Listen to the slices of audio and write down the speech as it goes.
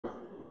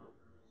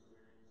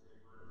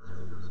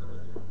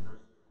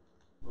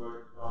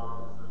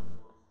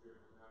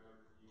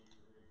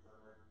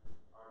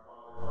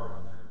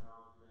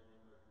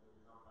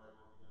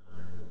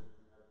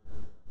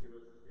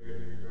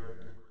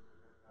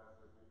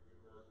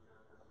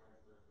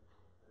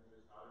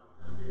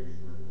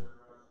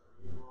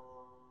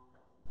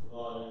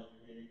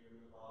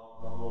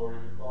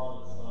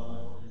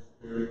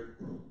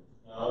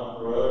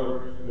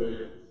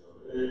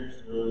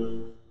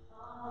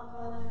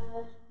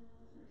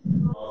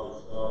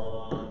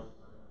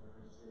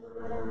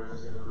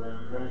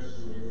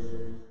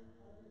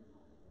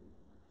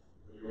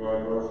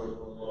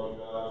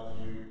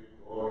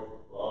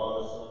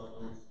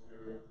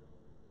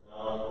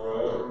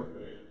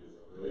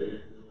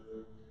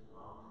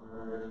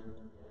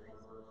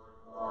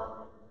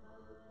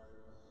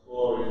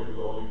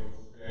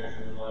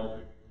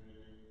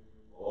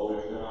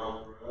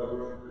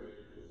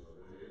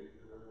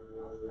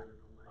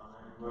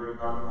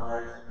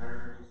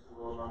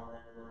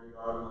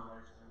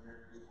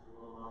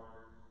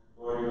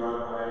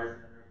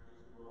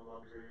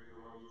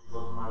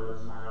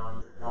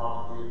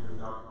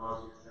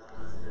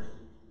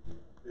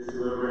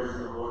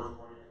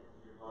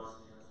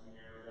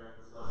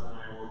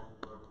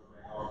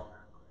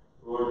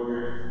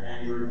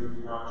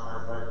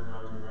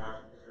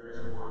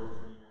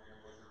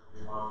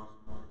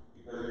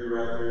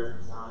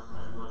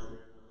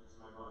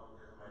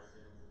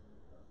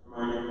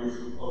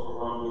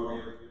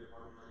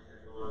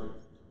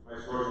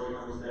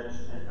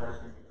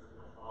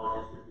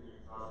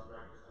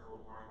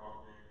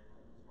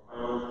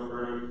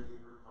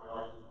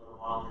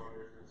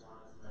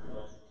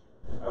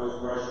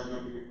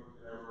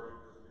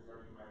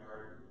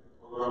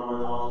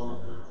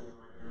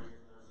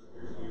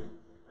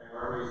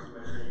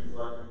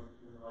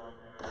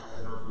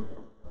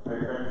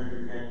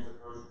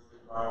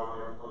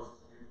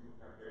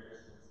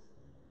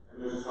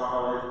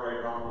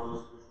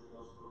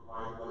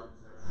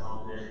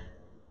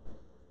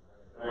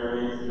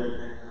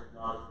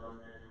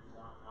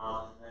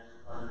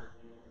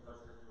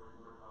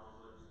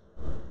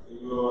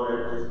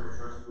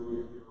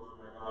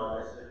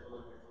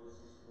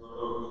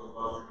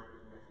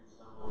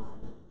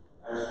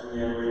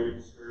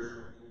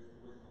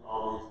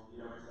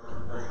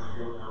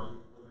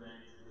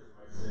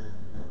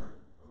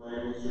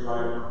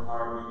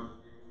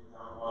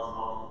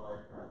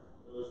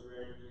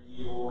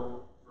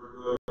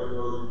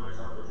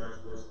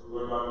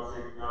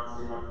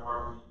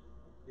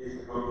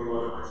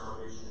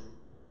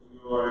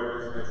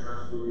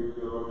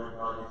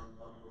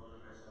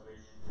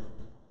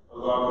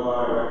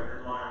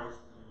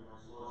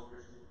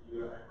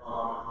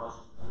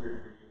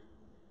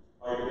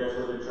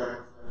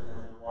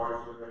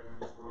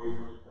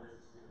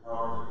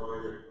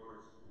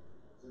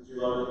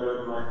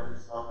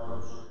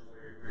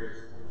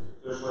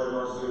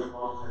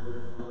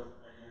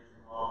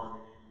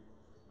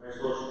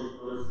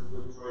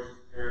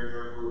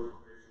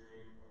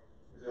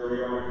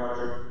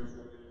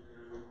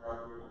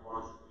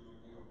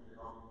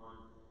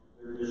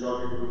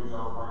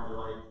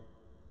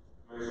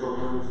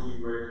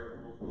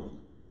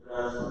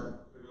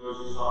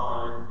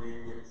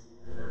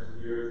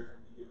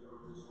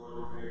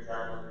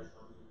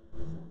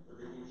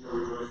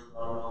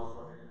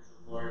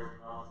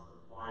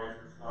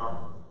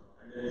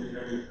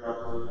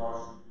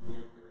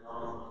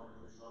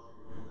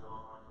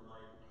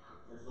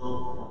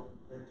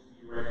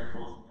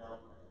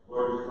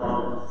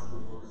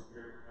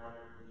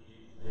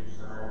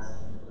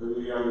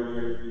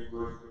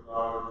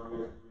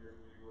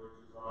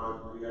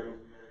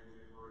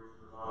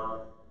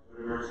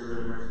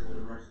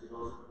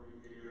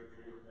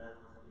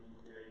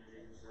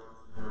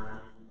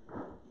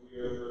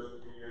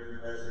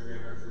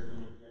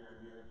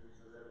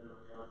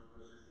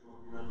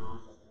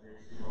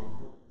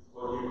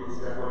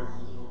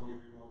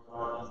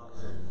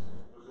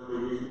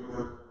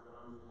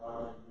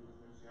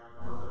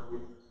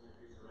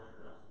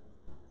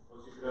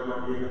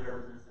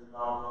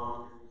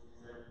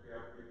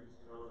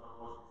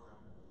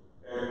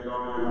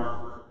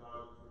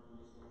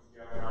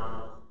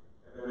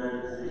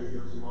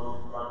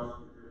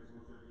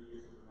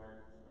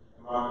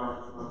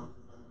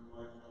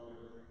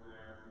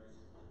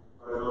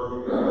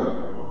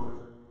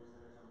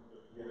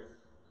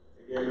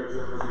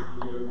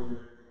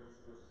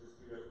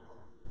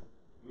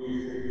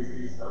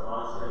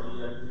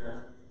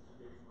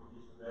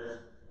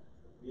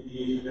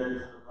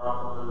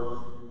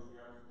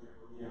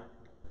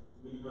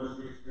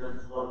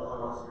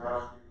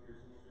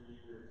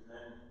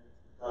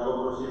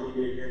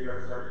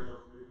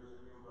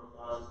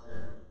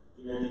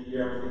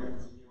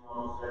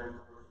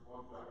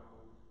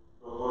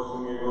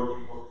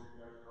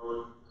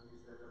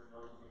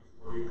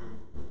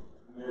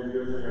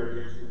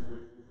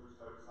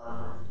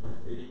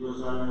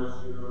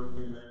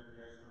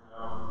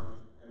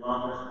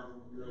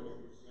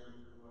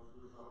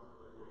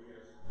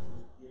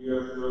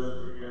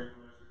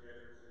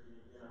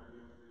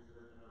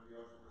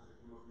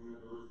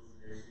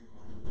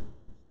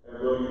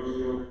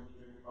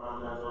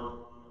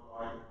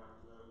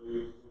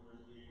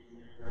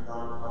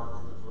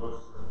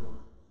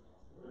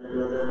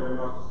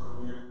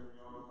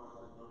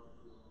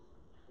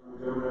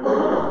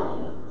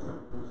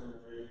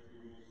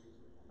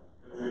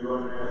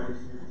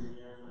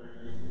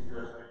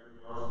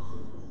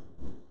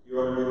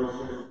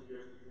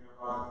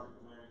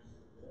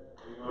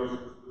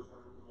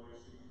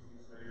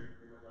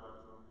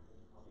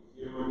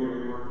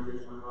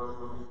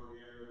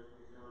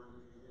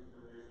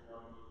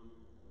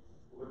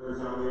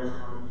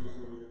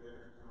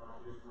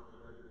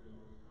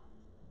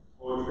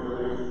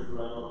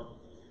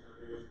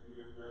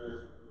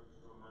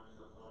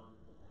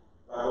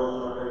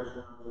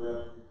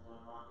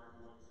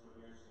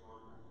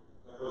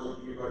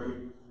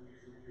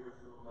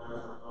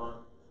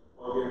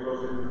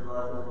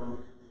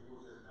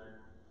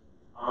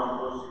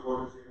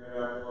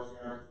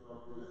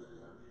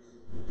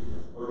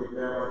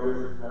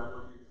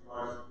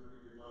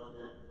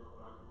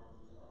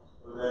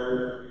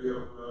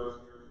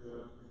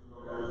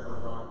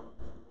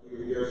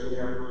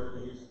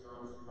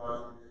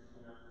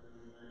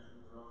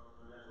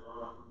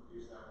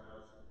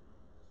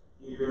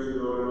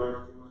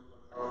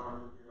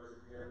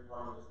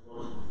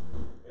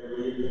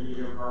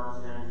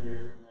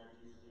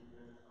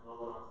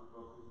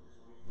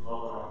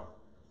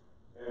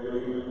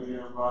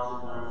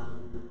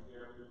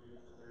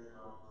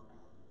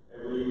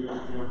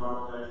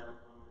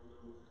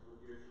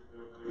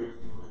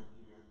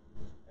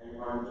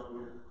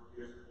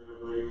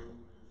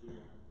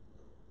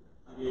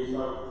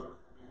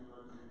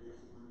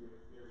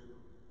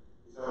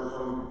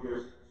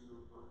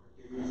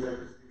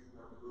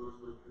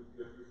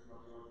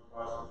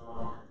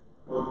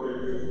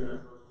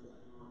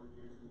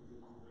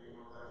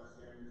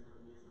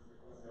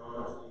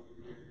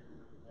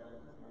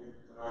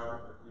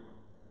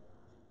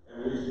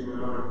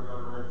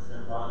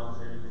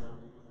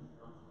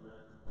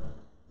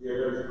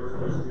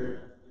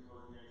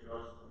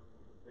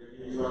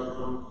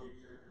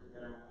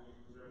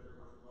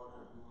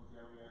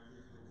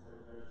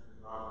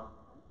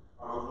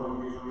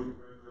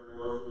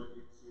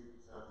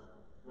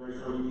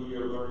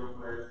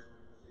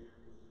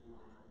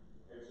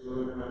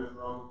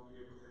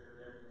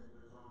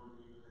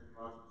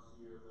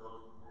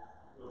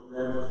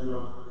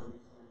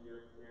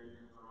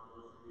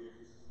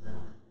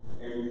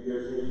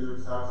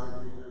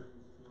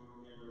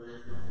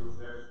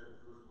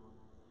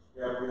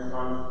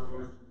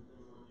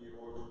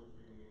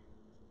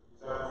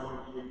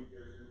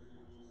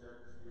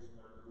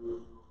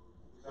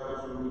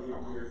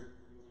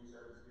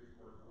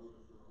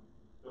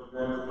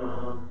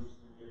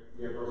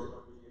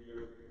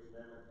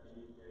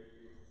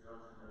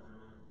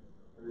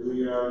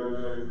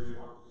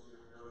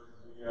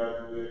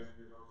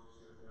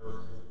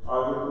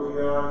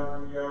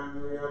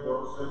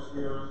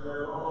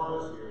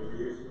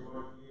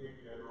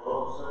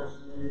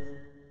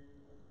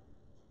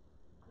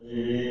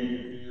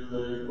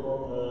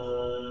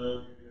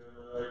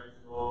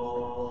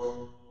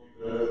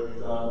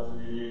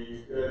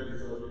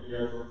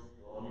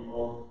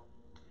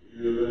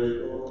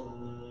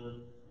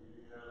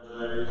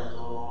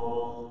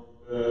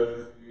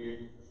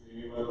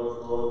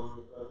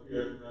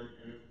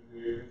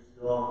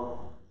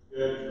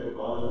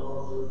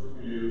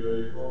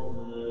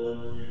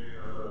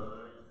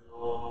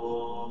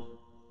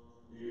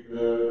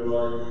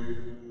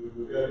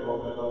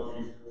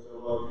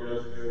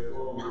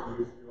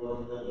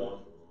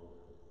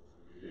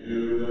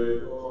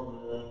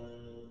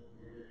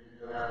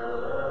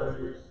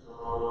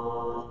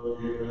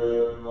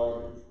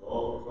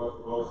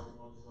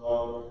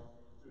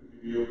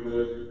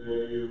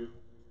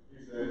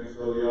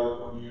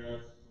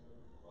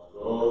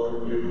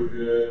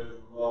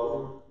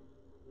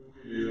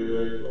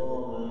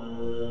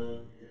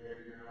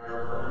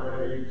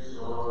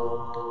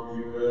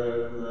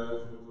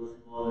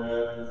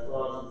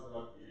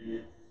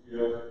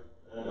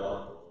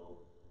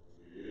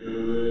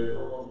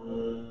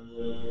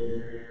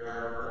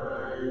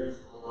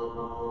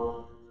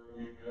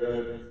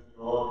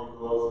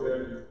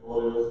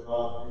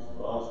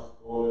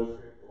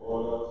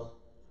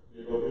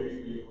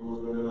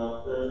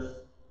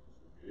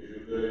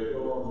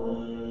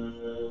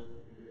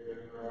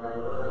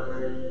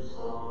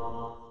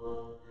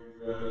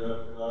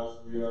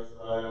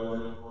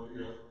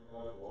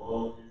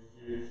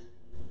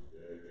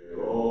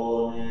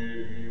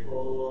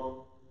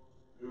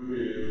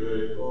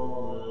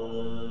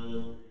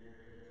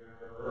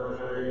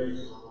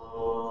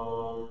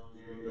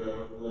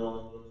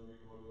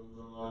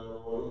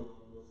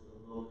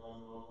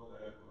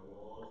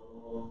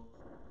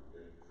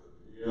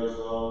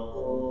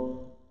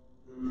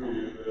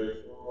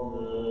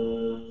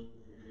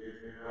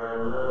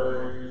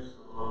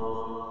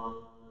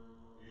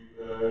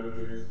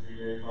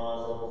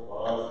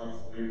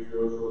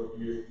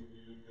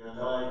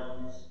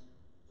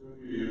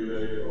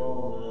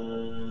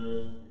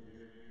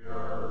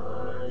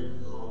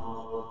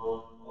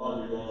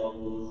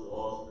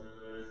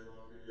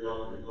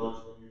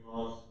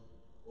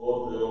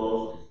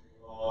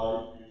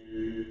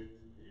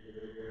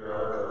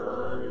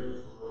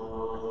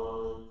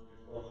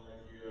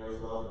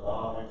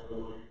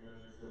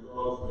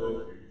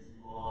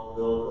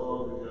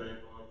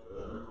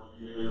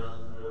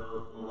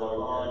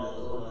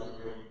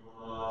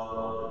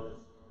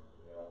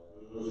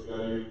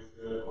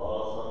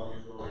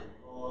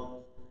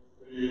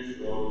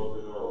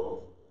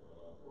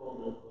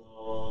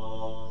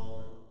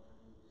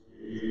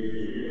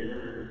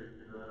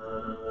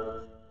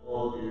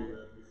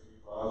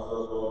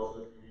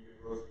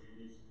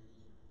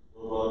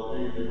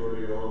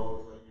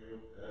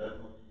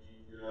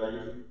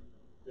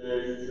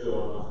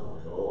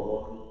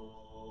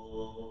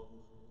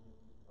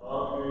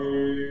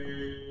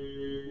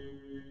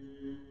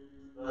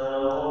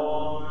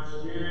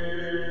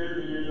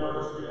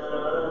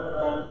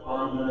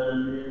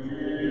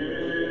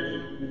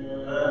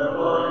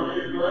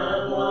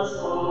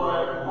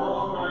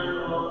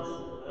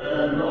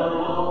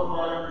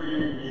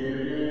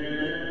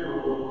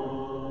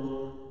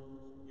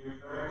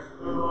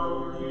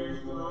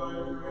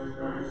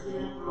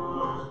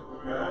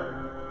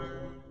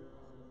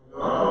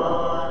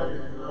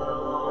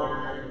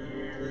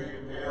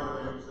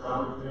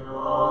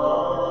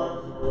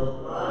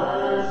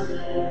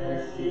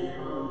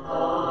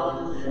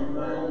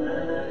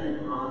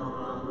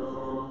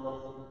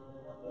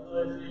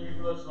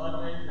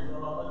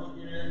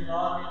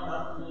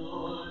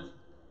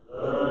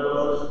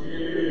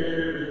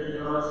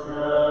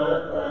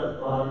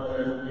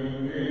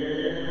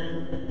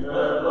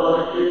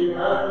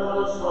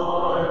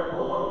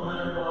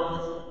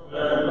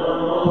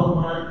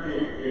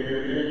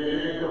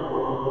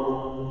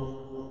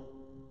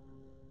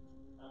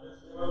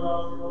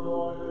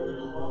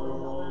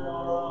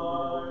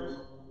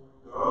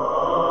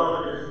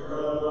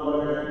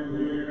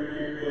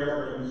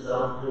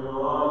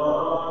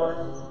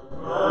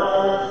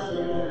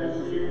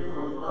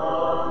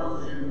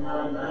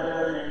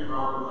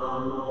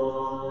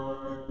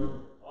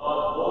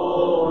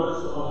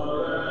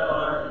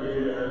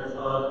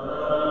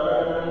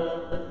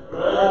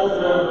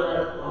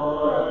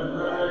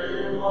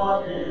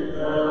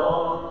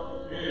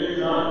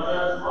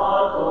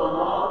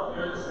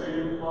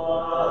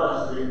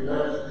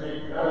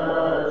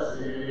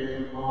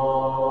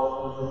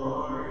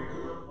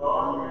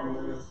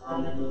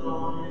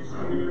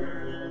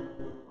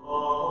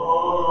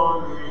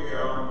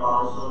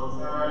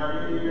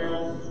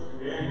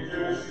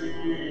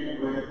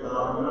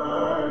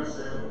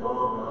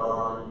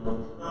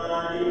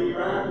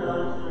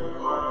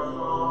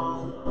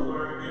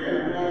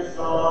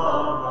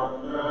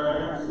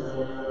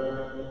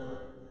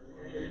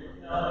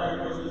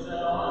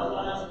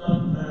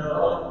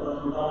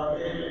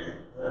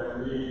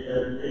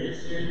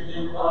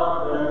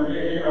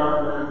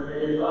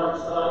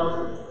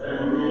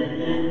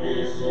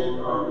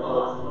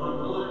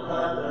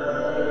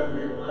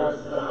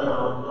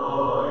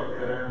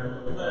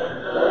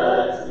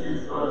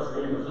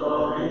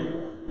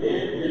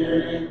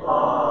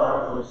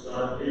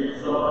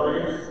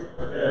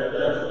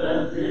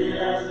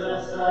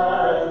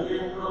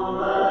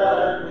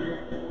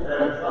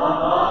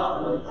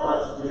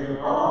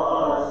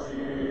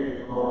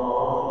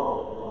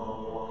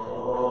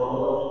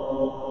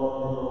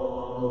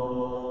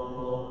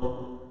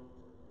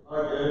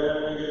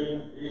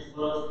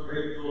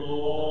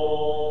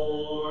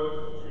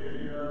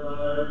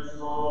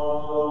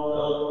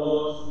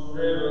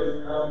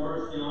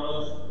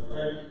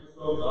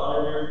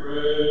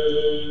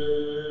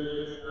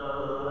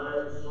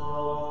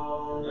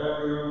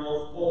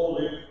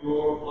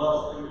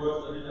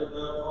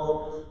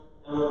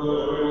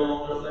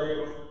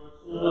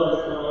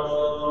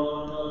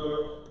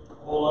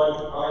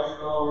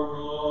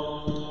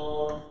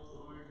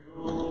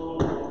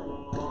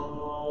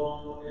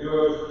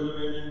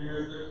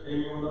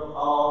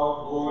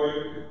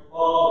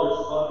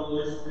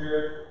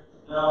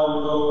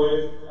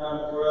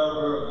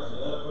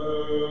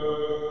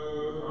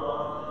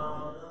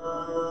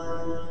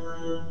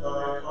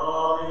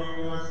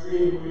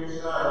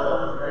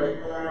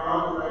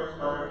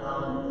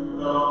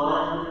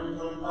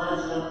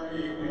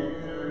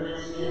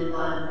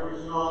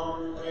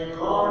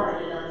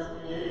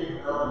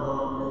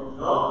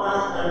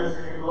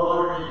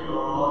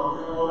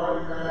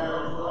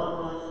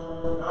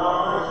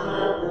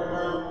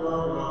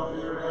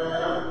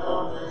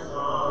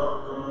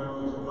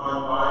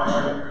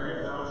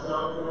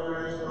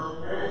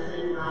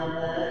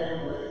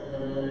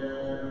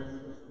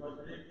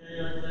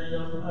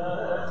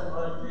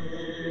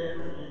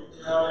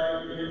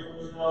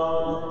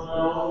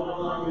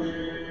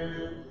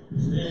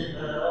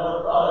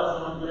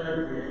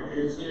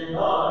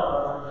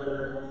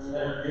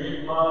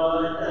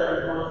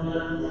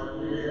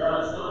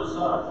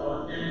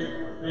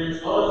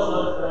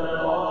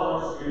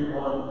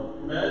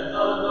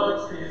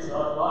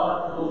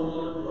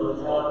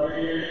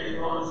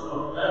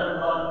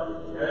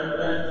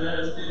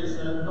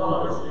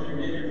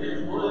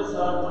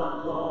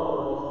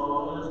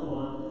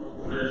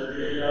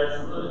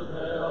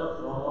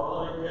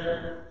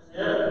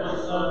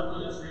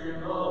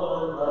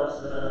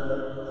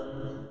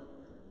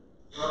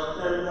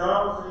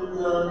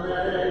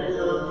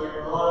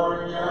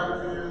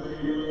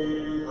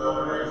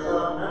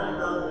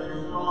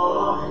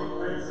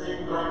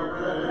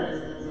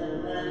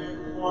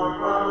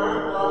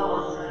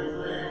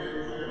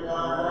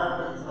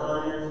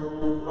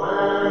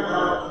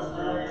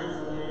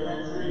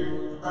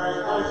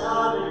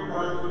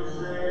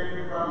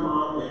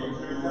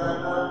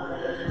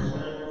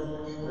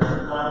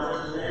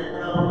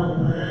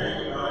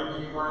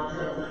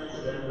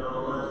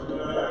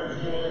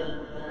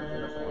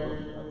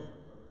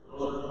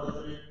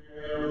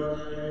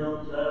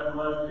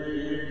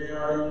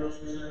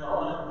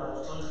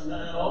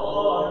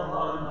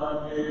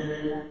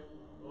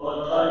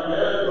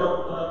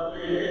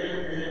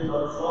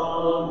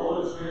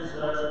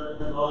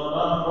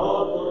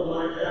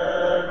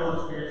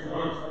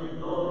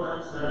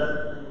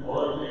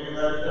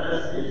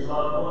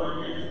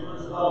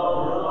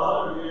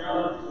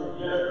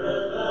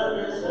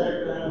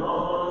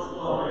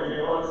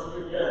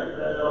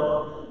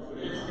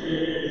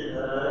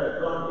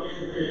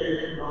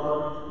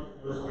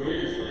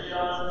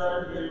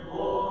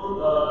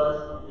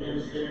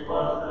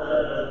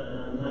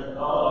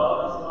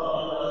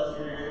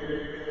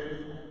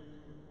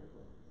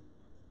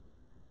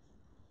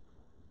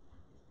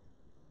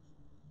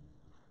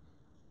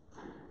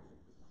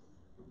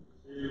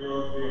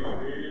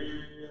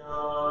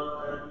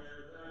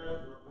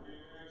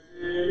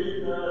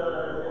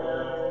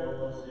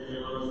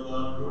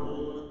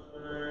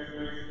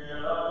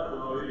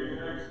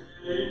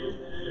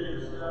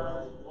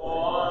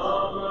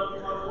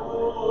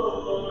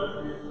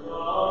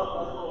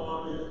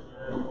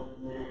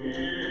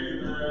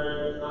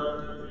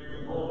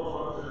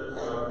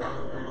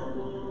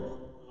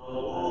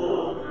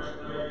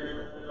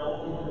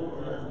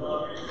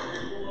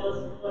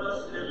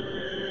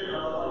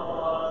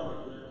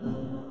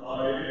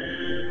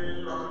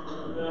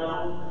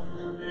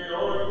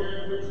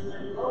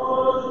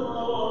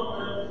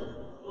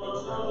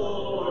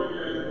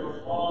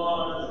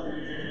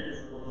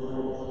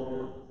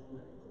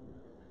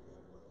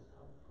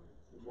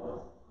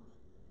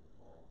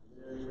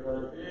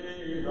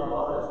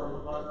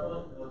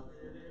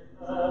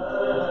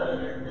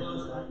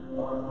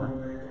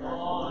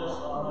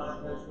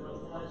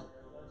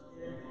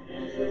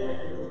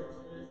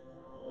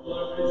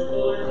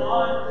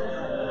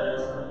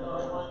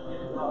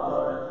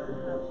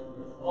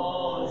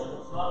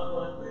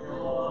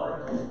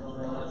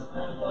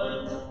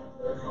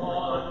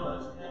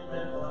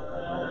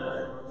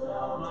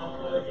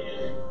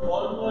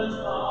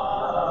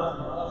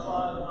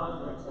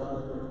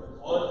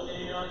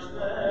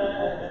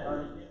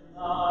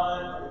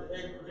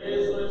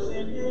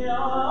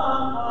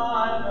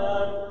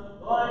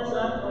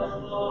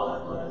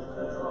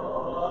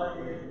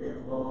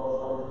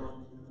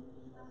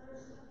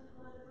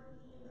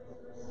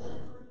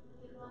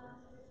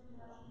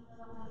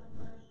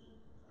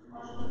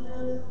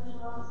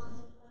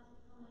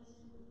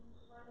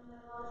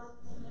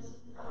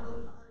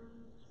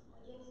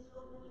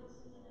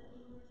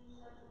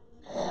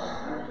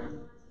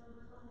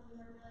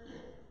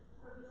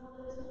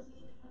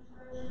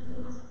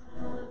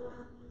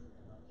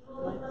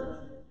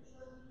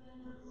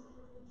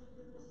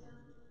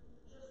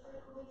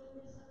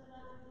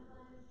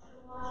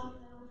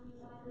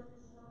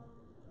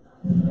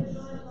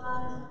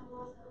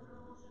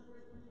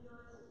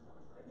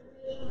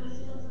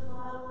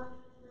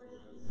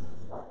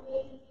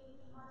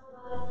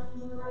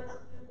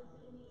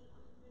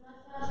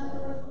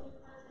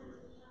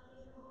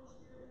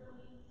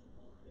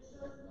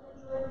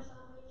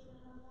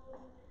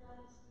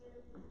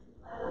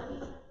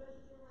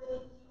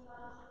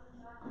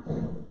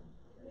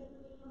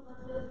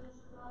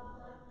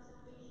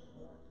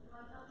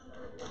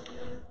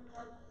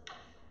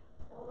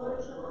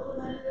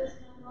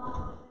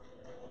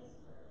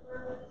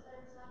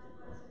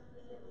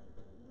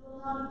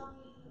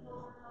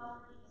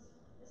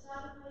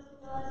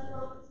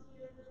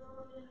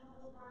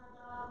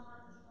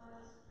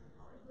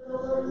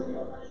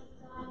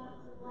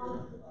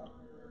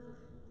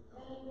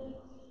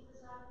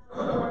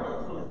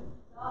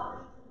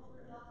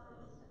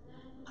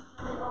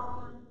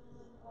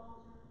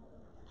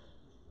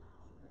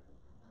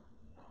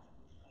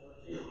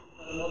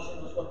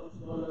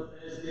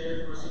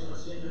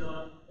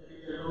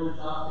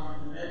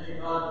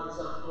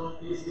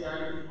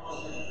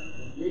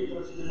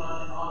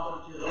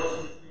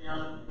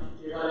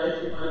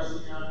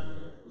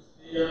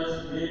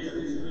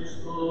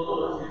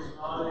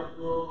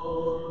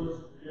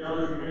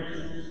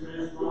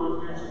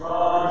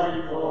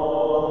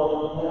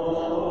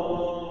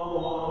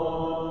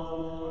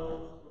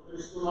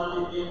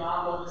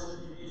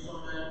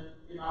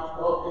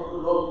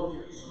ανθρώπου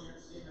τηρήσουμε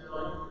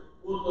σήμερα,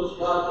 ούτως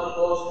για τον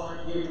κόσμο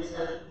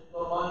εγγύρισε,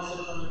 προφάνισε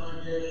τον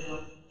Ευαγγέλιο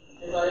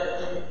και τα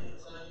έφερε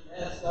σαν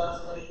κοινές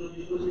του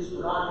Ιησού της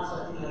ουράνης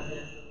ακίνατε.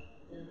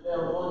 Την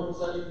θεογόνη της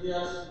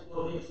αληθείας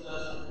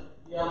υποδείξας,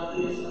 δια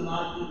αυτής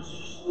ανάγκη τους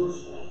Χριστούς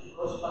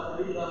προς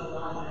πατρίδα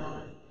ουράνια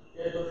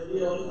και το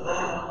θείο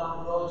χρόνο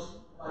λαμπρός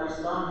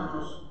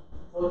παριστάμενος,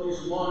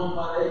 φωτισμόν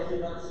παρέχει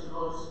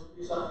δαξιλός,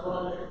 της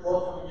αυτών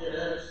εκπόθων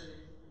γερεύση,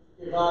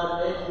 και γάρ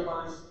έχει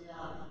Παλαιστίνα,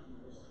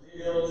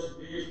 Διos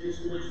Christus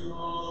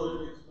Christus,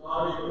 της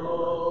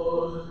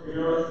Παρικρός,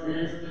 Dios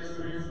Christus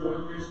Christus,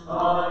 της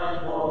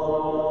Παρικρός.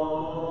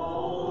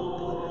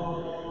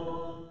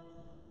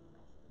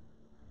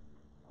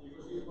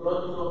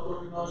 Πρώτη του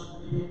αυτοκοινός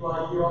μνήμη του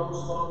Αγίου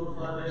Αποστόλου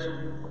Θαδέου,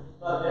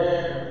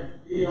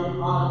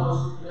 βίον άλλος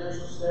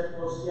συμπλέξος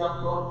στέφος ή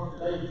αυτόν την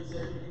λέγει της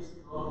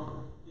εκκλήστικον,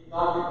 την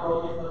κάθε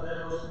πρώτη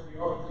Θαδέος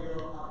Τριότριο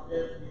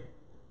απέφτει,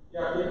 και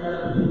αυτή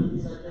μελετή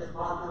της αρχές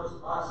μάρτυρος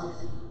βάσης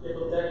και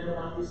το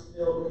τέκνομα της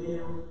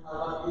Θεογνίου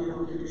Αγαθίου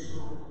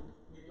Χριστού,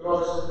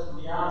 μικρός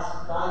μιας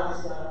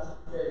κάλλιστας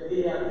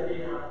παιδεία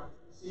τρία,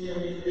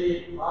 σύμμητρη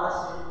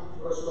βάση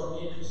προς το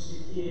μήνυ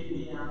ψυχή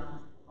μία,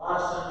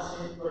 βάσαν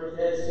συν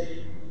προκέσει,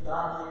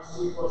 δάμνη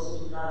ψήφος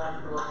ή κάνει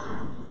πρώτη.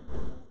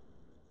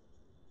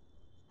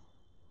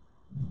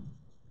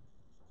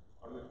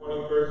 On the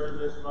 21st of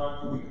this month,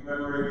 we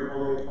commemorate the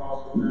Holy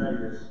Apostle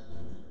Thaddeus.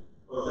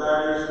 O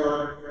Thaddeus,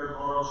 whether fair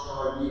moral shall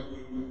I meet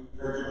thee,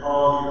 that to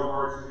call thee the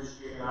words of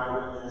history and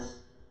eyewitness,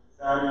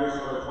 Thaddeus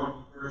on the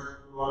 21st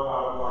flew up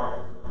out of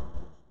life.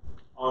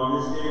 On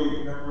this day we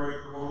commemorate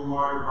the holy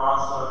martyr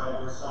Vasa and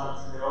her sons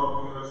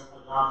Theophilus,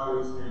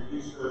 Agathos, and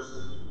Pistus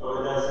of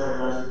Edessa and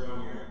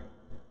Macedonia.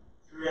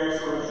 Three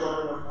excellent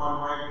children of one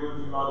right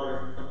goodly mother,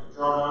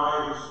 draw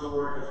nigh the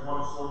sword as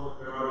one soul with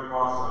their mother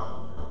Vasa.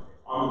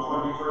 On the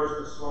 21st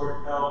the sword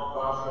held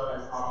Vasa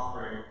as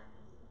offspring.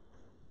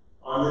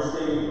 On this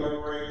day we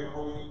commemorate the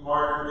holy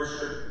martyr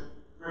bishop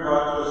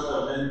Privatus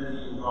of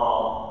Vendi in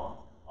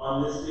Gaul.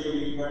 On this day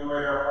we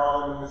commemorate our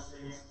fallen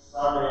saints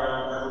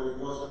Sabayan and Holy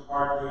Joseph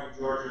Hartley in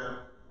Georgia,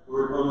 who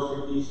reposed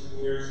in peace in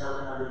the year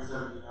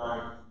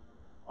 779.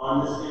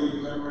 On this day we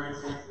commemorate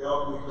Saint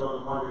Theophilus,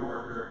 the wonder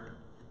worker.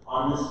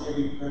 On this day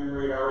we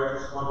commemorate our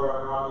righteous mother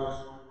Aurelius,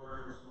 wonder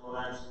worker of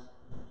Smolensk.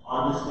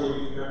 On this day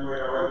we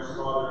commemorate our righteous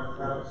father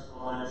Felix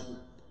Smolensk.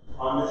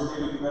 On this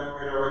day we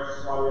commemorate our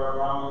righteous father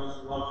Aurelius,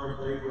 who loved her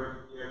labor in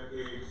Kiev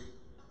caves.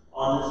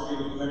 On this day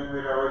we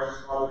commemorate our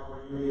righteous father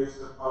Cornelius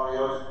of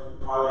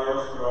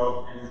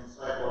Paleostro and his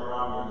disciple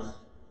Aurelius.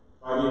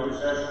 By the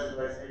intercessions of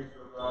thy saints,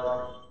 O God,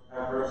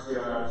 have mercy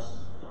on us.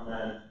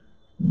 Amen.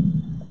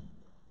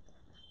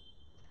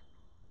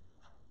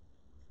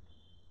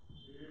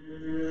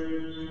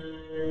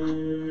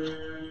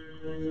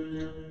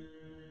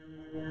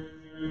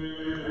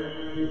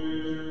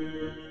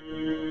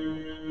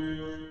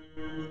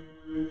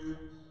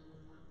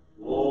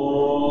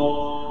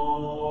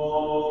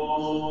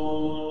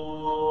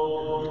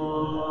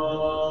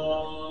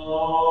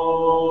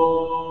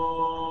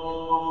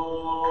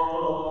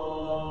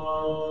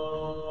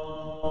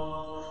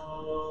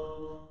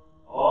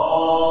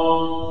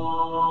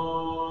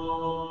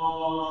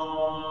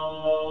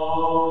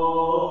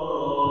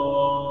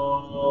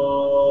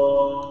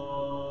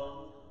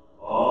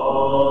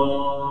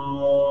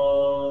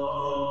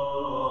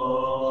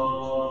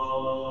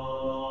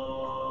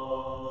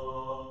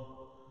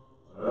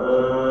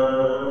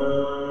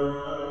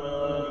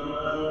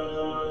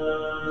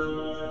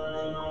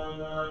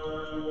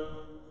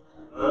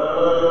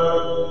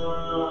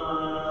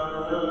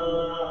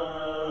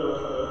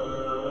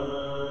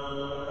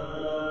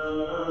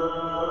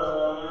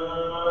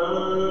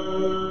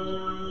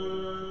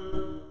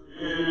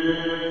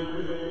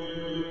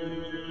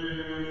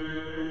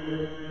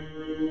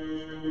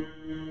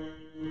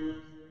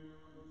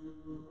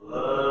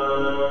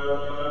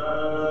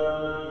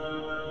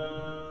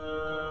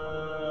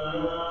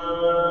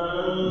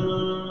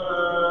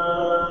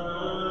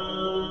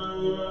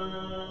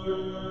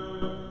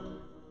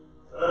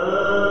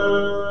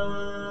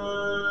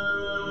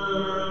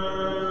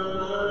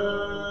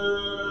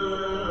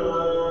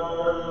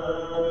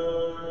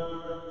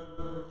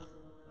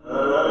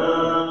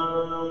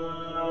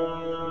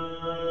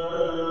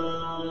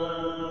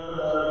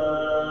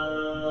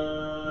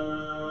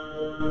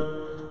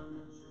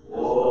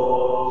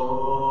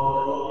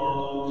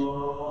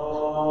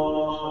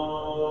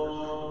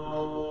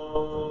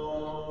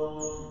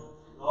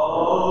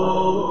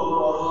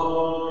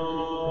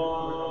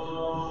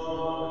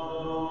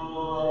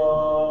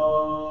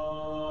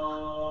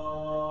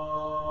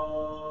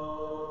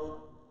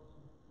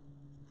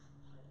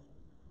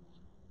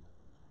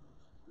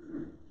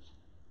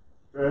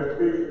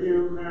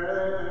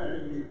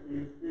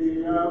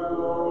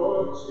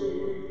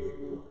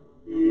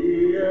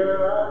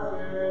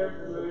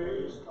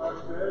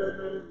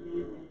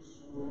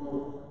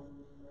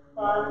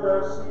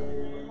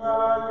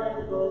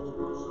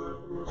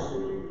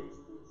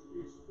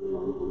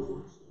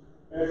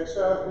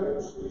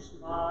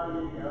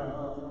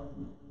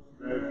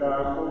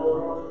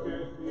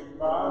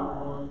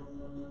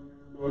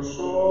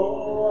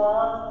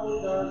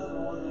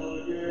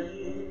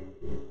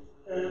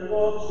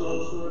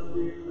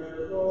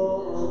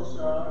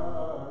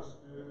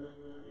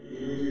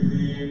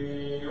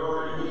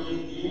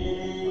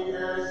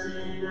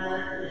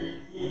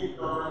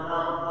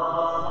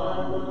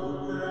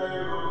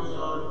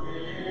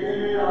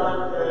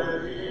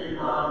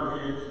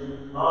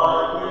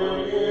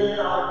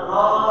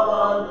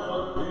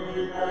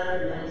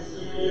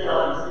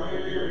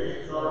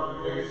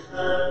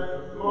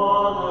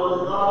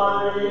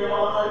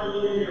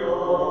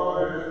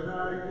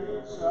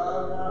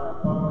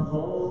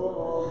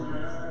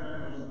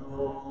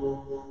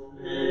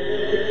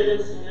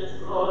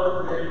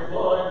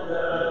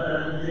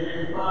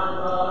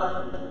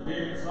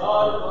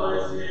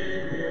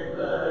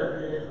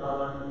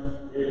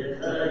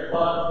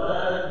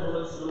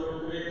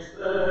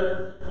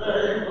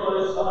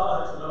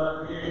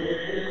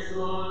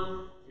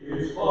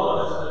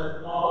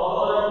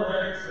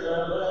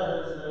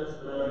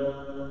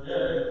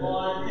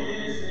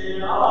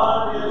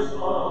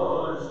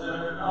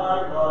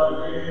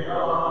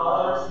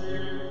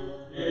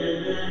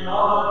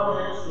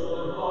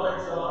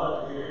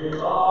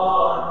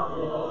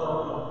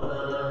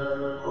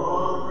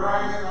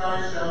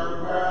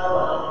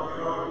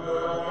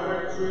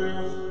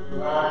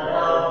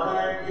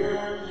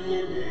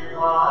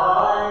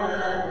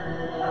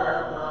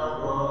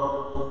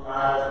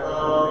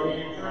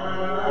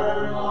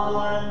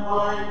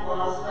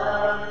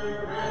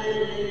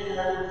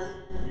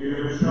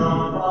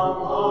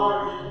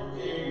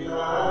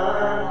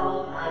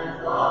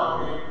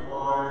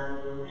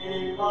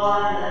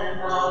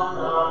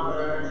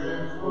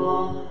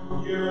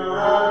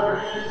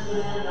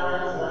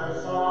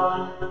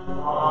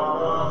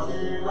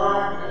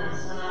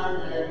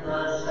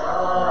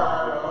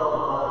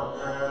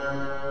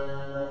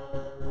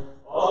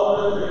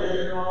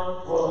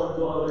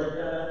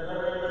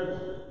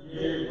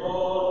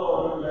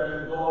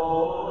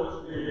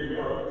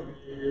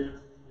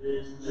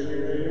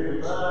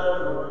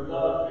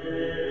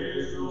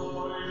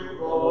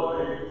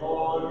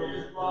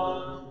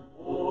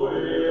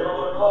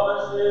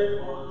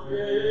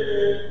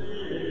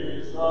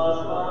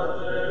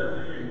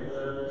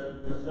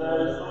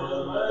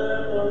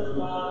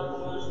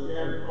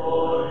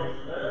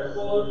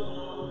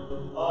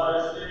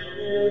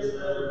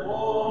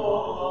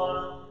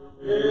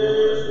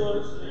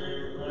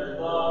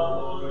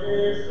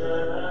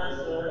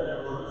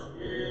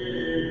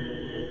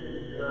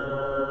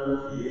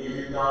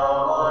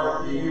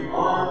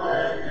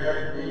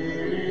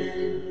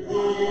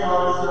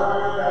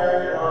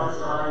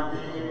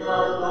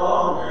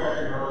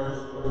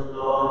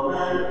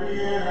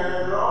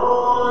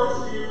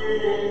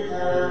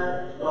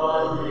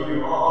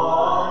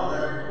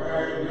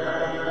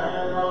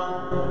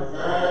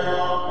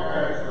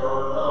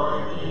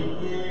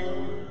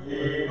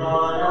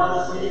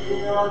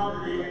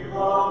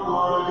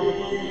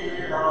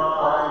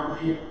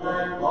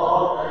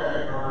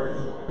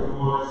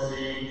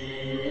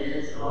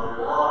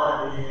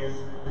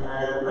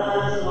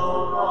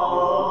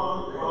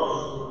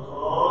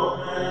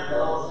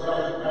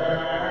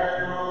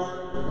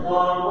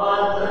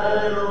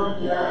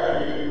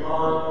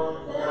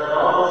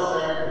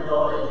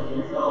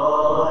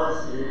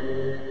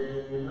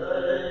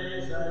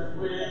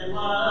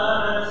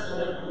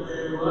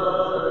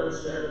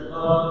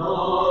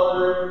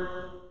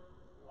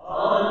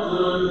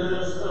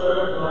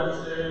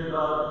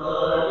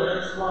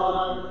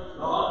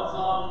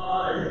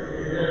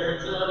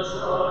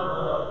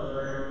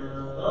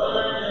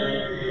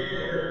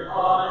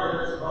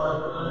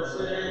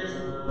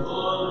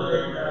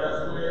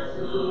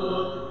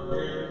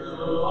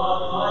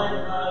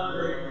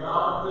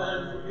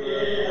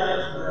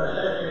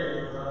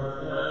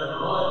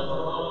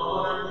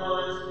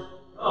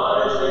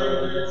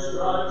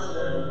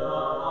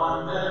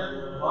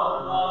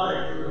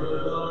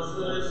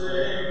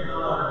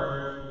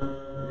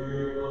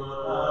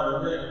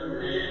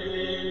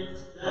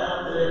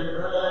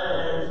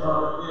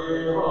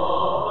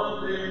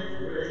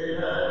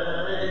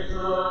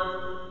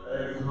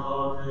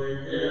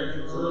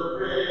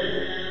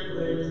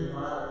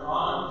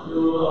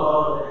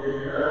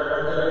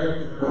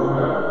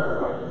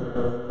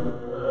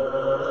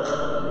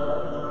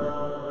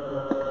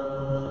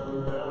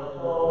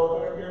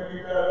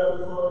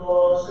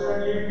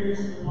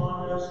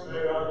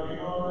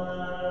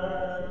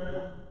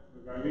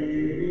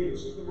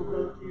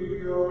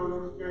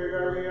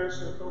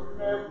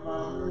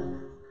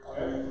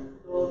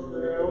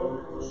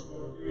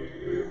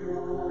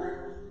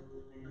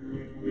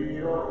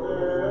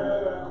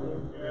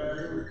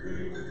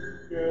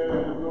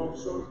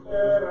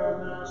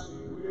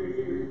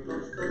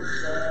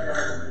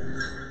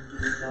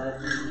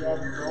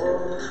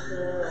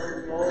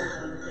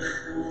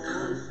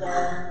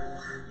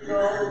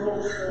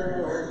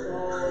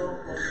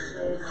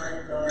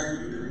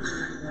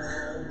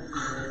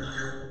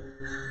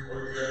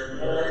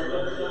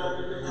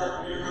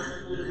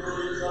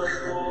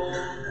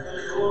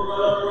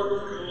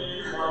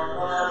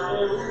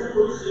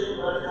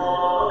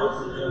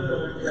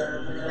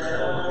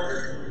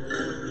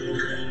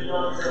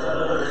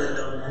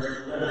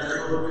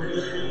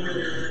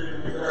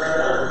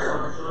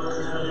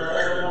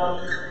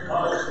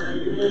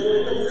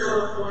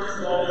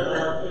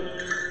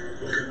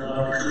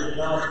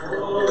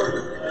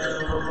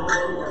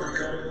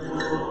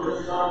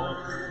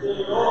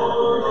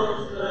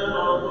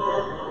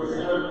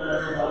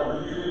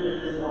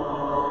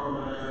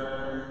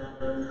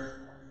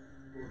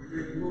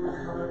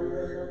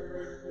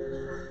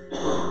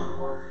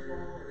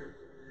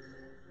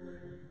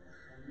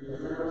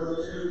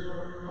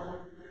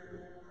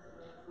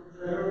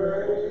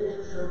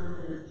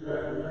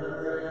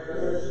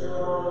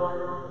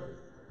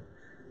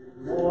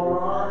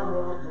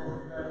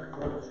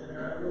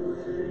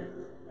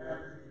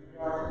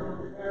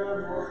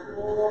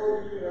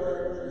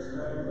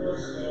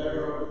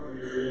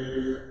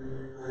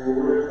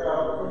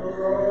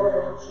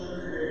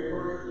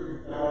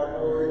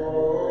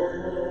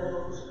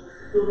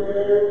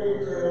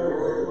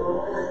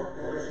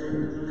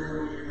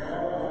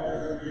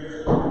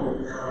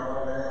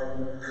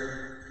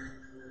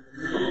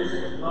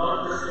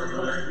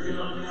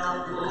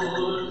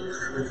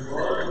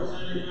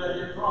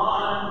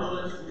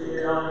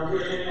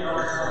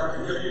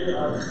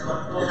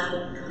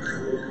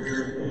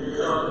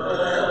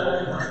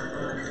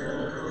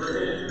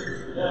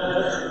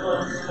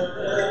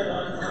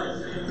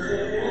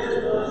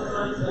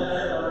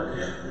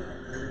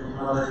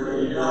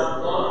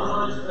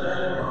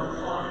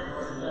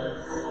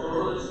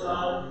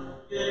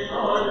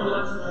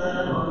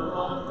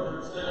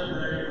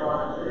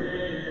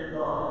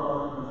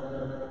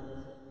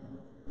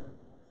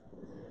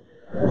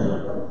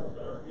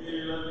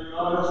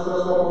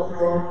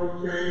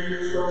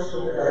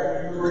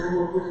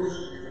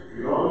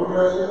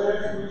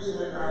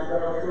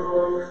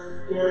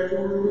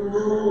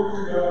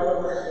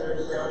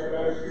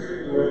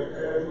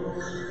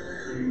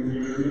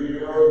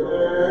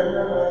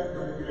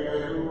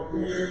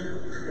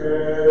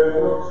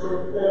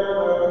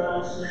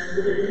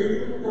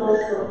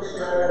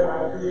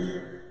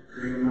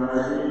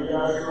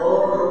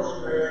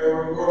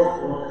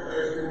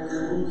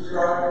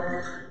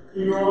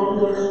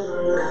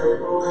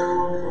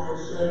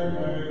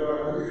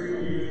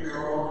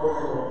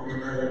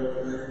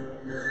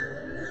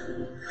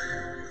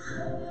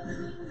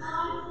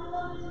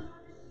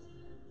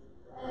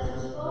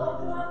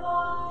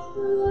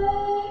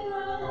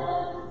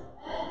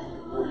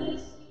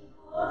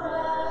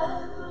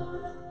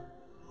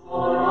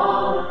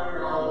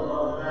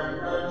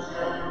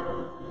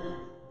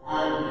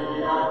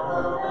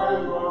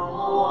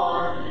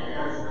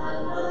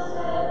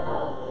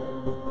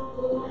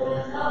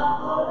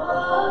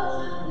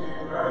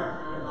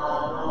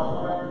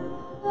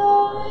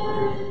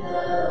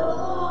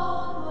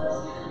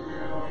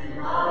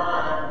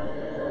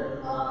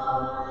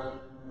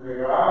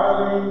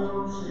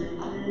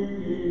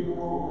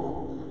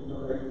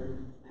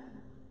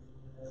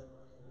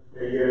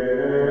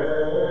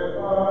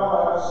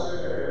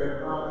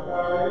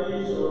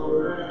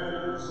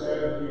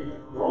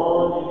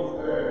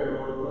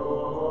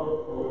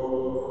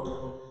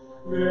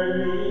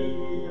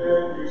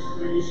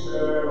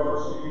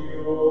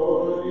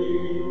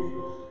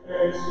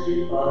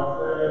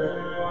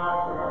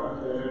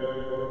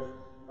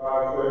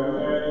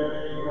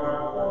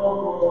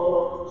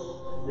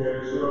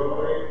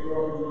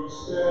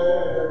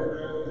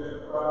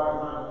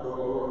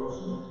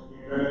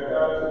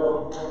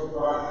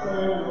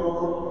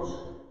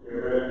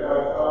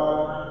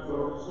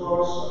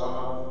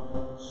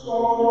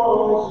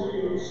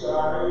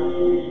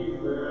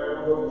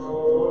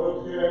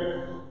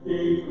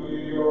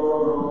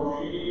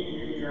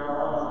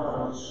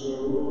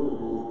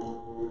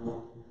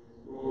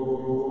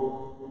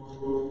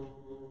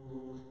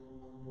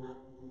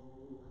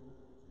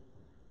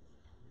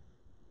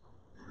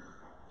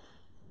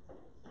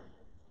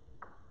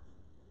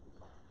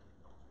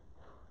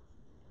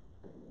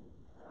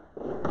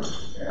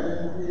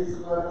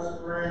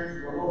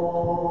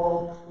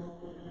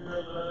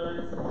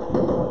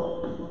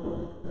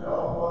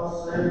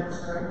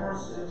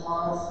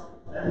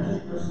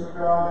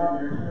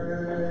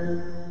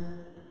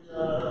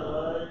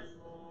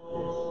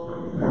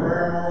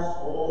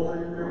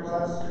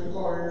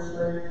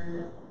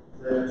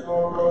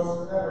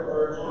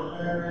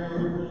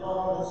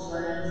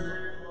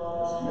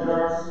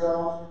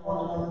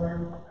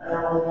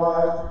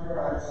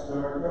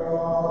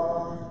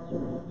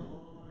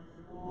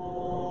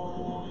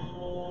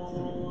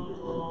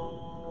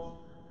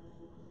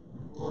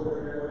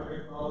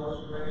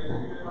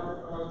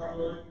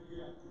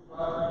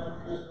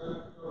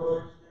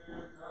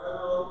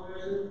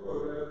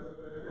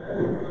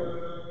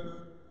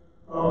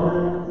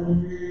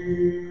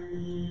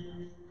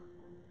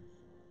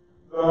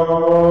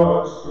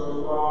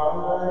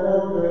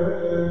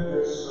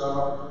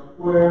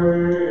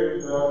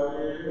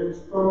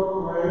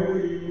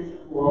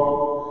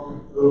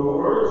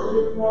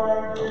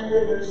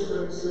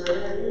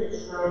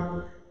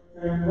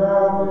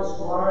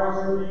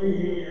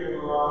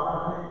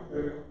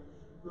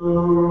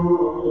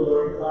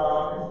 Lord,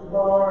 kind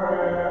our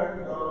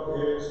of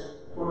his,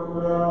 with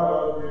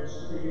loving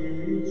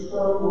speech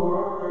the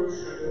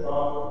worship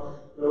of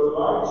the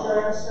light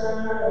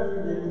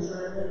transcending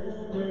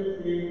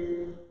Trinity,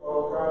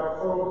 O God,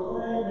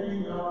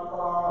 proclaiming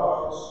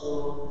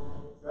apostle,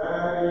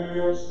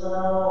 Thaddeus,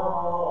 thou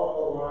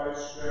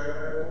all-wise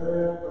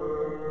shepherd.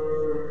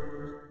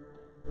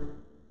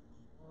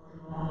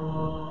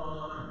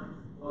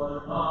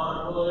 What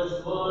marvelous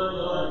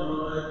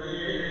wonder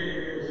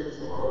is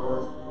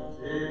yours,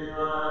 in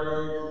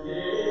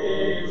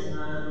days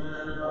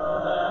and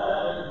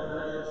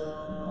gladness,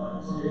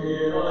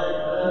 until I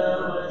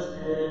perish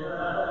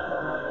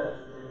defected,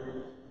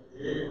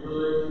 it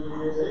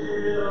pleases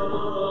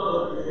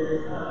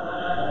looking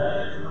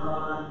at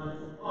mine,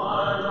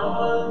 our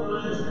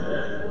wondrous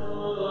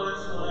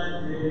efforts, my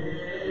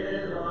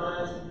dear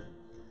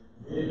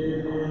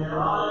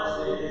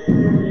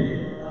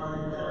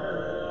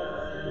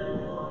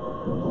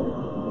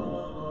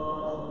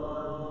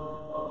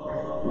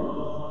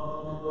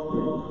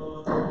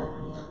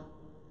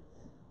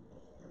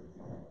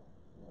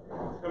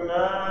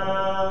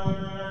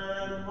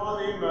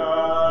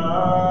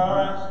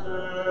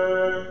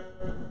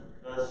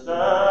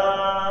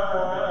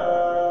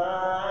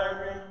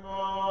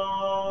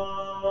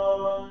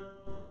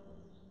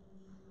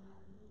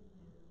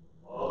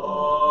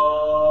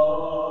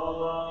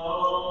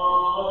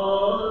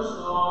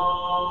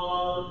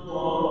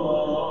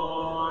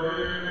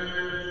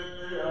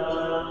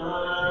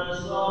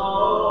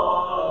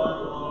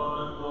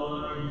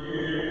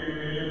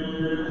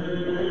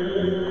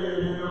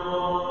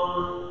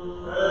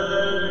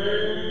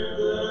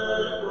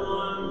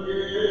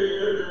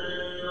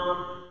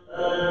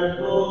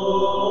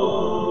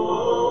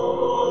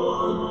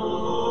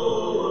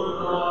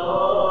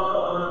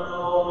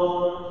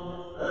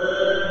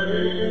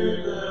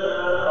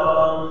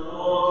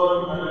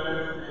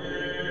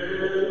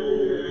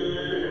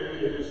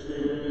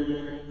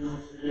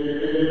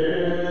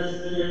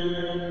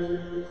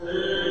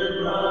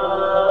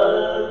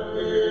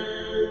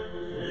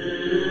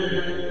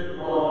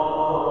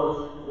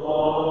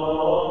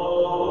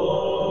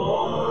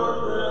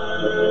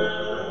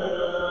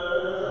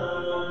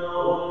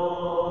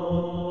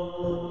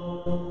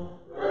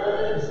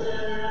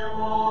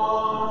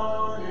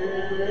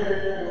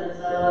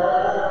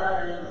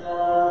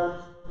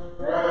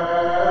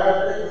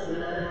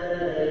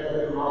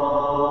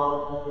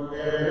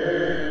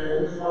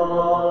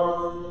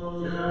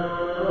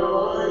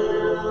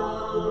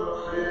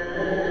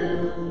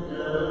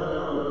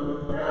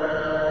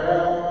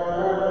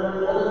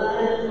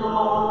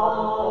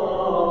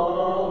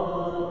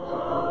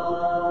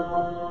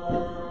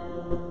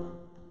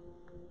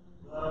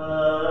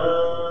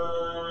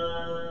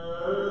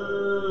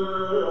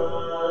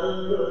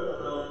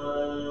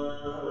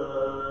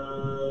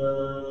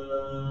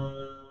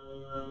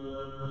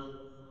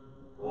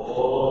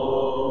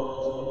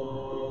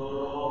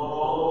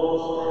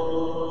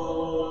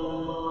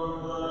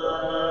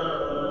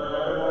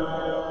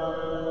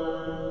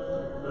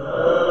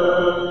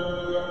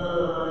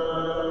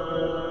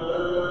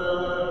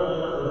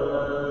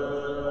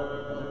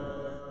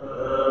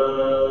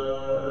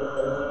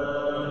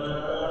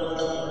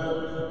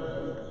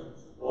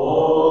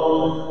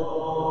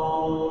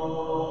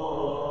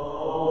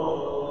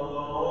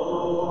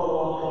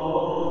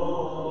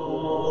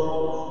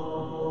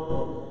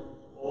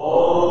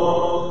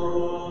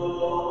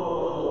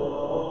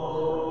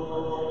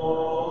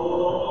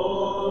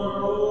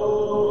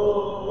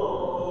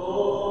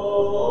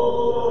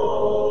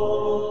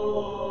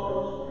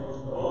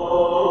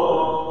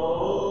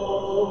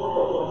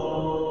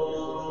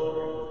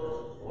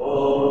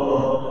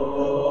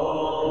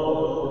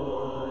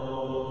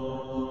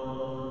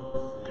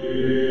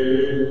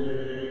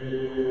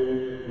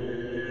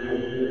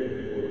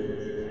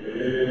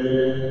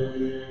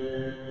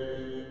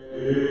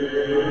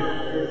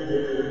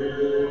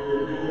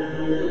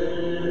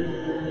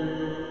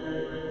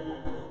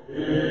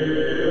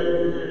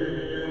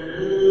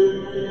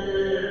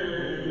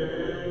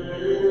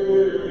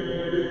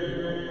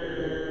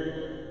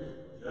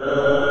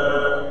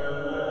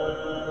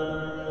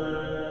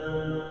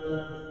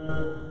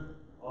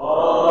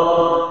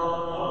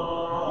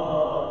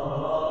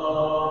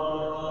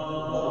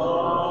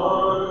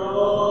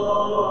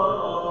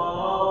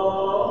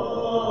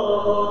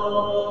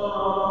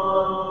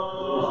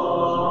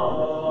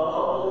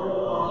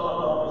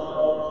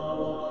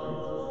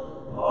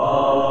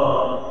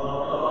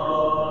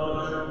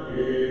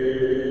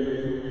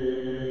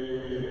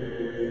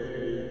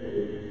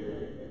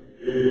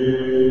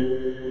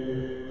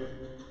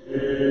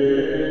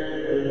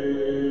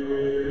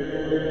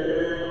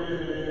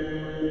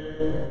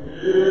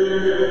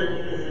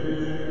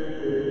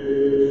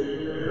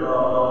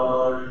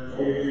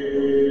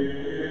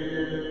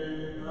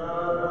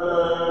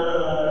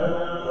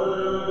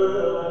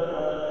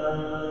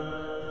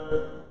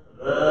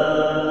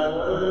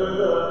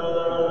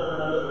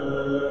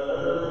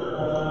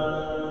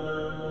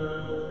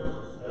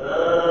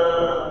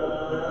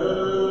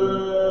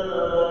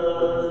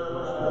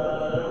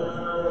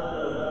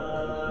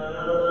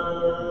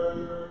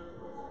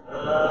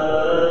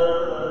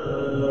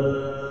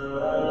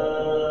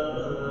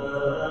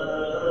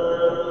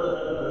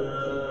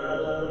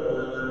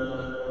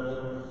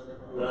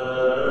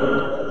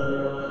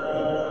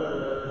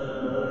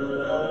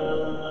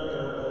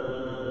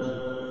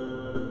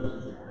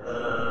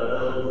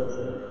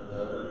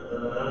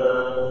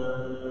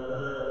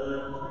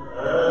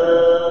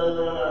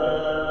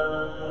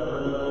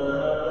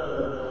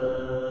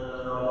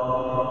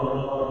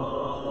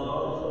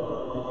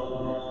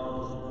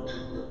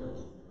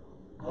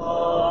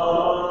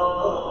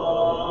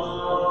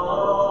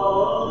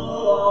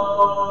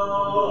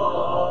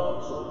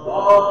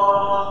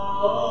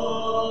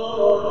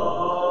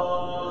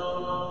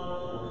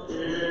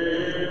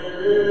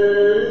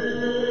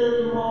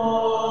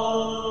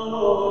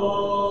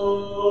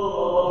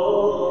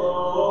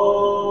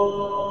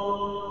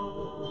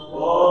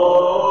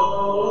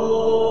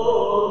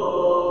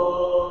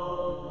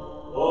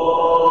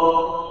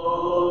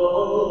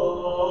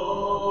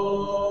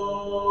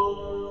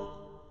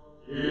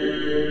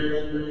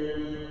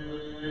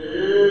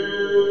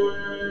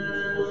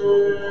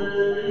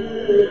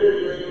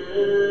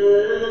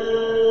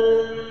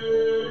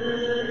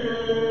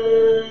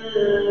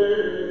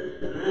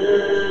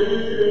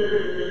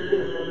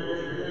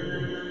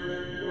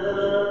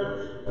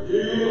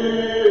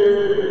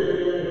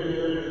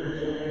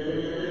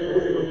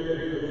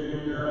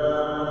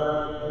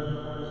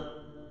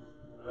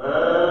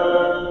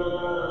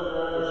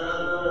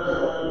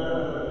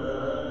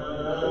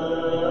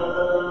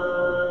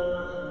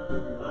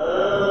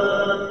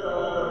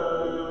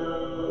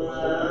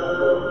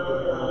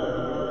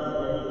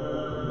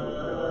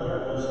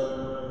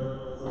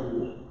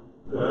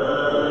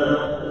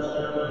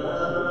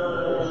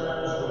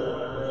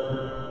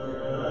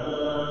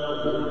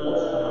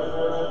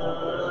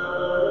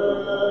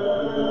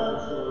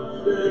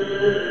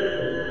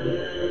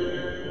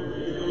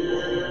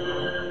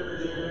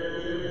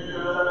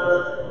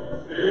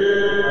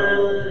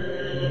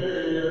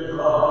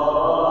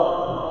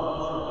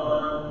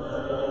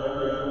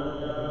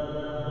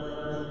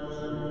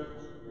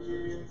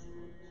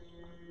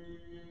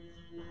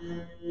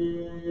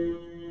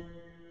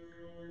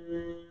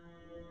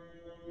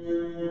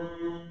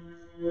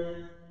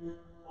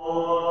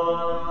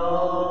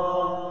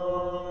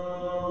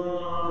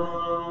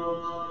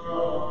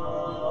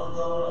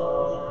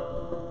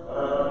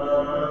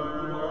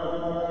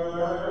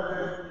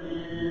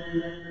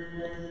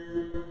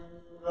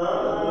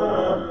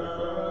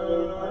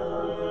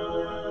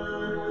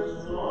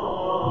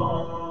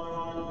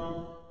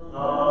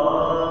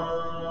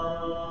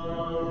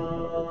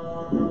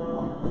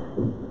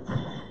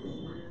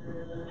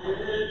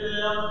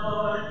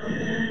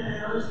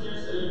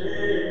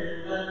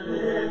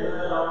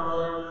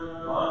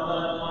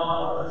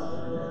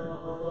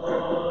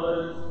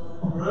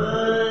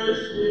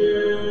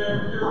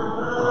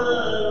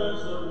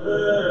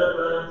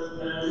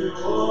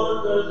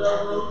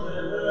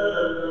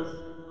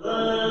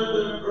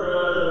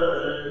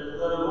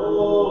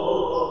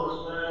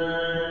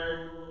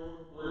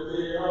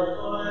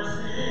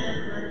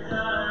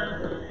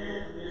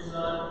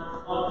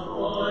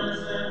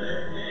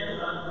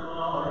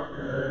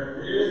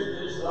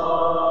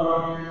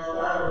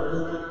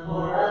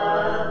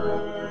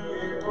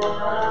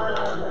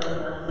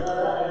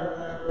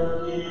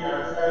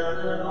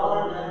as an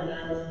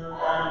ordinance,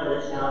 and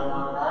it shall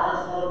not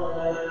pass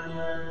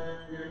away.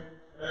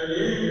 And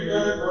he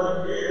that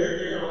one hear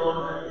the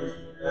ordinance,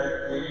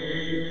 that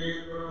he is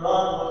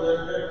from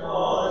the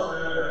cause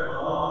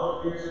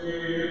of his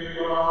spirit,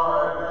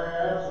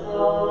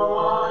 so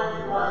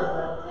I must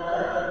have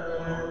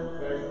heaven,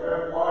 which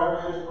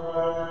perform his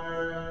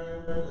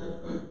word.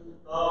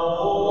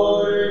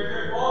 Amore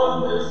che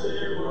quando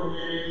se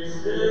vuoi,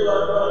 se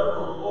la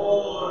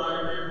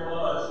carpofora che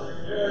passa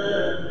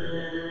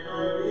gente,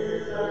 non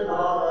dice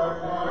la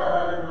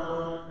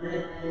terra,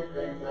 creeping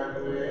things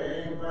and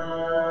living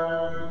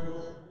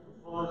birds.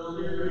 For the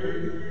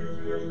spirits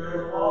which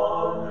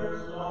perform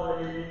this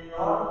story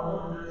are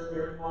wonders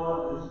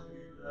perform this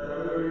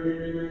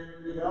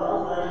the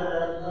young men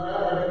and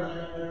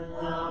virgins,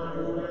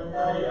 and with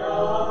the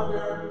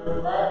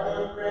younger, let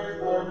them praise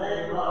the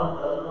name of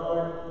the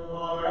Lord.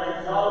 For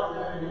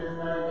exalted is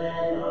the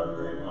name of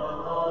Him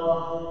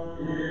alone.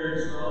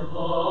 Yes, O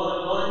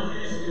Lord,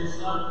 is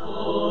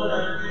Lord,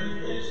 and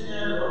with His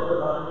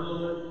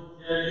Lord,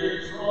 and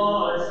His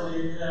voice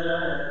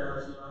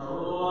declares the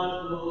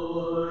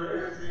Lord.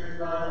 This is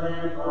the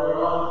name for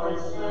all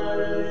His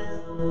saints,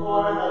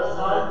 for the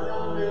sons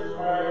of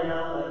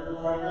Israel, and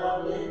for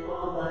the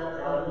people that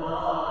draw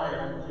nigh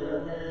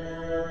unto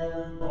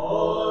Him.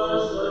 Oh,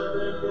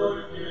 Sunday,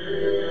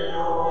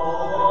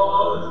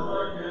 Lord,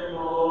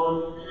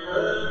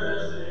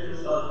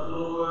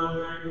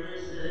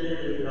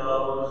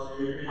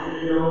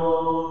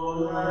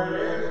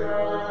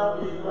 Israel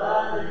be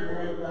glad in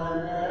Him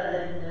that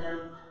made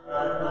Him,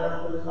 and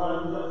let the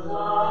sons of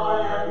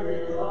Zion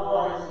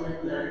rejoice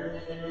in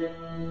their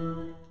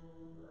King.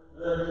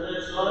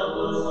 The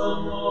sons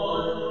of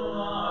God,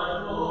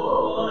 my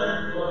Lord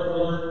and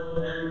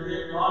God, and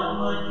the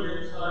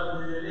commandments of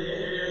the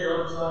day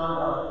of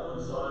Zion,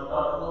 Son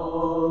of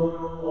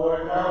God. For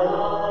the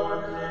Lord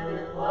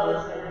taketh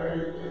pleasure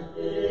in His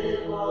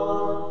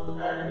people,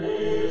 and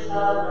He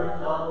shall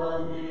exalt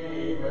them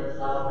with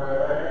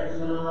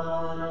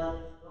salvation.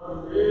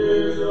 The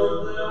fears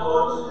of the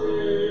host,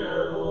 they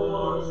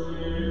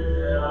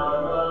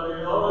are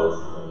very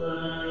also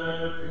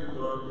there,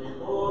 because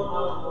before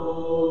the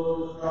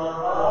Lord, the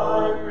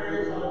high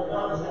praise of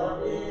God shall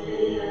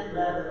be in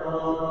their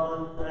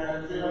throne,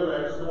 and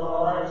to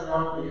exhort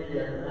shall be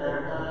in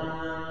their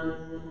hands.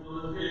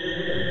 To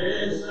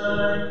this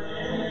and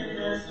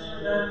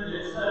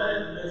this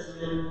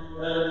endlessly,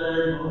 and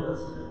their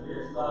most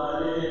is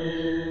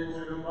dying.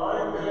 To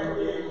bind their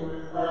kings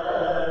with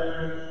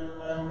fetters,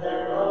 and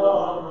their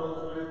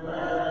laurels with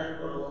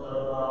mantles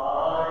of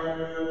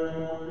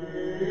iron.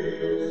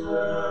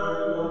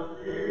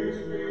 Please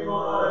be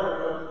like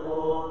a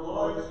gold,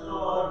 like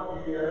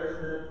stocky as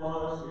the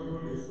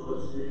passing so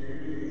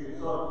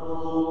seas of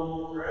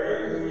gold.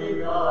 Praise ye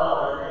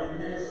God in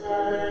His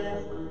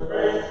saints,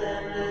 praise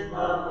Him in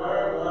the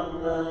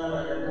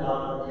firmament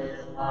of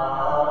His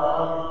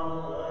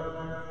power.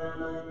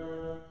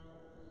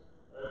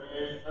 And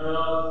it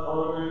shall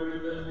form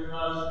with the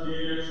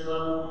dynasties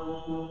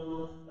of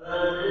Rome,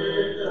 and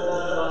it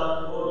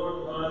shall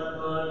form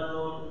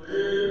of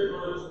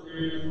peoples,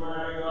 these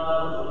my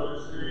God,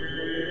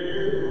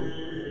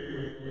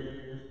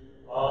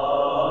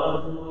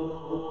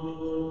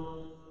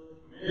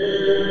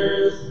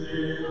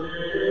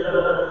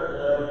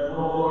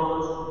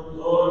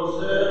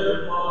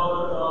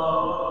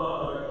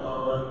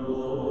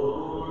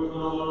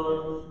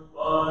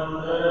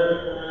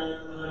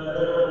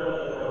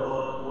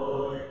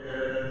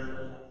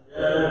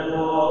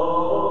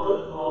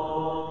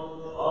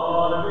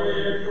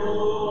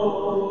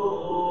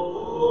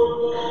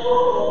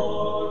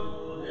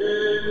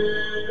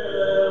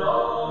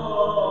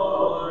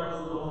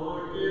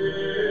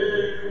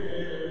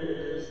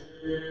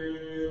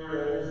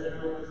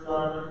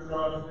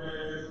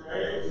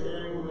 Praise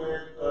Him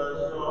with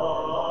the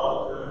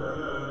psaltery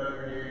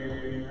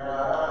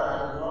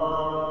and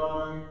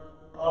horn.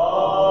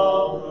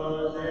 All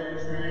those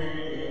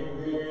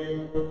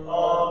entreating,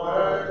 all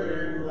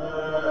virgins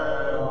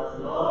there on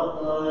your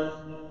blood,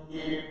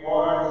 keep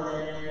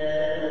watching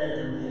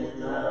in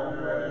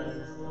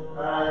remembrance,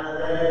 as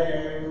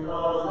they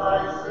extol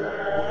thy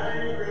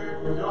sacred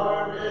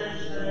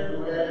adornation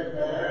with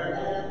their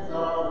hymns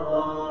of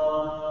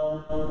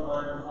love.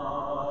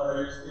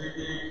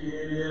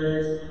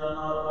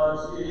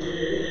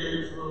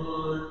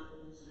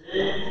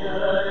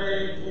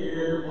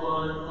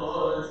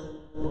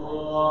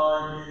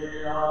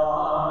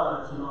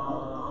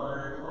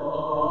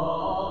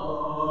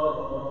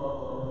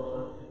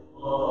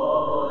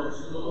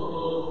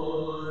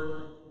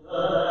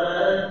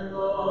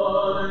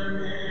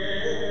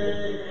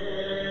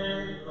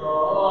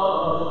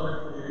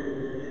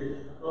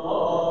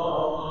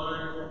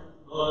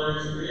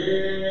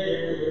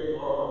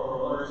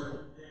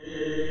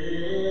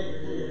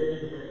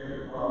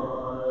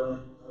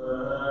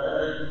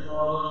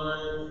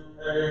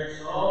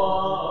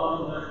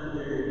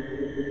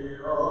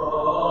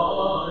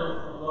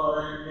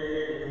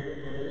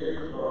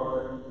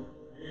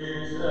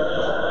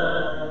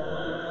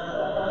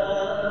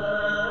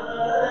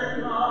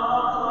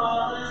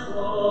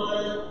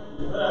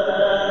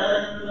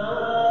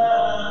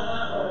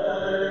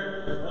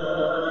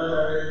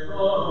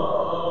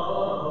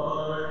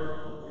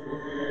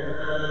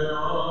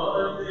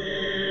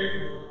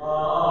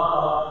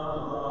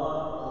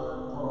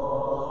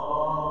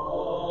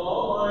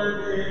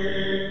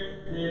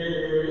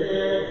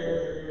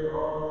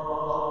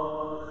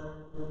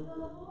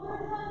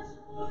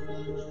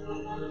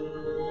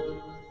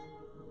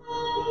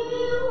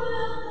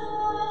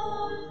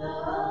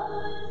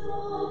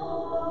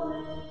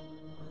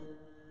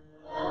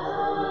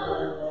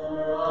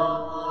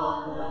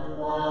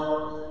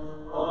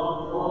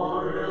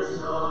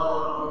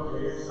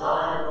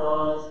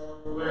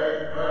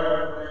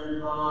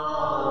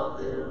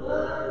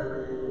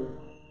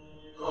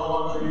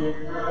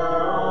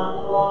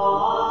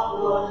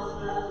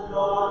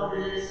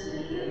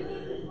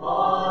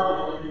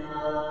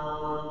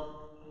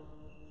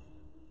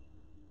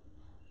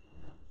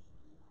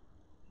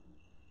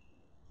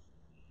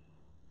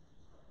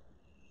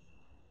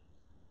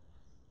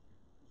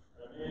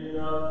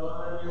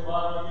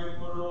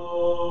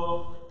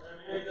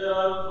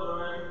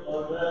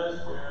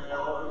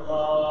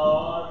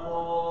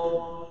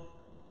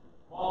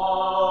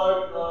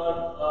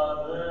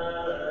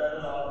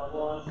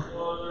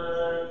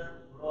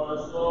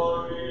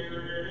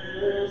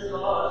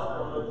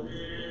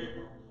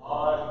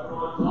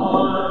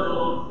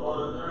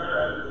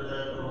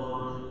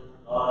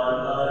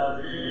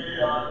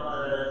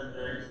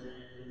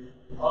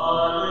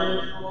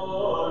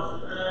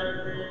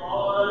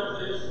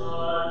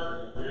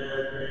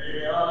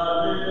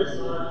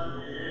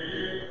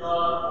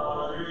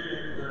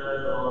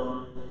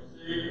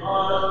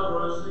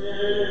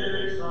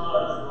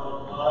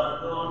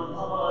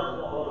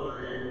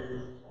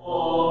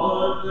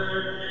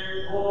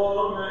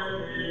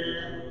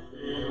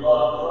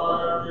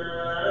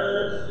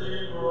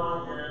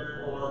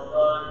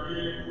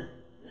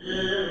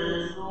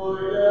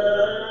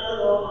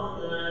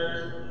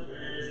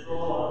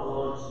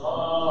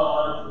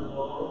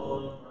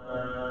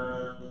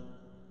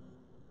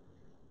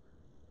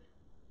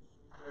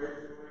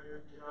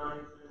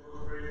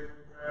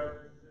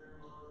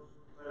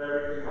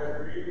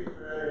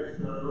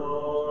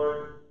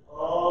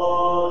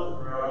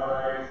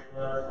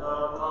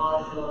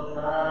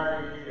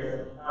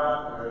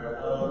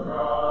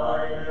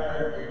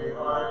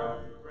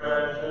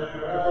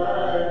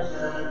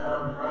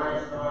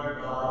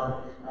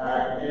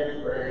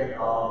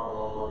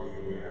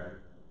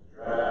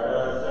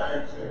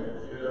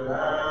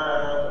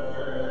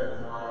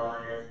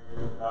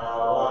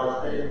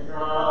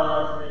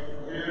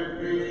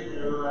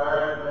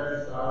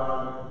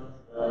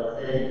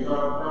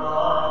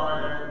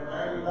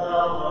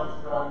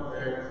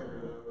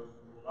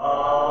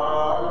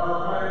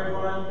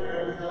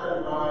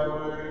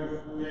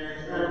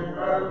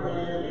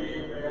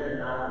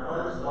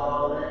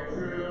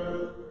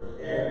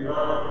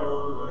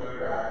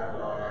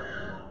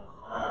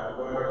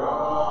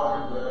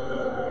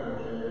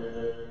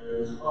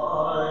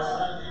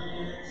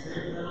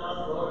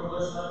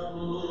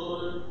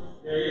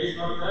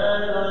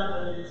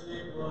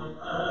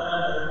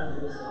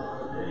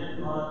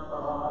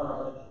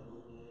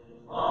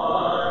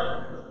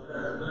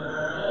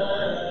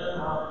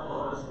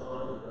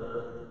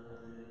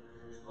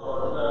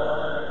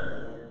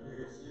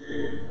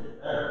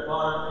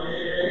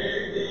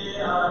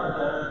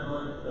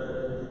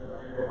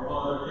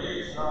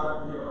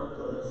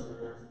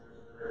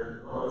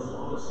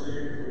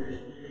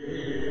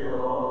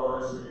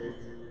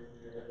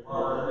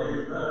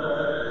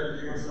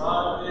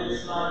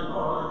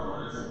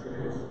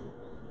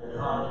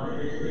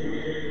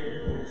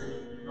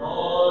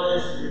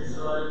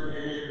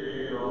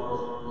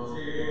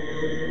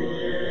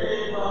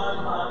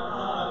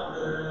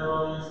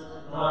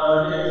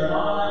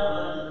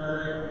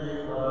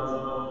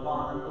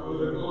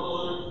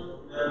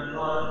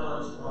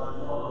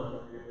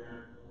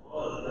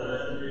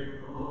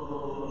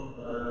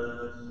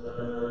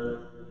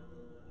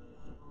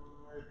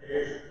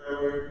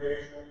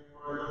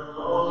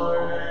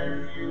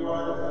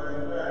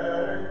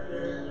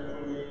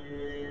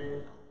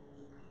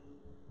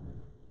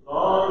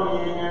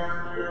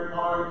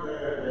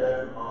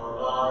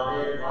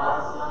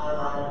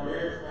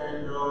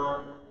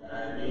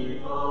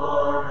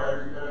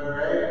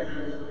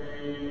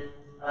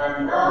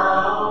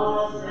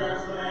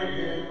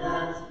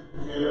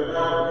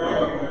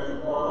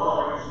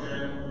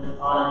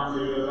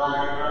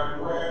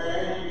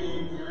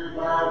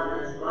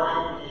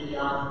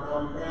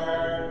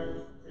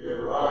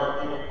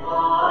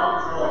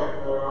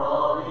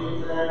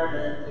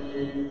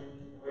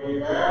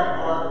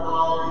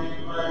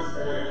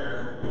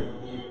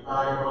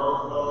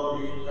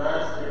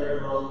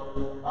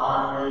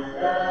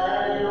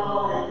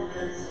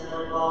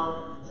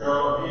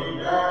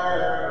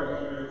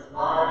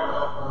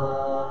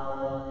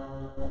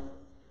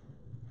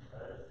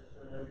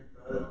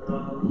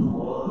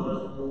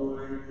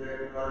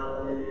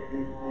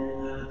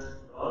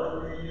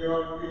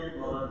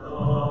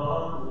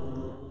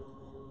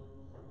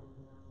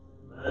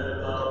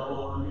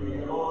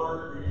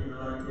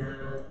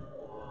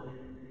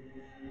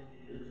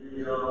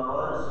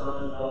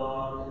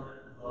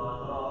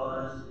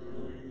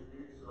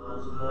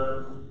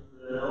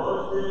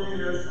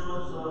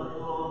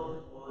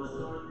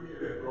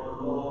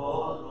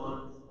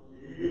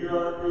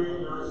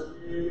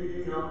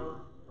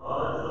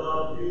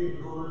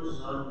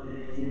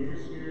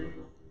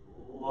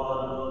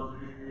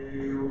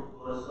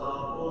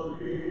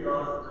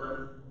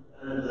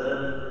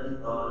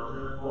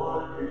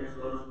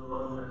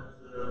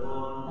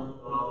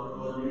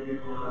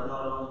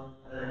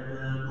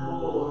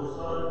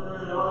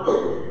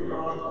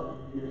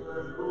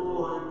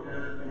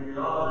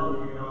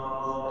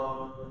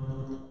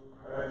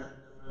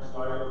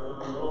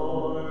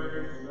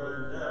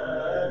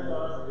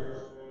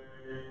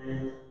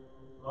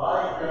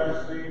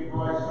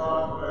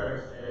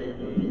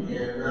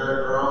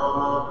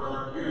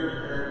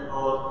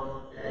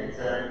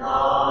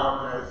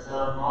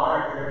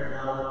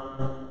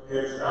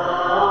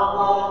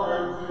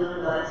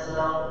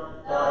 thyself,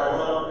 thy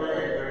will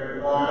favor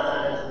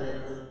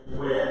pleasures.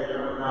 With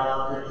your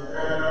mouth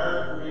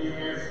instead, we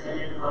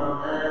escape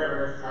from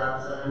error,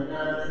 traps and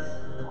nets.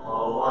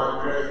 All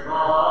wondrous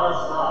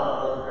cause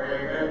of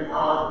great and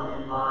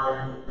godly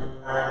mind,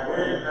 and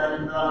with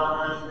them thou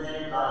hast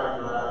made thy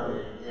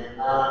dwelling in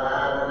the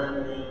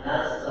heavenly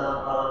nest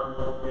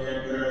above,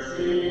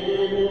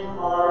 interceding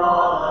for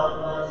all of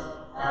us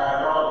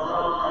at all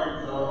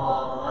times, O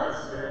all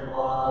blessed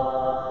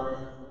one.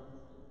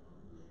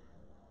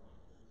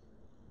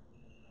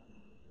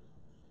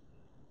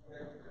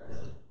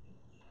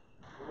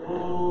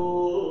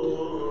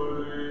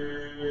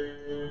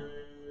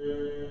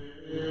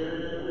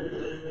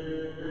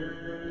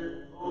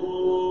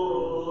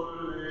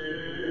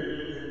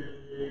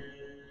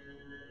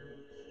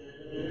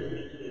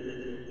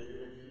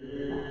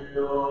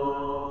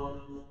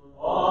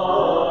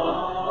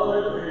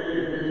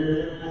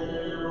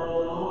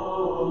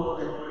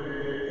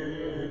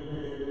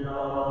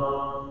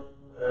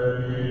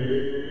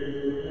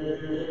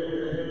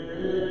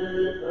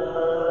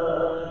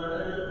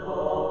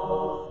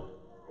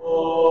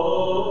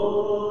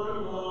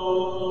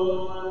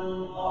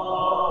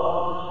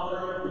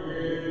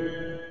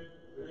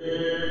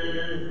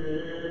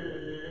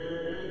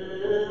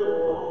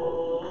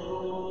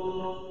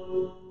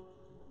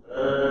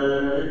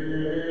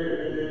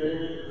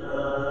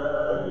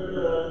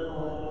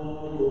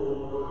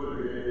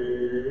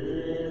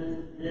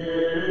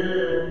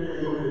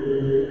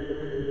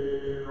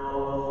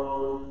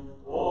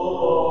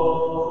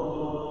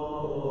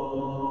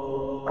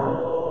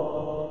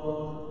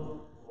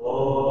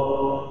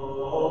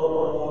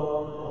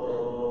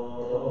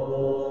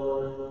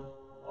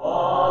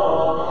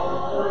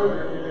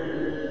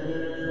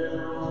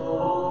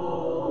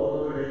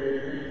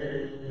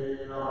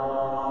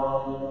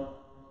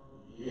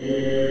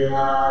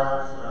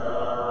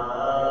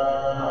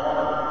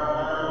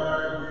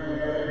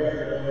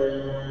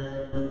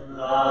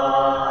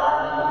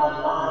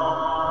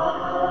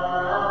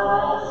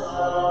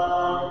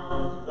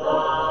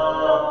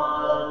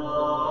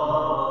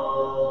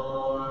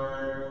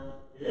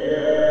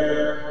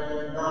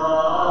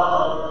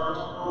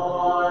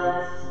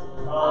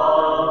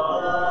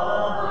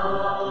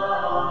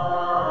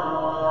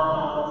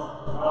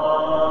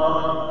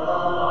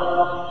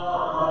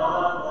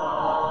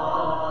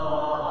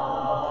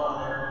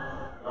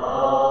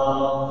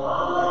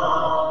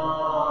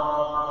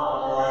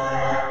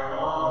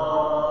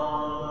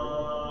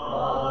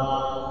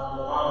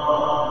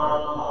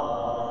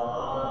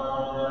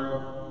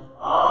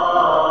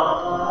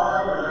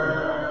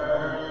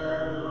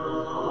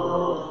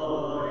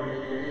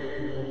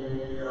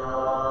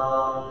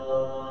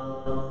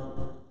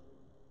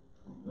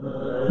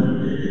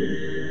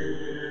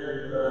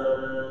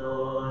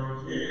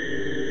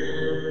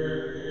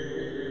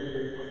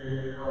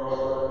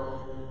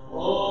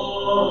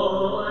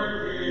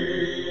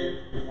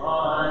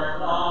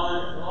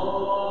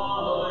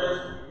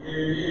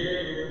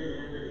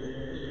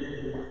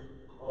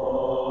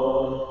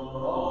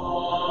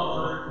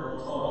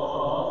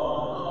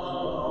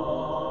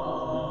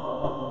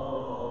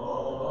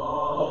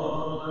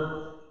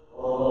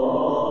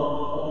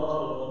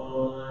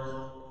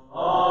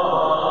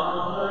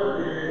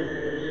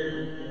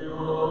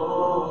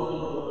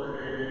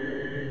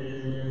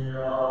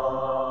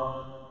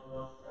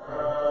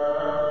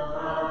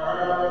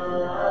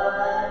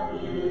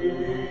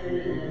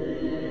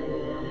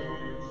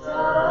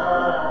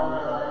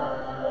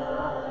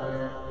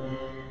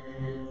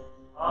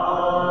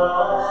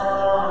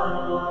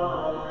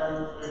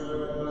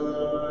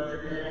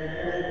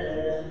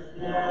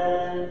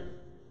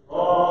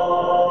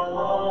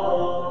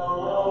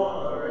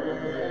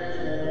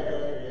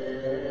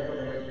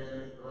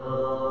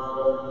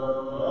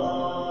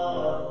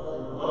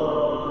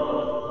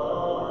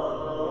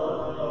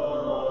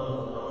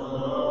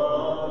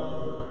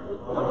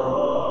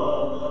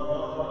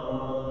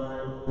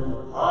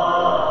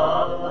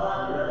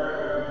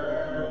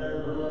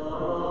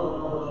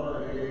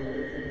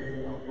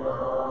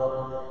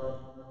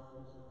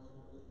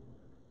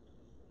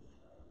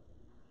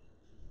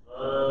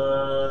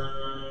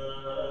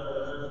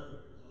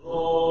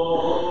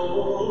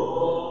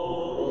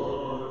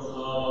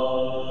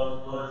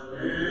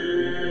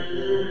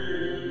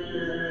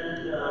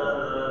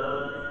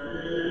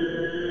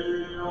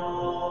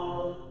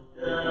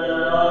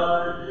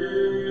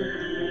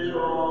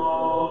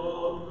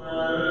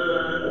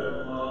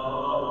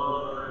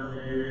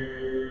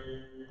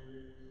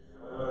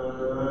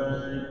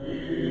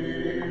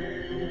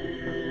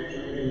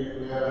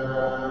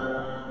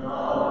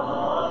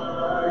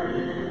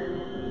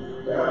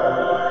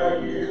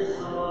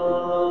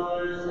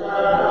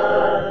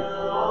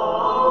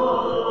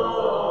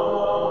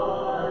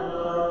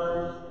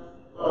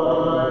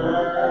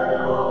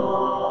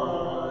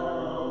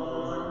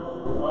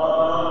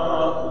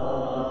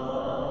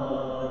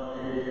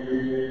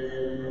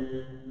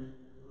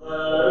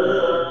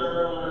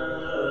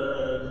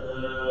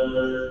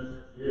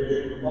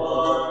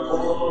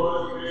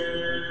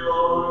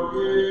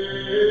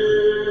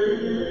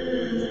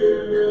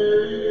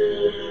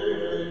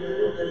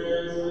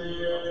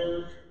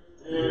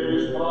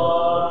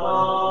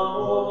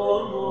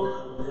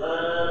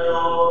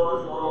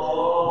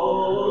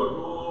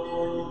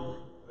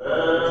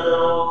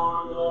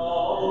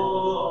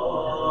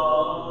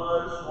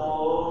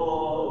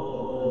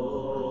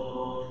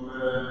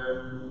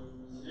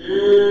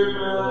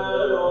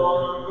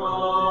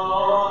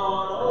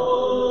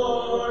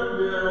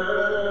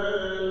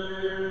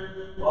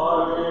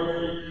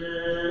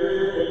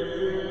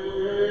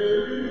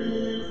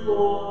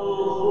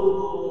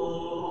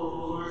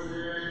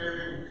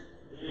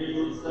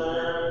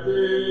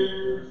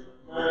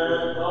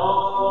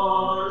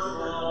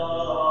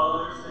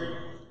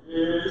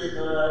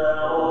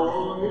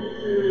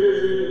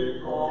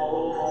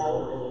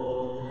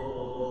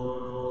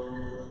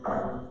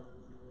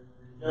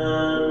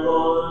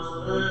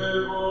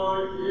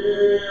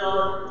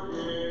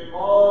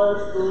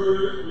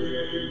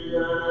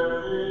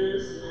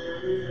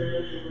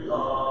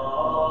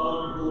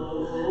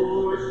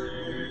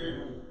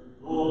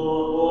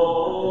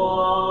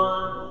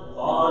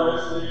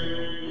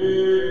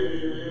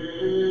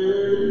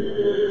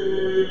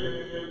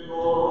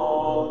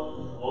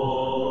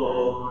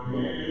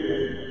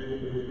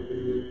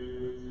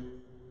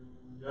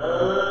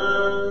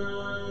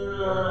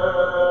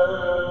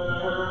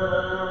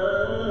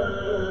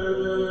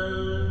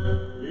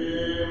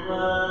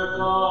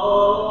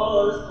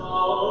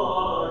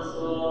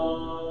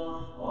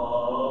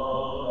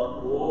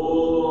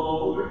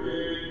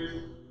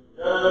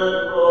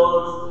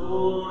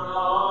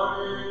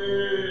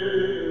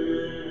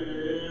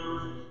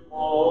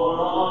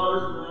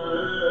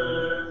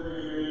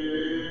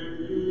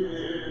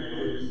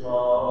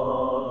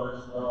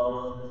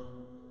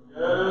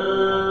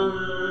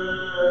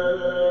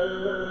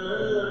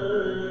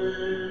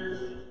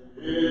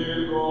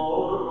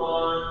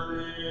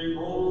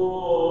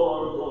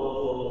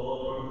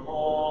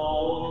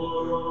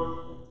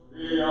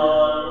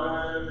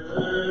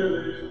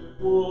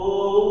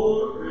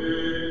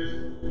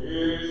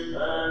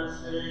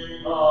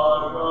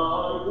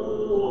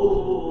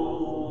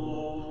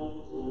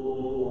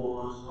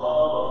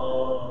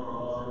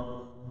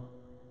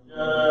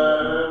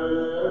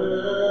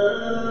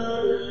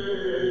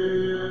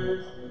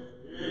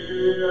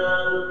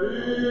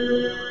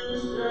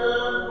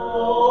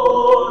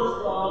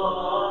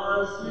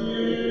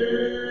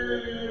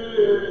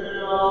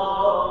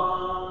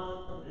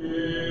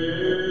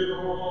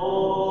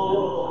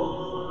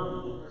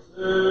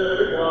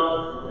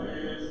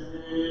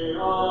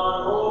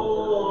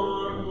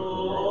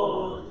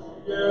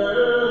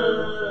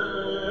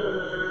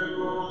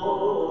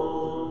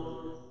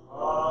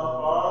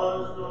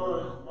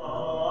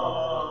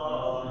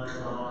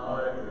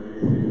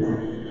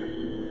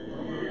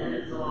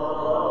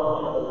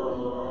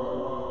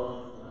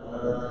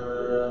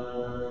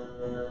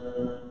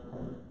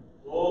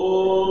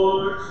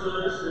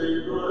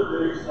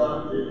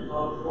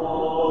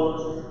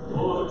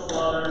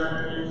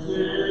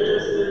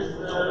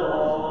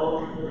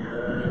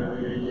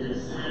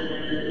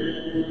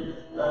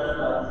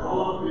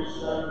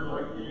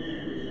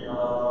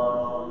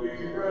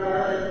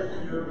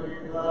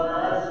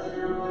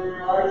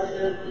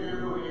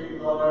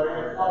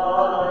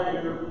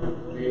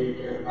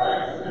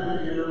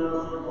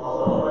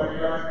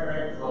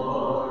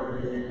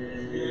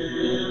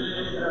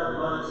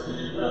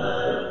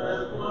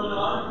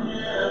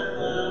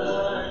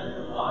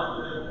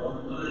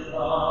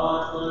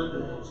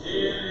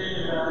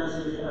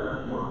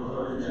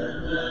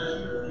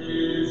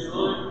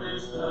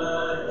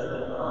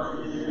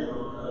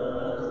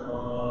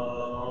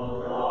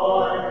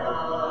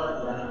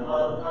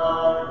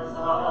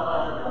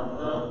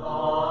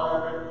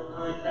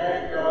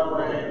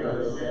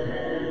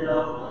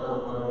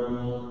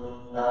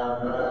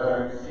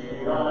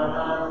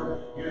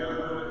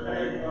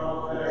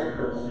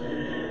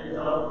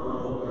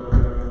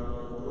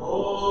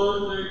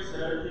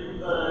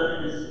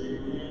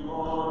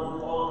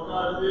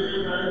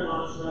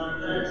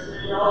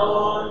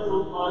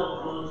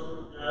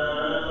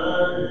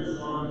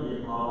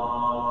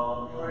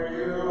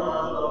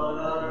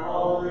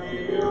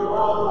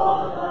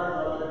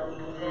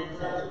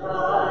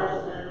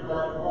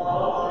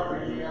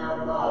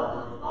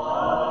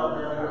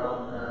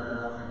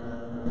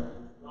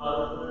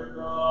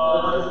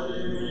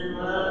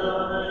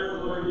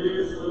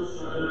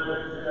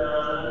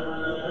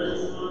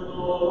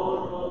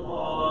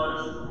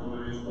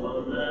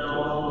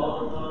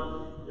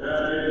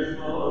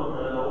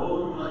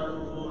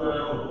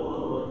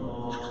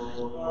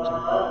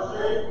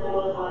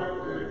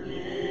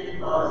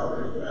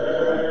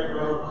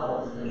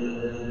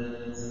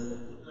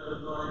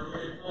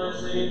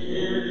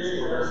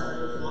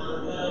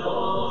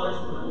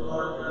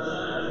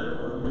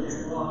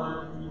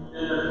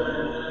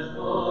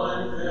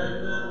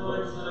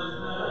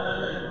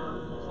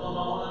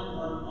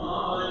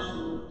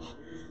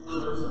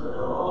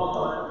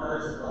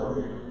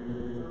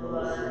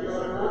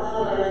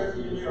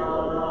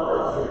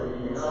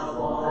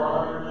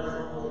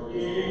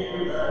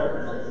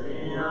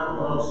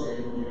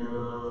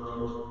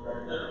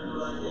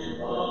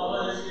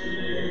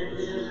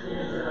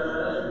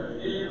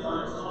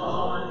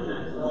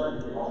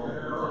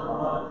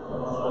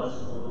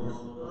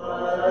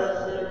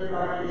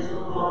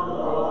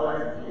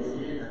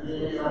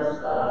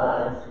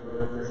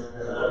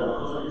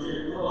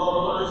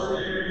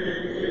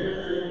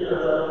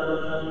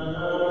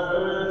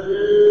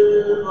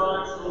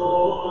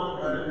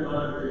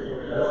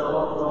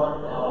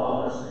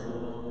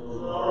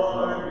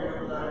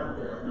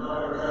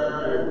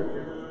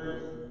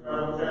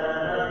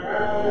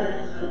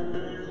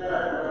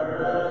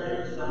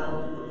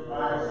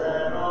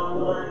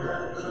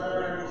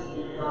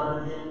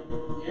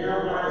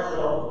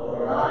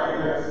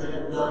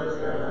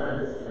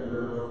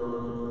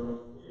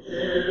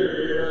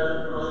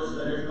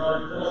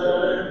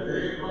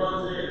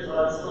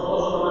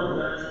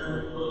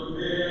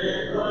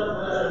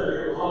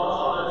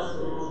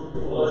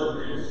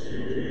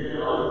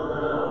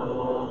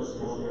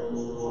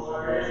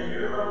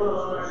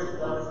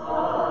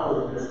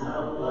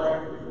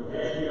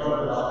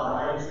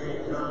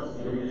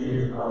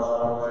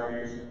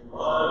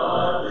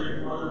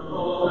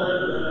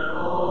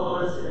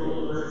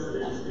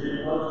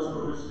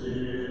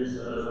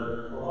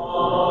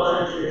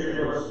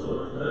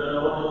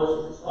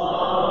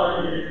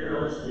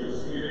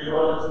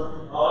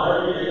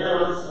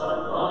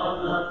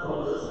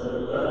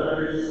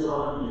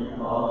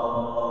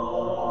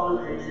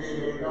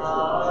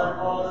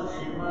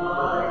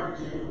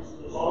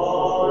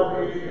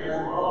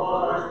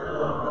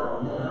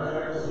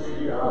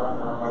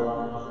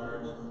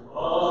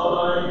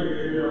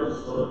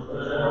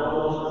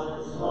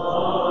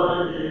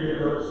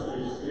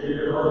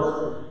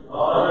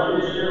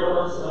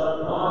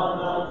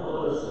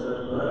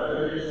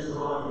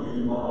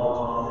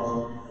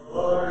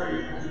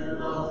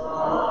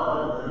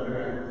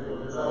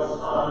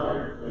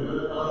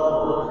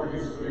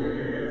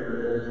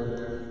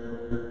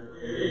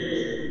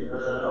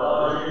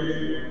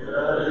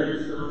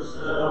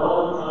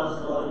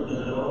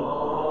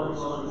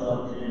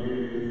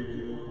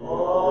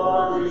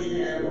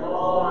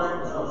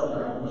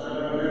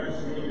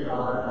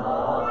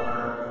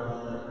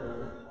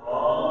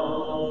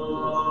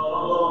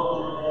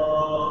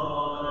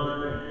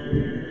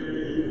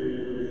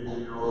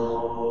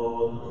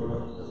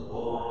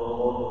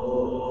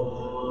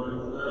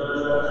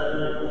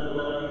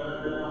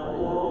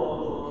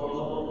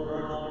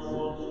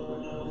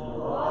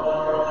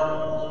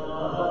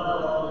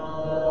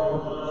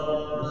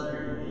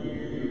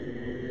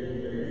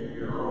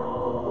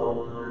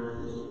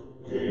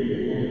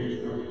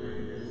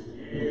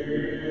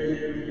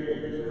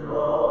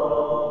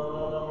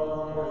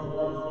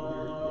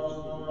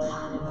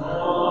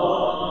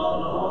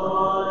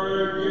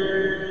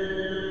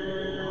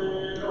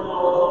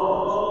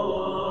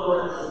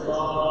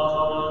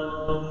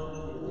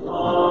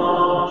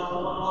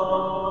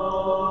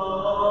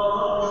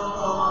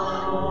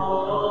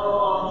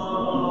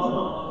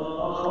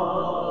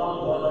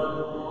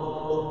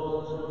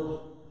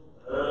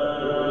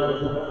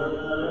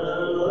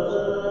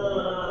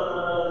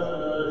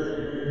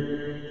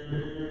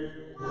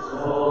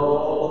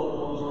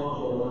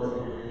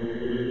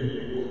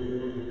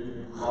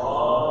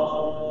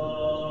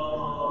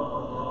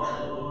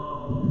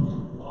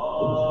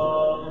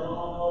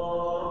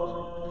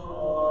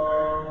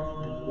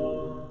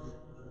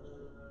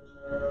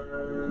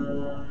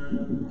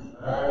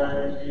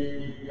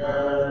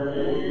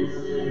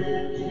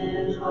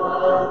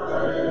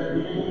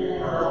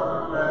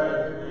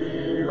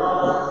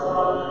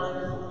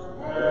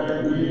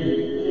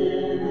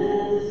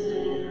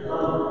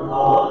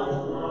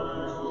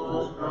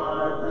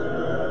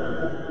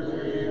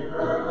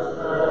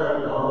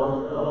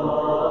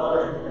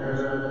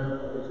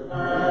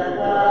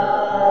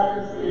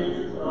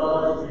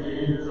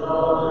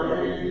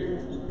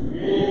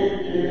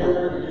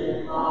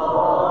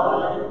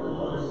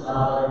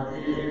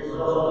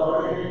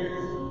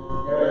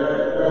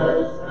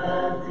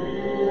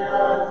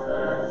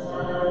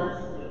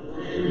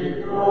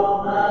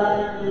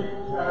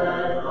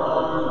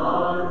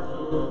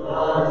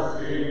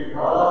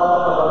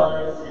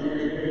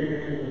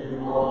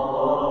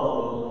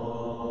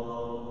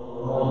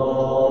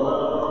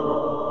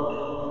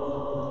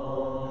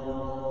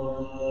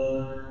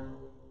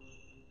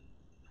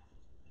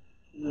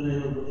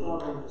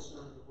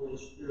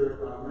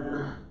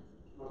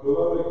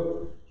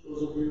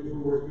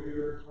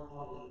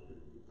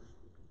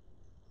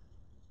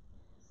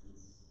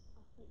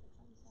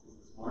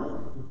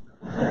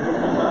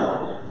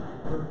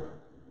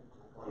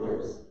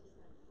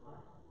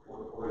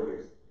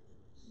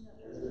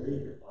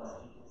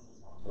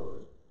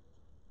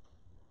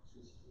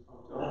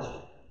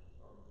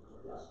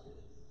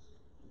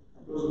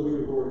 Those of you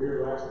who were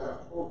here last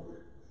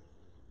October,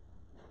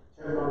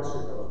 10 months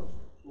ago,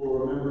 will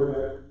remember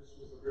that this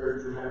was a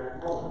very dramatic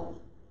moment.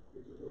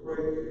 We took a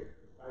break.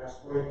 I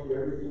explained to you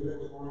everything that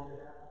was going to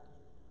happen.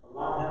 A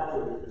lot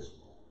happened at this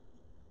moment.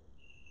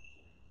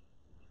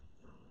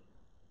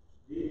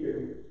 Deacon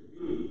to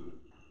be,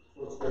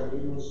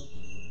 Konstantine was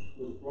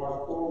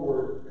brought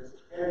forward as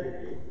a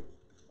candidate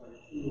by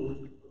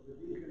two of the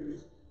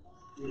deacons.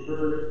 We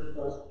heard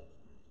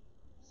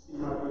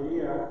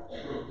Maria,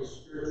 the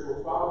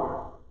spiritual father,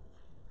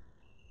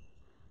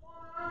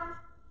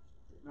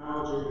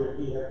 acknowledging that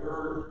he had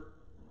heard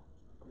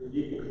the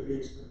deacon to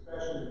be's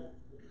confession,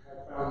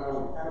 had found no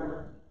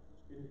impediment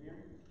in him.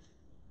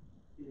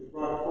 He was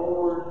brought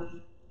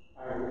forward.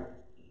 I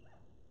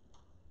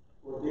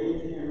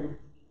ordained him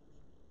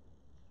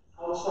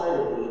outside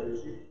of the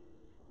liturgy,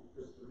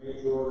 because the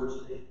major orders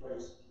take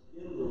place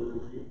in the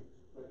liturgy.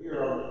 But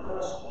here on the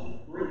cusp, on the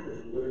brink of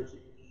the liturgy,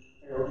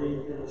 I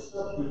ordained him a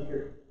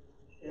subdeacon,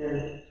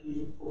 and he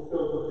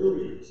fulfilled the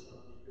duty of the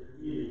subdeacon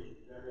immediately,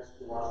 that is,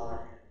 to wash my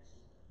hands.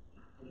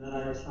 And then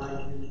I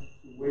assigned him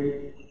to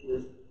wait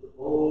with the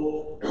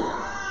bowl, the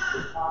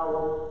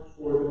towel,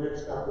 for the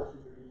next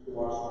opportunity to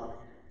wash my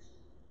hands.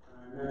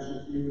 And I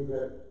mentioned to you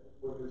that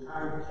when the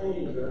time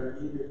came that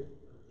I needed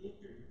a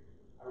deacon,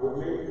 I would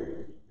make him a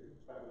deacon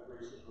by the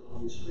grace of the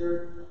Holy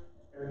Spirit,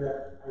 and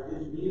that I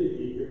didn't need a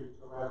deacon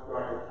until after I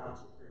had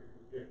consecrated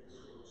the gifts,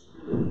 or the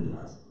Spirit had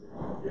consecrated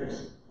the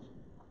gifts,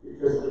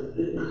 because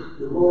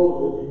the role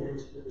of the deacon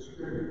is to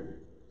distribute the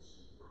gifts.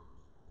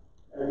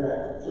 And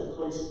that took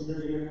place near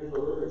the end of the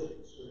liturgy,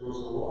 so there was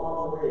a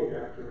long wait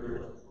after a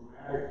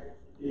dramatic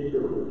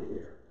interlude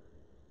here.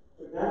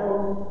 But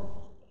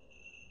now,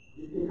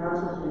 Deacon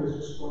Konstantine is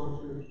just going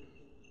to,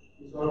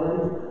 he's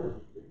already there.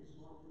 He's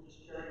going to just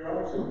carry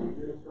on as a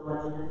deacon until I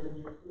need him to be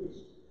a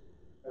priest.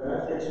 And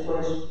that takes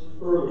place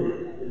earlier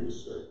in the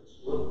service.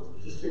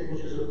 What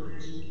distinguishes a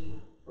priest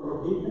from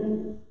a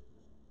deacon?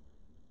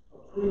 A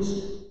priest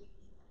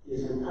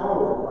is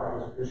empowered by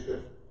his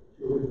bishop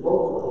to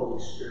invoke the Holy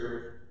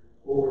Spirit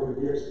over the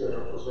gifts that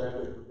are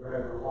presented, the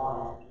bread and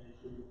wine,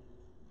 and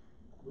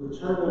to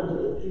return them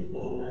to the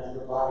people as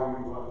the body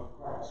and blood of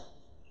Christ.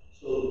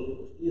 So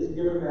he is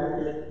given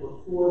that gift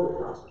before the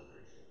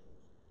consecration.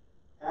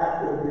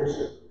 After the gifts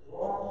have been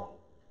brought,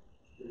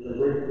 in the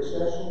great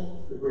procession,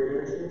 the great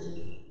entrance,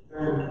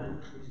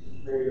 then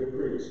he's made a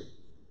priest.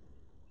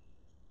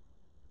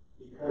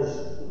 Because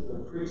the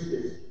priest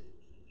is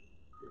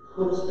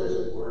eclipsed, as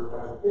it were,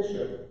 by the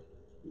bishop,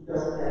 he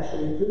doesn't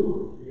actually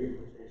do the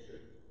invocation.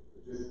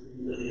 The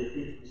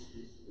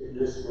ecclesiastes in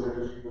this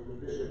liturgy when the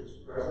bishop is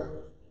present.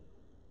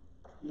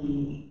 he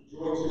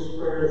joins his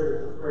prayers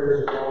with the prayers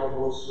of all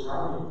those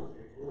surrounding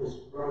him, his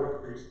brother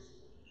priests,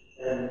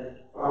 and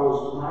follows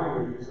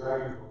blindly the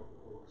guiding of the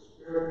Holy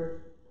Spirit.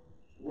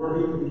 Were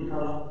he to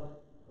become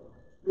a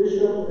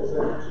bishop, as I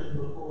mentioned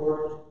before,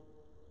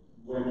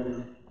 when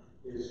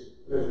his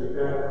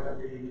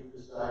presbytery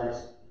decides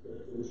that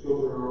the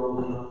children are old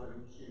enough and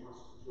she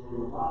wants to join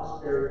the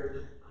monastery,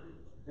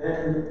 then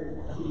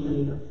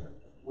he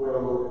will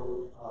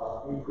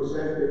be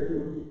presented, he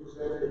will be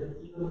presented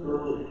even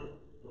earlier,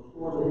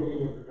 before the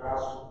reading of the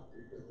gospel,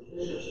 because the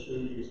bishop's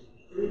duty is to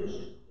preach,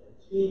 and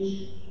teach,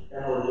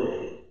 and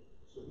ordain.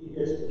 So he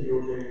gets to be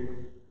ordained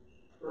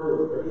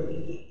early, but to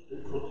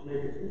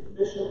make a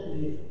bishop, you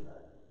need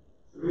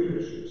 3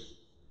 bishops.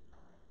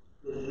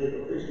 To make a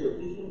priesthood,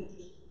 you can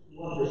just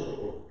 1 bishop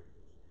over.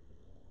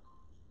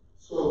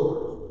 So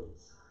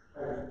I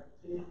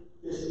take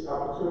this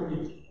opportunity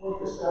to point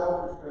this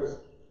out because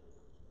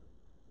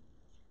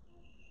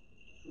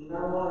from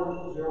now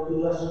on there will be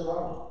less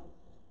drama.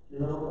 You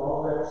know, all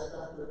that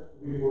stuff that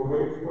we were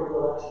waiting for the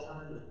last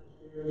time, the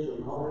tears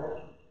and all that.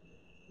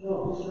 No,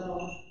 he's now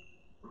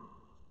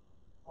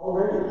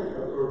already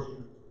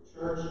approaching the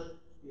church.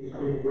 He's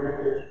being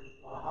granted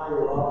a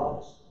higher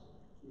office.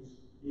 He's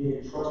being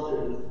entrusted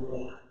with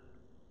more.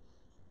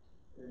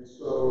 And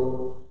so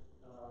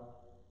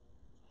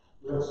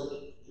let's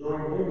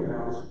join him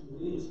now as he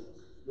leads us,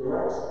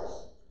 directs us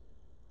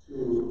to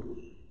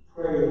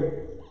pray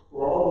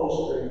for all those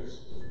things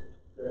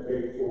that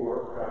make for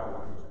godly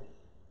life.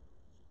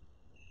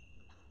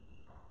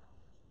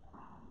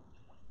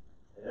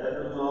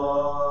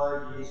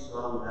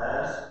 Ευλόγησον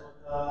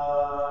Δέσποτα,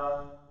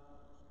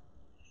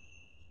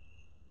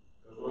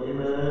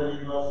 Ευλογημένη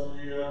η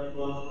βασιλεία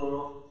του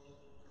ανθρώπου,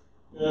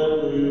 και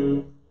του Υιού,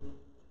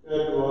 και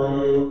του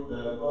Αγίου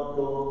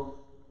Πνεύματος,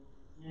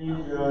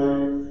 νύχια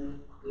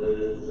και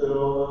τους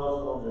αιώνας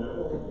των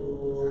αιώνων.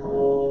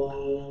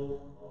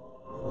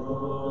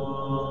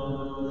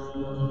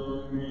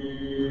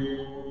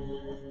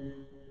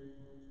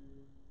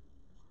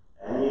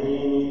 εν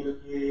ειρήνη του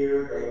Κυρίου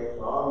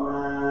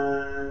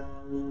δεηθόμεν.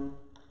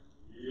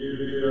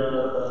 Κύριε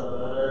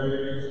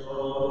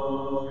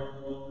ελέησον.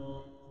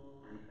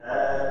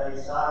 Υπέρ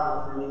της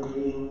άνωθεν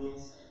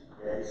ειρήνης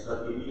και της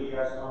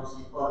σωτηρίας των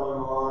ψυχών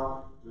ημών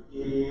του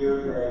Κυρίου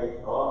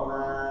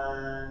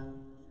δεηθόμεν.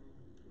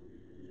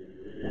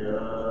 Κύριε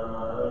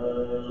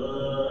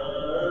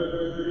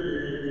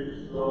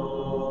ελέησον.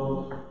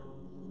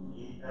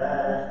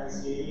 Υπέρ της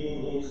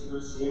ειρήνης του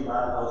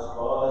σύμπαντος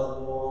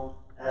κόσμου,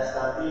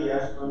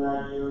 ευσταθείας των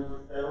Αγίων του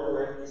Θεού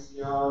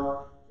Εκκλησιών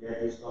και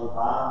της των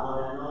πάντων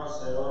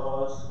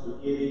ενώσεως του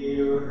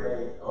Κυρίου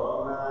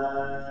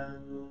δεηθόμεν.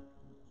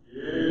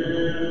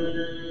 Κύριε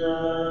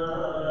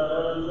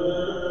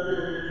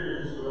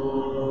ελέησον.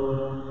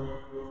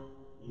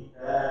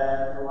 Υπέρ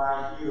του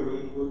Αγίου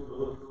οίκου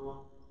τούτου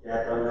και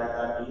των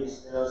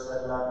μεταπίστεως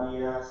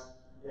ευλαβίας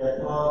και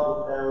του όπου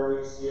Θεού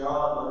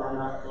ισιώτων εν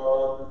αυτό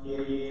του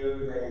Κυρίου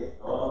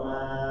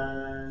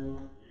δεηθόμεν.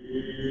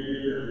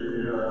 Κύριε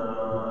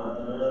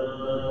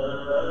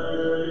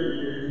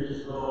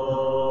ελέησον.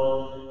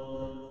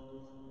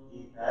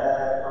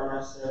 Υπέρ των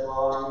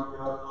ευσεβών και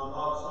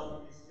ορθοδόξων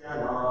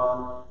χριστιανών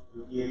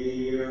του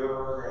Κυρίου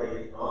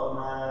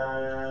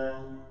δεηθόμεν.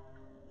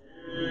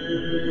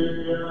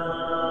 Κύριε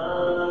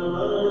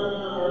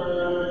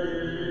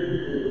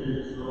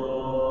ελέησον.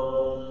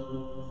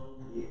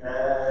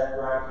 Υπέρ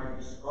του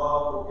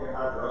Αρχιεπισκόπου και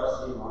Πατρός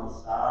ημών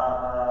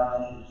Σάββα,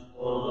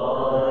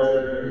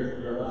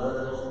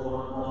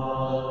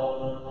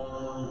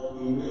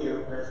 Τιμίου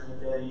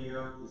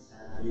Πρεσβυτερίου της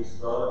εν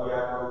Χριστώ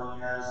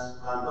Διακονίας,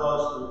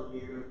 παντός του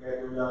Κύριου και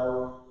του λαού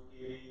του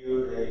Κυρίου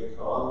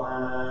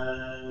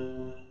δεηθόμεν.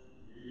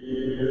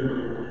 Κύριε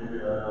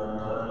ελέησον.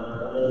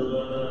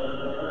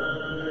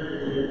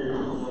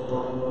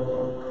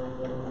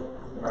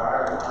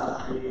 Our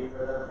country,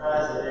 for the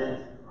President,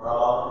 for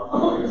all who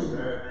do your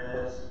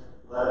service,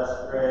 let us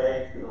pray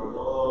to the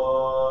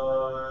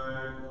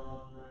Lord.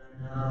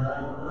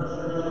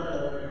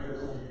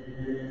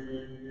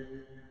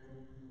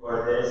 For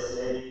this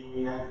city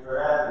and for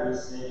every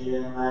city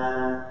and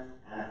land,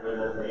 and for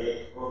the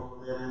faithful who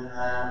live in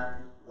them,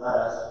 let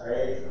us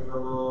pray to the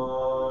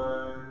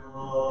Lord.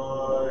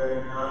 Lord,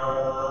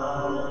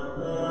 have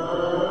mercy.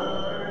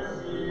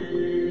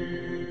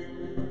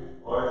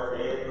 For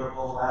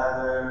favorable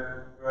weather,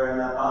 for an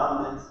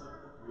abundance of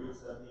the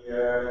fruits of the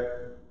earth,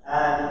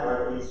 and for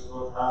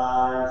peaceful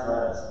times,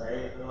 let us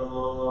pray to the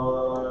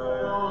Lord.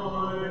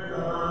 Lord,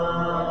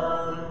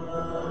 have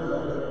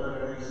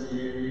mercy.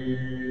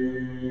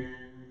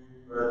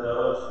 For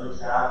those who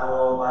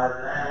travel by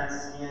land,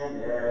 sea, and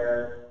air,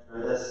 for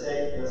the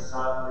sick, the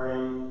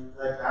suffering,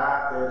 the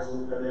captives,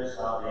 and for their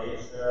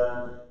salvation,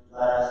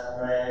 let us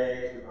pray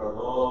to the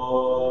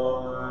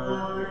Lord.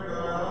 Lord,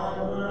 have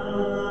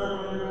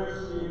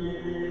mercy.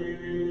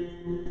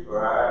 For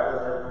our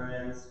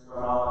deliverance from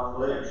all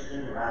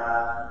affliction,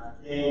 wrath,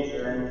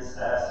 danger, and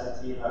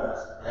necessity, let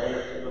us pray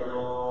to the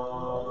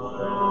Lord.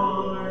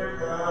 Lord,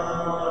 have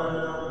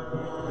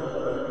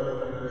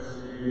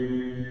mercy.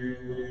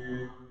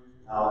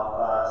 Help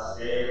us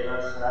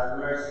Christ, have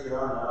mercy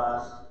on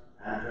us,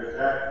 and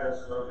protect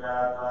us, O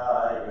God,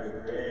 by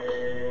your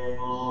grace.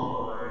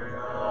 Lord,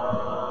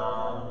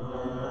 have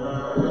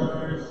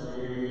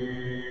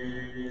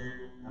mercy.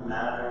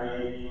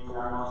 Commemorating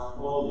our most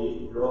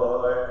holy,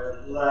 pure,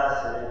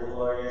 blessed, and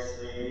glorious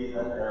Lady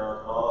of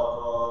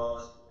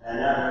Theotokos, and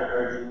ever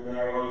Virgin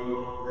Mary,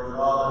 with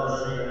all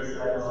the saints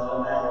that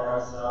commend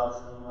ourselves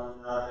and one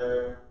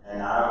another,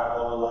 and our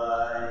whole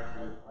life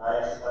through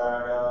Christ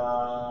our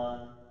God.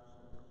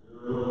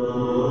 To you,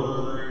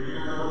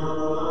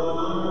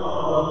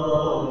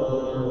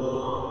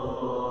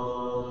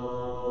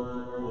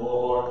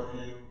 Lord,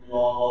 you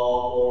belong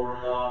all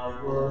glory, honor,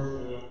 and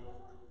worship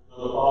to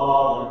the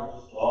Father, the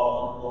Son,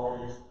 and the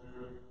Holy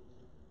Spirit,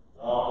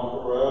 now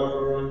and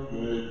forever and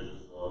to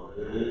ages of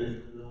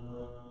ages.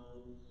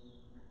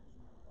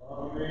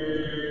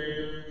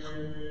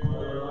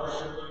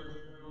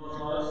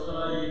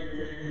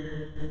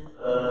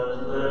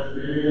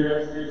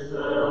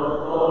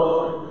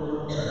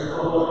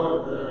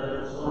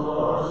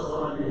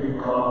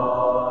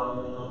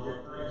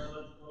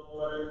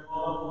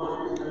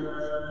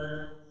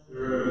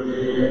 Through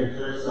the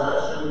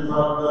intercession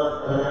of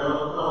the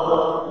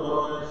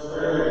Theotokos,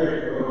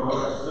 save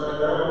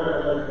yourselves.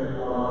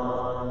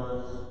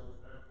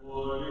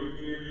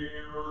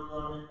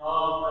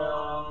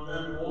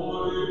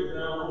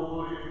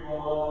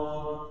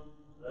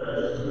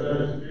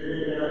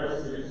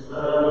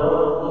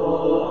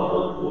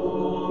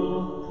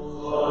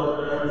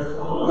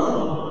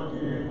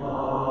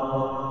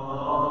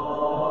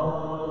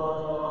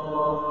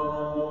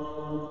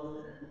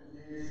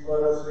 Please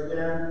let us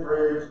again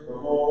praise the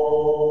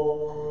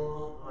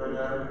Lord. Lord,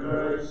 have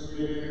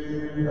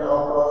mercy.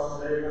 Help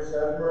us, save us,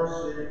 have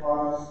mercy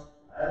upon us,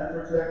 and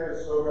protect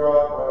us, O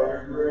God, by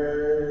your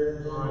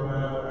grace. Lord,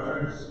 have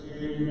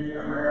mercy.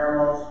 And may our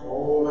most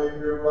holy,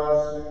 pure,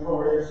 blessed, and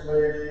glorious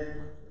Lady,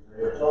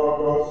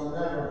 Theotokos, and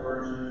ever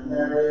Virgin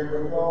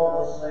Mary, with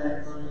all the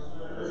saints,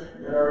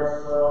 dedicate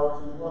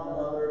ourselves and one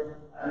another,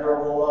 and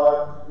our whole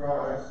life to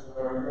Christ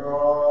our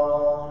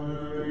God.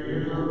 To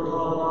you,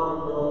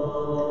 O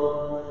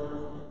Lord.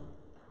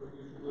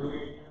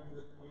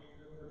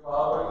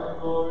 Father, and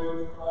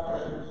glory, and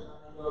Christ,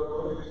 and the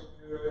Holy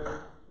Spirit,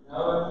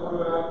 now and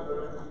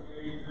forever, and the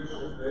ages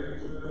of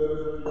ages.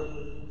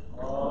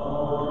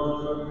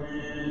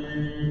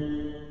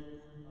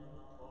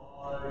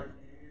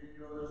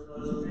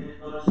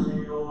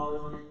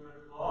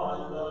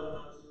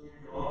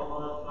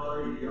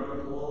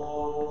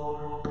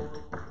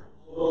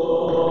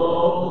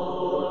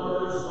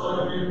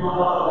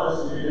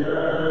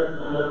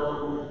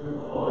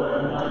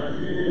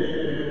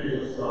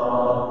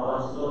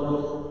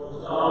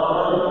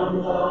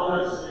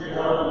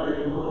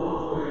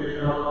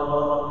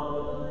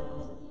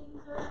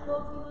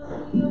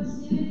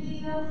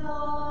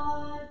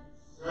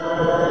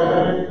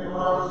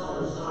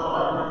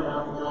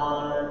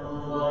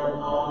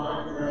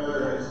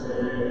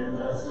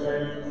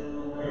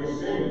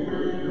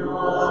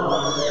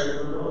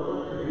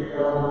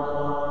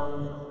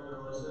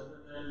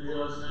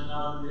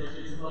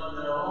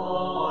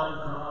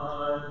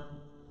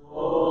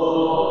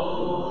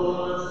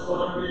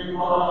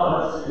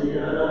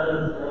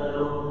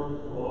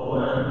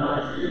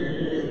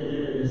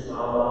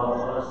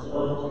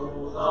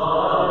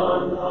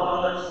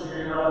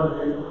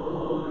 Amen.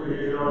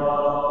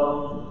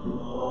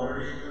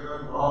 Glory to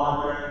the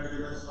Father, and to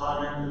the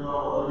Son, and to the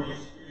Holy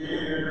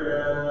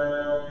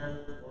Spirit.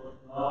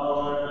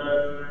 Now and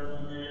ever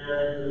to the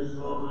ages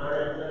of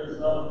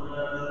ages.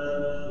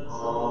 Amen.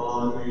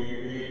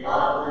 Only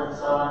begotten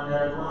Son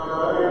and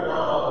Word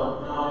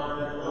of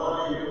God,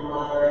 though you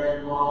were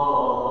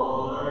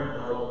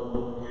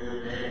immortal,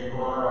 you came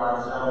for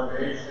our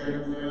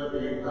salvation to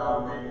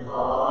become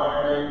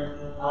incarnate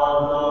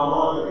of the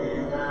Holy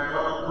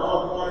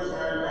Theotokos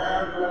and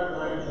ever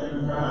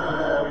Virgin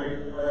Mary,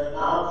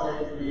 without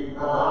change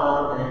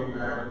becoming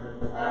man,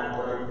 and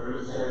were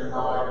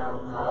crucified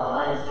on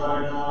Christ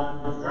our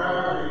God,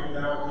 drowning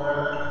down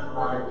death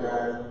by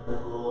death,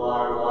 who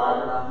are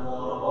one of the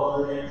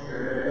Holy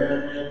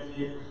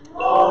Trinity,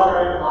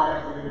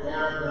 glorified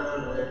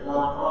together with the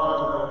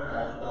Father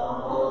and the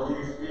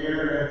Holy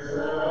Spirit,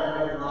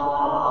 said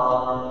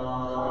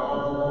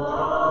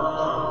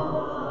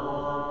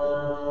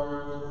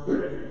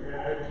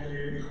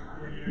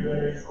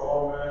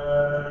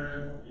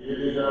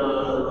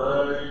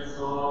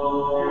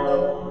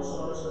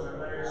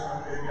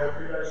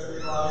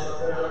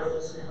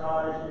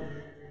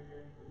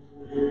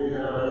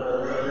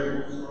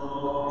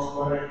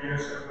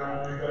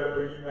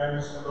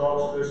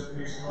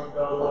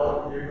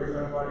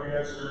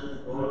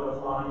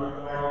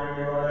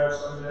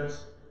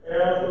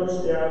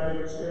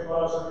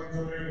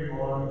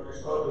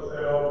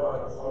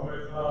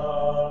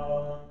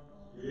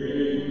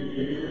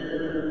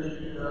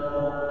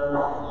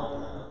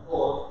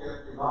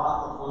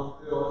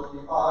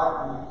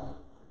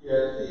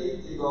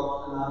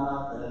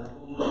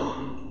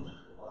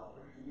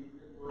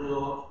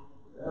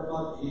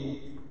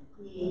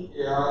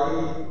E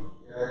aí,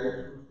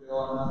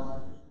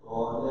 funziona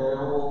con le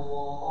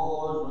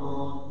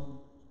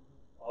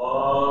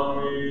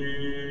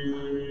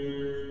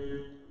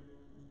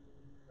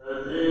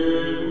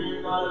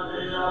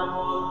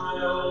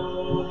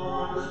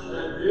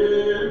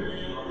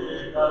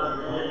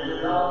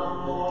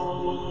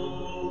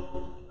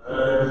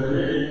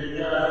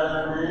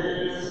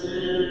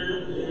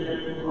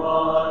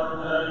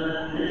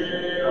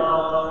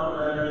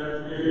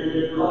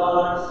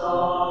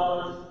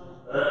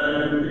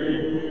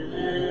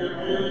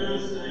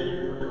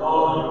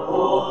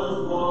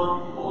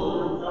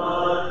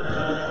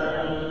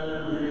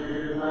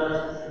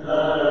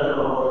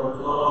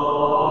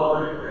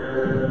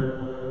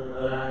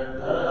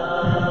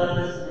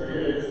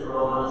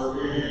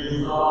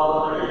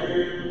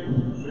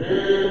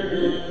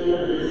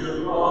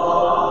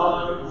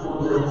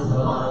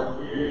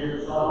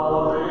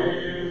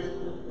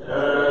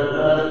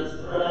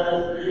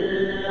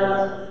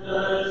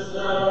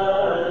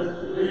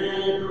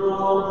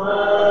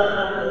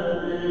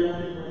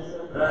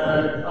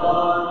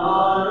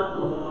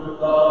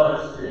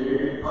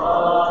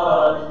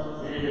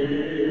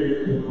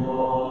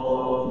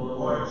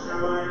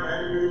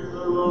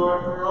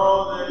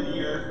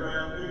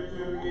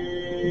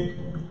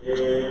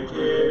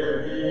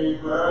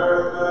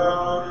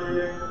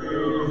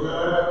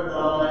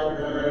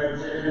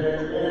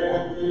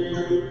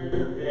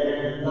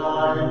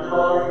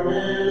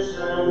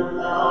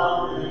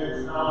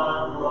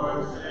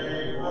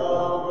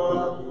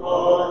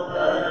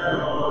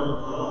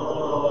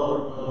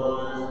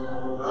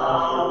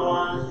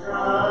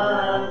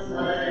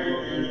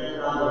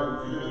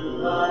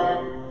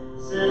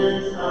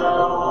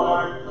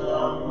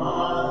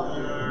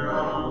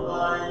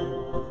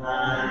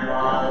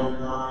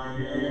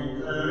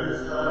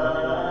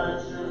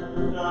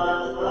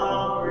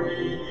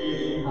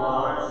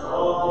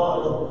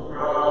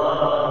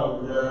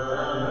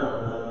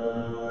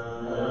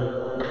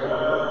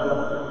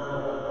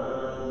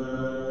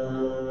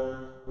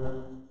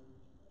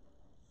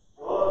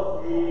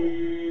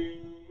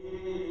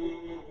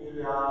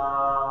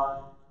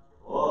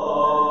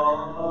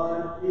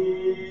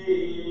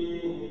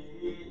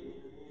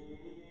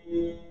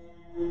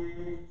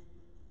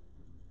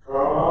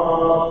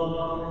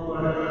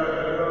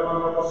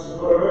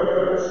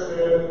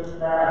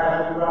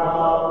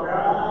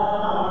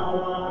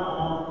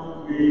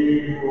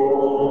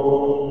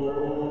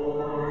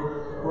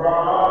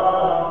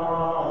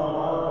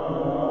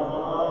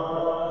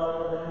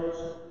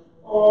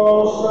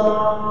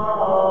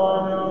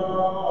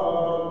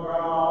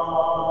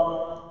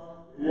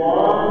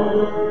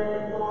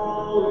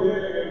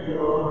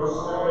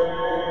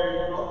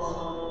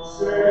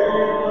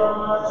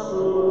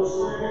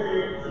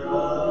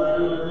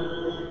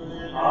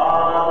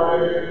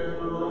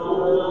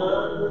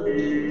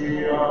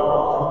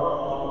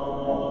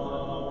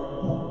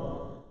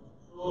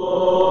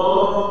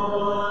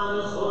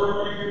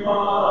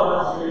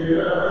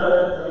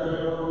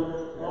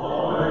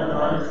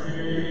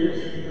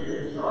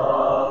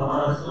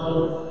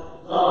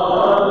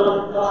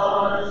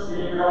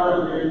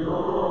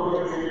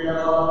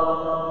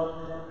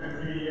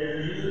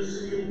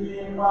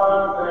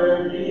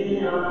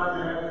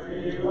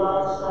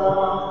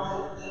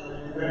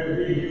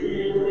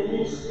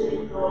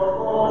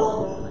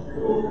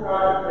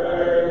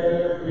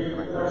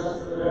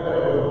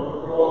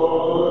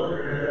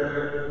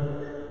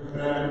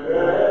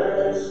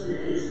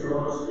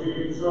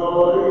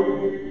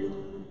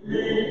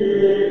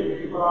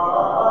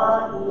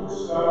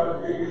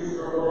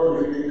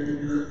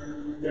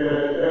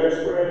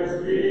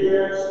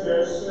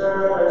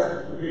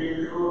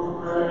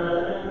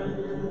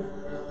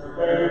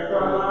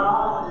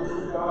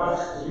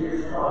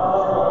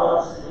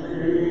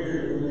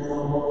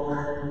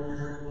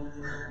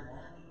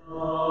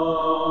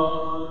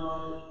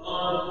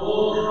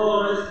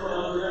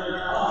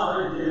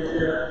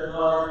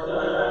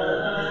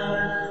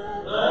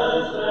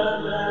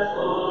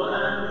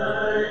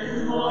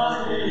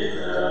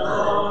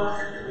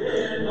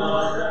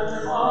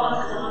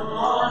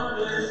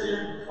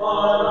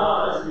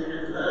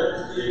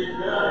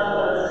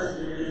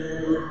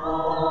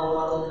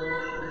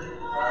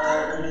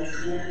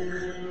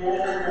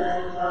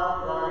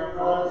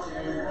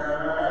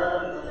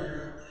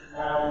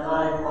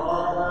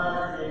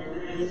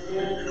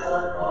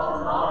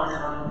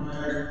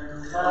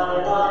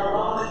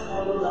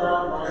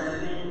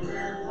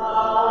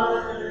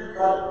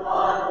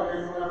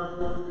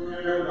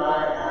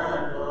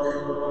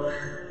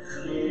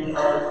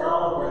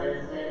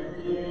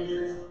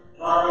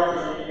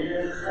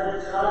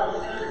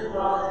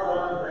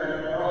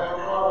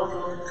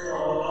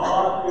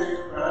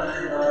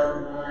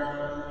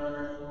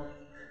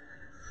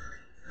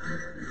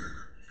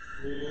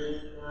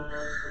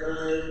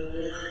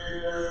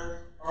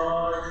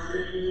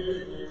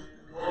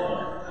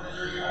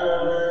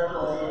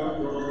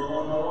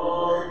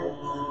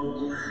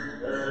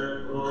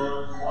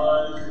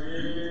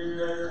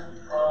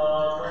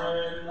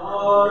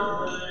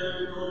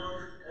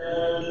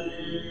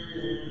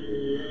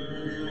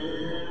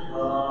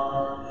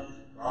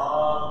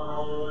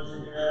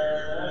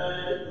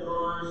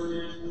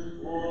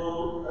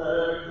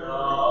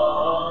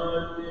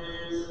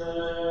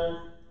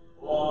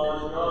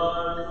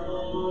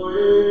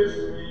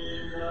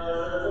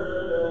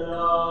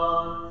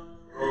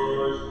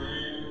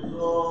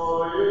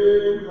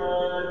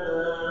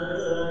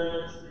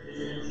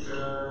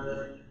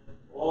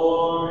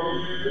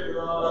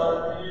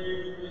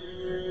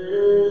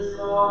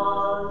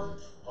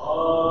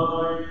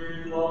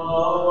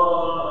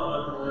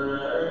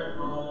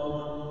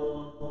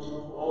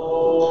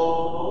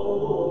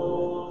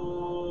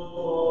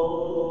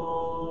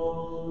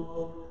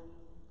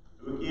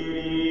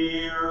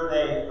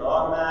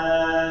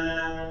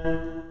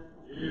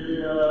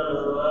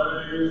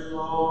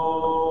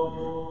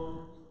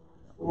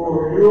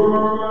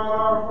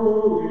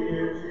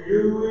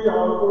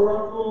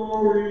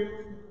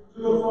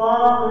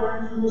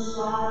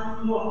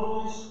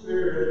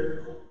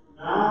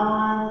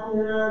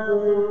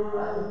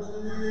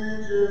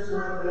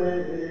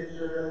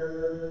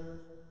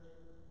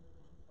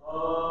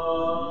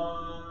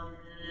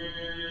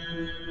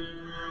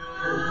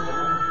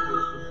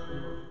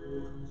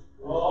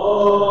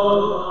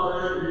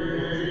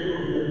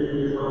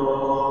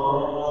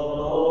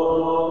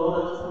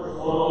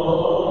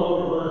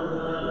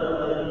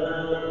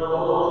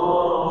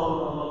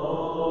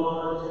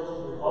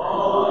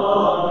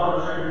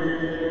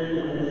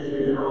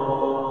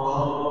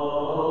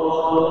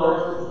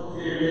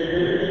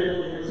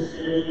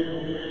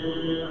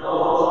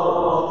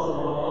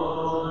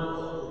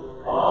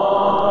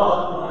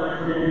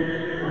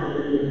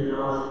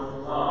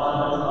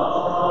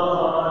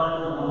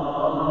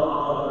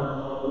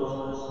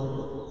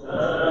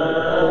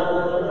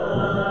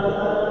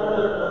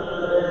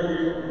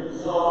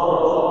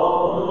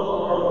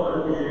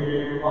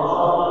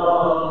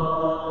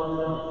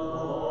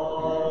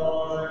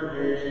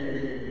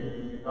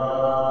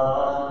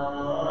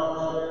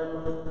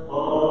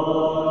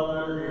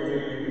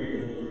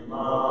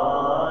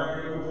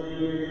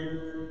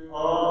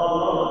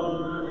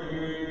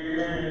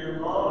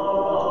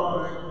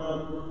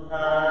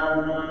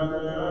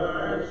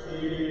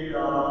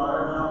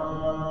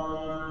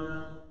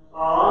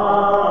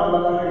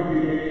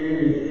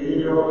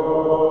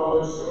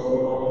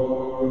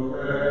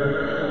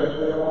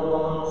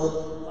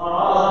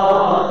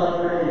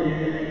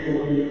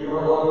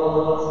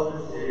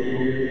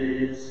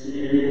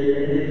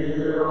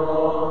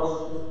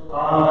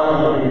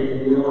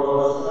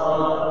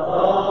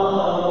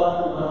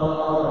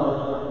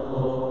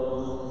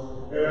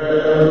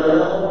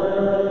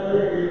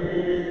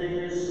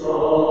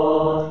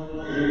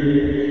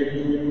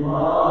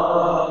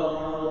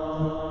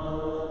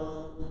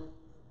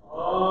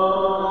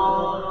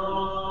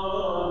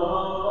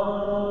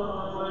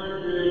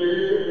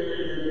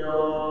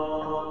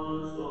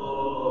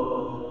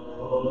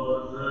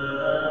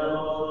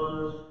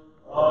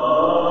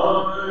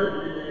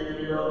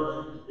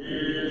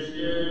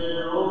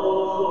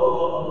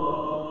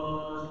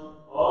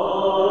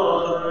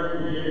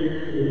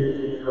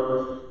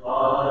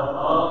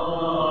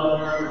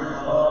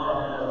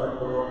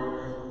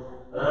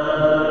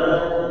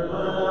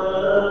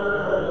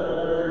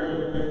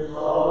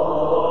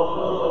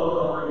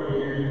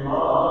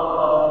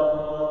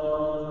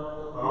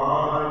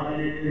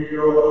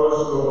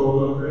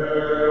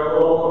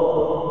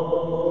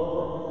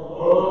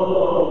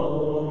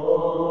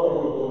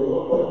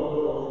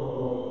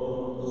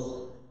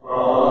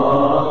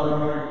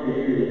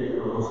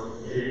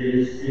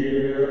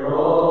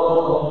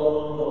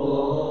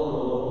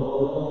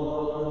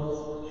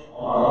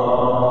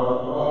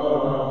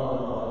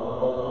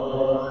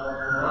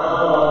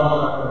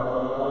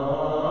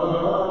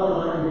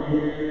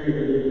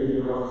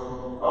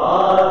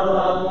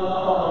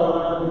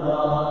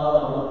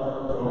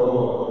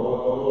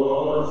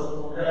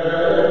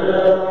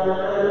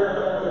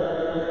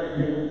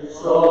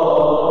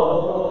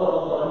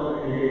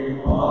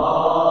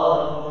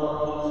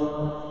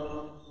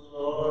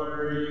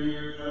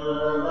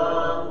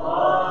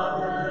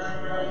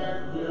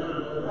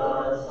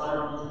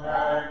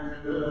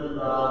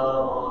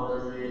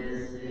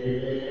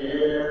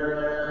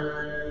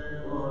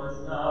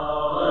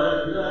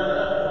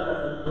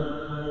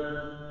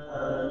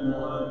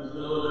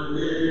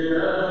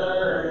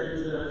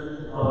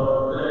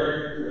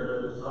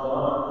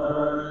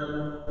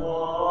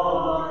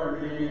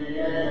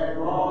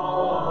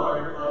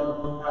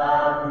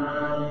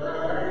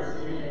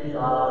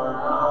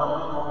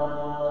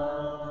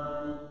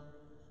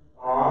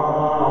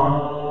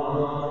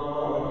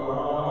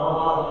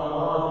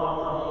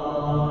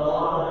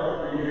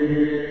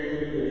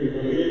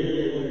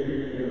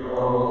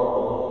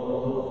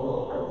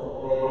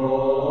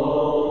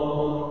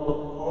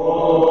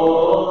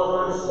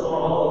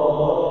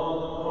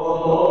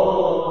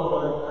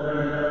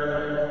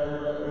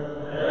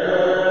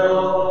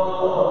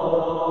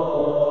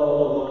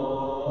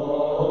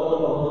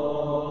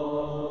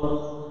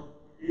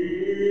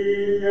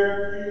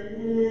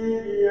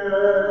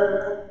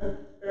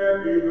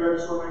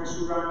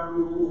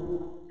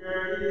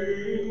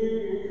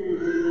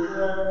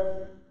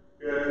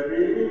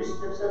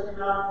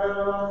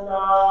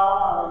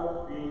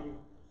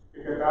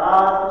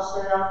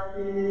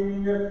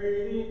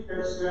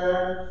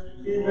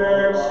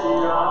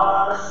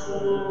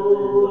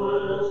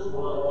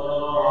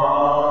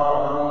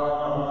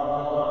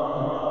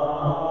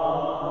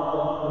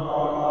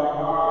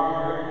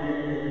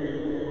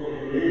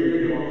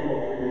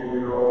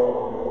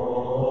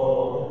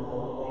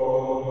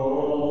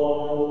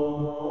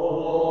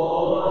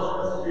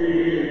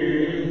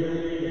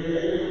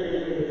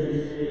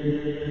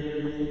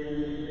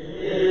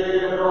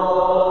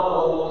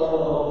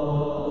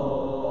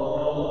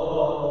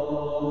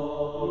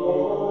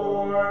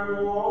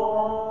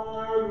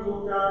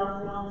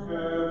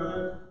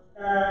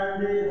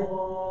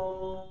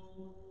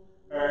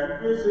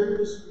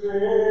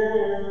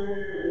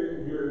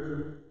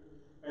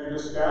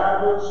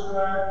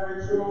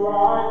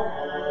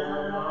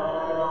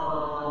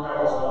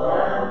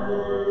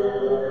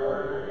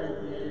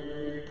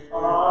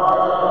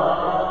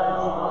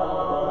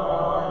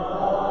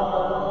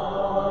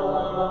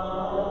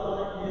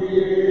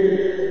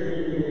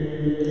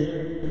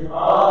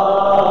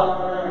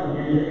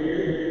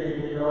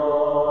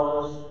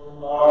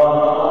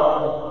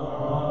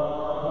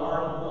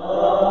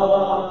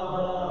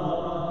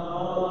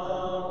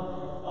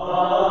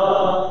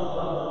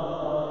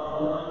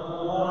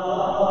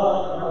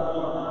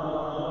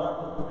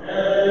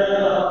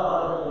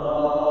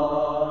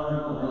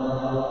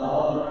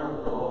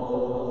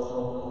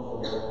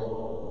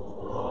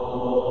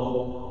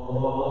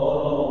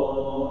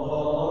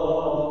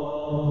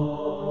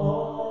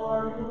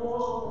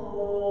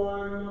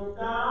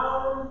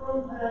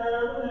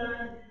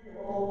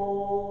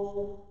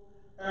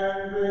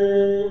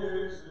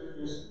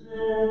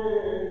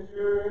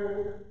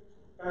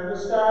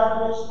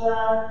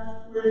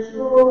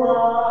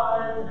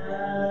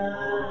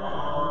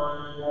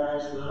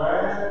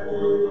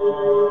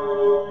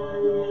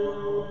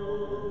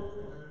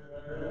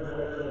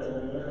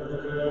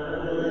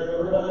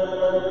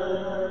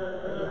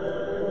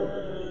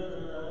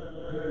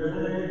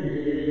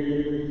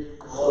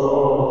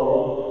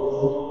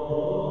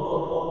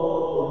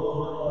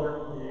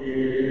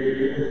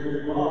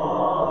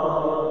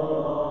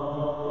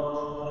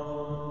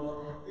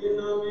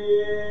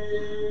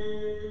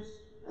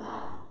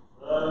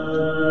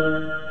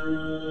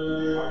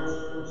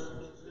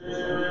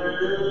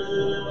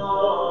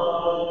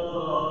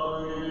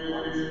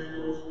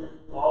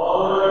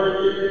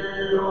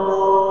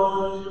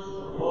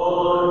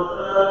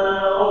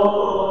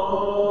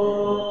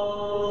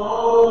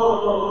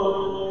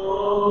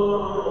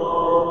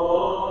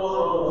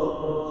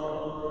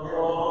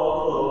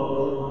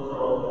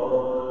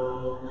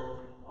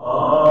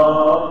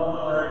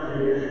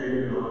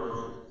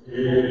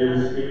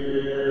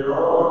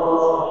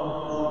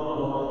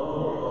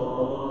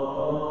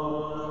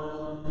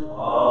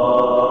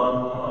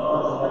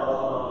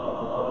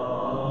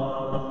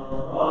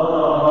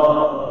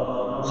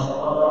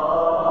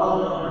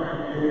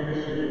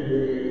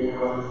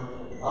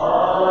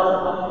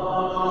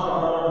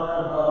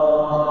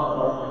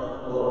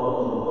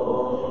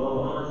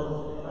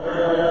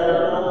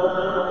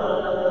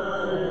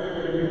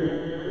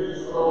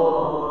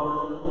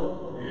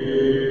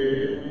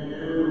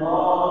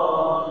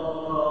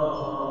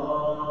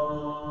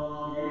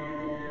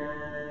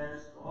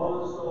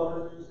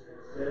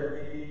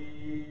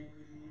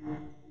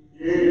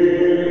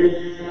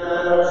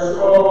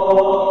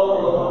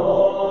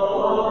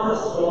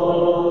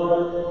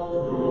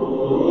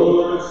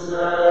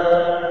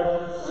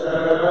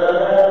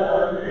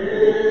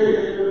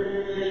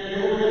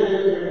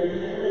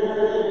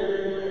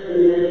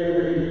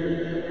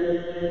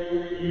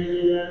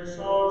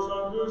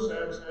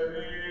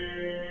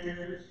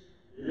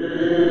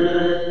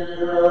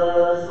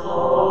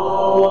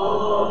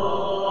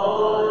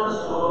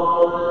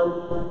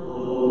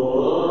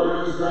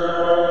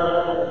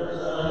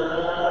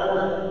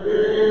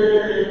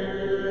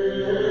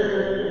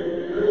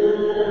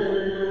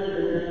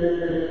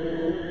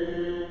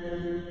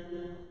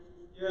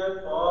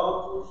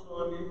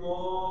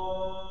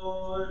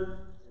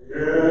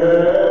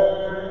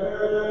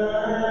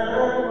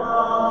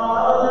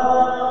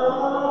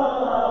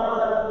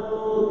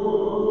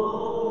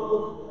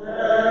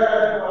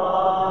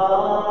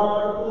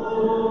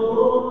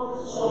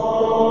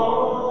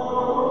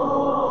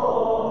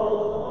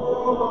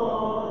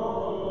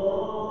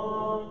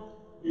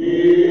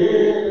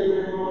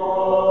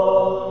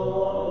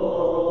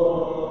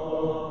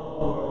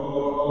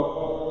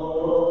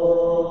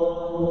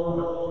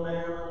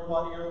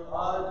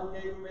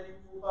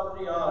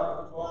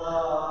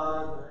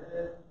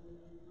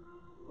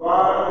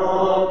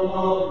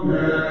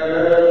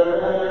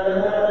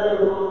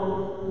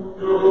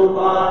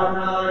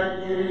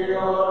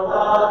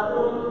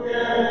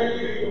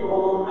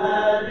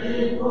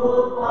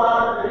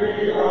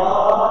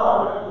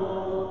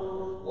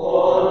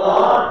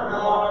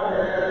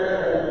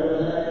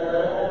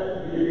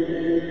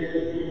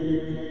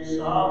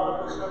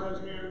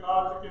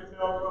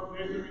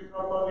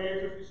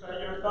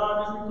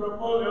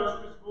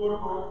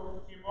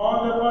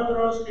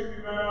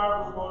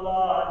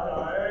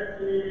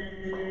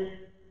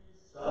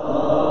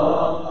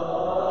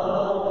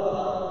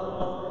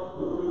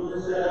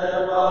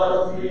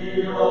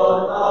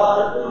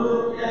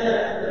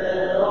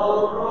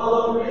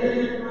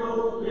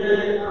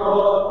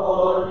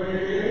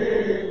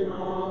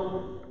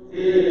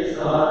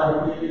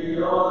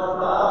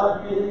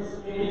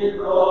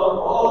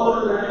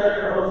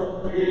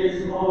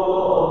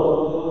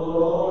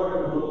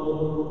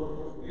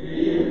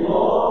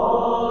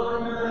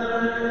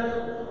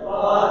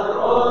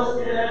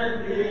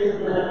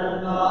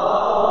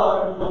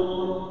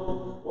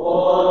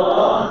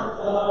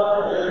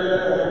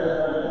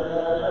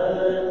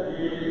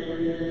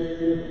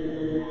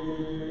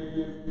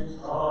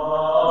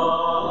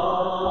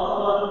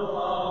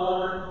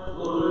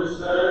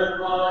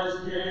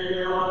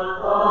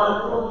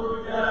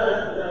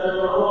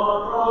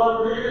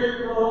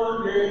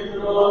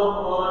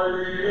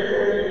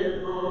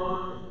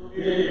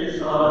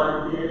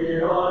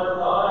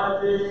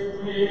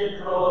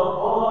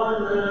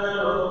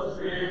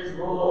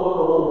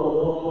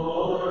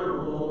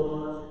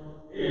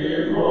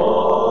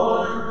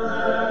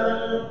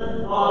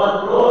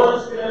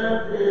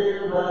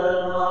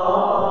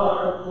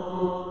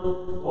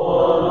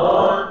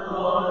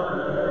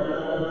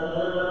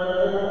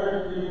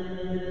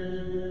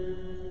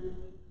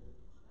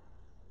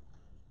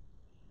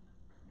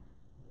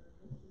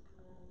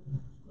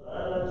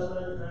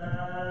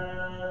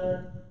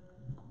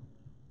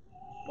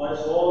My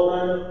soul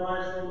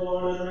magnifies the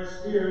Lord, and my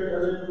spirit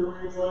does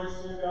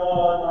rejoice in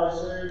God, my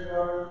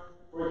Savior.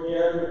 For he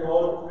hath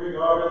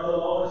regarded the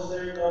low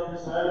estate of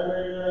his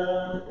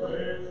handmaiden.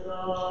 Praise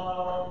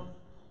God.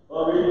 A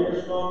reading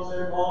is from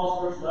St. Paul's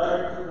first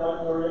letter to the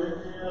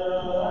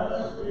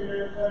Corinthians.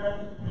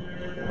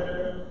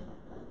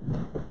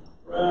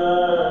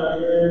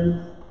 Brethren,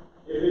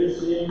 if it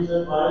seems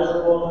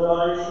advisable that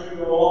I should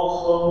go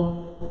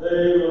also,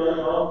 they will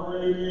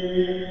accompany me.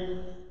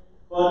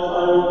 But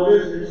I will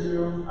visit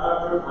you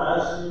after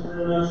passing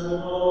through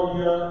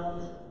Macedonia,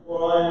 for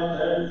I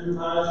intend to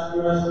pass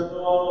through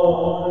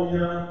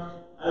Macedonia,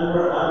 and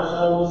perhaps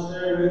I will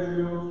stay with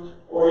you,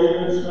 or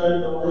even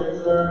spend the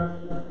winter,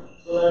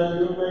 so that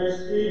you may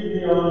speed me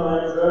on my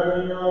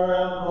journey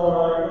wherever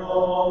I go.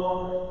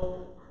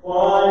 For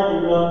I do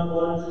not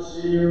want to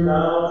see you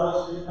now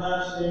just in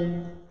passing.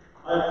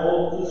 I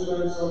hope to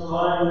spend some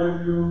time with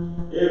you,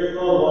 if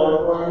the Lord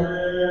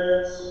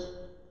permits.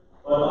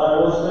 But I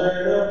will stay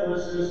in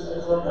Ephesus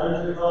until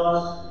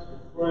Pentecost,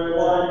 for a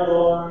wide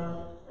door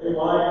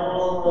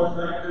for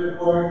effective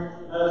work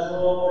has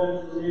opened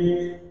to me,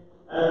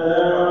 and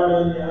there are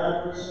many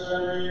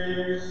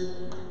adversaries.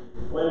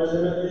 When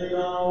Timothy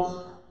comes,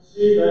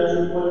 see that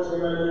you put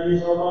him at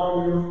ease among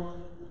you,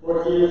 for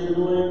he is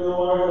doing the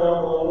work of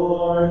the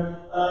Lord,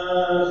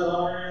 as I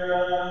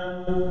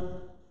am.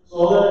 So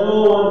let no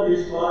one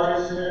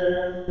despise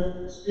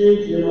him. Speak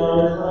him on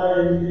his way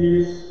in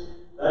peace,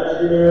 that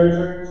he may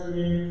return to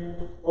me,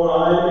 for I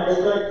am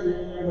expecting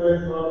him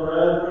with the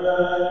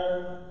brethren.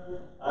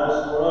 As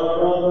for our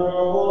brother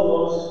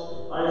Apollos,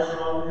 I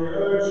strongly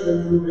urge him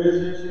to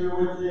visit you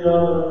with the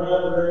other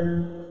brethren,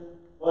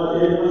 but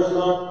it was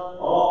not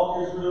all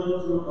his will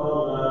to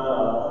come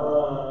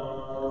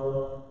now.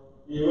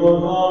 He will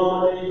come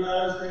when he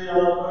has the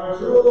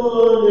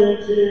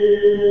opportunity.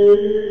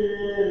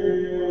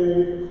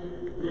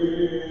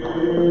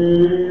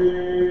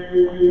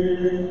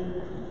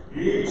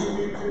 Teach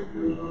me to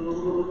do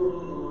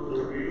the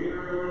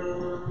reader.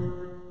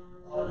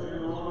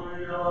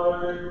 Alleluia,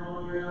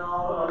 alleluia,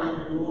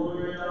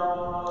 alleluia.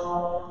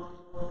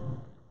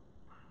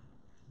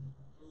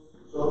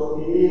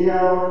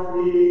 Sophia,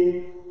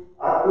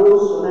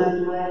 acusum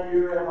et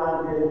medio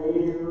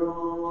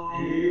evangelium.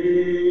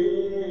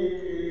 Fili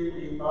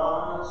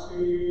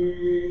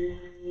paxi,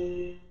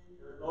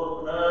 et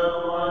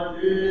opera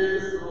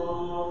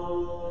Christum.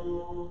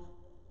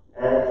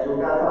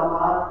 Exucata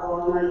Marcum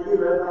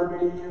medio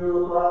evangelium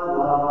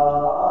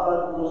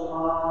quadradus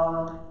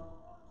man.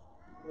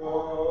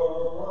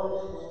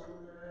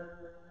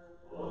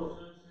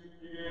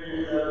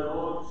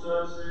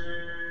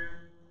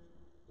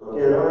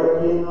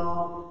 Tocheroi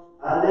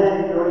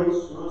anelio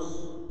Iisus,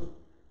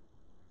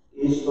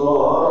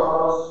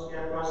 Istoros, que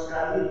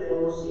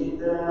proscalitemus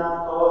iter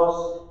naftos,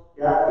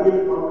 que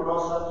apircum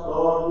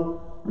prosapton,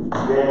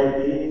 que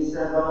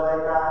dice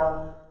dodeca,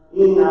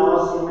 in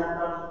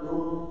ausimetam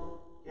flut,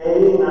 que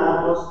in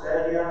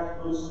posteria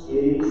ftus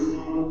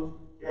irisim,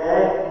 que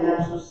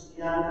ecnepsus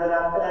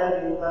iantera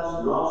perditas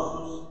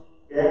nostus,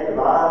 que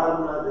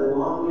qualinta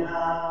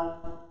demonia,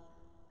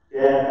 que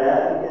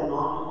perdice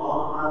non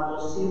onomato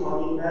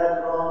Simoni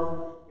Petron,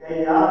 que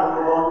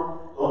Iacobon,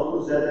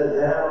 totus et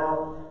Deo,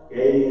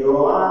 que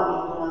Ioanni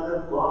ton ad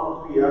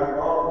fontu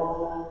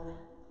Iacobum,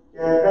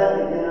 que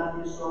perdice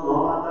nafis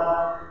onomata,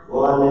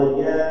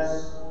 Boanerges,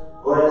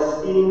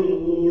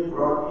 Oestimini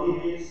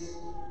Protivis,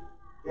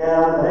 que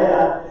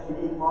Andrea, que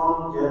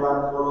Filipon, que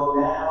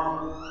Bartolomeo,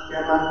 que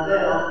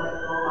Matteo, que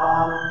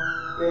Tomás,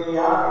 que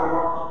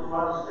Iacobo, que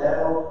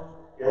Marcelo,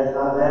 que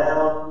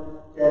Tadeo,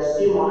 que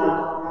Simona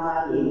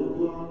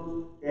Cananitin,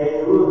 que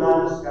Iuda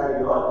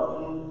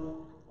Iscariotin,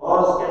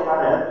 os que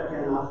parece que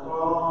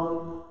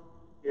Nafton,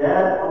 que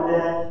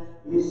Ponde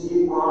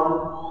Isicon,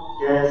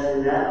 que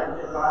Sinero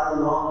de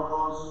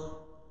Paranocos,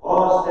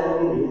 os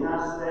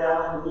termininas de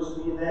Afrus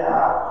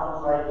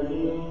Mideacon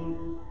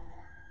Faidin,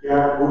 que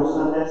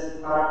acusan de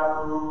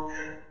separatum,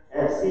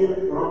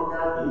 exil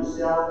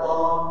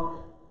concaticiatum,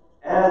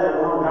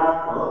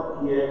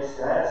 elemonato di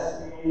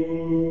excessi.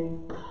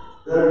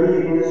 The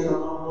reading is from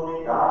the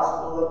Holy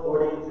Gospel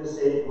according to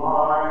St.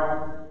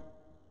 Mark.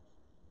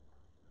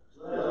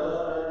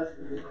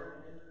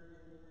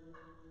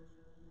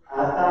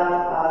 At that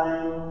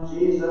time,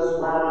 Jesus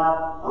went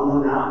up on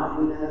the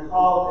mountain and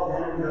called to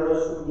him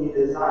those whom he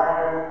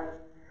desired,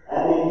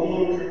 and they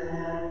came to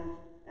him,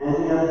 and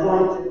he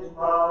appointed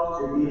 12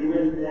 to be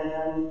with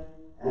him,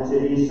 and to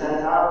be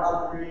sent out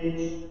to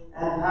preach,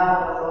 and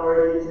have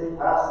authority to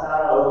cast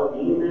out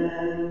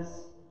demons.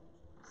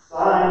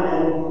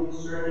 Simon, whom he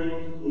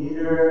surnamed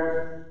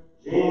Peter,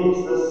 James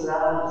the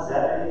son of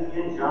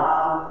Zebedee, and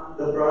John,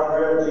 the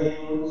brother of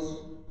James,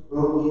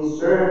 whom he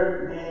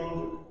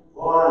surnamed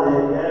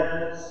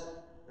Boanerges,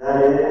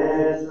 that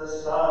is, the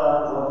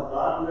son of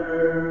thunder,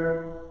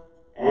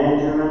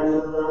 Andrew and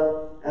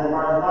Philip, and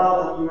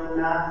Bartholomew and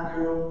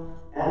Matthew,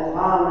 and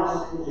Thomas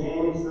and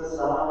James the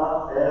son of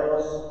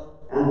Alphaeus,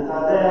 and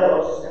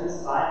Thaddeus and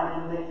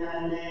Simon the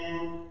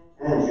Canaanite,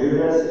 and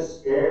Judas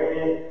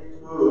Iscariot,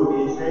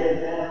 who betrayed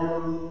him.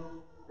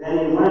 Then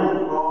he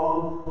went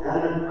home,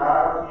 and the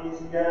crowd came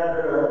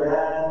together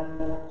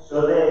again, so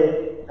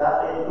that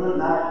they could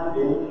not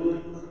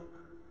believe.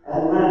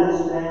 And when his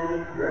family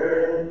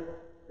heard it,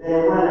 they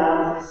went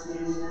out to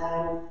seize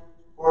him,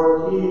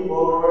 for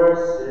people were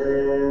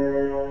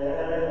saying,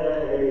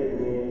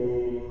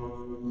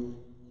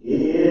 he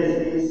is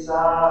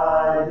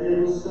beside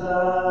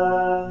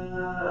himself.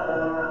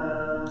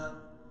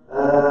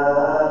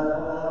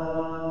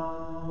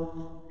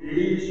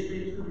 Peace be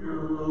to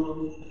you,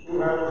 who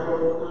have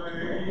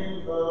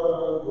proclaimed the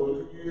good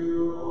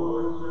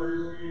news.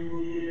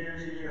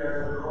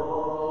 And the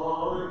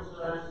Lord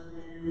says,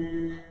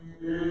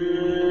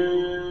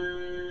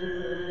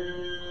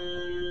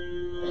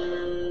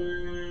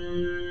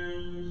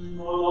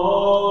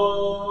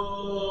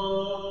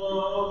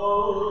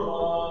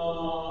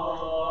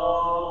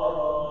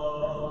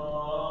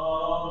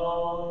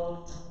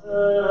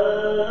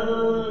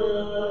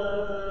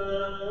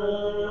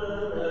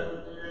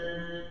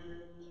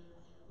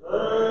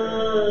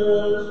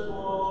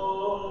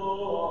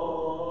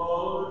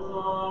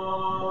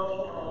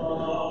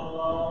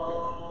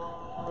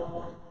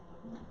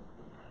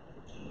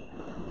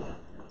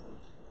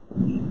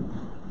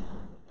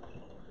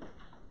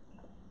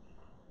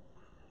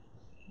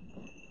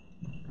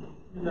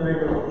 In the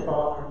name of the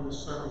Father, and the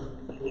Son,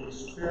 and the Holy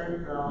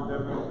Spirit, now and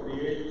ever to the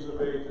ages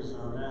of ages.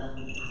 Amen.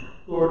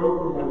 Lord,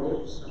 open my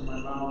lips, and my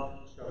mouth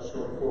shall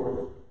show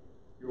forth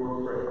your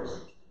praise.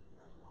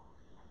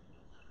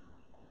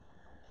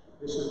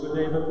 This is the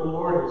day that the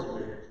Lord has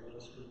made. Let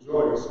us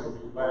rejoice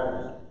and be glad in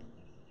it.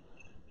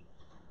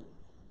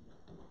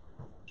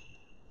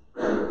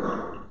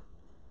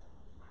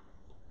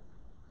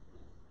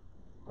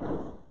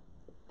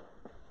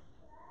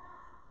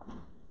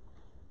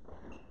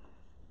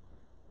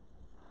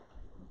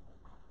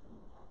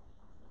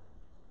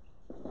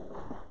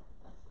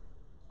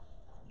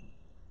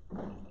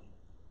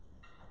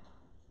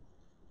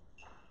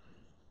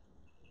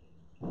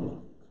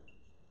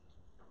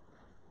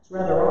 It's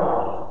rather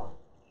odd.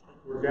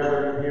 We're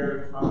gathering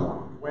here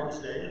on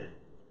Wednesday,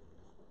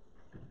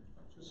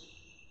 just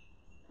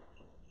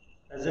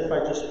as if I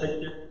just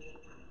picked it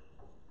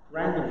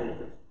randomly.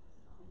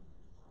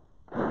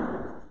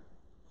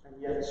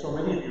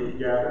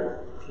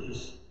 gathered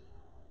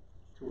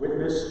to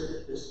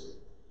witness this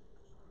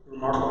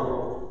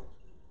remarkable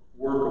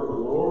work of the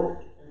Lord,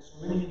 and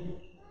so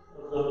many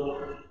of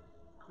the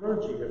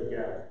clergy have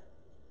gathered.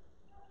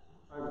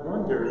 I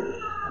wonder,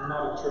 I'm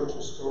not a church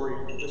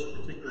historian in this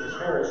particular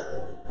parish,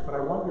 but I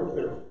wonder if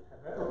there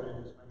have ever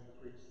been as many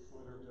priests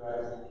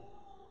liturgizing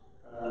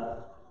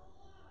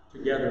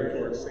together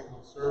for a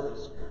single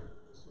service.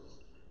 This is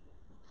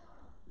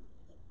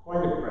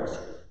quite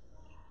impressive.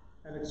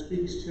 And it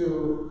speaks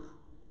to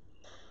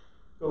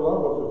the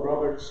love of the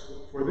brothers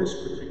for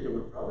this particular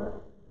brother,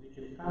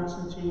 Deacon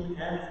Konstantine,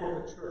 and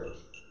for the church,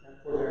 and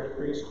for their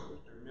priesthood,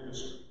 their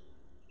ministry.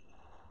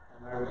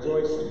 And I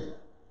rejoice in that.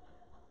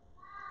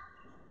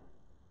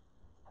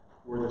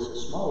 Were this a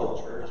smaller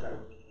church, I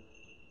would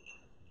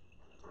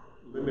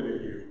have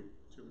limited you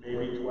to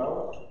maybe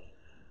 12,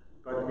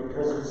 but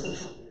because it's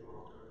such a big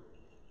church,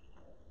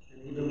 and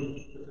even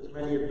with as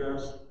many of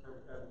those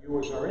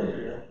viewers are in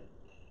here,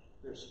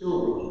 there's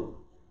still room.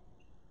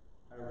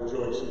 I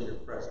rejoice in your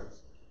presence.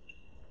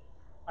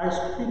 I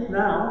speak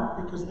now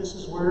because this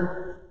is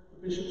where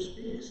the bishop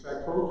speaks.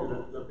 I told you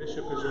that the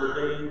bishop is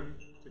ordained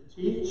to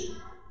teach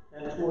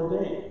and to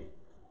ordain.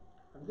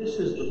 And this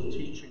is the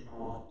teaching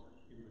moment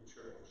in the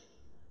church.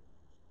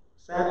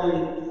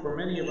 Sadly, for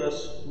many of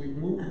us, we've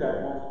moved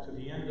that moment to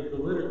the end of the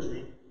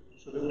liturgy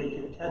so that we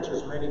can catch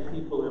as many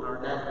people in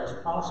our net as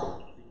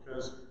possible,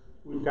 because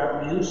we've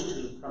gotten used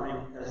to coming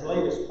as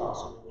late as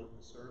possible in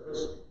the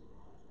service,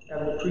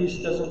 and the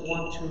priest doesn't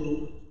want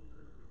to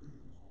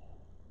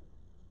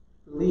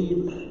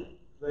leave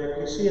the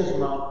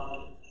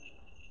ecclesiasma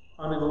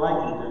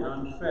unenlightened and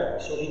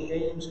unfed, so he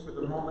aims for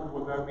the moment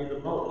where that be the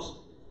most.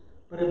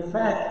 But in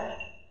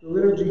fact, the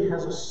liturgy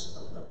has a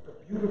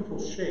beautiful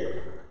shape.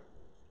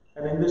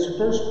 And in this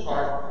first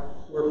part,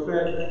 we're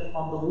fed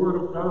on the Word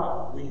of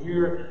God. We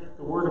hear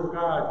the Word of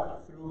God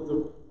through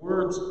the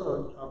words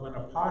of an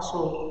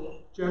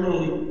apostle,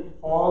 generally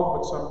Paul,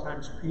 but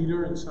sometimes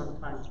Peter and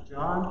sometimes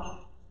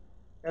John.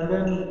 And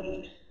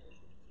then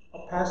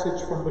a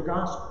passage from the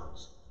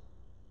Gospels.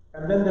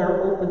 And then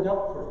they're opened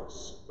up for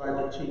us by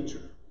the teacher,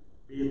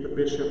 be it the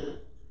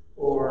bishop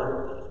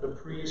or the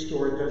priest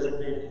or a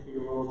designated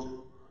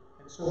theologian.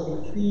 And so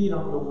we feed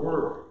on the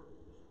Word.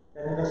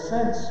 And in a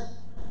sense,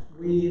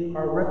 we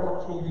are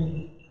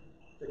replicating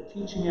the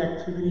teaching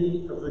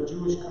activity of the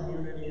Jewish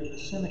community in the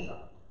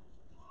synagogue.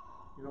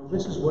 You know,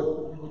 this is what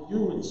we would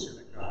do in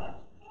synagogue.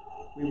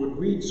 We would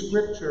read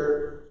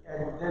Scripture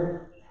and then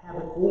have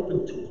it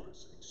open to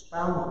us,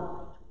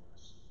 expounded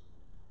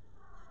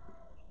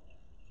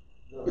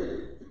to us.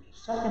 The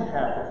second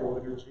half of the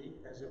liturgy,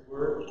 as it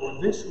were,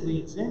 or this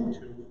leads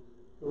into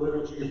the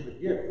liturgy of the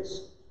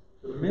gifts,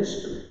 the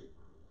mystery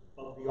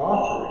of the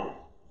offering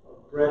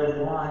of bread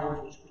and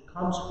wine, which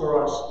becomes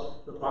for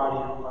us the body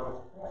and blood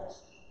of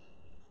Christ.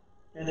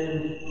 And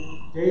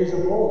in days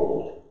of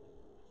old,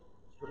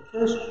 the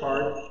first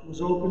part was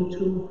open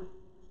to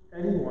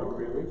anyone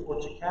really, or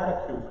to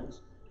catechumens,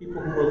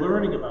 people who were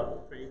learning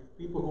about the faith,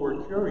 people who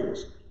were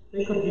curious.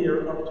 They could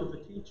hear up to the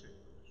teaching.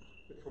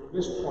 But from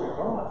this point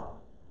on,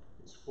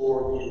 it's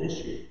for the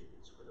initiated,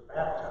 it's for the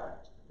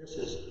baptized. This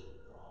is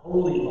a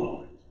holy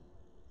moment.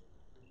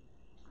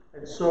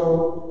 And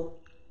so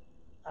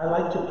I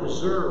like to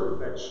preserve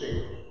that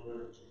shape of the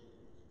liturgy.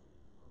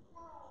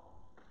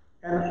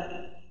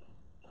 And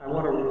I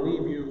want to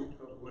relieve you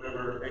of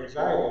whatever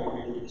anxiety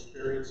you may be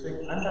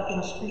experiencing. I'm not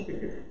going to speak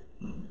again.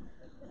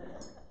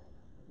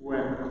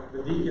 When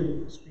the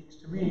deacon speaks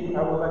to me,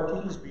 I will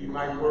let these be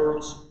my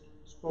words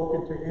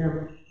spoken to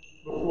him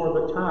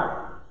before the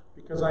time,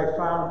 because I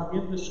found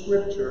in the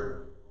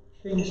Scripture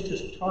things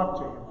to talk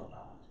to him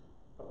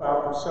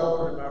about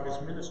himself and about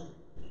his ministry.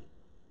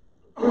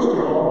 First of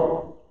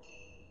all,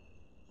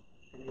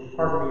 and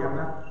pardon me, I'm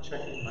not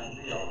checking my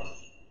mail,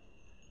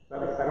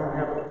 but I don't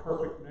have a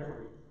perfect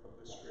memory of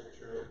the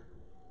Scripture.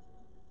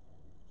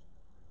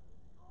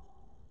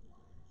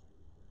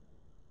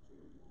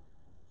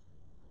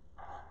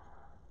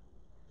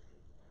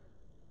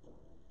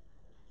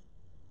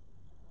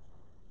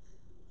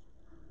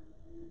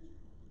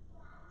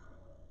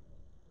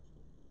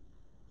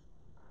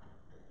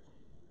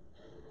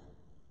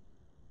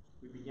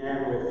 We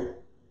began with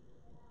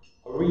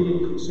a reading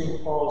from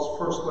St. Paul's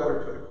first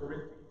letter to the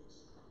Corinthians.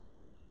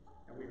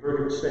 And we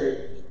heard him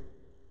say,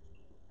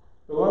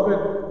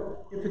 "Beloved,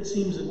 if it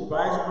seems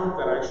advisable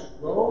that I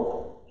should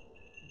go,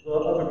 the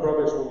other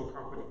brothers will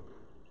accompany me.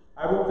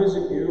 I will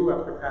visit you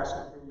after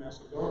passing through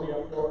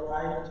Macedonia, for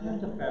I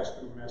intend to pass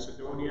through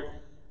Macedonia,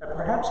 and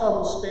perhaps I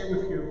will stay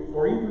with you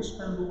or even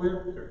spend the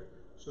winter,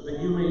 so that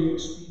you may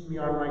speed me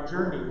on my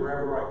journey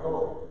wherever I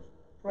go.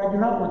 For I do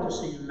not want to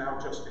see you now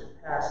just in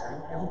passing.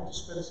 I hope to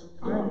spend some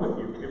time with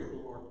you, if the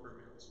Lord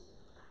permits.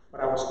 But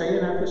I will stay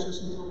in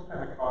Ephesus until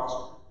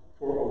Pentecost,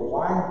 for a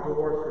wide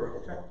door for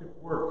effective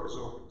work is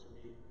open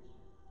to me,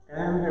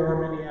 and there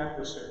are many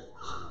adversaries.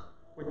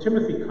 When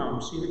Timothy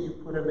comes, see that you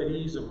put him at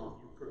ease among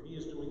you, for he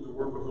is doing the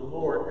work of the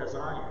Lord as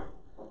I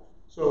am.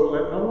 So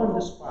let no one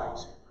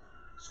despise him.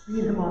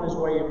 Speed him on his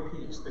way in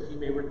peace, that he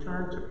may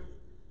return to me,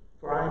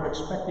 for I am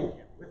expecting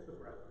him with the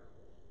brethren.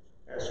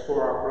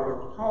 for our brother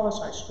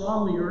Apollos, I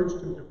strongly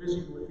urged him to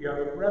visit you with the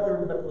other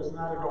brethren, but it was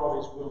not at all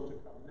his will to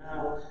come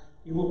now.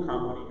 He will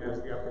come when he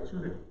has the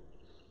opportunity.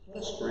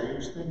 What a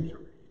strange thing to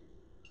read.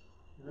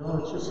 You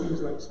know, it just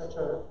seems like such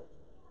a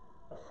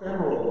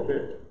ephemeral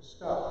bit of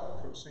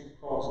stuff from St.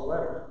 Paul's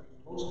letter.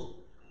 I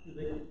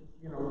mean,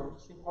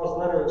 St. Paul's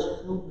letter is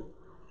filled with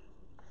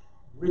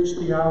rich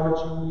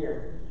theology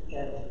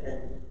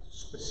and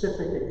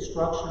specific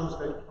instructions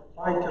that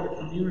apply to the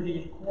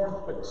community in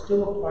Corinth, but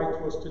still apply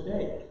to us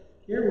today.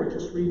 Here we're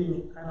just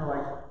reading kind of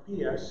like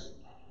P.S.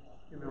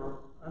 You know,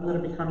 I'm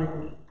going to be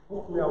coming,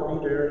 hopefully I'll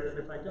be there, and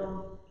if I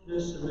don't,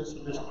 this and this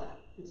and this.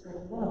 It's like,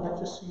 wow, that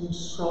just seems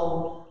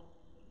so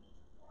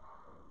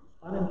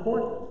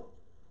unimportant.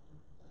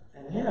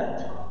 And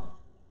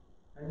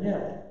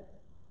yet,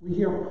 we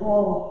hear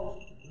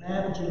Paul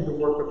managing the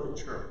work of the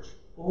church,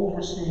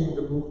 overseeing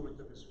the movement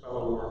of his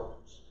fellow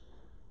workers.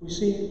 We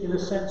see, in a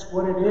sense,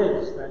 what it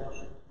is that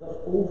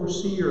the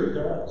overseer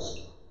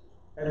does.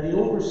 And the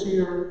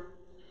overseer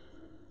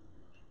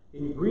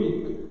in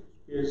Greek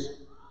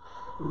is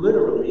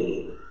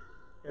literally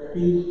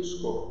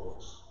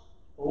episkopos,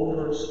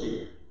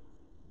 overseer,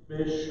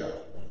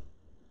 bishop,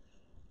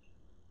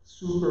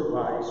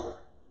 supervisor.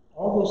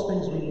 All those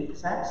things mean the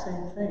exact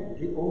same thing,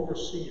 the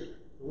overseer,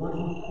 the one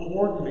who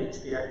coordinates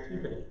the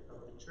activity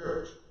of the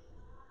church.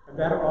 And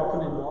that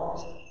often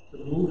involves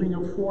the moving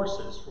of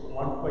forces from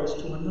one place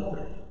to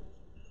another.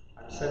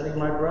 I'm sending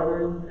my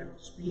brother in and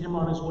speed him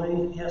on his way.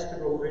 He has to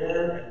go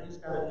there, and he's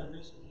got to do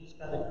this, and he's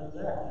got to do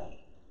that.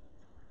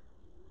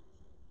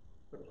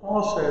 But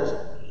Paul says,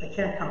 I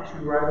can't come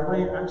to you right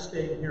away. I'm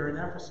staying here in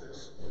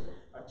Ephesus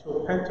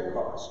until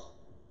Pentecost.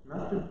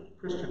 Not the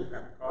Christian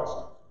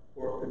Pentecost,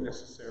 or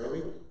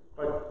necessarily,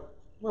 but,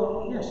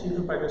 well, yes,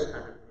 even by this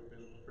time it would have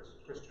been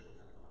Christian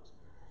Pentecost.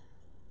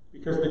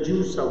 Because the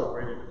Jews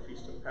celebrated the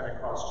Feast of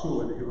Pentecost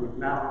too, and it would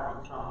now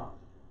become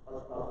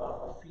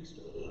a feast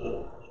of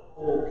the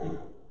whole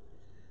people.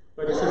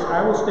 But he says,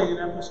 I will stay in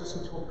Ephesus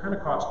until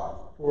Pentecost,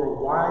 for a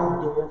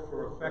wide door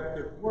for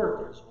effective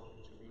work is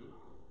open to me,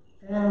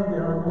 and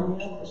there are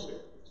many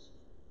adversaries.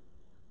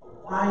 A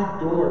wide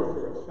door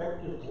for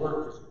effective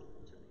work is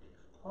open to me.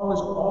 Paul is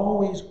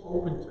always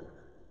open to that.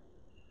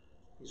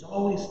 He's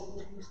always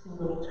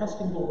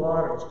testing the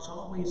waters. He's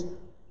always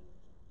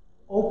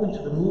open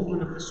to the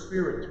movement of the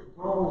Spirit, to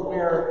go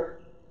where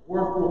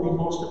work will be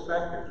most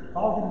effective.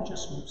 Paul didn't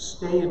just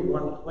stay in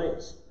one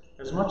place.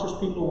 As much as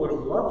people would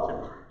have loved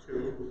him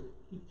to,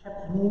 he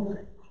kept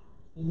moving.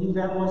 He knew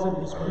that wasn't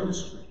his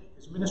ministry.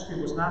 His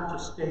ministry was not to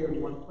stay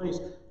in one place.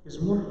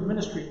 His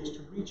ministry was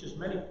to reach as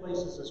many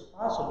places as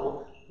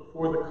possible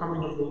before the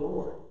coming of the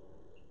Lord.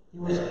 He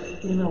was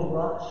in a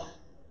rush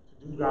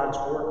to do God's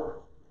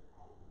work.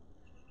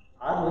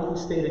 Oddly,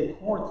 he stayed in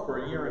Corinth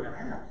for 1.5 years.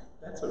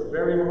 That's a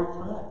very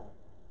long time.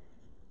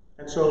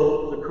 And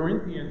so the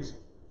Corinthians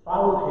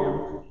followed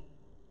him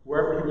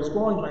wherever he was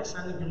going by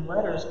sending him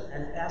letters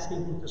and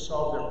asking him to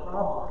solve their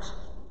problems.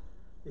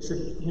 They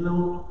said, you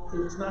know,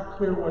 it's not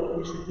clear what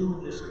we should do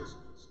in this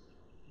instance.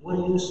 What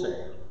do you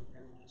say?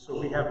 And so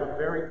we have a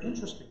very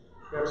interesting,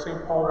 we have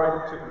St. Paul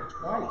writing to them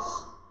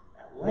twice,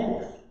 at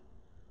length,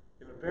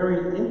 in a very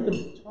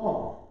intimate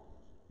tone.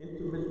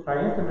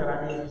 By intimate,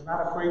 I mean he's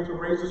not afraid to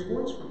raise his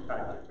voice from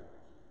time to time,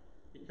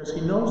 because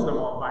he knows them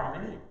all by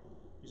name.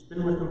 He's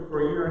been with them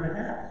for 1.5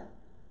 years.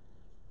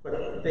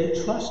 But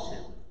they trust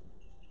him.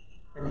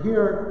 And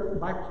here,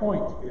 my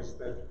point is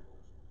that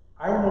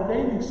I am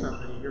ordaining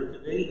somebody here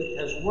today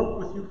that has worked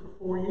with you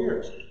for 4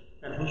 years,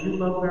 and who you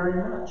love very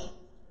much.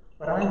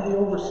 But I'm the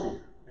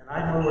overseer, and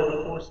I know where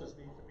the forces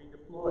need to be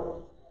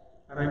deployed.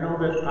 And I know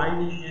that I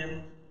need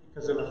him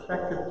because an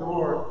effective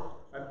door,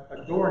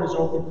 a door has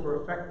opened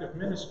for effective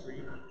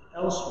ministry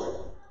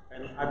elsewhere.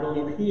 And I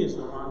believe he is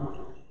the one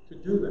to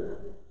do that.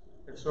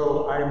 And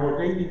so I am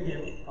ordaining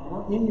him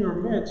in your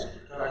midst,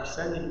 but I'm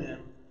sending him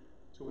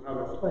to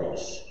another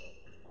place.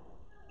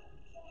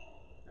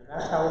 And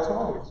that's how it's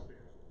always been.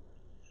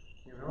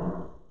 You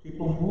know,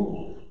 people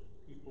move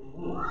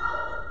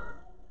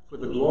for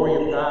the glory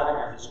of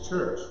God and his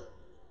church.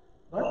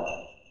 But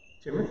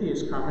Timothy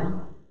is coming,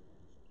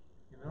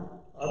 you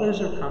know,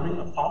 others are coming,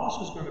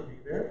 Apollos is going to be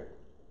there.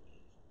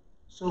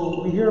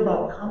 So we hear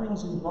about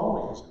comings and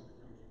goings in the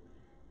community.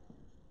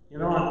 You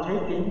know, I'm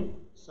taking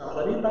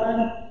somebody, but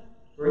I'm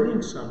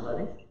bringing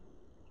somebody.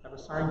 I've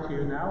assigned to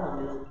you now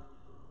a new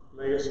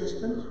lay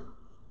assistant,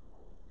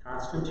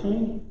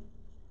 Konstantine,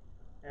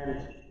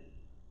 and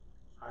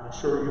I'm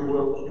sure you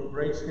will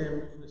embrace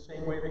him in the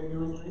same way that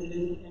you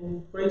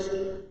embrace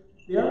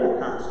the other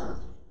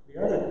Konstantine,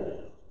 the other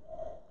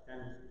guy,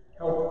 and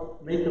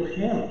help make of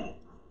him.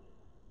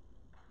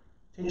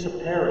 It takes a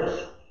parish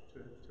to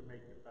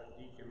make a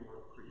deacon or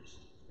a priest.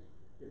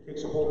 It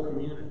takes a whole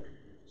community.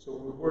 So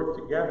we work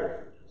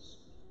together for this.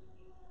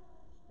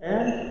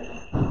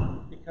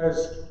 And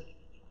because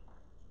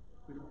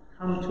we've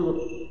come to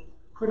a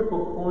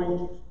critical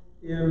point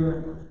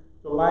in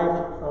the life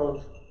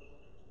of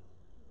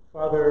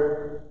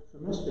Father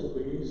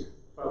Themistocles,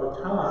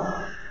 Father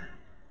Tom,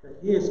 that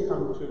he has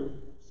come to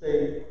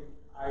say,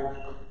 I've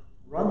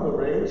run the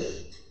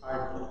race, I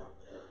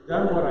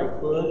done what I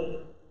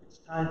could. It's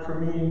time for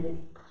me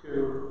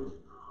to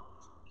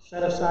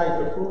set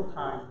aside the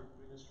full-time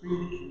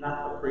ministry,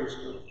 not the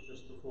priesthood,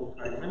 just the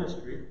full-time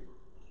ministry.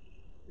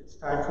 It's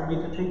time for me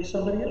to take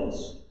somebody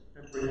else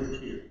and bring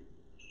him here.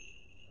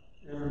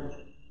 And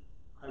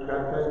I've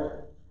got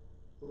that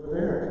over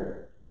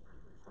there.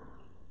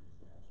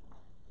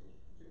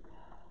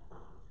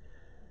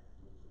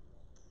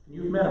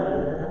 You've met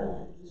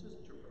him. This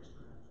isn't your first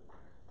time.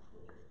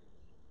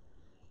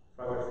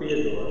 Father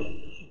Theodore,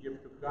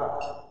 gift of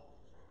God.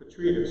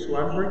 Petritus, who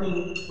I'm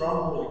bringing from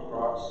Holy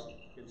Cross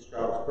in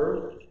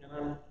Stroudsburg, and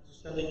I'm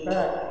sending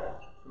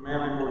back the man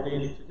I'm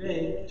ordaining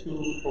today to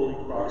Holy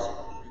Cross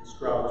in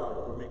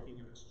Stroudsburg. We're making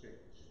an exchange.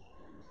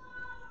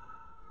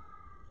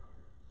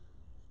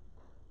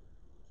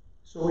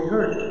 So we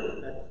heard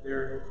that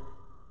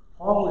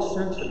Paul was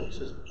sensitive. He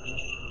says,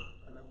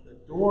 the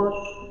door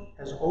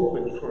has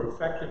opened for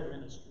effective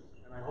ministry.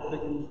 And I hope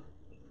that you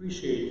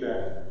appreciate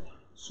that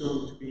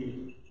soon to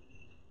be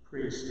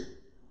priest.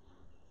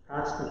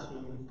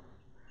 Konstantine,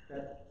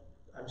 that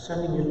I'm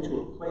sending you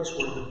to a place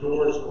where the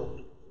doors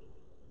open.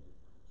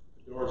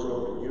 The doors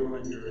open. You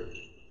and your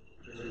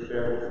visit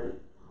there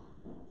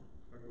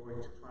are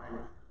going to find a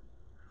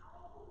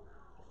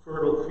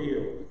fertile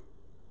field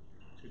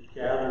to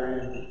gather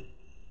in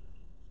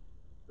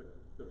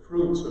the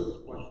fruits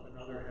of what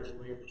another has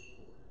labored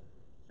for,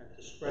 and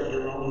to spread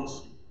your own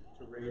seed,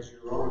 to raise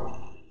your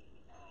own.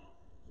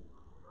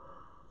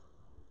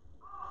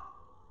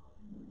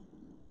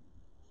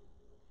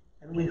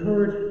 And we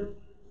heard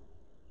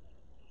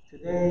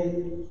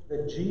today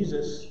that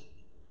Jesus,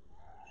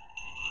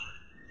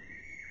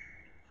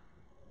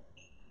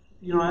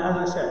 as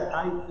I said,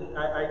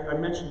 I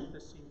mentioned that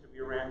this seemed to be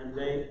a random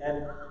day,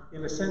 and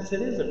in a sense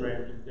it is a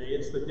random day.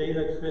 It's the day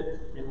that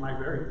fit in my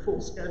very full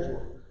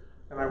schedule.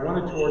 And I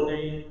wanted to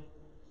ordain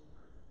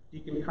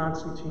Deacon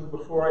Konstantine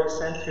before I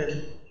sent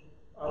him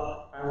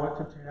up. I want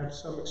him to have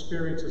some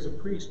experience as a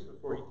priest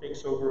before he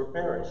takes over a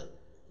parish.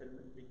 And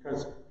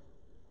because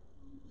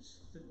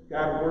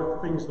God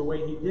worked things the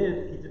way he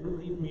did, he didn't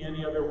leave me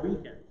any other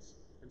weekends.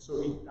 And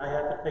so I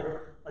had to pick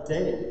a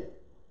day,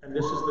 and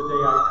this is the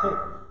day I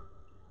picked.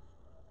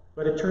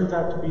 But it turns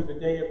out to be the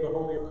day of the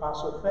Holy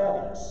Apostle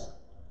Thaddeus,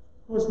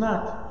 who is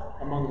not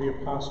among the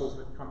apostles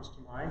that comes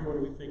to mind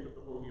when we think of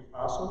the Holy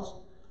Apostles.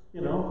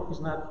 He's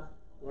not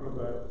one of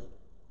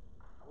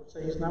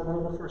he's not one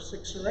of the first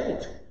 6 or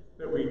 8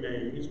 that we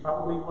name. He's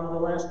probably one of the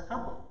last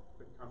couple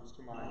that comes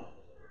to mind,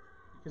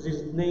 because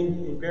he's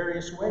named in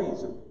various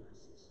ways in the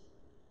lists.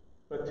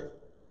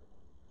 But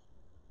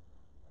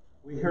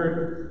we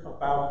heard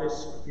about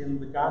this in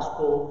the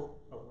Gospel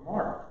of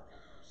Mark.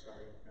 Sorry,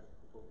 I got to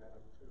pull that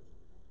up too.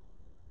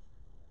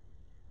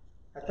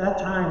 At that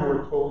time,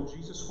 we're told,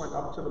 Jesus went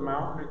up to the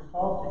mountain and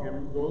called to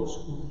him those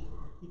whom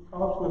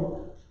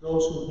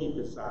he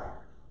desired.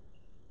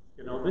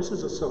 This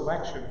is a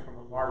selection from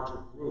a larger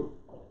group.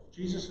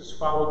 Jesus is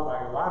followed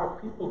by a lot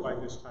of people by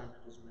this time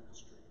in his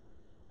ministry.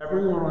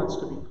 Everyone wants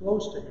to be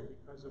close to him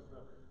because of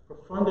the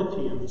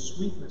profundity and the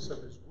sweetness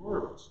of his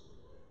words,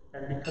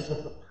 and because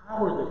of the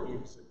power that he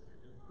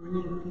exhibited in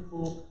bringing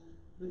people,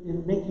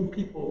 in making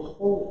people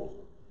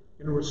whole,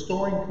 in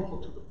restoring people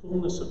to the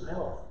fullness of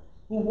health.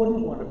 Who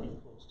wouldn't want to be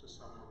close to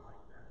someone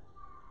like that?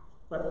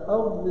 But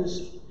of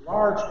this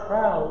large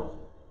crowd,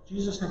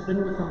 Jesus had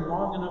been with them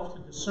long enough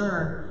to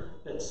discern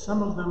that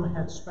some of them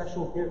had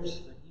special gifts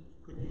that he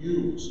could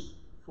use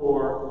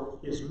for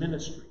his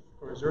ministry,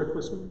 for his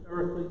earthly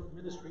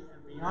ministry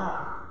and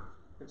beyond.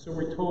 And so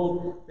we're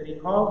told that he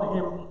called to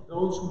him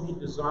those whom he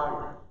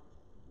desired.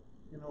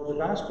 The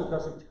gospel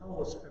doesn't tell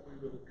us every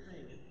little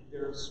thing.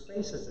 There are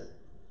spaces in it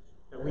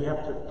that we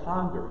have to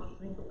ponder and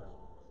think about.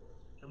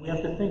 And we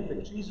have to think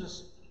that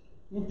Jesus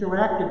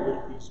interacted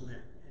with these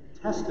men and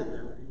tested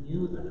them and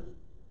knew them.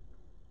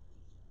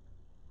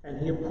 And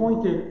he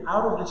appointed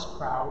out of this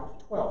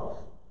crowd 12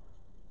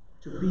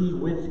 to be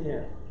with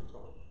him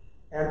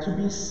and to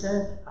be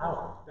sent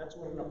out. That's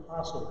what an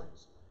apostle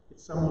is.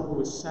 It's someone who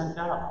is sent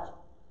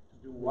out to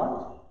do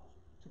what?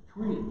 To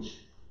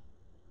preach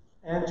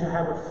and to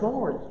have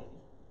authority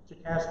to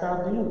cast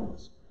out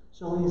demons.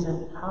 So he's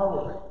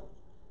empowering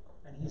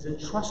and he's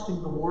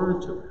entrusting the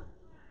word to them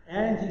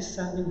and he's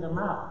sending them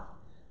out.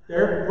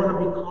 They're going to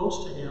be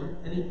close to him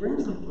and he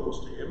brings them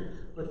close to him,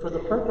 but for the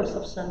purpose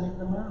of sending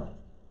them out.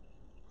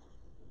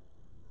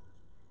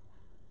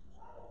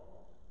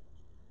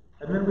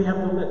 And then we have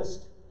the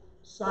list.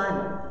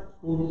 Simon,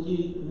 whom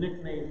he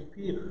nicknamed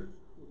Peter,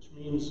 which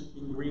means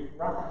in Greek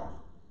rock.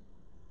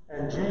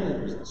 And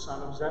James, the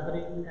son of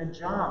Zebedee, and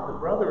John, the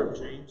brother of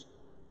James,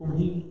 whom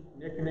he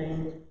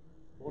nicknamed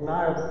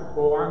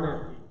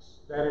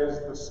Boanerges, that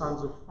is, the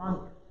sons of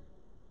thunder.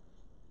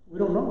 We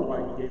don't know why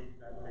he gave them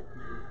that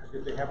nickname.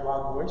 Did they have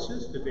loud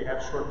voices? Did they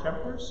have short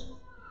tempers?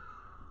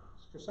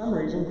 For some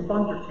reason,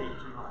 thunder came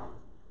to mind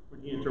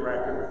when he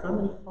interacted with them,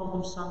 and he called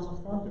them sons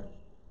of thunder.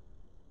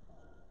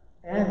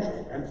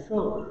 Andrew, and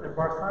Philip, and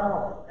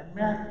Bartholomew, and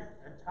Matthew,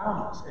 and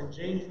Thomas, and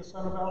James the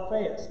son of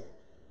Alphaeus,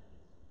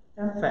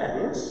 and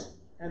Thaddeus,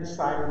 and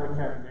Simon the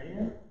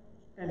Canaanian,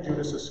 and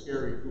Judas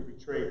Iscariot, who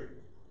betrayed him.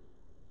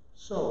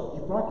 So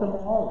he brought them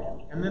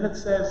all in. And then it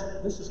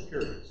says, this is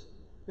curious,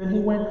 then he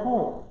went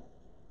home,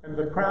 and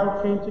the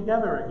crowd came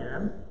together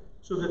again,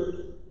 so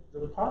that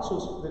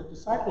the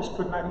disciples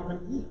could not even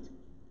eat.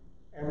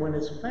 And when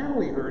his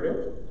family heard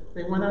it,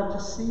 they went out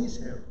to seize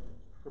him.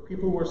 For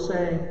people were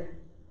saying,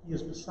 he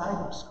is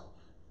beside himself.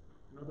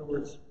 In other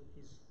words,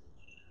 he's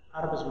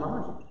out of his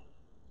mind.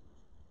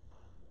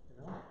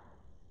 You know?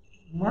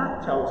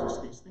 Mark tells us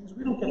these things.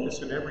 We don't get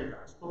this in every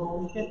gospel, but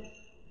we get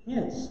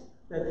hints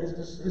that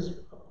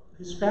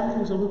his family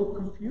was a little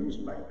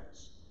confused by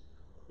this.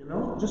 You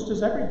know, just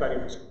as everybody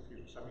was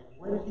confused. I mean,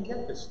 where did he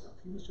get this stuff?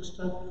 He was just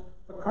a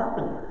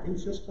carpenter. He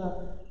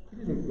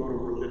didn't go to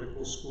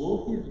rabbinical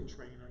school. He didn't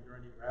train under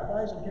any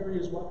rabbis. And here he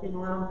is walking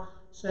around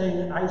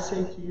saying, I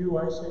say to you,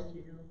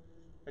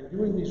 and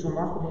doing these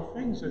remarkable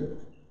things. And,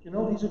 you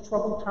know, these are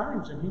troubled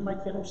times, and he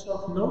might get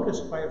himself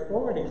noticed by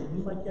authorities, and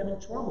he might get in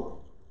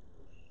trouble.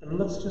 And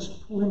let's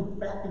just pull him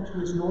back into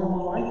his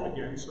normal life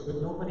again so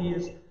that nobody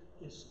is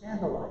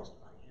scandalized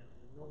by him.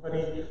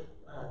 Nobody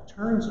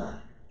turns on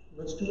him.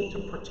 Let's do it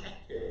to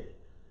protect him,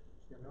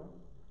 you know?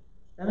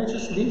 And it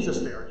just leaves us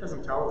there. It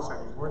doesn't tell us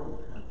any more than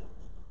that.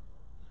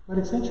 But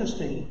it's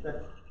interesting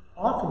that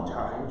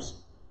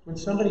oftentimes, when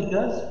somebody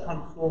does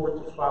come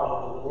forward to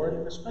follow the Lord,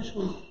 and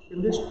especially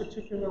in this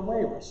particular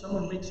way, when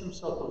someone makes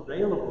himself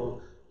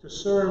available to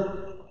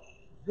serve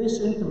this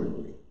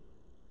intimately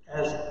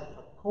as a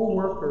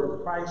co-worker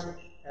of Christ,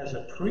 as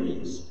a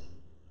priest,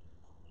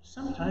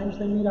 sometimes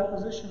they meet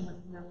opposition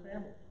within their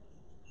family.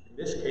 In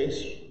this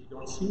case, we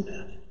don't see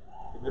that.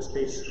 In this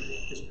case,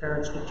 his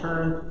parents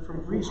returned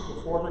from Greece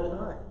before the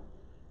time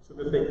so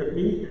that they could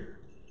be here.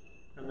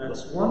 And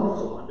that's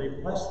wonderful, and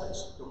they bless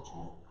this, don't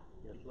you?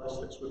 Yeah, bless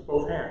this with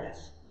both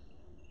hands.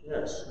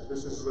 Yes,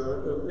 this is,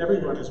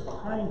 everyone is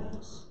behind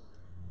this,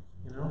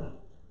 you know?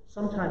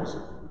 Sometimes,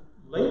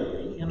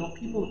 lately, you know,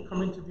 people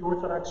come into the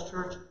Orthodox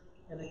Church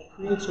and it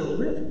creates a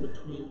rift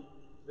between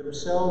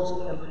themselves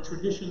and the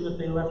tradition that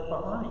they left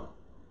behind.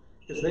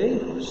 Because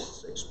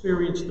they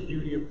experience the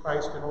beauty of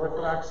Christ in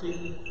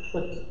Orthodoxy,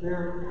 but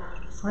their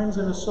friends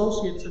and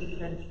associates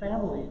and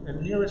family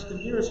and nearest and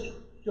dearest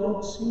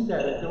don't see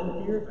that and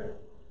don't hear that.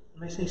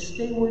 And they say,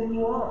 stay where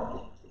you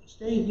are.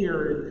 Stay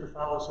here in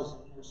Catholicism,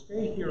 or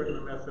stay here in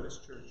the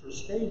Methodist Church, or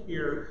stay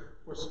here,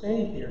 or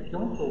stay here.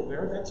 Don't go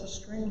there. That's a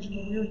strange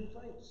and weird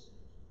place.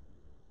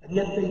 And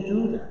yet they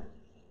do that.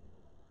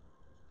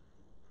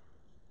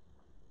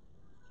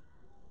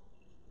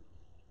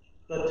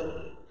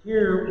 But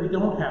here we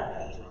don't have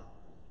that drama.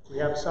 We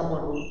have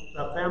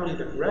a family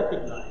that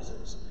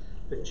recognizes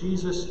that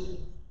Jesus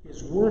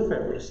is worth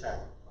every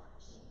sacrifice.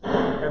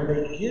 And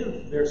they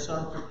give their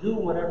son to do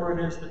whatever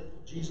it is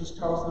that Jesus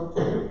tells them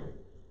to do.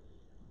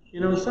 You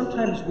know,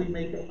 sometimes we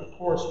make a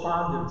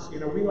correspondence. You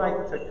know, we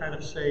like to kind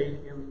of say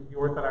in the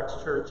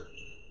Orthodox Church,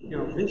 you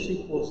know, this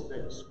equals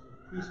this. When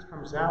the priest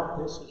comes out,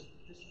 this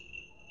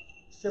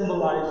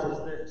symbolizes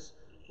this,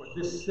 or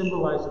this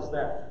symbolizes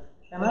that.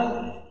 And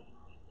I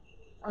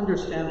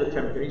understand the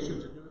temptation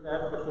to do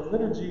that, but the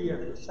liturgy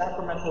and the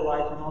sacramental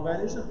life and all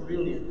that isn't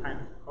really a kind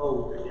of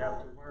code that you have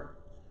to learn.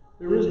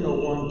 There is no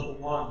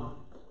one-to-one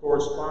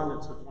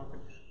correspondence of one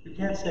thing. You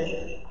can't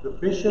say the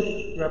bishop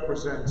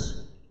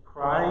represents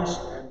Christ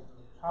and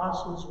the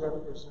apostles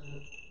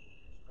represent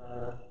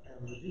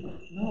and the deacon.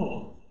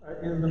 No.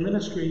 In the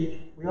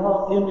ministry, we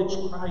all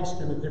image Christ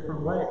in a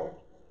different way.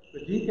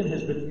 The deacon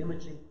has been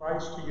imaging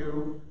Christ to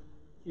you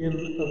in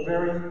a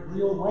very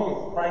real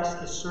way. Christ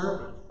the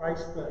servant,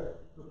 Christ the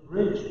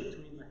bridge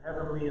between the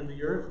heavenly and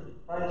the earthly,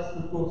 Christ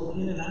who goes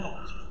in and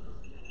out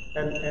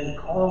and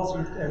calls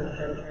you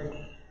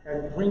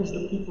and brings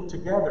the people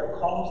together,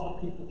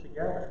 calls the people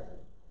together,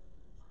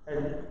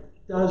 and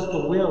does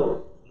the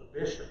will of the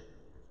bishop,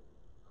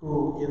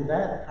 who in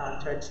that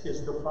context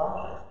is the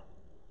Father.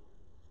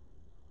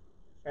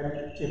 And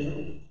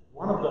in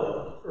one of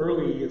the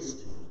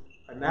earliest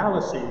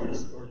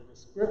analyses or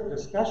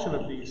discussion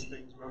of these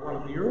things by one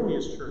of the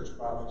earliest church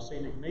fathers,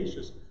 St.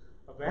 Ignatius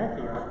of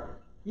Antioch,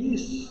 he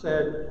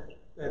said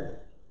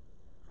that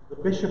the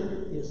bishop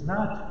is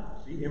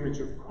not the image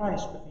of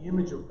Christ, but the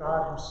image of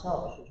God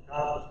himself, of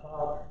God the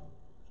Father.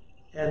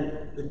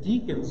 And the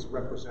deacons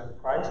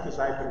represent Christ, as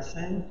I've been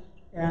saying,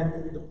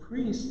 and the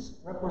priests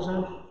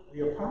represent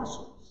the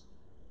apostles.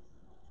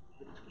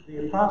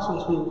 The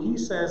apostles who he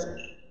says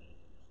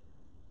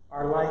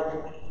are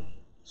like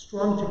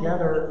strung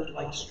together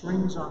like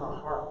strings on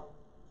a harp,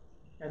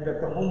 and that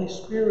the Holy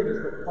Spirit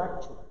is the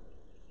plectrum,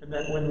 and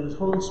that when the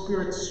Holy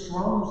Spirit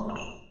strums them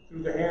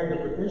through the hand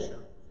of the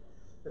bishop,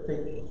 that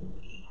they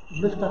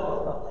lift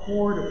up a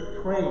chord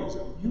of praise,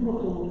 a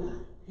beautiful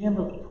hymn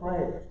of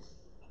praise,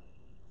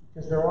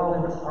 because they're all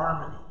in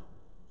harmony.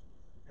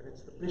 And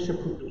it's the bishop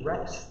who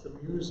directs the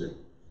music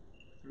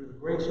through the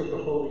grace of the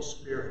Holy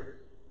Spirit.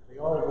 And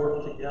they all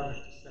work together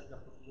to send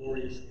up a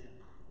glorious hymn.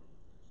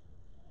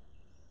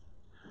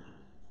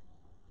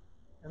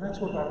 And that's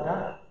what I've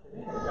got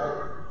today. I've got,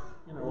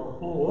 you know, a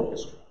full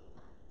orchestra,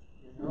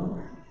 you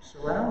know,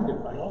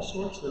 surrounded by all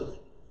sorts of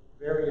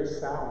various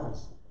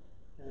sounds.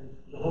 And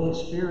the Holy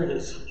Spirit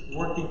is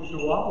working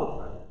through all of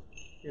them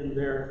in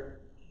their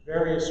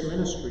various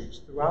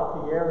ministries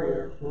throughout the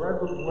area,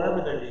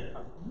 wherever they may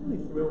come. I'm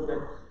really thrilled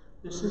that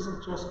this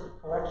isn't just a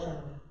collection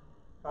of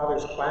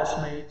Father's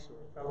classmates or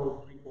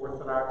fellow Greek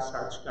Orthodox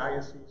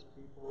Archdiocese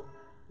people,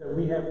 that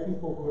we have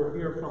people who are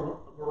here from a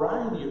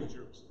variety of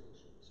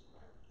jurisdictions,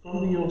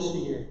 from the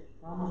OCA,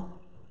 from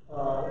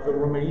the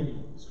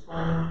Romanians,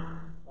 from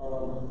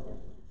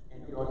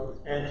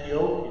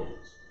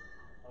Antiochians.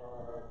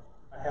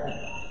 I haven't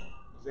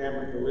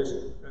examined the list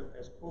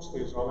as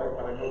closely as all that,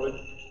 but I know that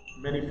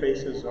many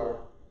faces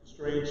are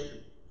strange to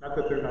me. Not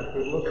that they're not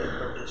good looking,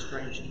 but they're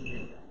strange to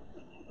me.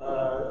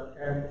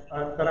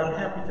 But I'm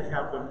happy to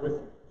have them with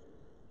me.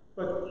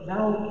 But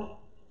now,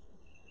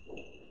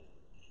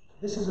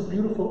 this is a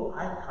beautiful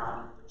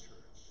icon of the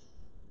church.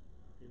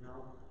 You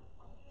know,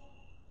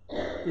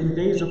 in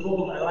days of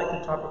old, I like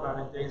to talk about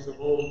in days of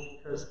old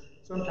because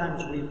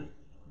sometimes we've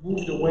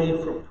moved away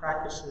from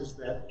practices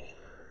that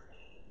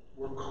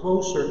were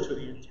closer to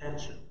the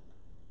intention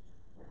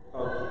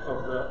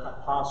of the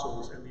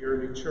apostles and the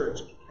early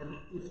church. And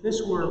if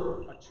this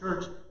were a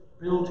church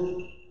built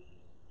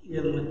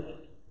in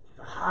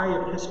the high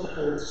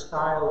Episcopal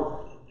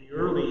style of the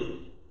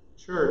early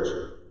church,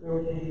 there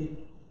would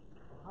be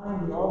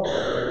behind the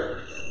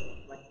altar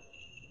like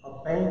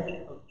a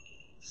bank of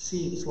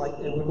seats, like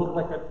it would look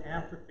like an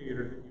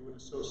amphitheater that you would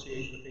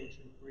associate with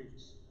ancient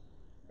Greece.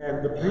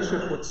 And the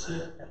bishop would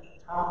sit at the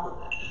top of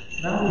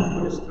it. Now he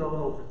put his throne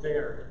over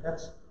there, and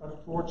that's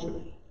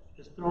unfortunate.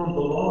 His throne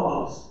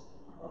belongs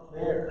up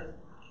there,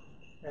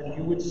 and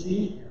you would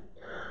see him,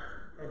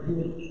 and he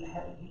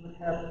would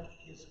have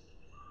his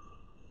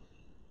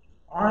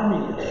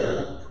army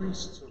of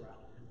priests around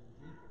him and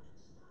deacons,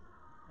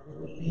 and it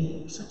would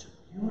be such a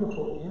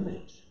beautiful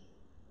image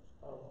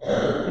of the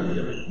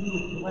kingdom, and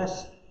he would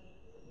bless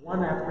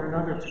one after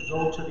another to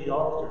go to the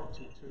altar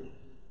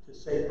to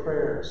say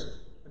prayers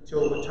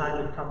until the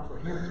time had come for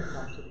him to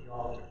come to the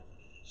altar.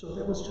 So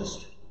there was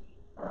just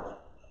a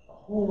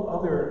whole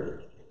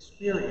other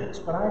experience,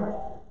 but I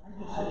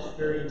just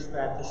experienced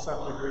that to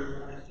some degree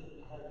when I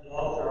stood at the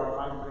altar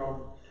on my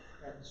throne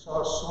and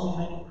saw so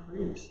many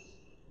priests.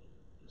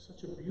 It was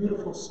such a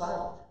beautiful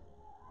sight.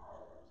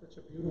 Such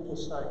a beautiful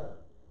sight.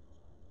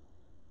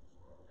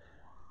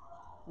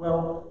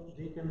 Well,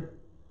 Deacon,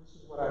 this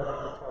is what I'd like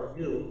to tell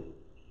you.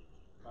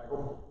 I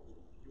hope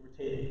you were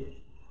taking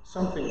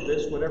something of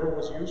this, whatever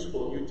was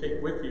useful, you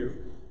take with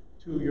you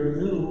to your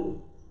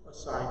new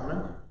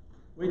assignment,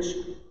 which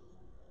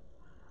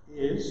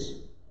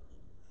is,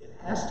 it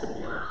has to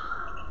be,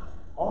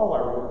 all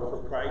our work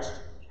for Christ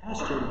has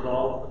to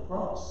involve the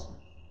cross.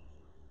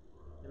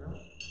 You know?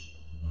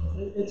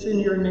 It's in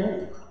your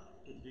name,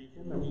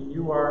 Deacon. I mean,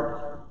 you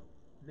are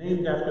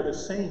named after the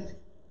saint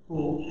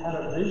who had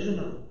a vision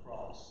of the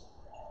cross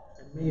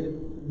and made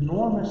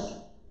enormous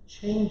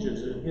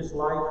changes in his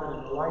life and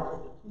in the life of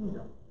the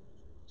kingdom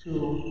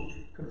to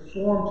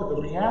conform to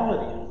the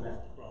reality of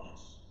that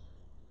cross.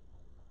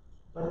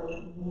 But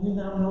we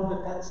now know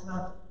that that's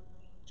not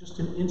just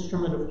an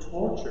instrument of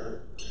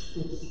torture, it's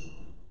the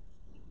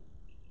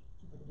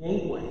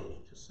gateway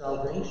to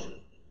salvation.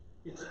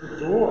 It's the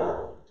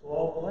door to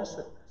all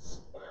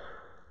blessedness.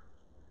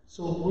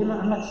 So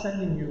I'm not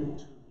sending you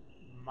to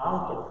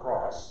mount a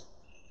cross,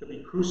 to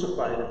be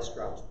crucified at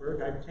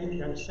Strasbourg.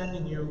 I'm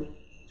sending you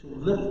to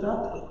lift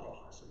up the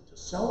cross and to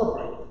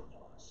celebrate the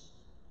cross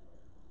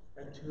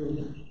and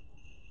to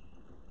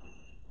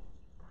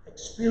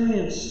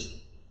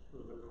experience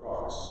the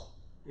cross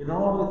in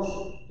all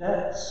its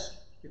depths,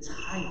 its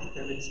height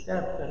and its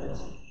depth and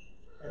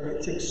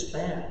its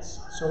expanse.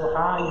 So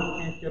high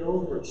you can't get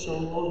over it, so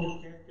low you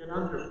can't get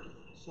under it,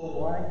 so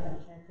wide you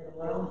can't get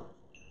around it.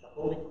 The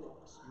Holy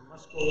Cross, you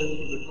must go in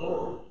through the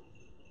door.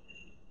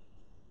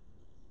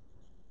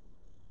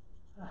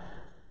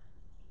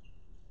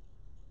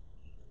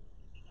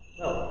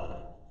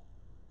 Well,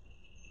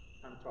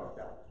 I'm talked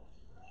out.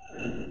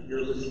 And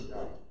you're listened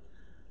out.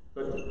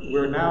 But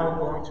we're now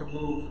going to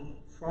move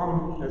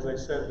from, as I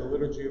said, the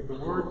liturgy of the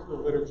word to the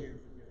liturgy of the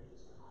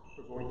gifts.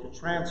 We're going to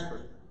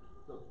transfer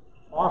the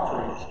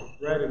offerings of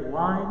bread and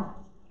wine,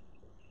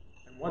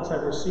 and once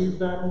I've received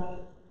them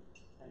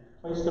and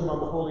placed them on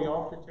the holy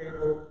altar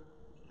table,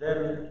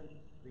 then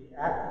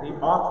the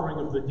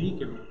offering of the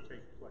deacon will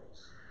take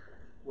place.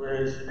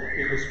 Whereas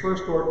in his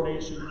first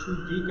ordination,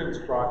 2 deacons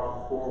brought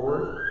him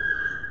forward.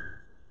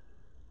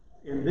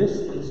 In this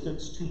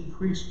instance, 2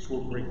 priests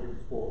will bring him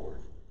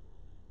forward.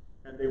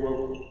 And they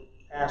will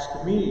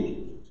ask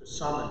me to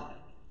summon him.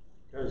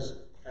 Because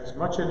as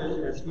much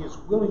as he is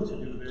willing to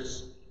do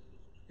this,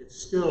 it's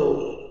still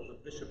the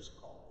bishop's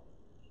call.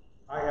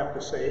 I have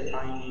to say,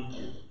 I need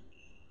you.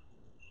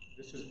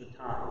 This is the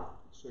time.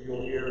 So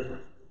you'll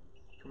hear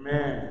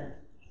command,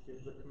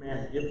 give the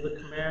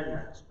command,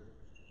 master.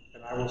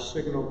 And I will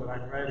signal that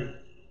I'm ready.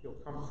 He'll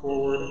come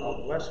forward, and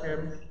I'll bless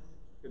him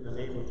in the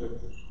name of the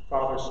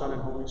Father, Son,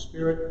 and Holy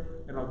Spirit,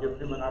 and I'll give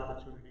him an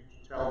opportunity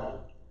to tell me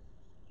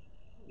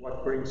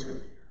what brings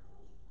him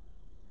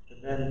here.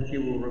 And then he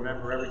will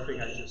remember everything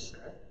I just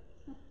said.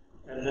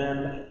 And And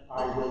then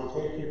I will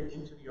take him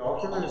into the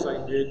altar as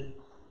I did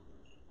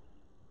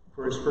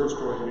for his first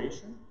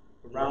ordination,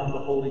 around the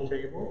holy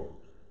table.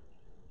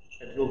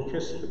 And he'll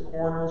kiss the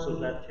corners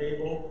of that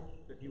table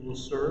that he will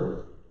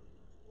serve,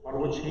 on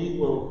which he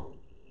will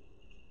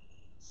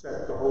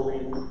set the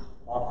holy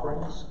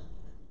offerings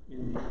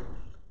in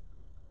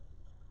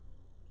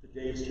the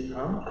days to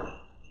come,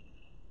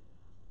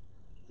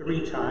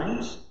 3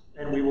 times,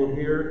 and we will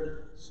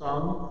hear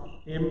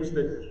sung hymns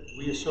that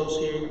we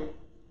associate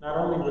not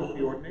only with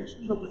the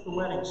ordination, but with the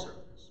wedding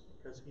service,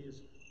 because he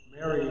is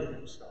marrying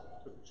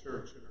himself to the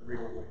church in a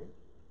real way.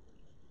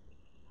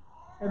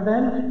 And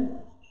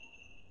then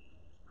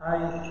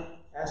I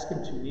ask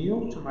him to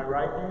kneel to my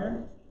right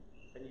hand,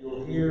 and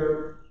you'll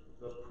hear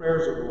the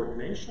prayers of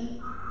ordination,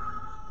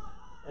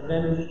 and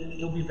then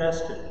he'll be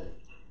vested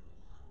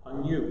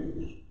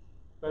anew,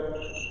 but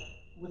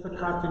with a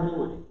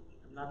continuity.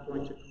 I'm not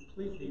going to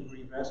completely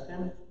revest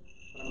him,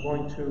 but I'm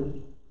going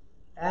to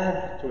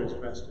add to his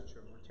vestiture,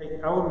 or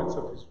take elements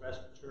of his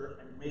vestiture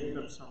and make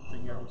them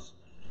something else.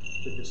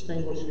 The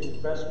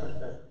distinguishing vestment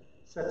that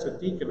sets a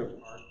deacon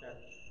apart, that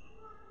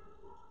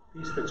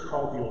piece that's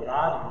called the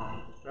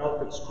Ordination, the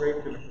belt that's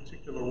draped in a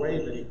particular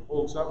way that he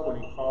holds up when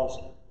he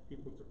calls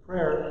people to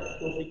prayer,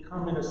 will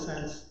become, in a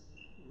sense,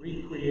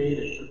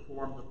 recreated to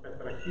form the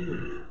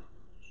petrachil,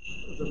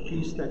 the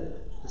piece that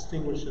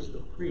distinguishes the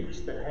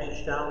priest, that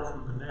hangs down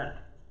from the neck,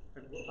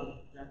 and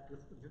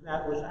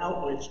that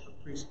without which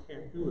a priest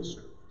can't do a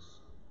service,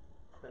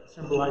 that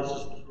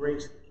symbolizes the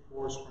grace that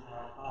pours from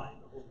on high,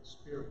 the Holy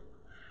Spirit,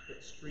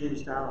 that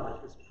streams down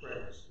like his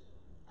prayers.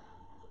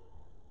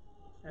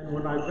 And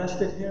when I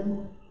vested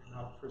him, and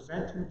I'll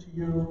present him to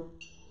you,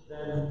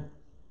 then,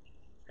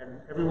 and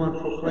everyone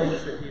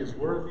proclaims that he is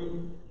worthy,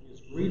 he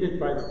is greeted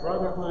by the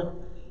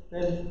brotherhood,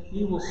 then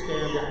he will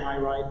stand at my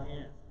right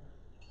hand.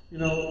 You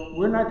know,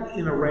 we're not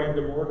in a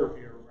random order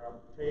here around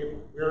the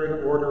table. We're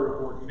in order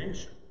of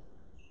ordination.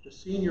 The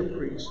senior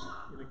priest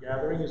in a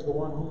gathering is the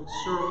one who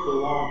served the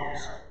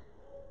longest.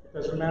 It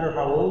doesn't matter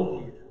how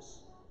old he is.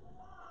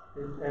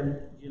 And,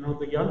 you know,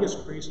 the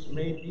youngest priest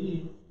may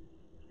be,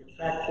 in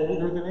fact,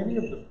 older than any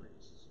of the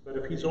priests. But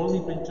if he's only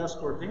been just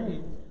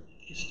ordained,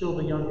 he's still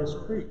the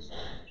youngest priest.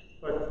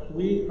 But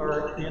we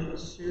are in a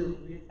series,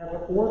 we have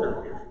an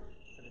order here.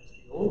 And it's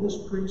the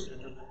oldest priest,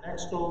 and then the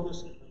next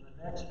oldest, and then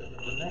the next, and then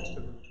the next, and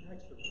then the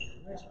next, and then the next, and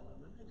then the next, and then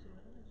the next.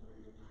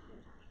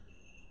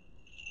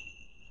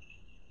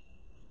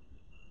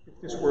 If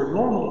this were a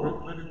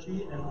normal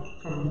liturgy,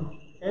 and from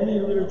any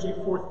liturgy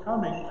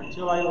forthcoming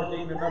until I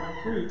ordain another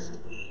priest,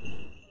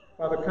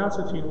 Father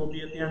Konstantine will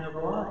be at the end of the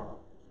line.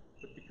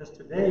 But because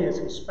today is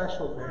his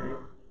special day,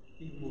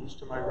 he moves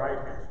to my right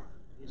hand.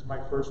 He's my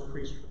first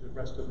priest for the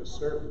rest of the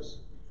service.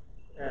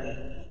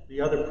 And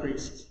the other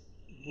priests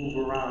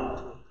move around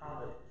to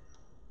accommodate.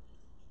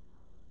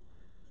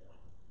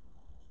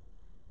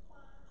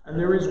 And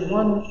there is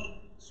one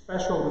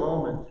special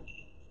moment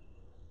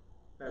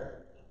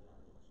that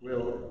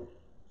will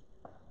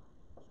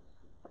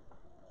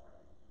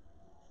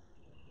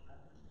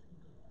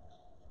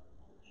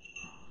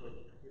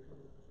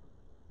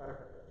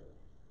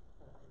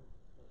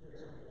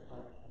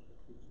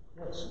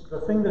the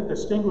thing that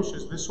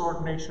distinguishes this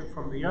ordination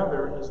from the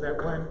other is that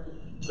when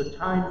the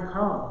time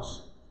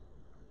comes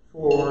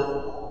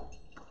for,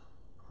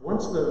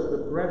 once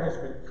the bread has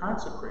been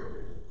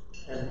consecrated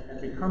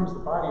and becomes the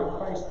body of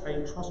Christ, I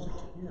entrust it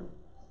to him.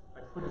 I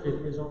put it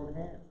in his own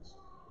hands.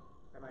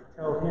 And I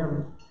tell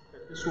him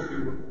that this will be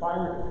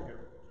required of him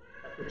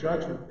at the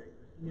judgment day.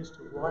 That he is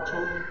to watch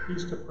over, he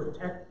is to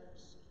protect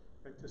this,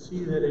 and to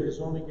see that it is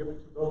only given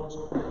to those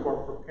who are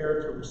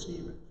prepared to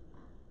receive it.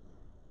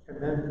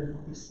 And then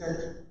he's sent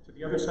to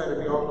the other side of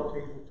the altar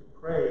table to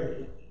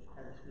pray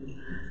and to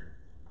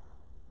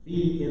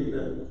be in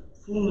the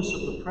fullness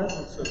of the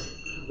presence of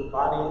the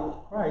body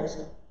of Christ.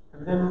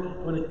 And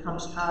then when it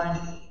comes time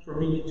for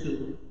me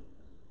to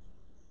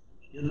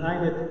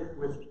unite it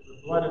with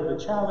the blood of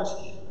the chalice,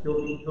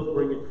 he'll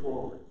bring it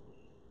forward.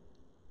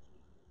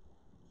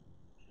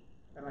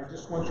 And I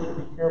just want you to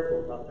be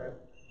careful about that,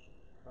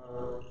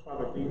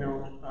 Father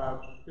Dino.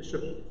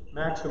 Bishop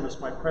Maximus,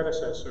 my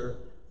predecessor,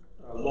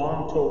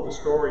 long told the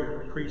story of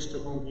the priest to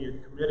whom he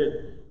had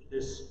committed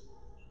this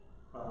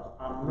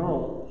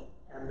amno,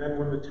 and then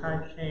when the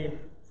time came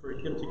for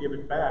him to give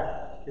it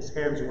back, his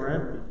hands were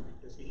empty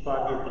because he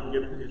thought he had been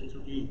given it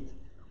to eat,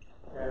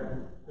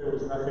 and there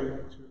was nothing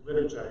to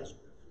liturgize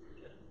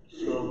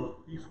with. So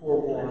be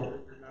forewarned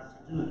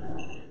not to do that.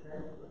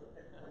 Okay?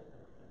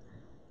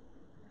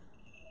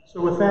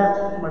 So with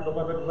that, my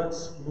beloved,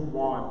 let's move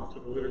on to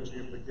the liturgy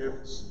of the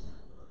gifts,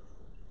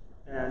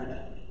 and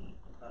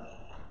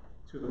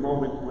to the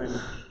moment when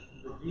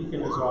the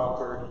deacon is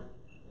offered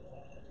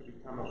to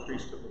become a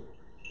priest of the Lord.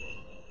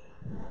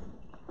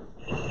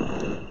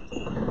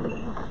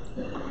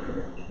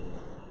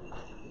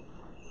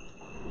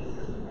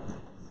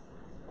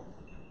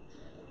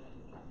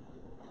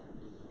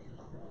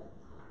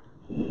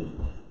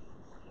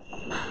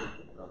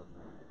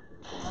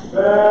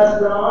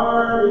 Vast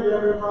army,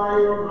 gathered by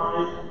your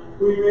might,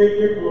 we make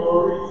your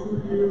glory to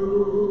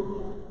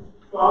you.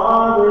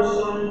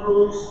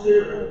 Holy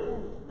Spirit,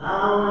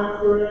 now and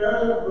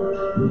forever,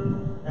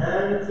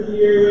 and to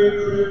the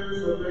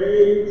ages of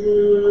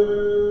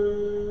ages.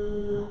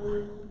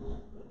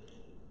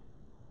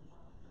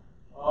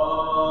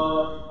 Amen.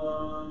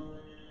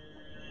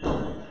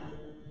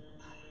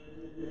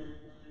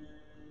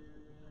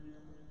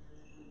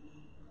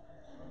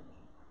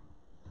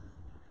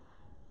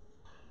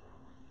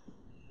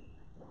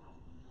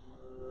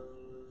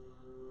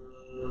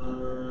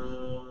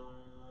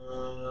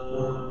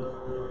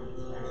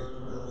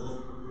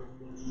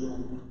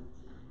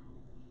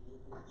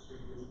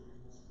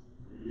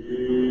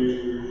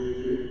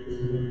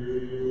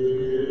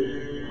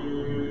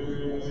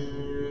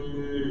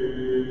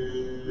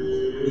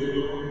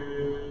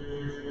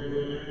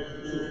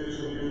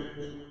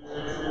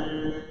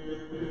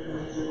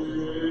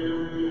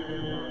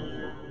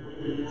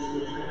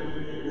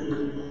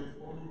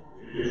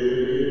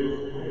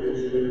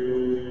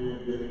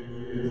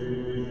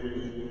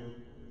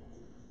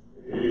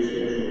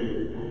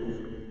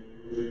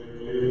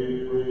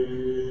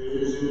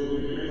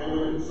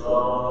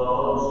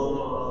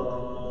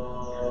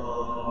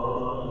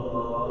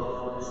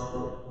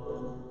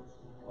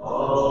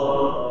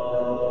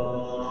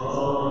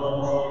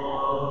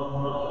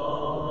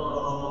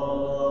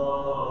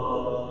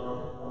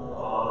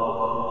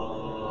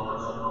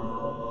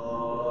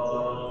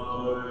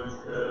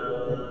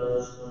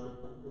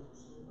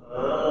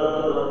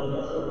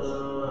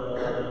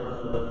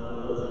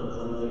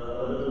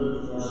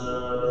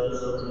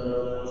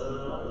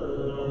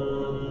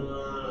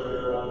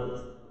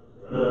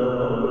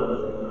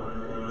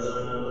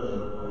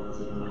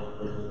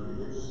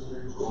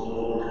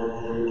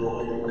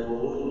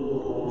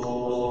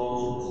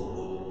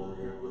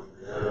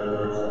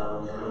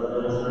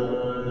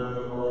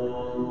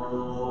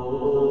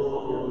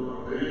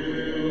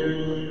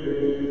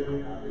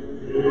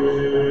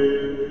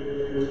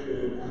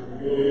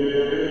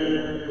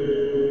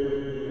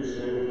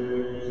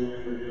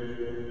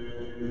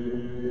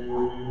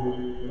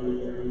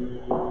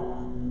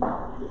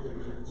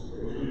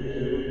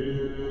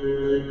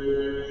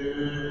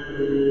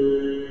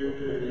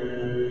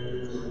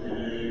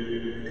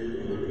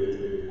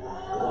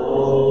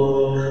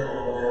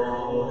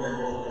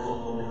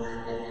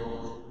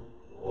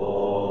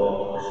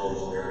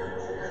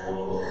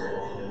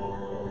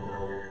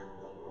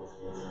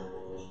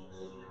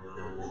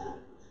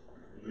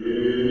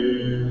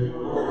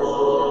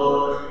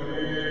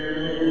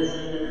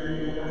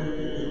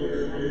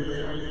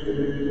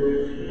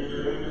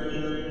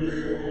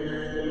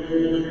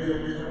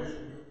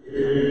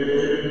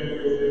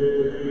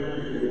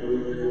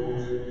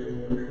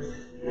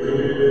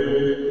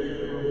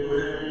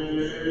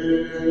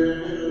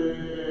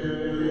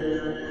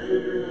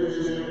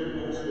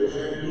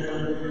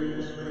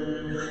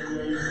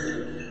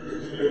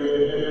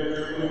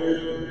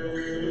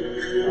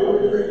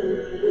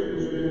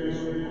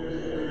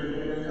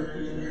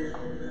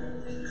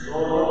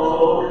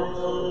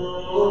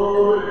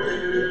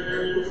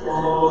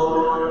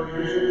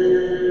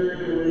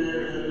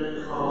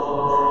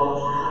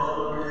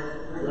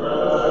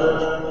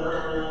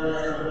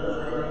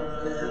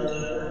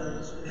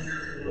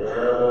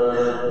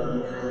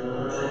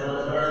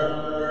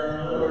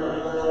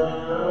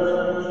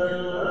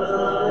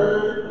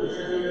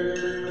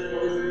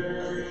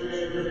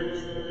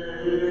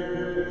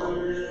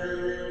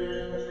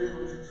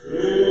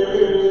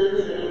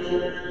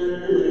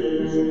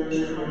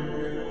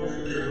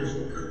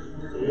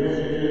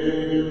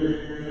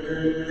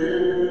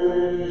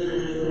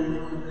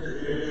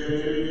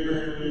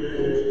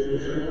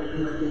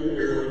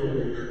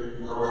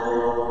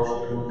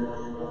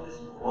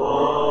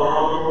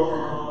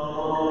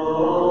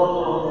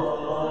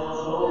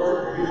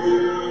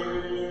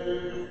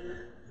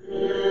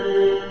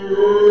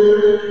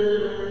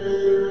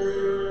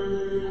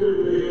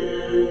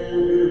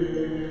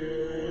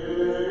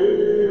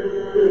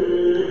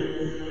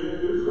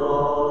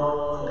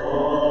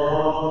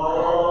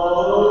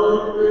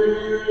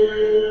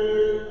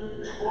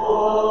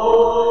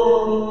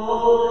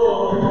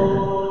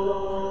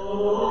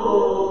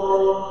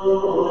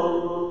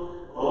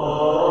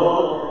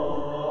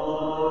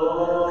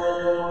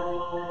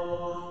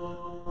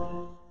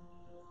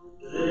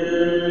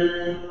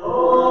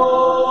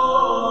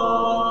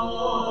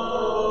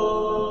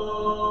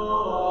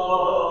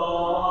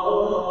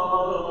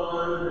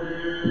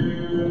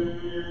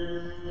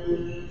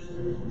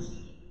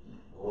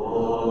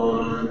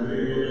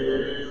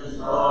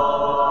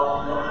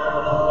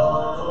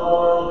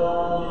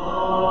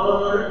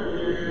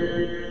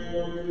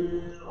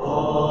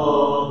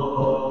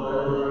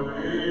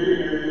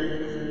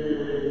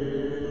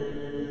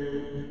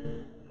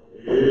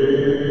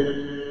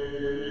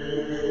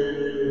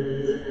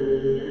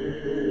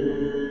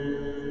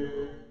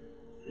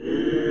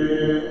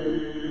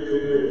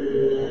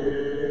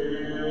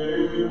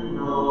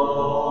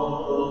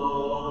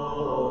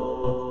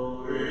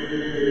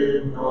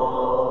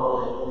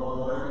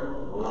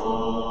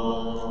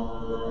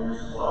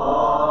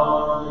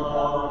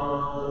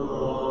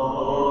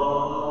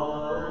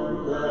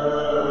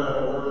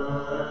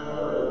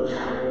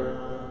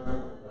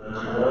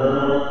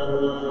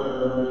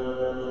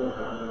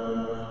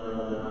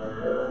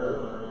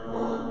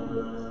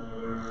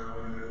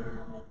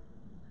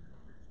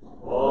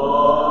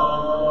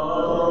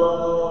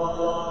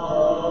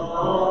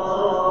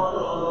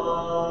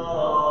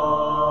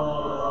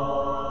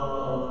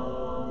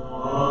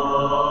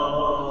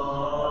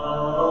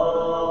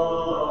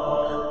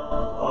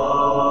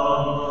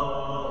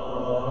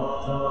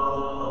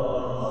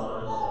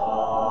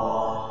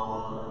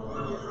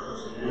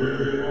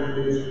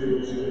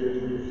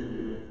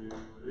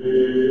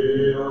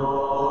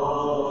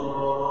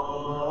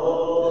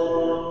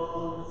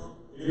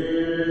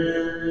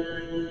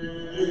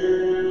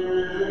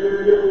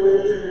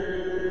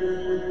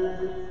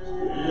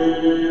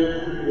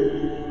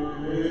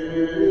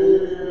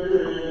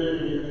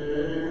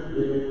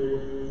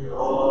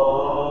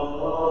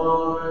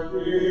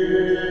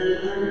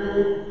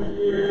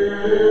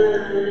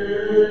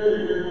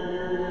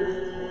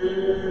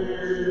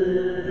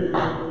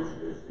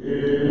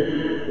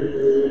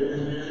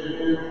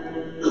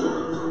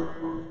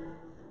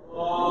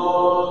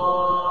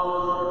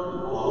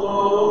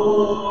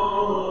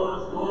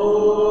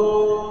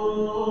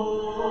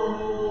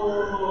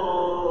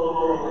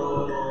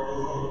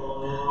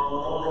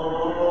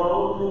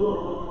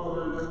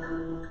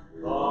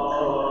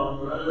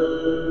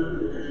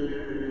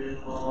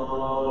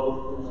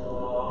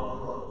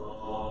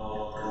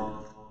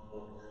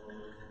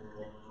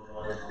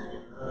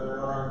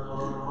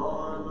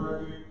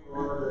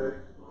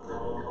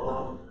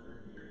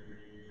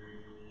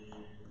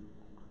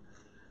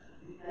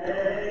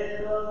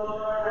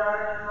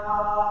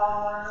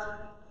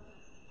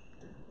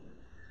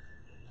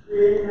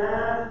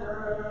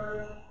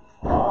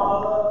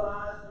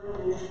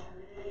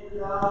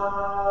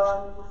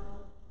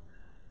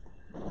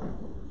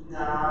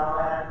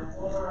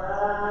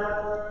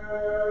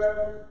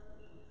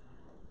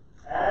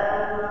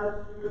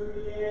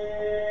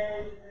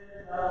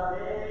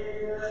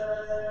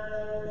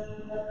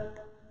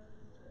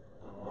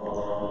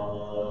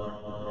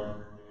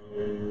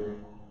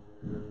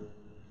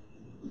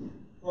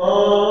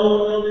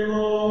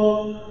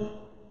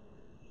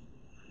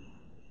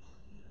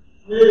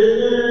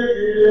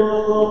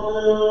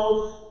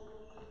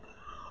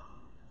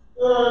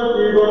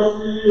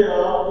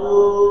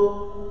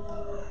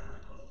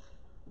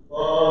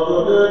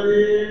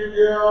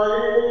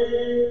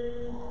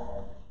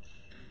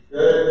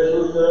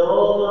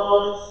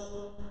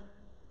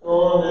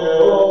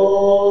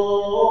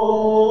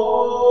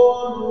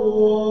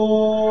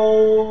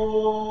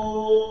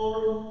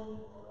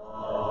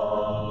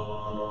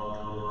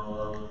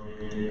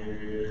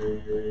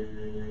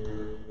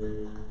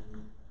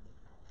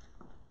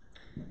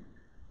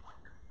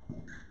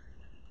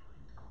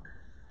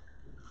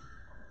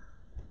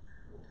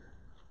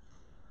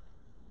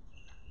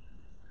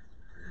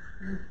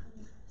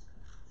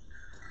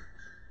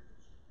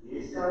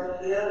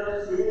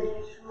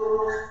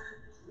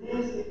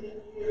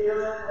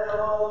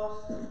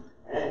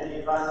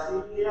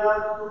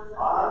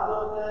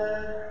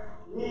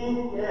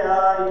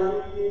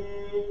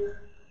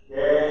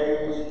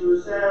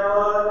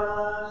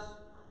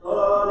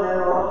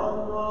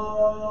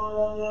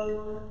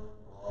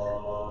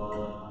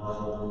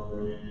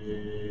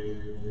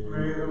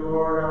 May the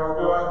Lord our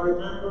God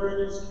remember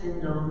in his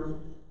kingdom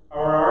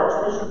our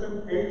Archbishop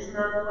and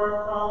Patriarch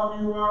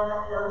Bartholomew, our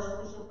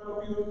Archbishop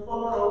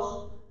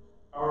Elpidophoros,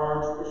 our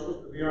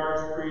Archbishop, the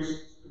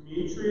Archpriests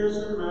Demetrius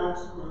and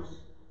Maximus,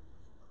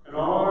 and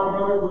all our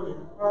brotherhood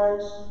in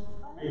Christ.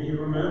 May he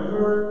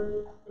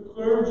remember the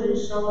clergy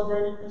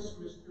celebrating this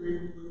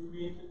mystery with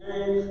me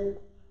today,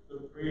 the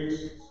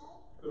priests,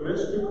 the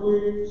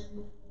Mysticles,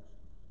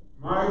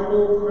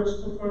 Michael,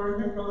 Christopher,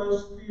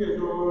 Nicholas,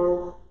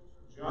 Theodore,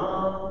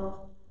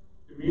 John,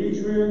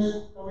 Demetrius,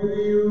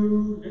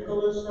 Ovidiu,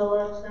 Nicholas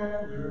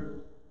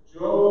Alexander,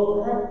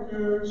 Joel,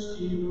 Hector,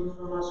 Stephen,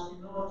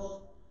 Damaskinos,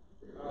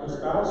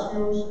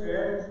 Anastasios,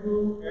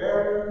 Andrew,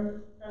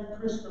 Aaron, and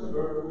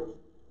Christopher,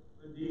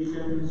 the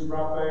deacons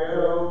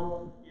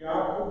Raphael,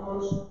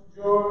 Iacobus,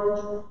 George,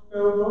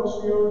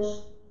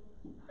 Theodosios,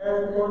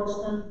 and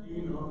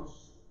Konstantinos.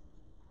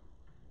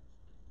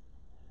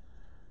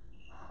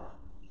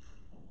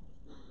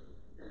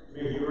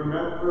 May you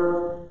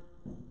remember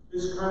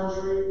this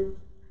country,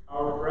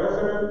 our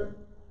president,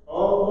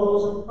 all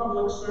those in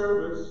public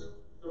service,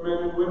 the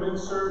men and women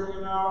serving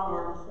in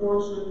our armed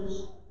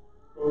forces,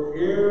 both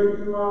here and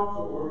throughout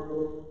the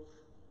world.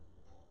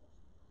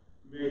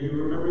 May you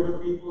remember the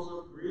peoples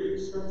of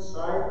Greece and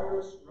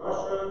Cyprus,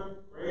 Russia,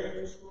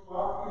 Ukraine,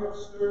 Slovakia,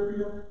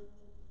 Serbia,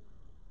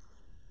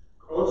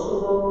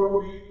 Kosovo,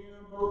 Romania,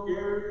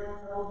 Bulgaria,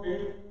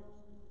 Albania,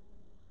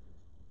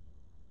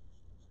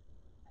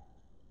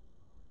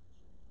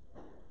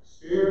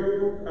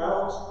 Syria,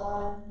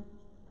 Palestine,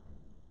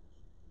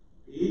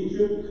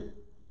 Egypt,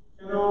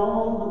 and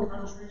all the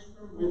countries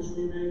from which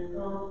we may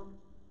come.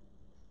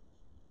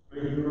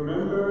 May you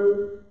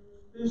remember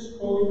this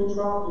holy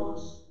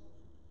metropolis,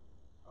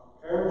 our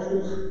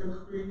parishes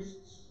and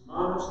priests,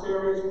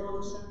 monasteries,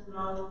 monks and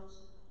nuns,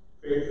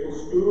 faithful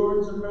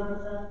stewards and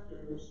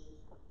benefactors,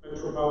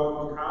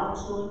 metropolitan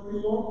council and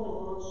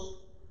philosophes,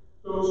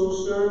 those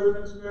who serve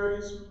in its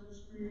various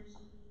ministries,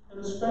 and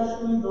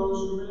especially those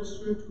who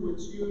minister to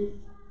its youth.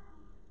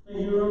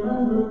 May you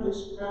remember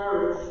this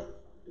parish,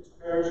 its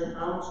parish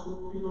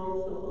council,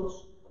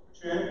 philosophes,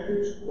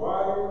 chanters,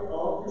 choir,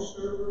 altar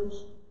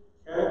servers,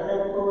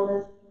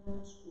 catechets,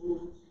 and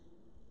schools,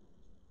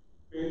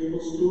 faithful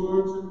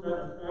stewards and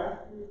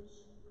benefactors.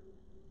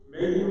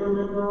 May you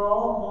remember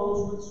all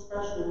those with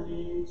special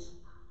needs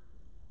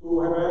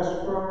who have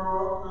asked for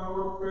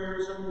our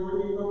prayers and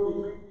worthy Holy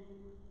Lady,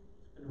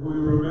 and who we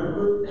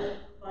remember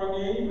by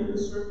name in the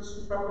service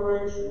of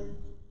preparation,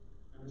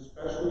 and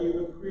especially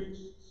the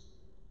priests,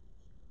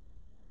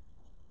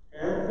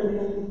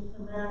 Anthony,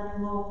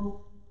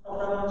 Emmanuel,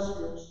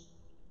 Athanasius,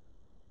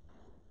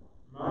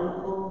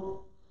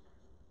 Michael,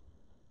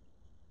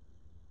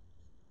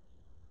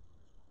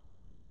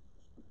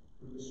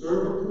 and the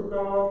servant of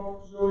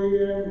God,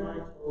 Zoe and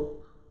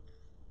Michael,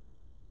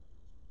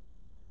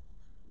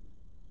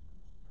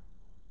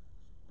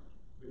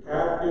 the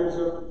captives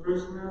of the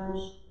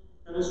prisoners,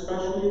 and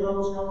especially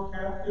those held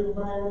captive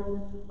by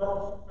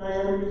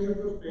enemies of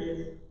the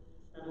faith,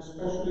 and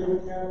especially the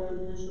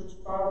captive bishops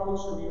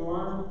Pavlos and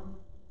Ioanni,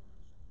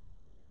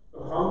 the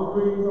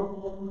hungry, the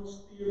homeless,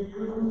 the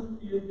abused,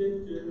 the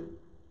addicted,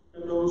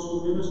 and those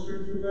who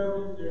minister to them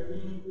in their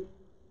need.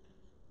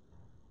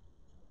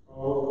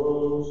 All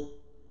those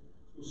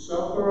who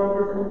suffer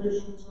under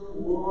conditions of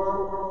war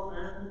or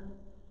famine,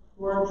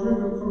 who are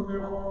driven from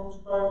their homes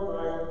by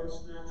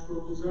violence,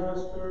 natural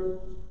disaster,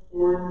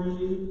 or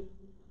need,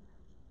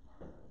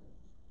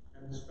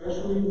 and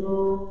especially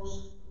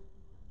those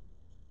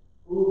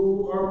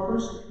who are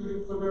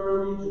persecuted for their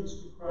allegiance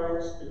to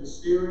Christ in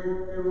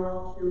Syria,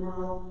 Iraq,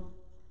 Iran,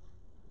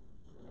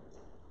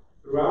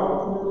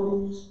 throughout the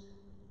Middle East,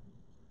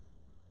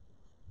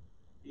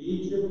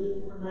 Egypt,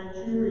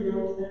 Nigeria,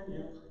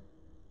 Kenya,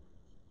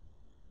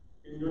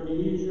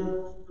 Indonesia,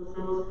 the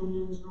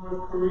Philippines,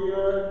 North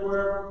Korea, and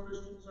wherever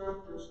Christians are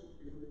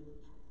persecuted,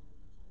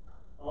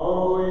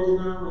 always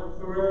now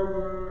and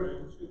forever,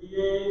 and to the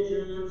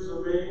ages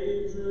of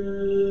ages.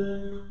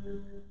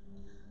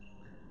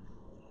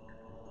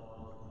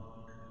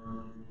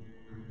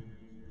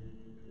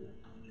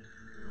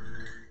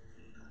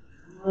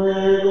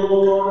 May the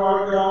Lord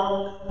our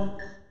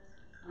God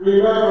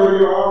remember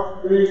your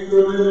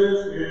priesthood in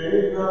his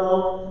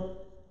kingdom,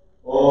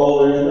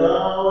 always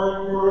now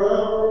and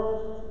forever,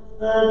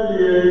 and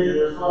the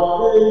ages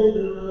of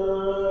ages.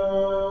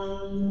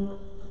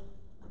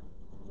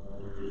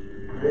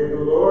 May the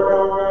Lord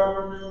our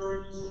God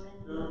remember his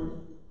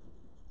kingdom,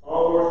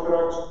 all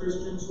Orthodox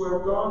Christians who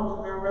have gone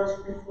to their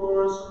rest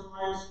before us and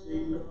lie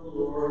asleep in the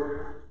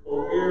Lord,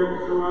 both here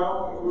and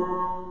throughout the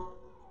world,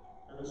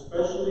 and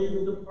especially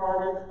the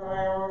departed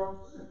Kyros,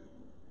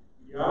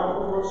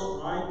 Diakonos,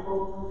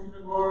 Michael,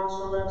 Pythagoras,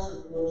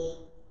 Alexandros,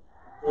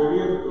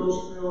 Corientos,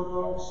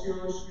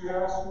 Theodosios,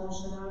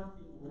 Erasmus, and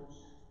Antimus,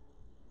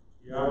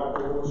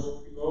 Diakonos,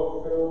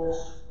 Philophilos,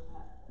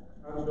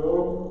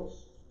 Andonis,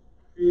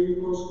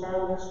 Philippos,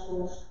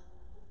 Callistos,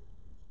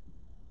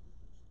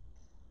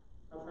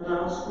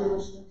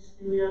 Athanasius, and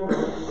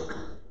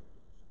Stylianos,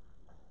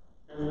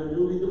 and the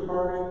newly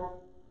departed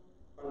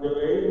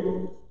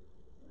Pandeleum,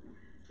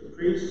 the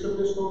priests of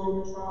this holy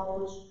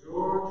metropolis,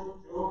 George,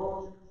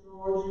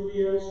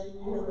 Elias,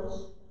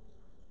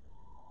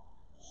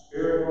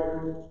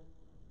 Spiridon,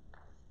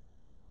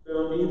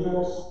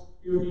 Leonidas,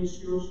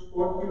 Dionysius,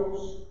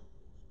 Porcius,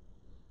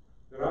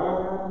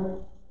 Dragan,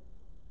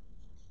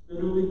 the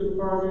newly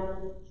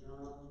departed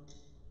John,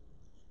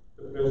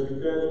 the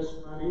Presbyteris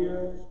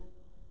Maria,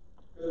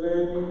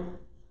 Eleni,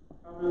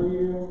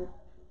 Amelia,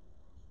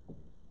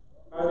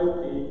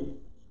 Areti,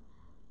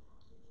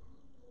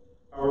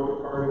 our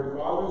departed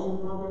fathers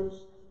and mothers,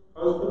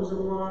 husbands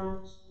and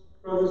wives,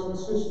 brothers and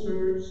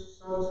sisters,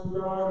 sons and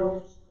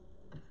daughters,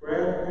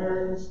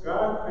 grandparents,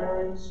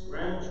 godparents,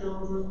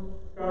 grandchildren,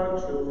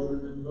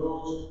 godchildren, and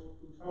those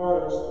who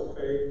taught us the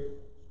faith,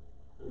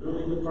 the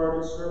newly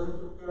departed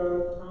servant of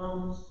God,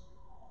 Thomas,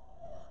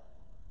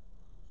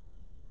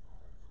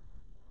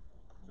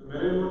 the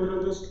men and women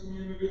of this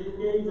community who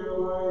gave their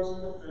lives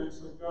in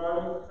defense of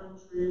God and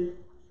country,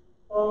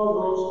 all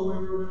those who we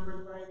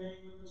remembered by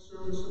name in the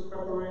service of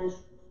preparation,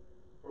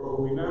 for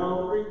whom we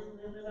now bring to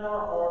him in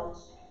our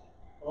hearts,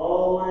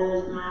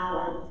 always,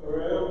 now, and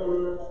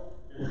forever,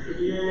 and to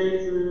the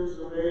ages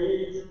of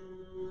ages.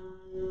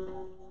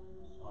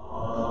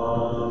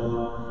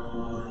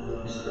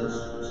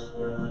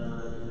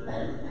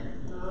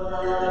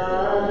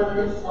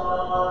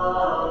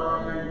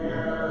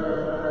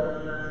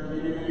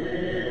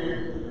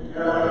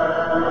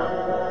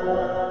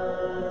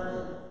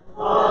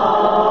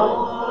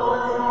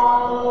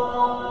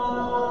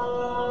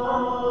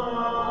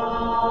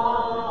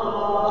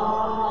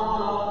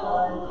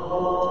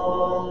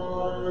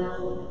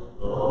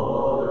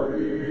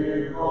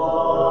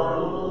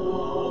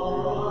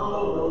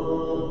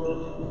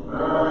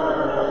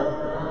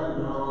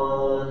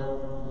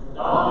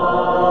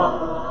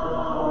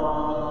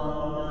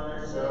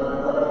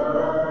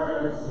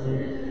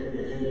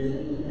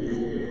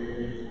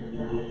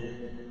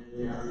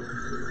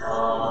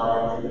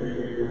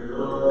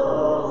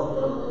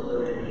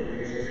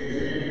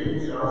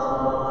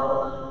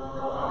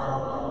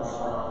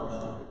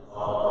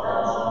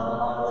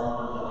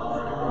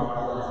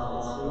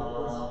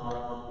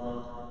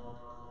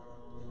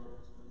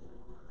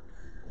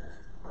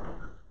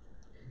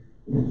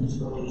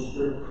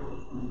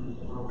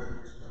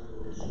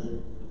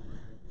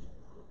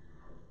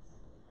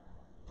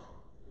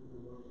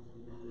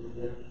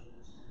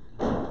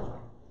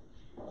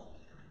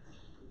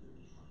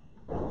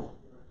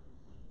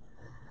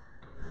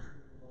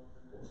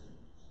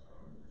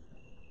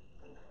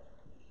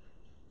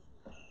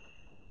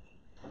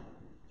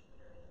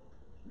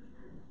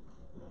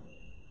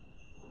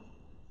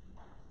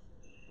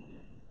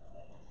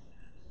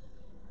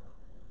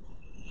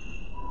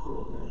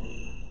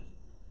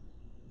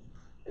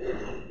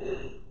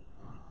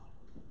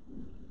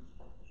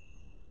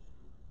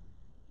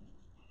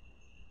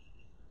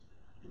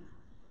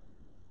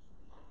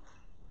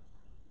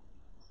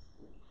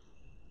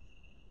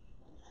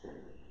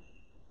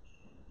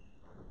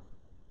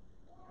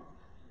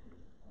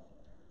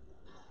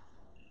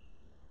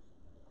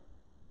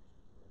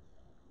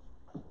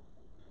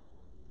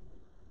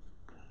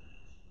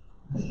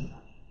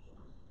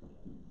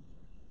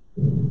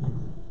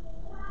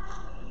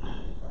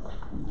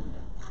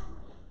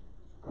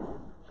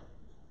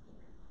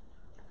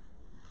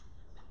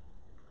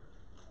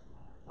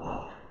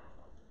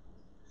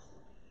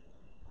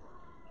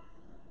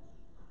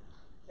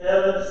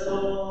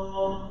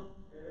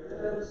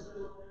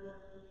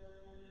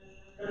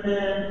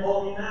 Command,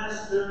 Holy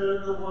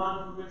Master, the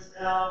one who is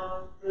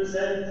now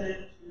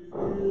presented to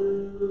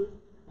you.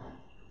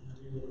 In the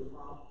name of the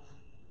Father,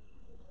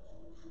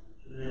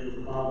 in the name of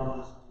the Father,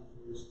 and the Son, and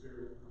the Holy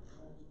Spirit.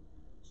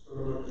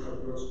 Store up our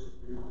roast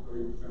for you, for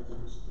your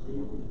presence to me.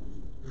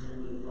 In the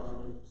name of the Father,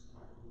 and the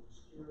Son, and the Holy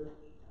Spirit.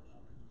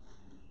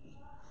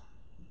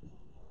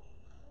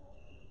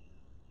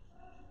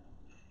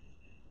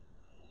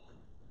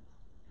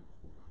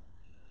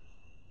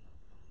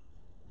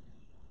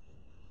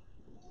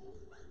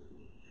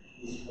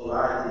 He's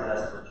polite, he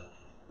does.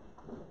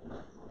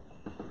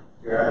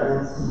 Your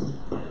Evidence,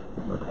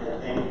 I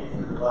thank you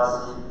for the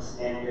blessing to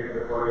stand here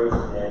before you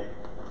today.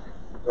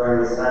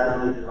 during the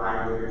suddenly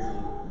divine liturgy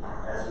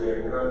as we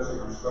approach in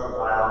a short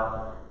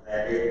while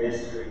that great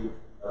mystery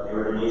of the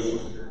ordination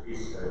to the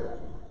priesthood.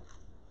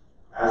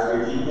 As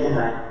your deacon,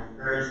 I am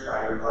encouraged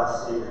by your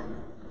blessing and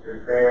your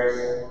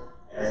prayers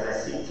as I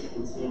seek to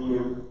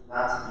continue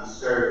not to be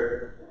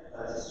served,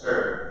 but to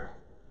serve.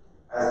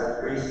 As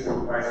a priest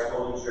in Christ's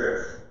holy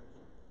church,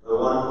 the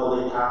one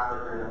holy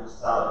Catholic and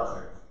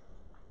Apostolic Church,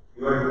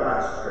 the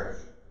Orthodox Church,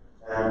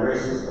 that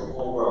embraces the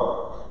whole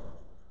world,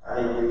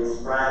 having been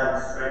spread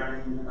and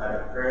strengthened by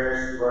the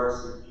prayers,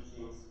 works, and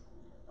teachings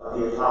of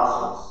the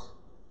apostles,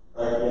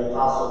 like the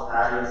Apostle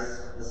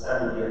Thaddeus and the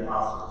 70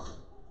 apostles,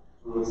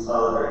 whom we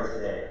celebrate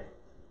today.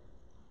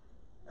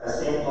 As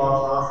St.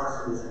 Paul tells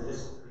us in his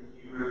epistle to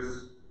the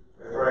Hebrews,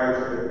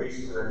 referring to the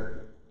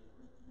priesthood,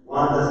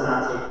 one does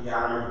not take the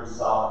honor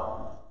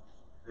himself,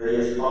 but he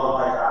is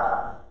called by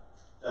God,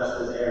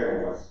 just as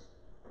Aaron was.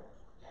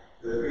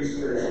 The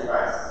priesthood is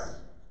Christ's.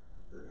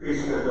 The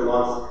priesthood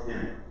belongs to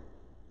him.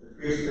 The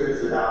priesthood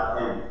is about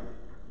him.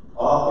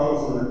 All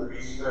things in the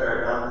priesthood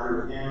are done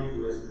through him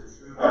who is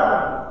the true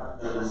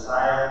God, the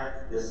Messiah,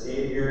 the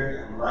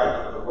Savior and light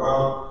of the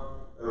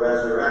world, the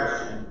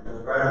resurrection, the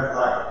bread of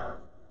life,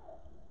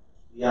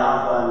 the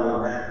Alpha and the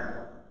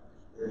Omega,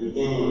 the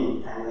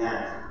beginning and the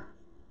end,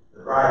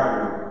 the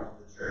bridegroom of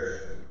the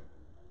church.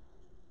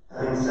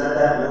 Having said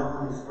that, no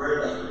one is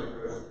worthy to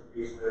approach the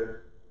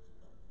priesthood,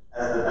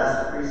 as the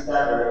best priest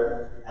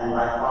ever, and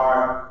by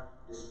far,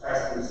 is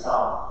Christ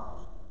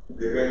himself,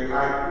 the great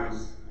high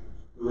priest,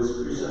 who was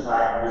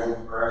crucified and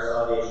risen for our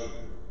salvation.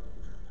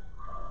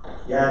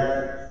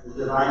 Yet, the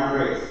divine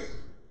grace,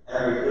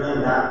 at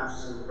revealing that which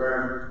is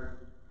infirm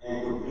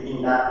and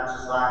completing that which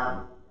is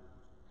lacking,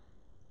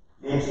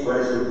 makes what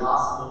is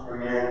impossible for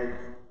man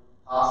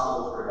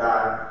possible for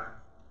God,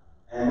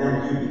 and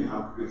men do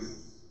become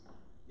priests,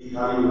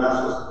 becoming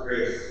vessels of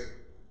grace,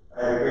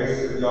 by the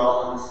grace of the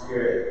All-Holy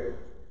Spirit,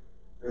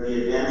 for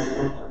the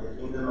advancement of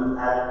the kingdom of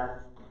heaven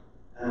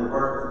and the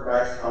work of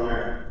Christ on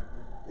earth,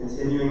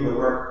 continuing the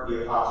work of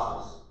the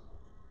apostles.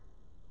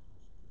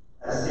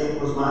 As St.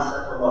 Cosmas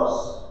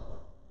Apollos,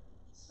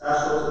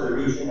 special to the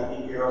region of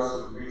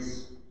Ipiros in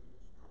Greece,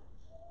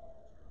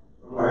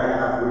 from where I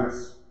have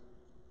roots,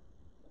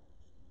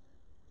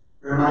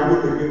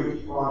 reminding the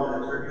Greek people under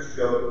the Turkish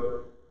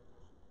yoke,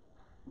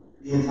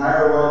 the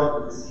entire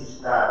world would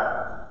beseech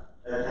God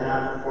that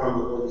cannot perform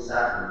the holy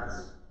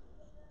sacraments,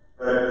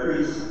 but a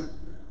priest,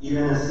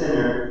 even a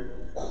sinner,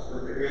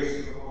 with the grace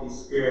of the Holy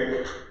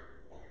Spirit,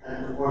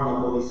 can perform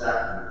the holy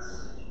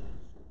sacraments.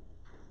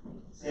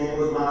 St.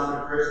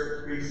 Cosmas refers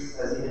to priests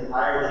as even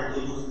higher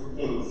than angels and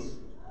kings,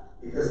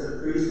 because the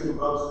priest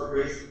invokes the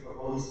grace of the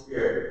Holy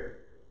Spirit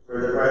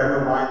for the bread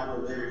and the wine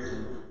of the liturgy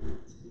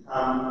to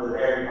become the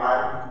very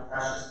body,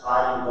 precious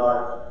body and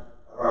blood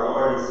of our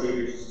Lord and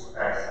Savior Jesus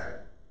Christ,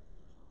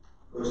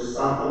 which is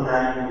something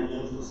that even the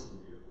angels can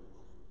do.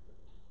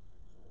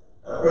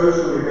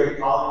 Approaching the great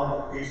calling of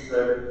the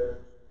priesthood,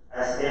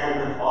 I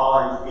stand with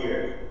awe and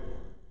fear.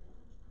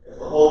 If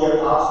the holy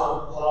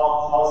apostle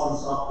Paul calls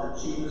himself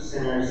the chief of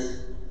sinners,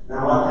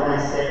 then what can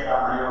I say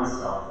about my own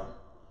self?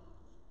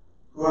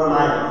 Who am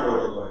I before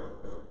the Lord?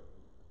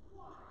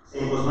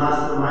 St.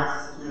 Cosmas reminds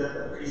us too that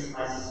the priest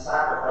might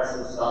sacrifice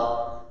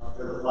himself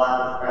for the flock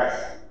of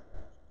Christ.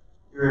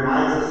 He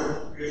reminds us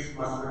that the priest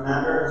must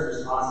remember his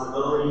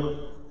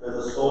responsibility for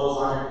the souls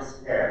under his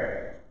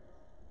care,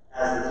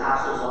 as the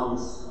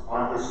tassels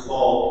on his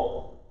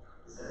skull,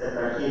 the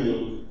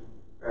tetrachini,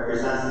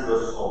 represents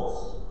those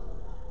souls.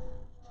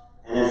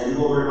 And as you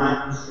will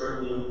remind me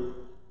shortly,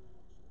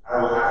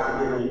 I will have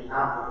to give an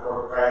account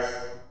before Christ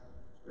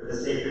for the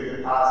sacred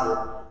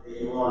deposit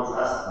that you will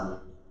entrust in me.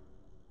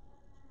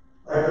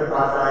 Like the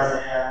prophet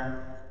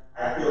Isaiah,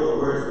 I feel the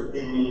words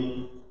within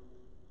me,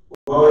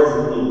 woe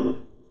is me,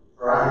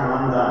 for I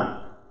am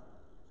undone,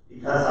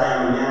 because I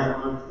am a man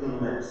of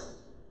unclean lips.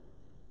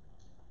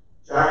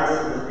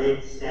 Giants of the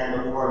faith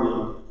stand before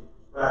me,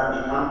 who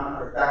have become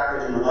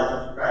perfected in the life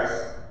of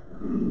Christ.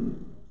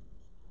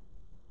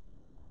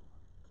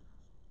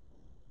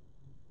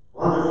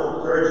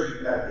 Wonderful clergy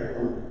you have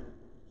given,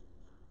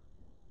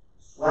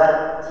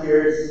 sweat,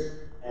 tears,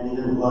 and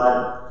even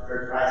blood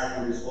for Christ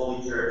and his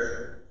holy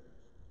church.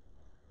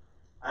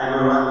 I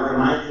am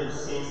reminded of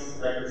saints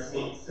like the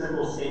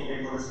simple Saint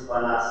Nicholas of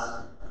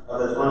Banas of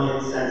the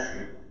 20th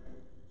century,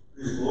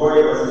 whose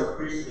glory was his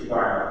priestly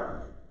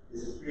garment,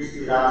 his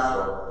priestly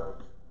gospel,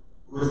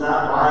 who was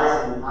not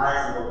wise in the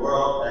eyes of the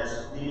world that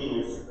is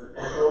fleeting and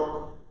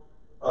superficial,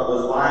 but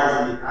was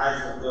wise in the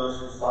eyes of those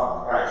who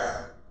sought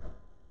Christ,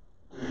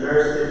 who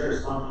thirsted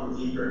for something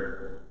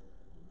deeper,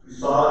 who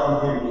saw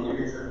in him the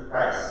image of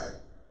Christ,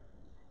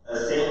 a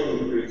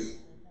saintly priest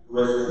who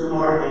has two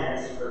more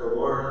hands for the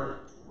Lord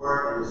to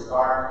work in this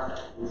dark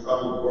and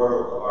troubled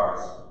world of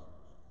ours.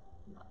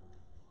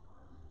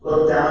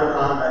 Looked down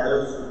upon by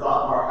those who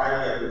thought more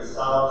highly of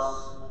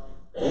themselves,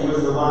 he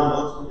was the one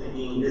ultimately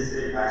being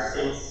visited by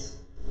saints,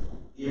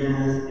 even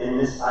in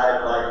this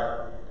side of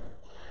life,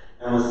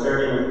 and was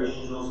serving with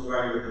angels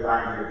during the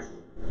divine liturgy.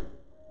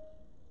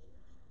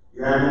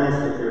 Your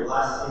Eminence, with your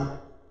blessing,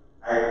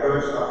 I I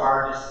approach the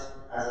harvest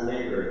as a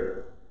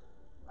laborer.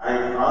 I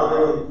am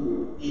following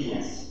in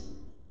obedience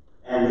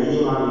and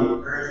leaning on the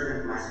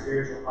encouragement of my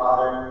spiritual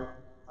father,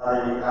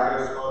 Father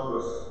Nicarios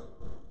Logos,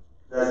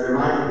 who has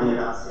reminded me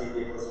about St.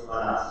 Nicholas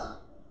Panas,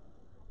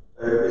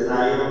 but who is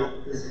not able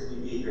to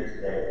physically be here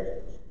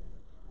today.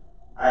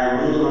 I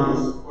am leaning on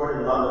the support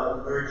and love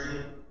of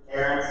clergy,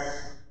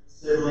 parents,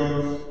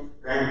 siblings,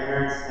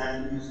 grandparents,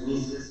 nephews,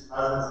 nieces,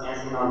 cousins,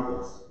 aunts, and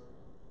uncles,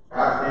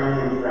 proud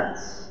family and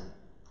friends.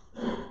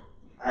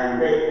 I am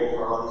grateful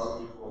for all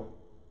these people.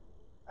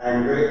 I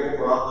am grateful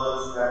for all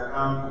those who have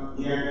come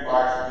near and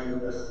far to be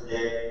with us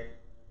today.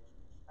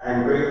 I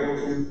am grateful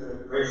too for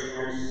the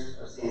parishioners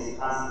of Saints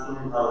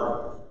Konstantine and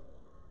Helen,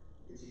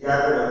 who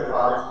together with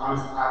Father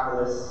Thomas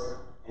Papalis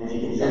and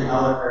Deacon Jim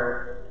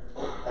Elliker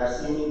have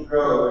seen me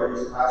grow over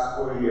these past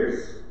 4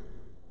 years,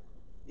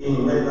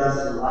 being with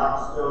us in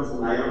milestones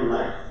in my own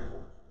life,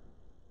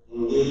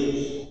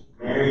 engaged,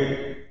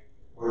 married,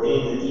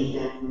 ordained a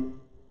deacon,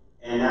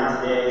 and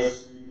now today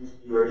soon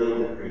to be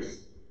ordained a priest.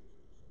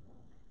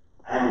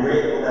 I am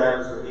grateful that I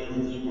was ordained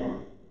a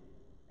deacon,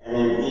 and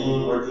in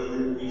being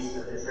ordained a priest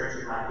of the Church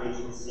of my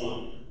patron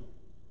saint,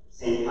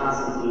 Saint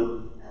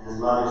Konstantine and his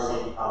mother,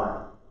 Saint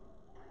Helen.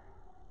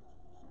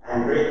 I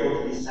am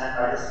grateful to be sent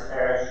by this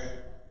parish,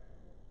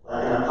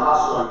 like an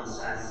apostle in a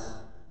sense,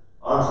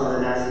 onto the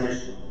next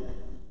mission,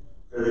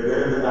 for the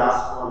good of the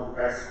gospel and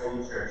Christ's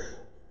holy church,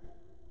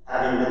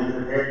 having been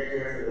prepared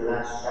here for the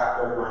next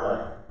chapter of my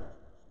life.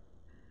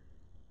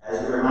 As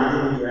you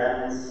reminded me, Your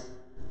Eminence,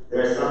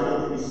 there is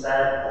something to be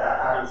said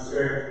about having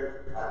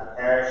served at the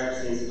parish of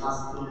Saints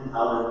Konstantine and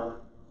Helen,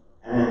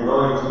 and then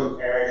going to the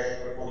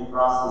parish of Holy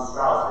Cross in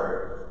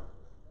Strasbourg,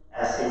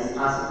 as Saints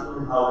Konstantine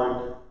and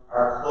Helen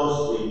are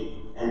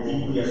closely and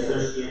deeply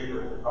associated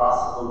with the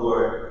cross of the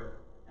Lord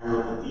and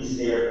with the feast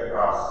day of the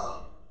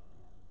cross.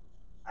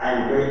 I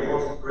am grateful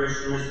to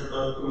parishioners of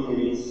both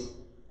communities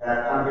who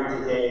have come here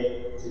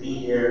today to be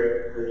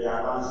here for the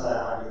Alfonso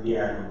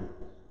Aguilera.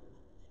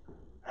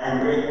 I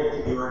am grateful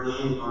to be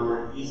ordained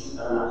on the feast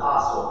of an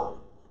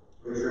apostle,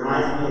 which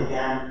reminds me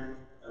again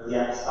of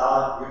the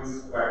apostolic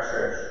roots of our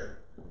church.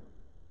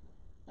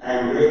 I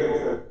am grateful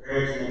for the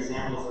prayers and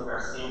examples of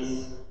our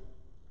saints,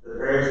 the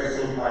prayers of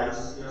St.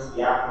 Paisios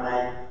the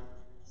Aconite,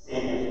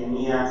 St.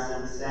 Euphemia,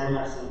 St.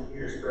 Xenia, St.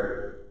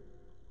 Petersburg,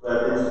 who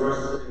have been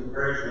sources of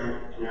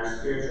encouragement in our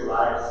spiritual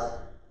lives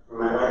for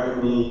my wife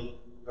and me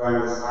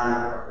during this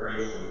time of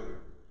preparation.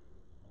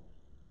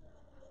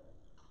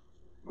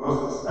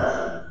 Most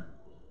especially,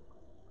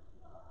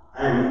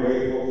 I am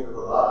grateful for the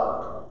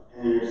love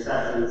and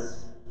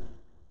intercessions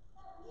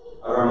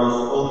of our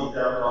most holy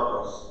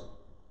Theotokos,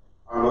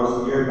 our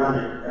most dear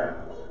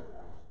Benedict,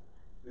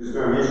 whose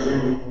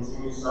remission we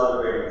continue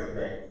celebrating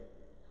today.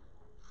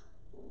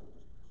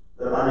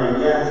 The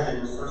Banania has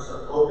been a source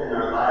of hope in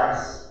our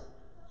lives,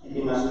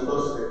 keeping us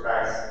close to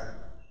Christ.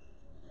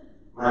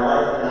 My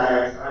wife and I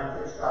are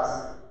trying to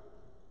trust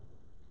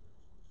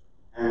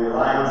and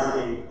rely on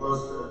staying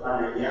close to the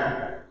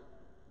Banania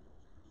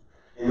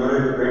in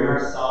order to bring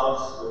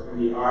ourselves within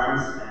the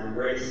arms and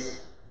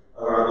embrace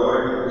of our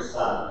Lord and her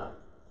Son,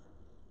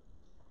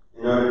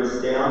 in order to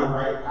stay on the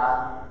right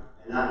path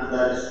and not be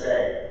led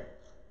astray,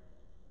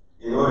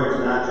 in order to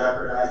not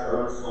jeopardize our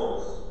own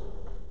souls,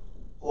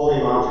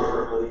 holding on to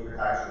her holy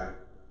protection.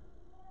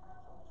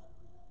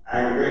 I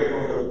am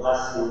grateful for the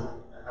blessing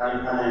of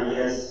having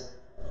Panania's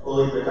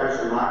Holy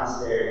Protection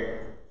Monastery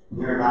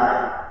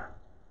nearby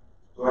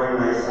during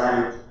my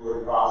assignment to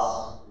Holy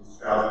Cross in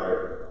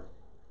Strasbourg.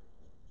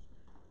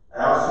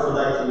 I also would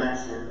like to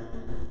mention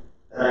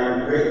that I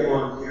am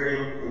grateful in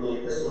hearing in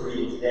the epistle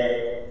reading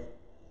today,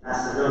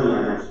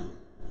 Macedonia mentioned,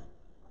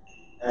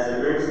 as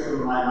it brings to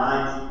my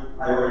mind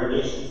my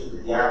ordination to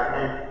the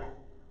diaconate,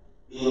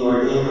 being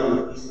ordained on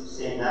the feast of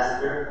St.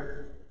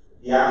 Nestor,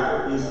 the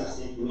after feast of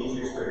St.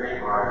 Demetrius the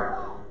Great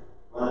Martyr,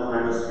 one of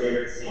my most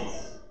favorite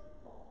saints.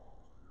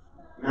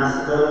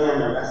 Macedonia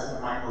and the rest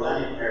of my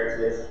Hellenic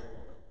heritage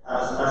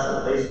have a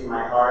special place in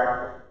my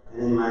heart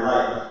and in my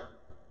life,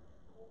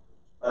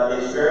 but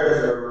they serve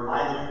as a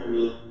reminder for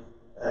me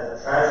that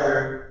the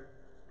treasure,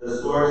 the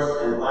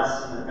source and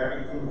blessing of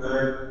everything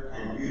good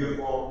and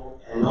beautiful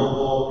and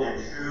noble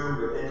and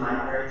true within my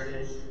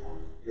heritage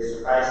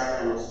is Christ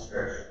and His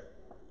church.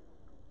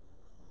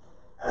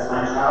 As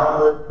my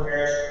childhood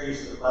parish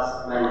priest of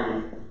blessed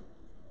memory,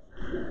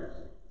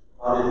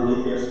 Father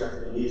Demetrios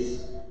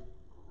Katoulis,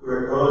 who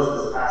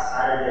reposed this past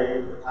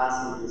Saturday, would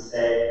constantly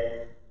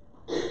say,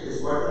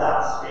 this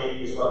Orthodox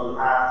faith is what we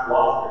have to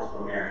offer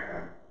to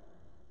America.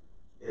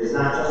 It is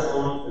not just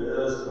only for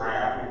those of my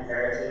ethnic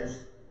heritage,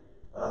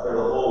 but for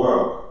the whole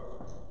world,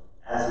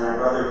 as my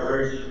brother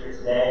clergy here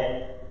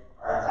today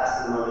are a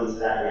testimony to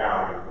that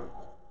reality.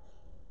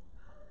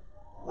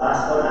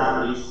 Last but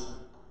not least,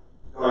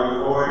 going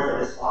forward for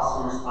this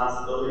awesome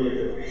responsibility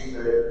of the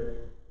priesthood,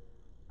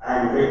 I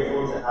am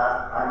grateful to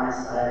have by my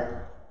side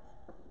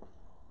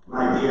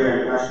my dear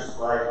and precious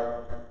wife,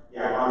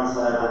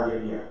 Diaconisa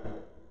Evangelia.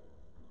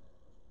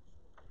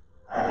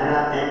 I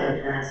cannot thank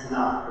her parents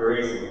enough for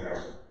raising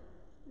her.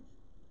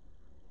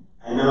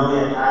 I know know we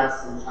have had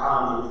some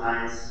challenging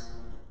times,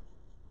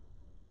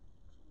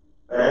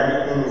 but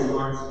everything is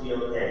going to be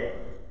okay,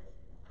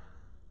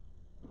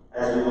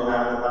 as we will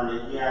have the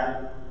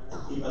Pandemia to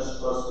keep us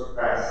close to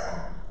Christ,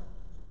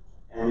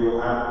 and we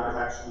will have the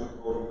protection of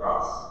the Holy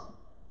Cross.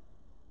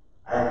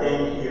 I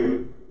thank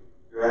you,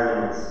 Your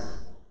Eminence,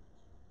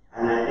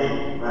 and I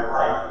thank my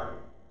wife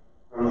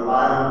from the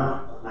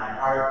bottom of my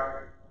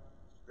heart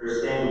for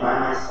staying by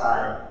my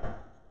side.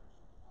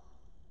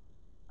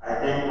 I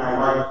thank my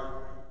wife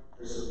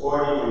for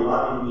supporting and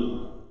loving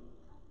me,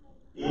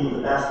 being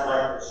the best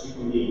wife that she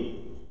can be.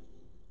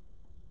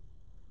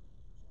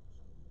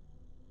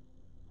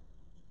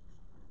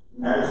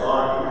 That is all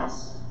I can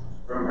ask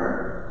from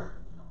her.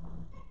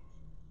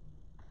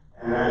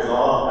 And that is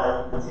all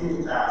I will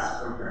continue to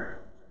ask from her.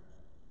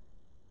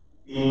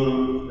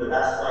 Being the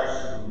best wife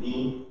she can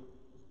be.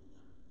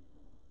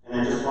 And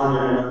I just want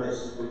her to know that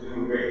she's been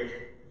doing great.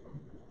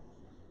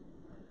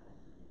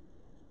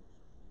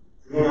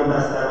 Sige na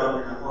basta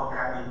rin ako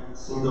kami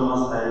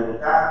sindomos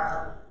tahimika.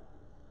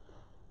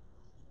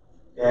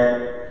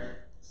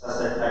 Sa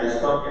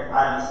Sekretaristo que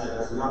ali se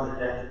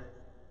raznote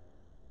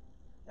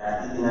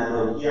a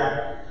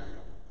ideologia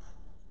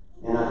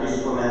en la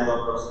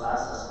piscomento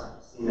prostasa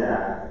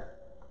sinera.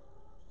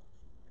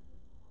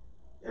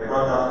 E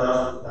prota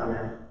Deus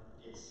também.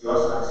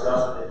 Dios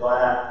acción de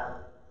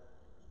toda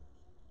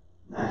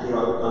na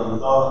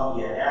girotonito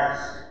y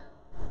eras.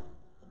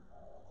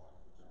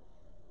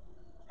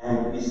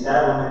 En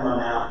pistaron me con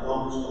el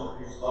autobús con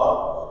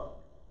Cristo.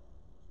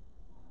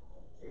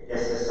 Que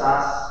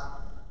cesas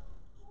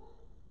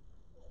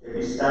que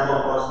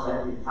pistaron pos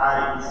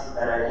metifaris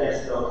para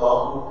gesto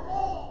toku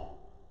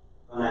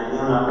con el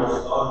Ion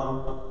apostol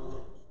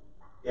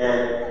que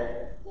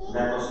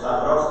me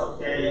costavros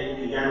que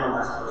viviano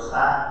las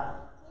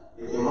prostar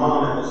que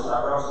timono me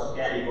costavros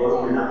que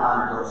volumen a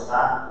pan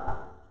prostar.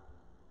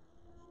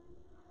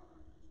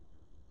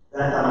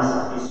 Tenta más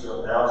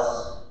sacrificio Deus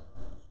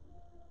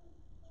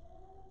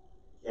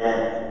que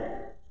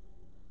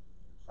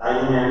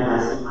ainda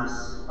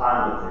mais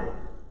pándote.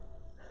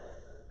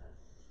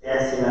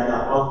 Esse na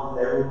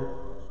tapota deu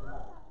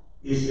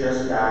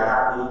issues que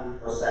agape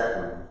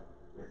prosecco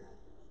with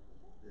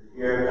the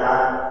fear of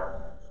God,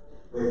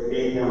 with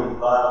faith and with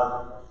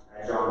love,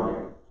 I join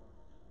you.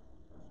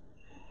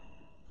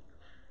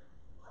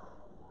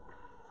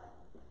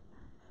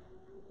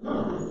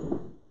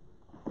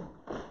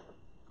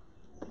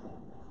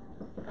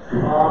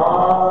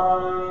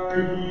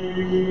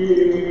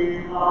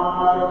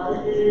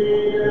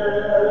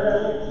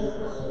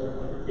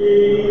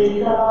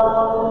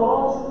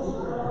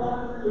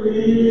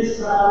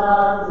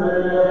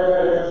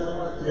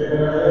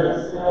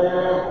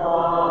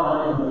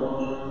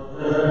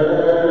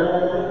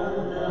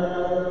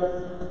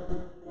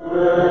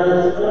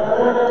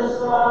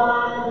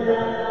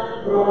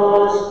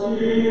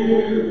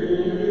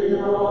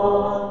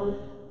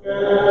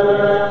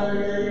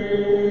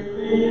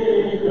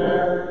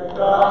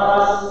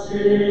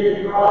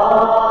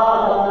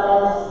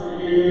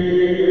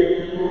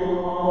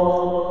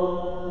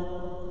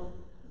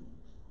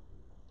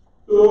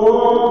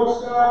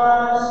 Doxa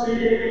si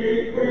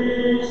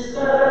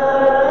Christe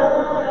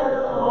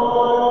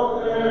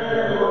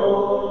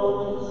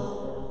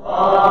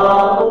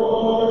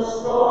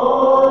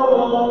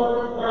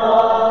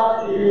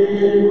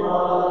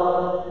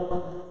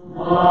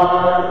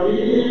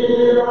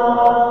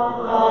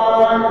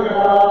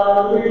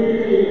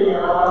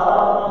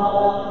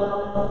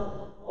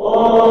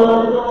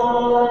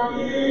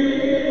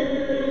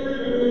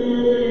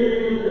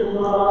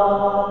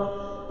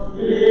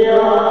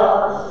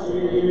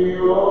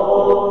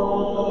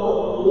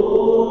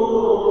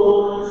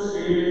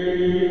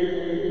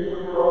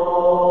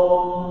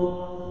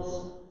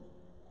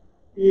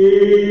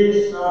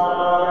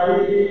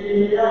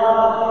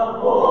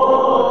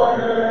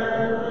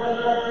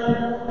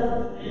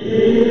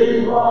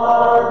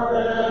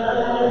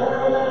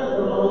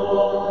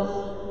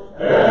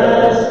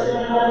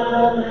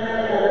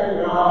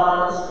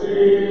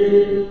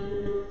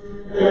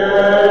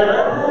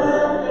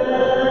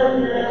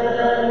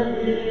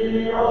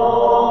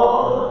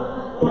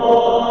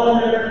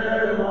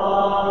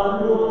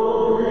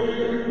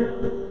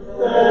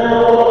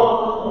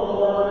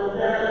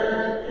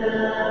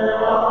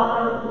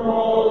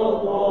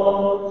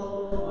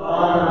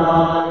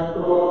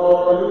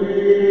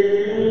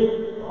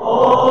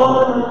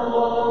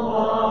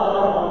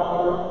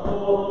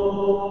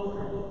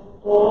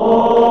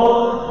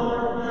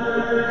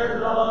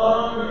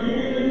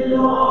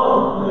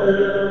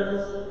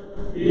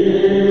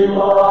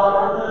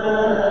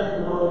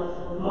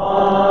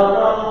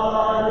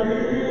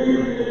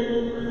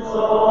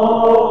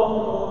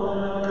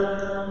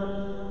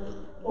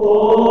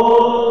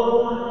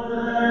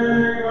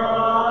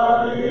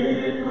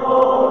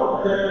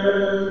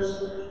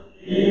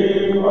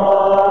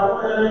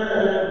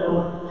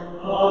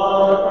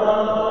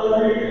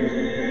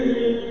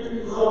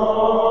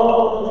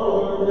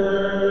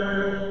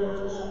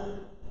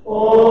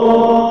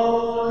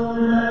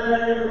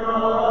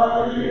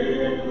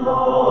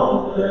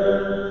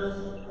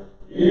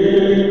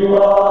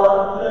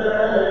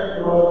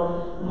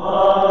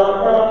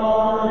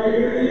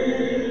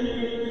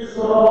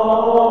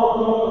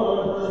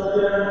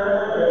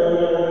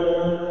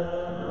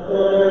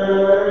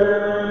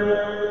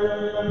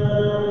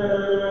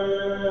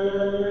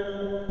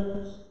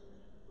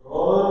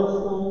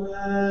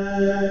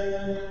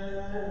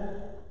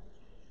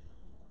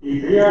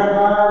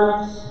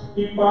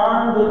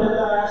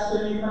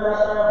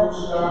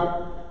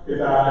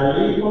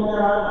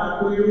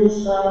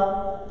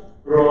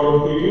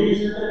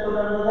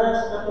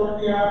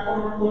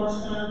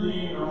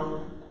Konstantino,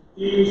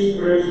 εις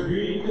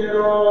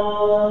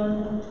πρεσβύτερον,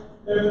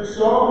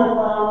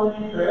 ευξόμεθα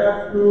υπέρ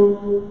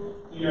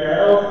την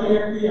έλθει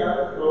επί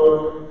αυτόν,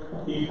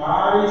 η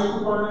χάρις του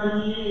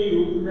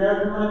Παναγίου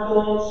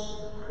Πνεύματος,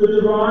 the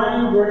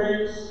divine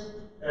grace,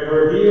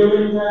 ever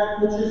healing that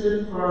which is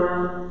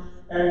infirm,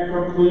 and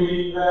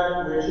completing that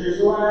which is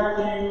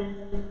lacking,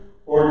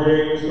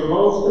 ordains the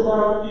most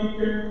devout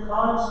deacon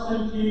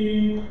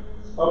Konstantine,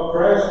 a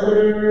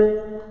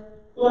presbyter.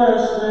 Let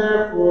us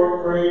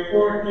therefore pray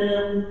for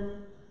him,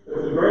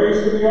 that the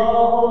grace of the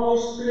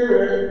all-Holy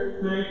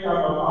Spirit may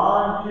come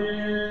upon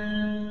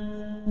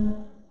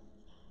him.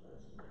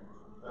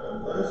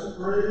 And let's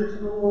praise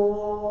the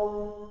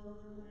Lord.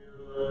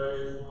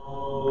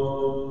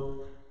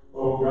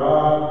 O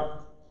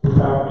God,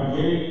 without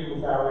beginning and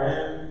without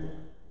end,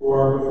 who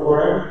are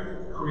before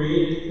every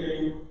created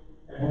thing,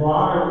 and who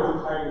honor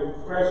with the title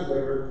of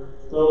presbyter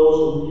those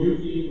whom you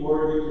deem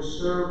worthy to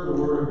serve the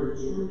word of your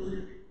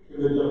truth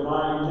in the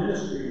divine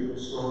ministry of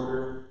this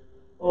order.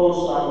 O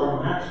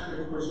sovereign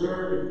Master,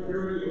 preserve in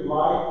purity of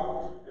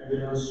life and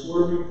in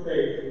unswerving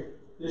faith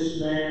this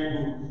man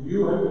whom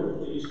you have been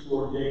pleased to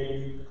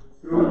ordain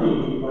through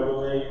me by the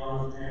laying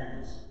on of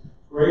hands.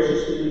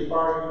 Graciously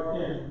impart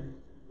to him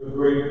the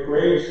great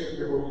grace of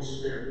your Holy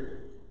Spirit.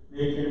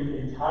 Make him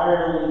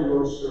entirely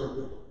your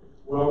servant,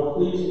 well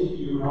pleasing to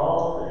you in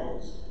all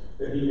things,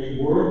 that he may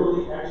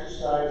worthily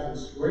exercise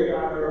this great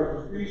honor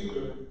of the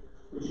priesthood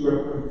which you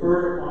have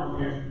conferred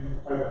upon him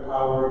by the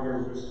power of your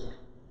wisdom.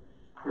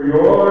 For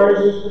yours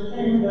is the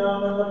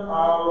kingdom and the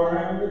power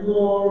and the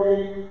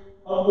glory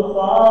of the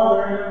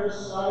Father and of the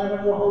Son and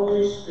of the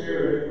Holy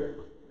Spirit,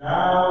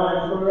 now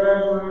and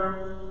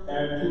forever,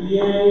 and to the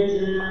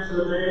ages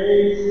of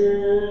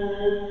ages.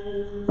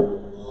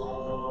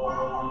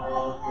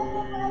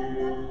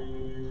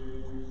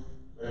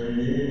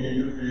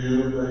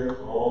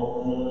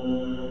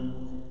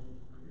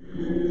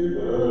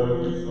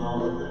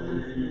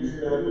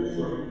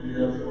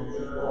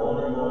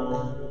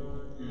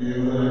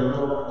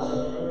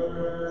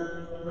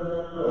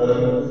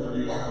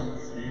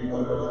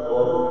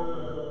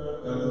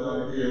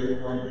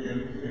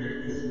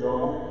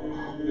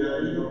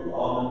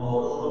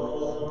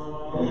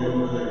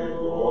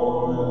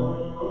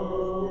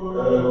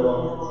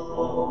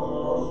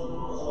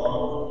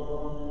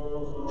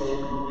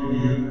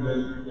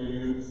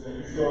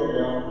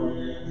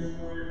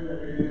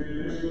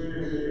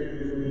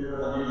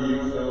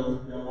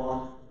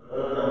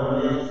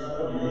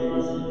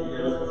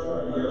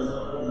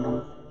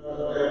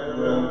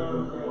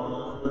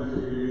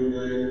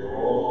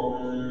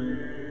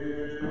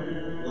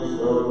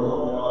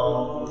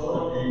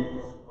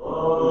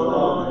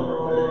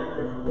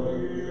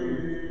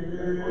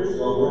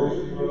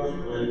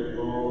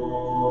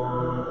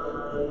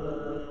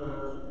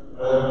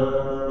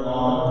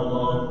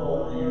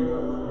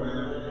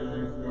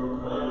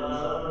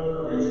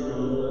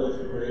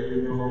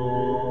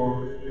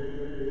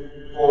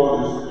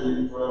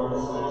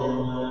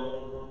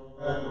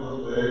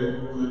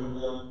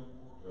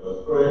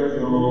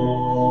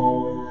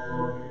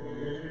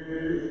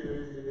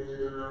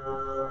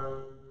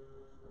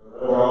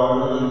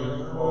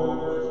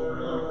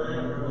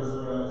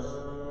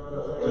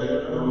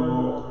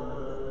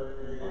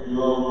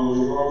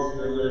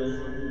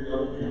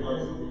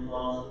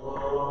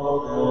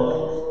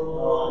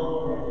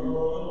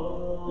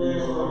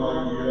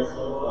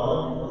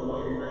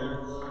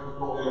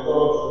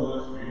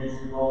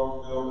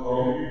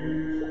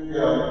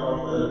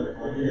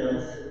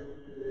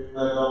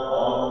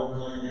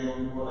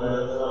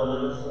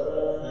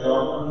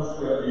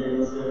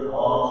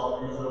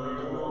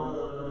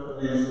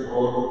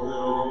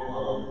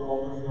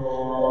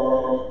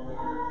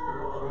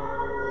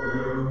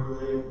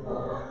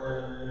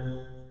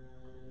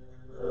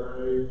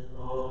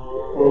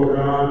 O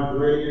God,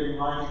 great in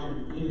might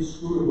and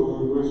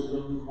inscrutable in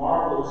wisdom,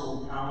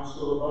 marvelous in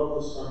counsel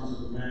above the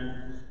sons of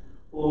men,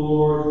 O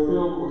Lord,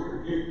 fill with the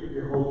gift of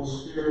your Holy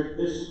Spirit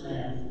this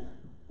man,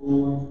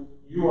 whom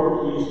you are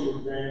pleased to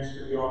advance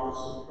to the office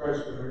of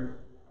presbyter,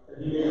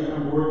 that he may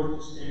become worthy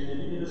to stand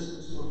in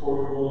innocence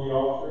before your holy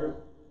altar,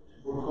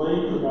 to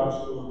proclaim the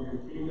gospel of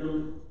your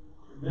kingdom,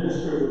 to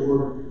minister the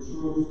word of your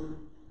truth,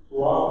 to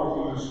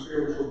offer to you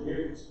spiritual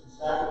gifts and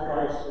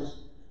sacrifices,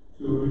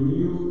 to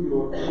renew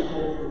your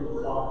people from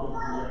the thought of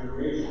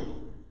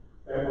regeneration,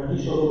 that when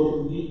he shall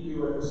go to meet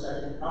you at the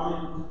second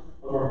coming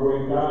of our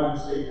great God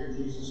and Savior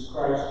Jesus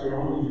Christ, your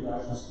only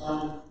begotten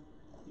Son,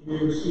 he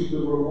may receive the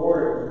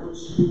reward of a good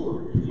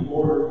steward in the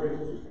order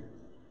given to him.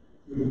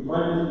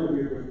 blended with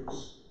your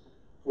goodness.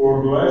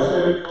 For blessed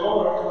and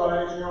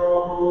glorified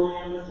your holy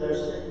and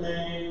majestic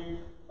name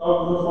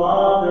of the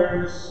Father,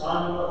 and the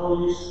Son, and the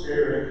Holy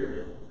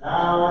Spirit,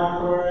 now and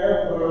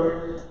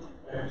forever,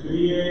 and to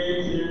the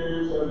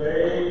ages of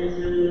ages.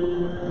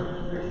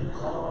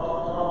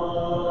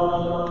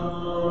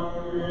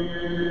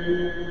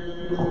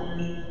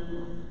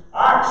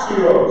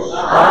 Axios!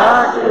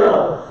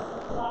 Axios!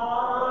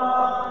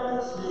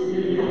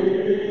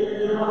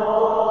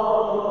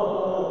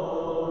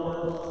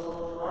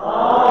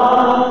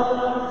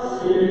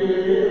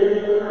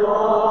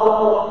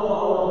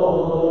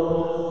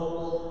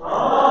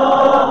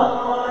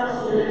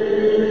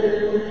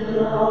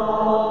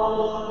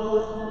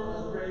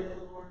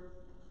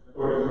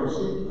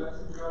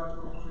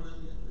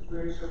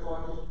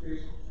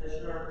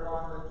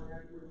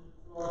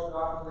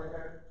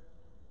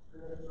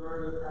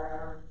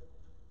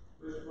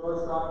 Which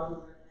goes on to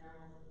the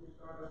end, which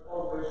are the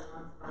always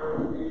for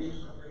the age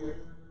of the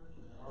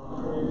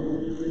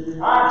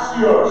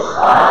Axios!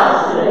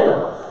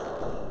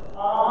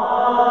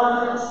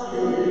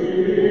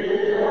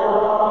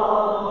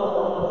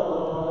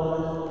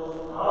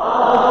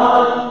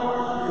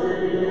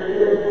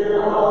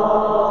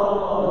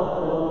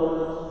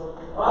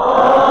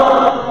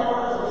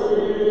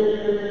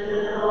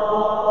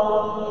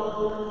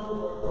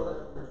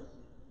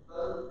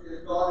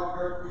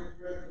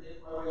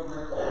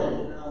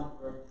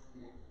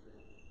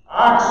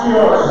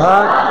 Axios! Axios!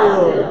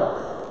 Axios!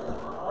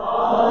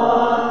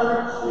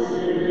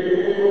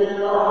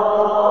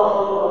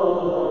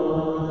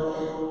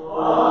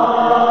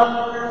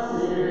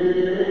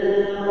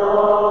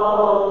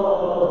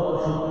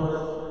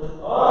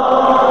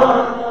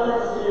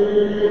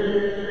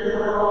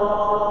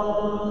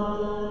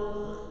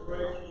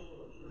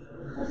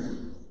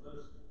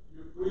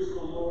 You praise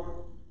the Lord,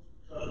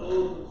 shall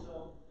clothe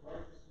himself with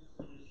righteousness,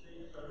 and your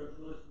saints shall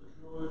rejoice with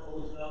joy,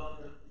 always now and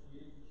forever, to the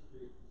ages of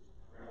ages.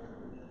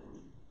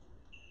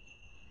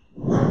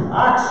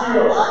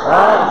 Axios!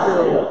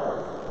 Axios!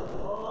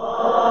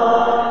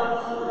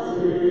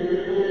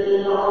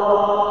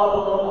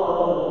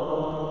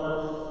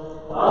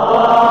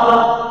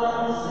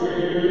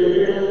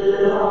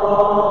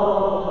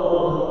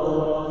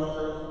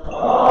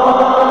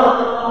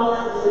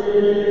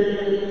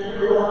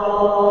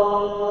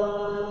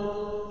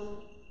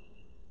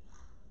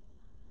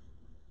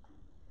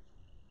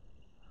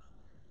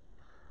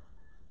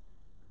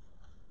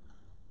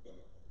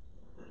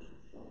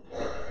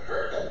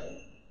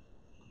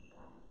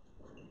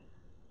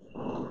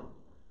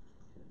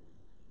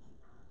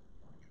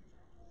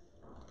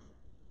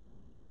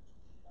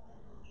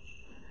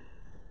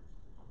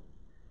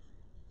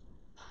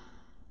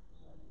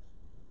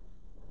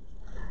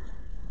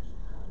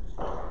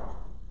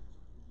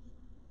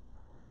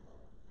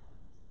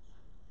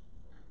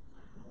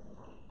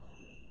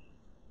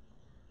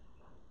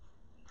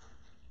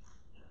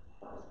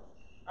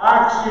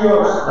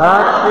 Axios!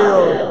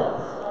 Axios!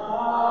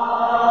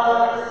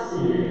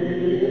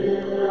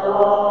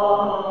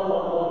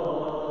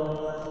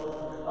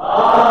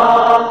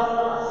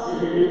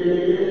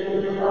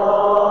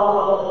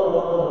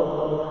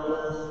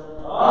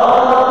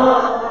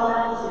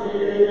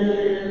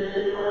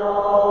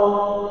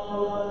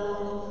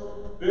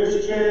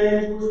 This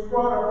change was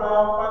brought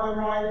about by the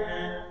right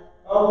hand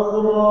of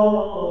the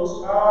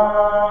Most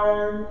High.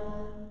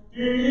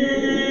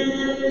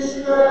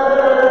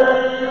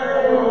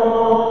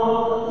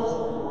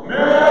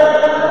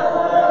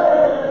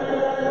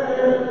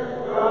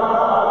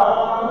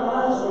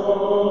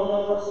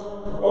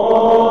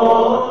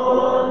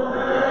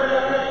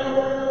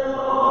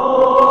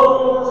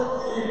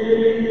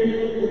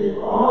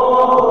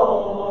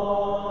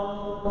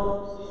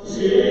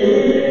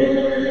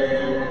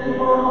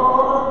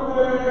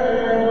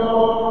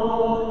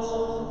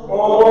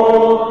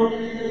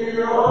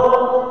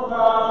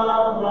 Oh,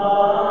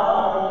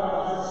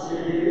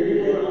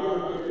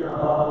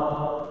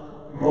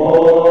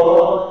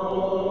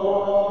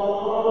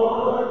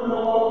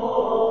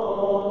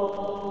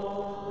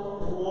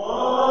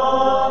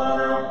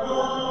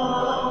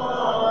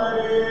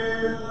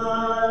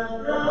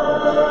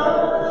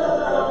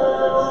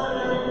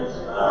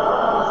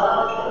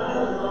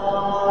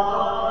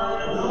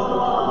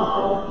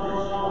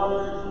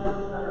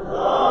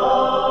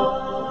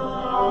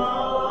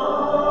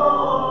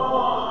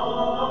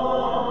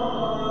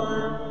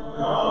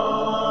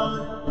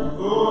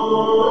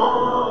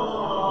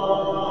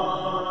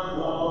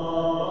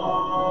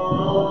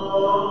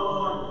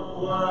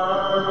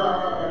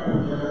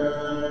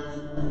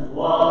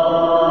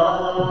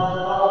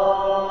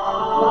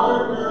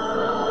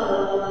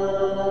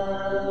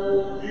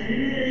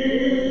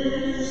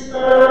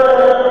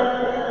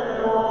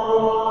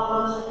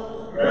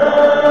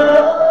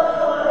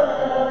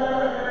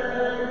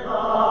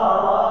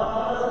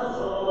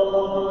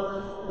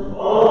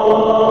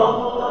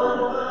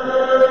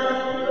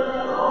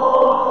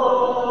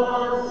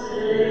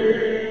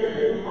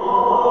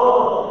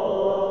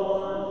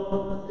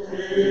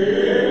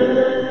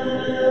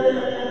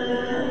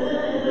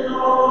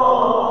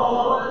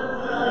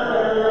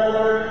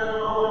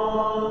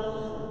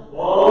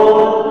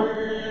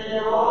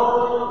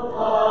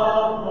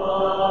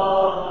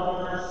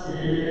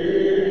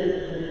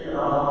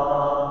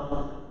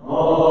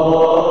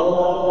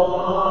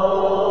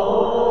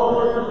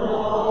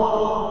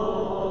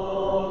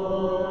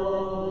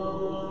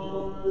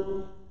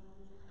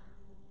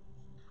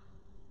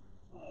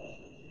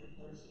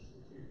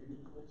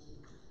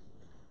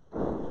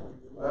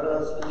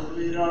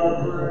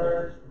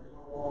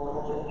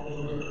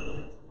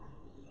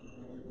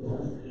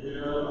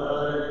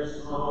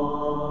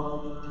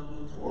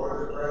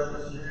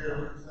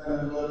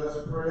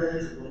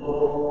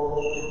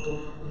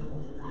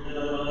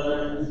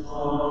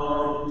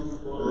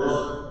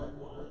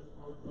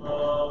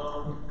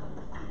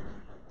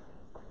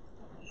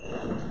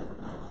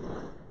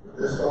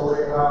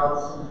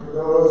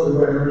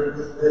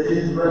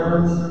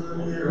 reverence and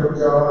the fear of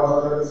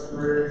God, let us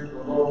praise the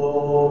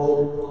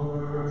Lord.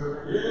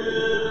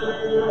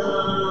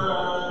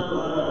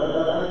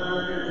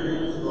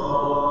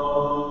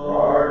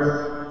 Our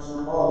deliverance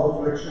from all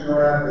affliction,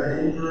 wrath,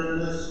 danger, and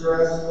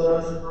distress, let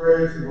us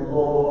praise the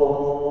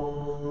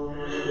Lord.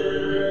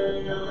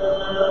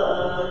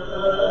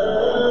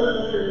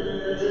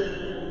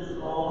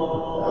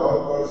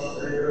 Help us,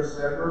 save us,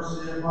 have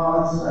mercy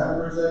upon us,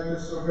 and protect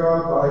us, O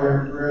God, by your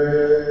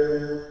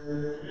grace.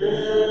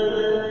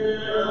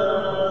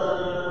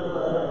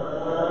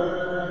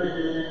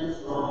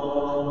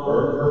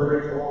 For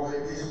perfect, holy,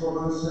 peaceful,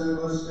 and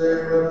sinless day,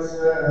 let us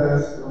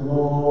ask the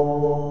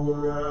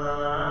Lord.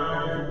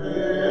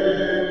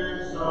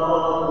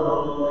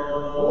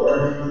 For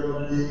angel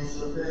of peace,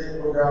 a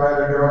faithful guide,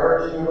 a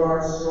guardian of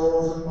our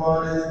souls and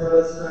bodies, let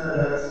us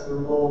ask the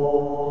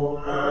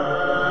Lord.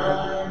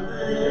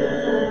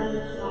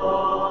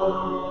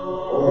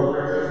 For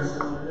forgiveness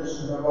and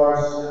remission of our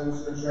sins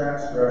and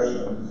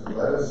transgressions,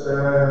 let us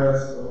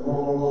ask the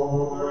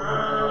Lord.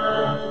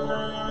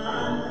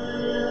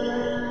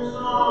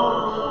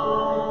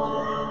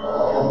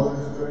 All that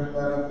is good and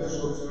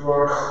beneficial to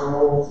our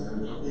souls and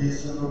to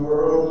peace in the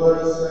world, let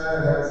us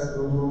ask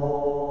the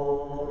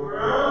Lord.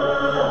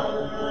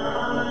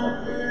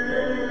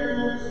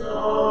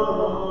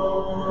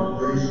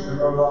 Completion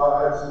of our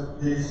lives of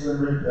peace and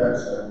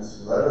repentance,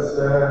 let us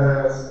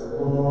ask the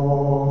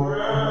Lord.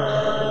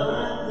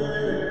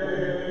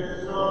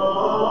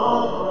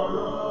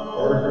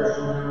 For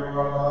Christian in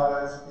our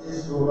lives,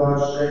 peace without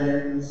shame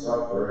and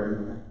suffering,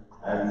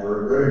 and for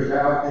a good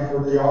account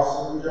before the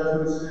awesome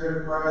judgment seat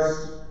of Christ,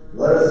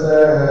 let us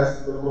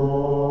ask the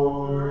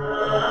Lord.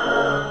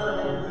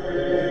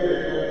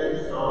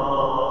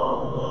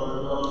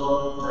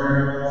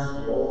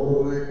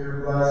 Holy, pure,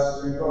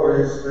 blessed, and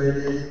glorious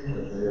Lady, with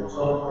the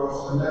Theotokos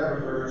and ever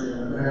Virgin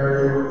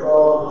Mary, with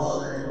all the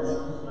saints,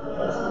 let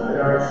us commit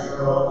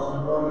ourselves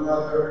and one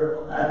another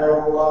and our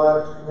whole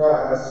life to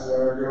Christ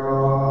our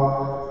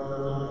God.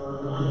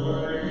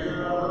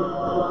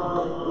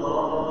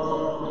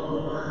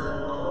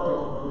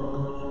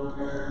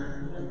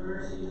 The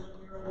mercies of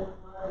your Holy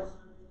Christ,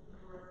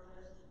 for our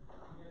rest,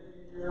 together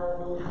in your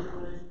Holy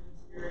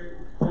Spirit,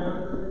 now and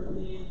for the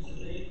needs of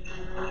ages.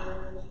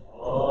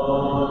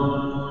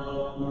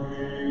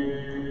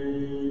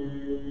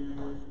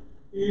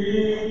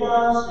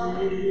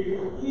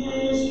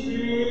 Peace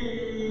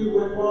be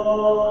with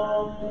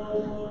all.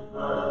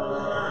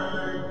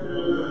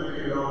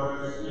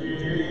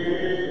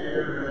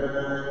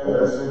 Let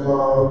us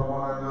love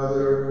one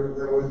another,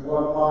 that with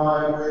one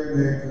mind we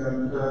may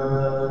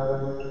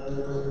confess.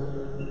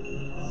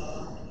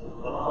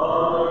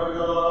 Our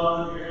God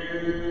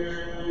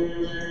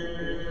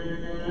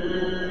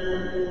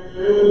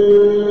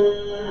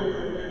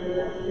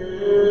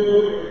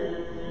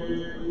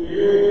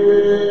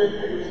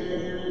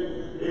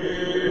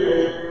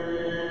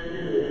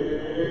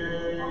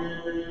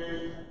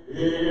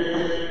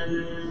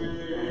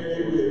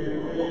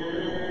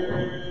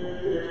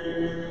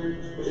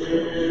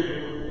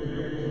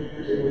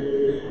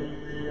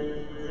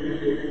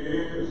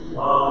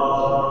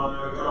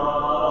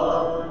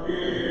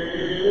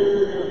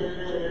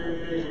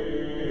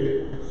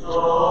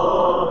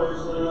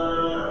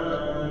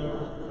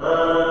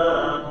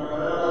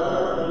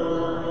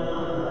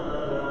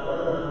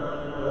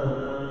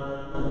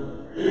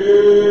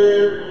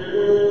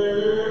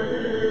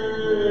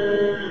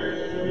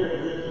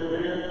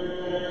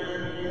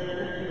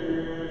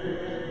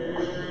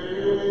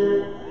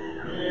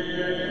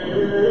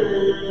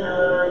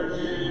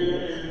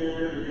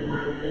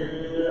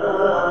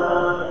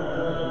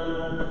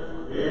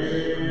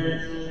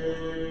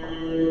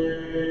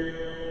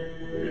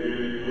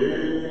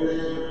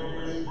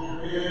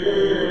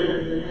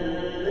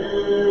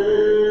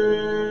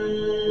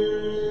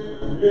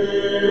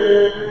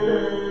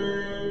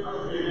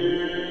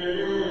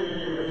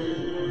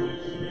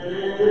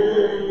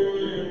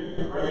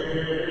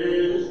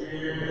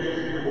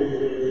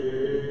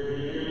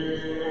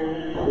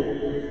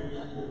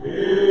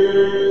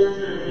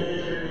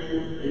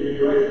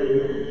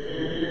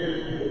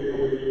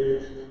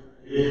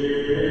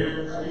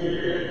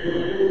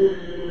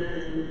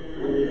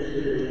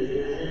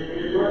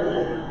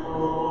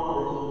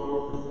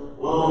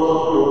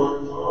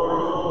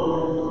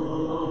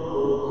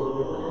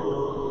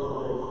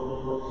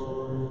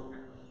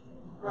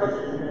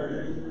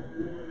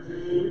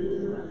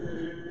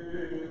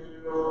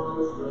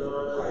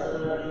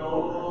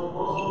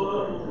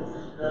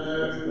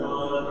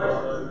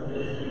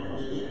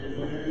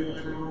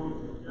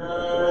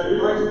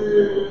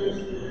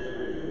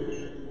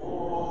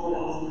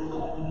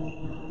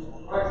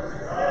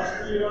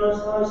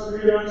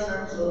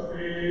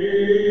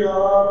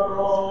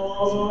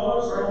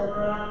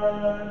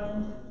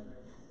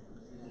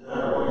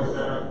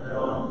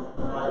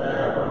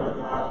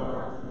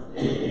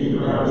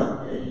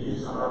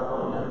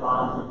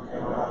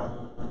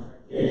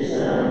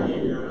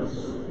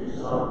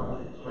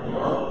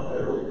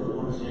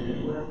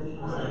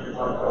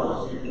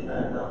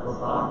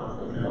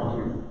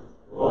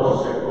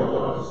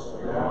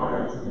Vos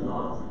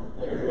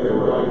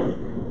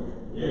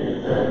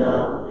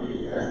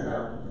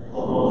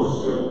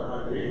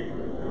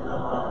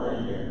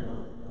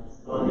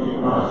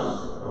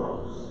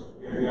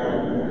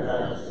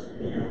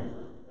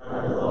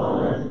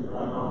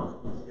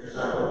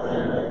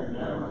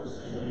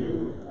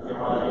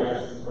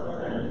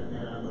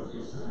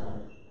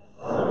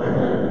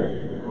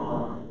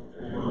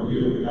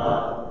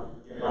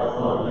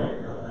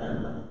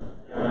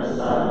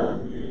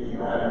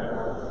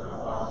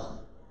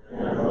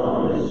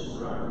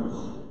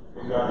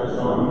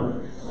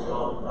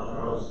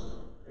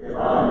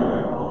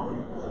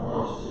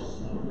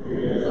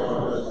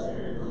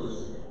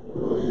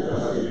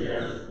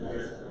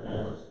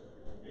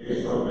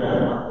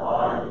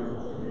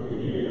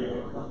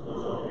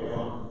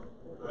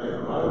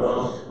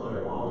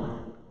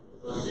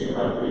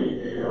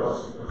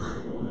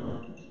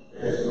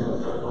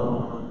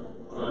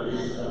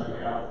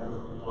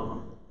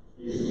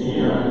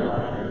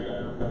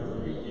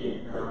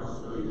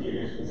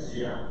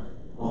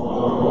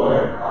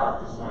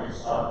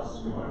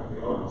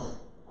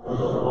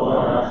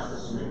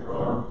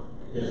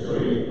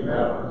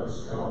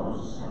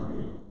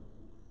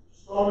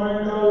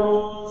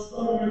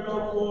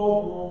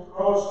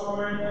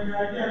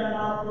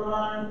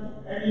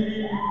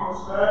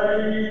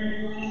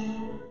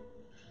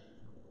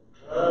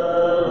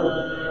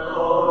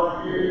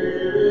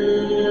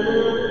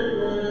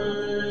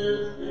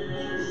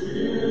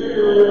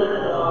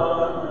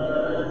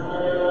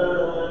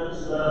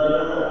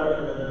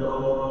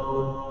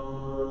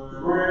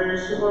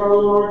Grace of our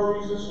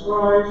Lord Jesus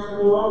Christ, and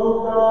the love of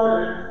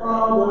God and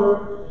Father,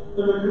 and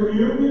the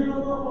communion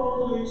of the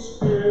Holy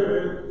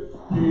Spirit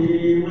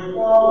be with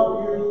all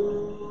of you.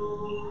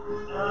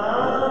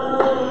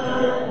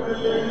 And with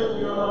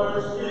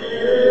your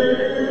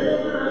spirit.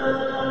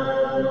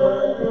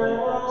 Let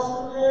us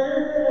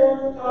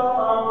lift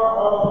our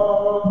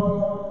hearts.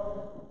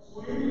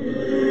 We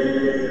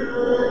lift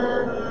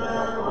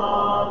them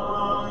up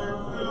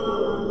unto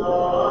the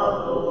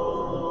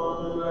Lord.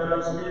 Let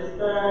us give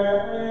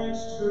thanks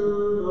to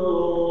the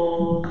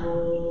Lord.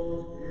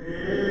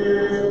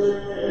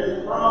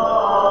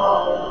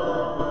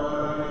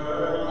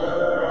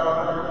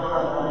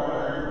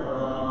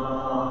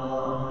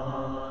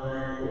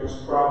 It is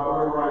proper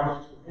and right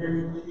to hymn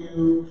to you,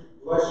 to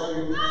bless you,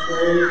 to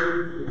praise you,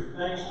 to give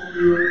thanks to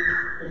you,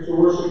 and to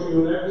worship you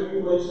in every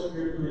place of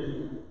your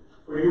dominion.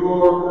 For you,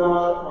 Lord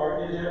God, are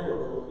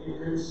ineffable,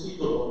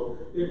 inconceivable,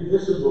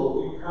 invisible,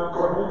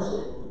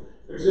 incomprehensible,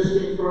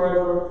 existing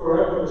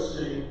forever the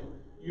same.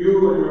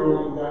 You and your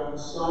only begotten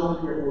Son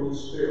and your Holy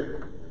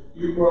Spirit.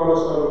 You brought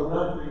us out of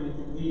nothing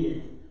into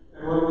being,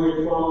 and when we had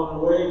fallen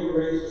away, you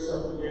raised us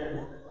up again.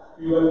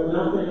 You left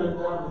nothing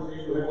undone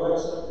until you had led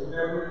us up to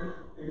heaven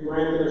and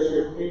granted us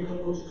your kingdom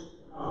which is to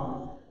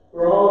come.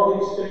 For all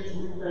these things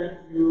we thank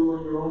you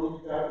and your only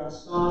begotten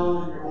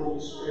Son and your Holy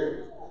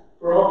Spirit.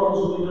 For all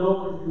things we know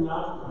and do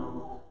not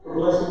know, for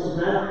blessings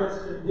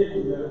manifest and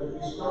hidden that have been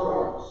bestowed on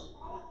us.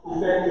 We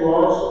thank you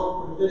also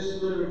for this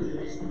liturgy,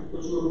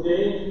 which you have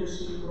deigned to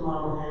receive from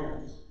our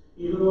hands,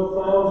 even though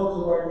thousands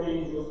of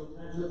archangels and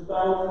tens of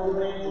thousands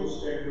of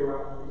angels stand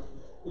around you.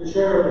 The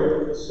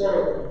cherubim and the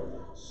seraphim,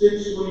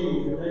 6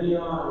 winged and many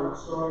eyed,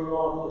 soaring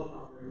aloft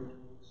upon their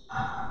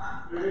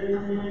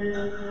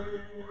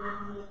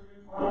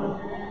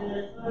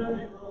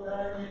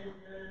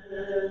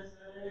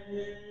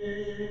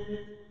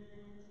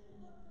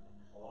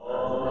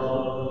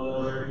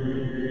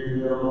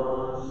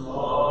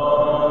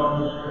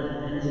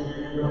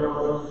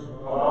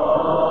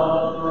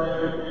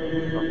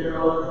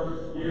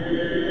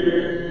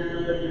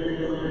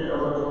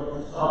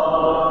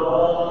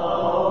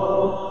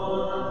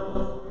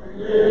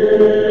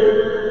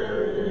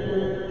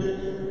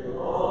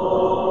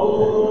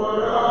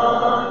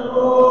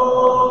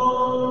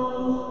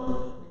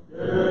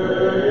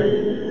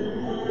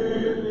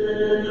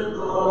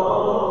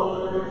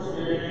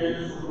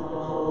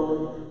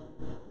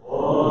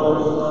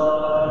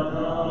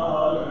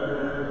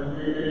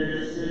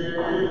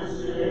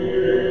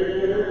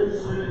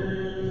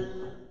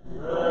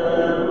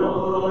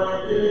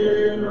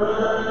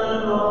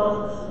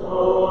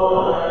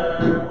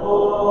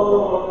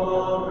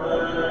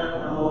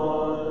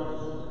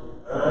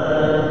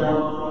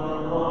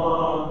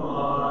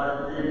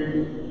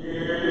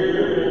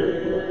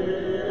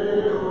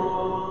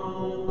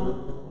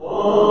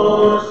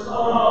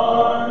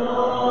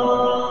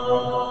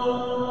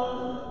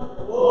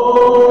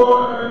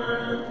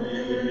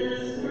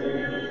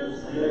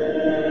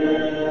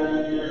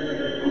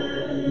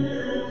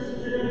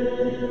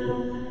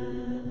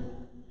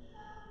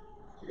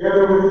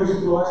Together with these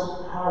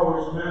blessed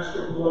powers,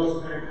 Master who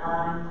loves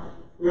mankind,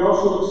 we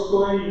also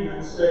exclaim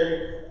and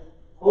say,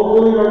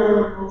 Holy are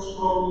you and most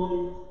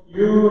holy,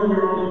 you and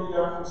your only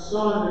begotten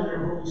Son and your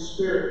Holy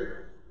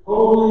Spirit.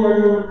 Holy are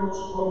you and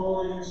most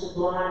holy, and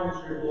sublime is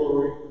your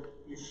glory.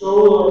 You so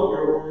loved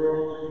your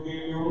world that you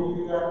gave your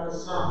only begotten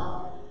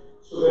Son,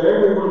 so that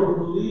everyone who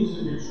believes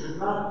in him should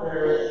not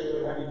perish,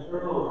 but have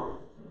eternal life.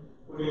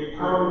 When he had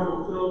come and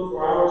fulfilled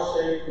for our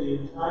sake the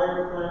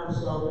entire plan of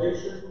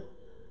salvation,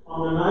 on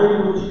the night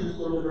in which he was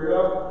delivered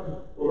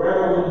up, or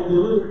rather when he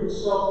delivered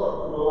himself up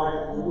for the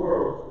life of the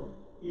world,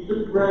 he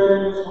took bread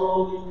in his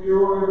holy,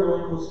 pure, and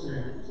blameless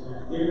hands,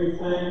 and giving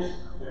thanks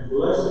and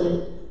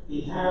blessing,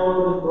 he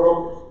held and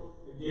broke it,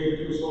 and gave it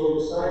to his holy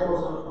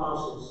disciples and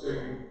apostles,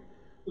 saying,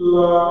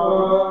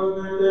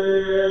 Lavete,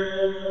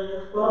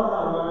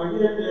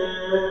 fagete,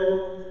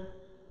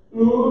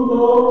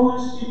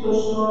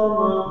 stitos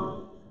norma,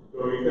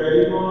 doi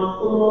perimon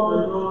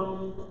phenomenon,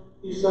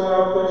 isa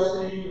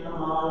festina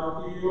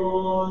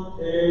martion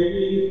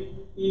tei.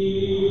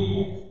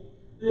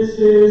 This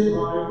is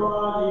my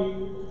body,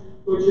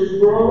 which is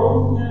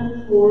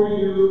broken for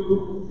you,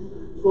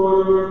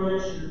 for the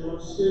remission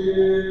of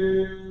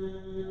sins.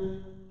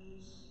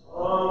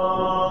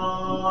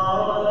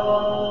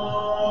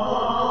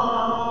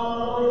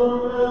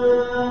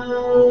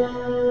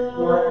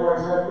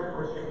 Likewise, after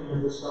partaking of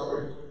the supper,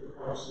 he took the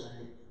cup,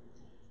 saying,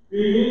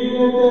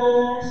 Vide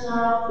ex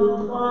aptum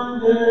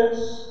pandes,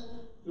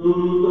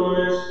 tuto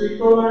est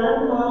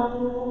picolem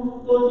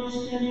totis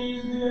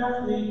genis de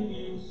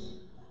afflictis,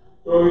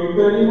 toi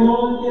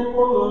perimon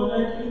polon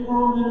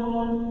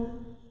equimomenon,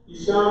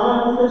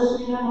 Isan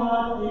festina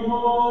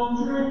mation,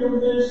 drink of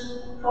this,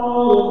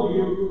 all of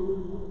you.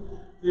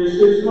 This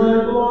is my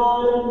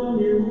blood of the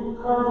new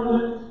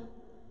covenant,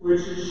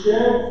 which is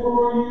shed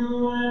for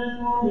you and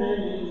for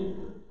many,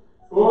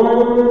 for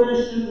the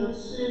remission of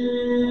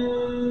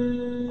sins.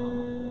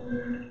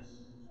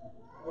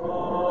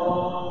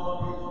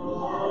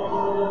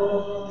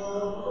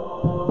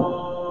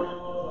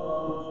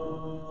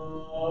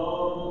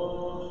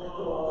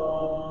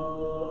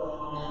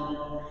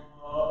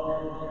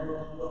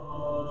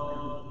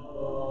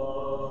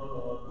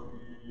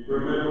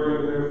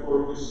 Remembering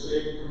therefore this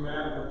same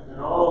commandment and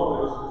all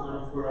that has been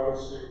done for our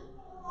sake,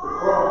 the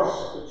cross,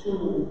 the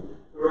tomb,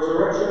 the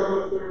resurrection on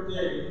the third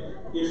day,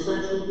 the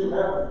ascension to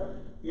heaven,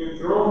 the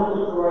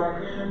enthronement at the right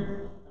hand,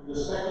 and the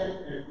second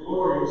and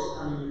glorious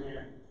coming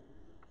again.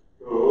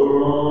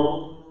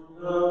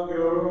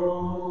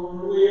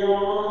 We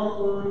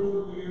offer to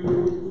you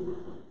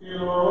in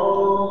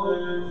all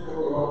and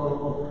for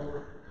all.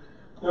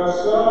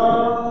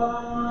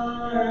 Casare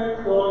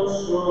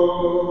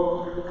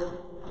consolo,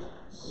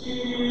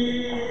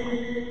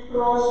 si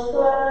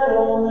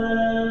prospero me,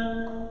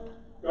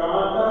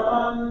 canta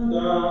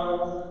panda,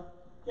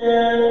 che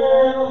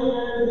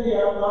le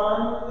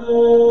diamante.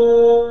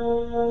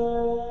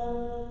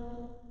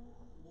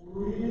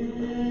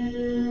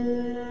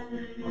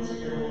 Once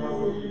again, allow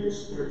for your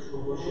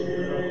spiritual worship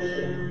without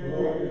shame,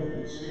 glory, and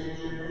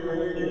distinction,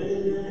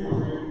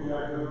 and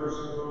back the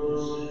mercy of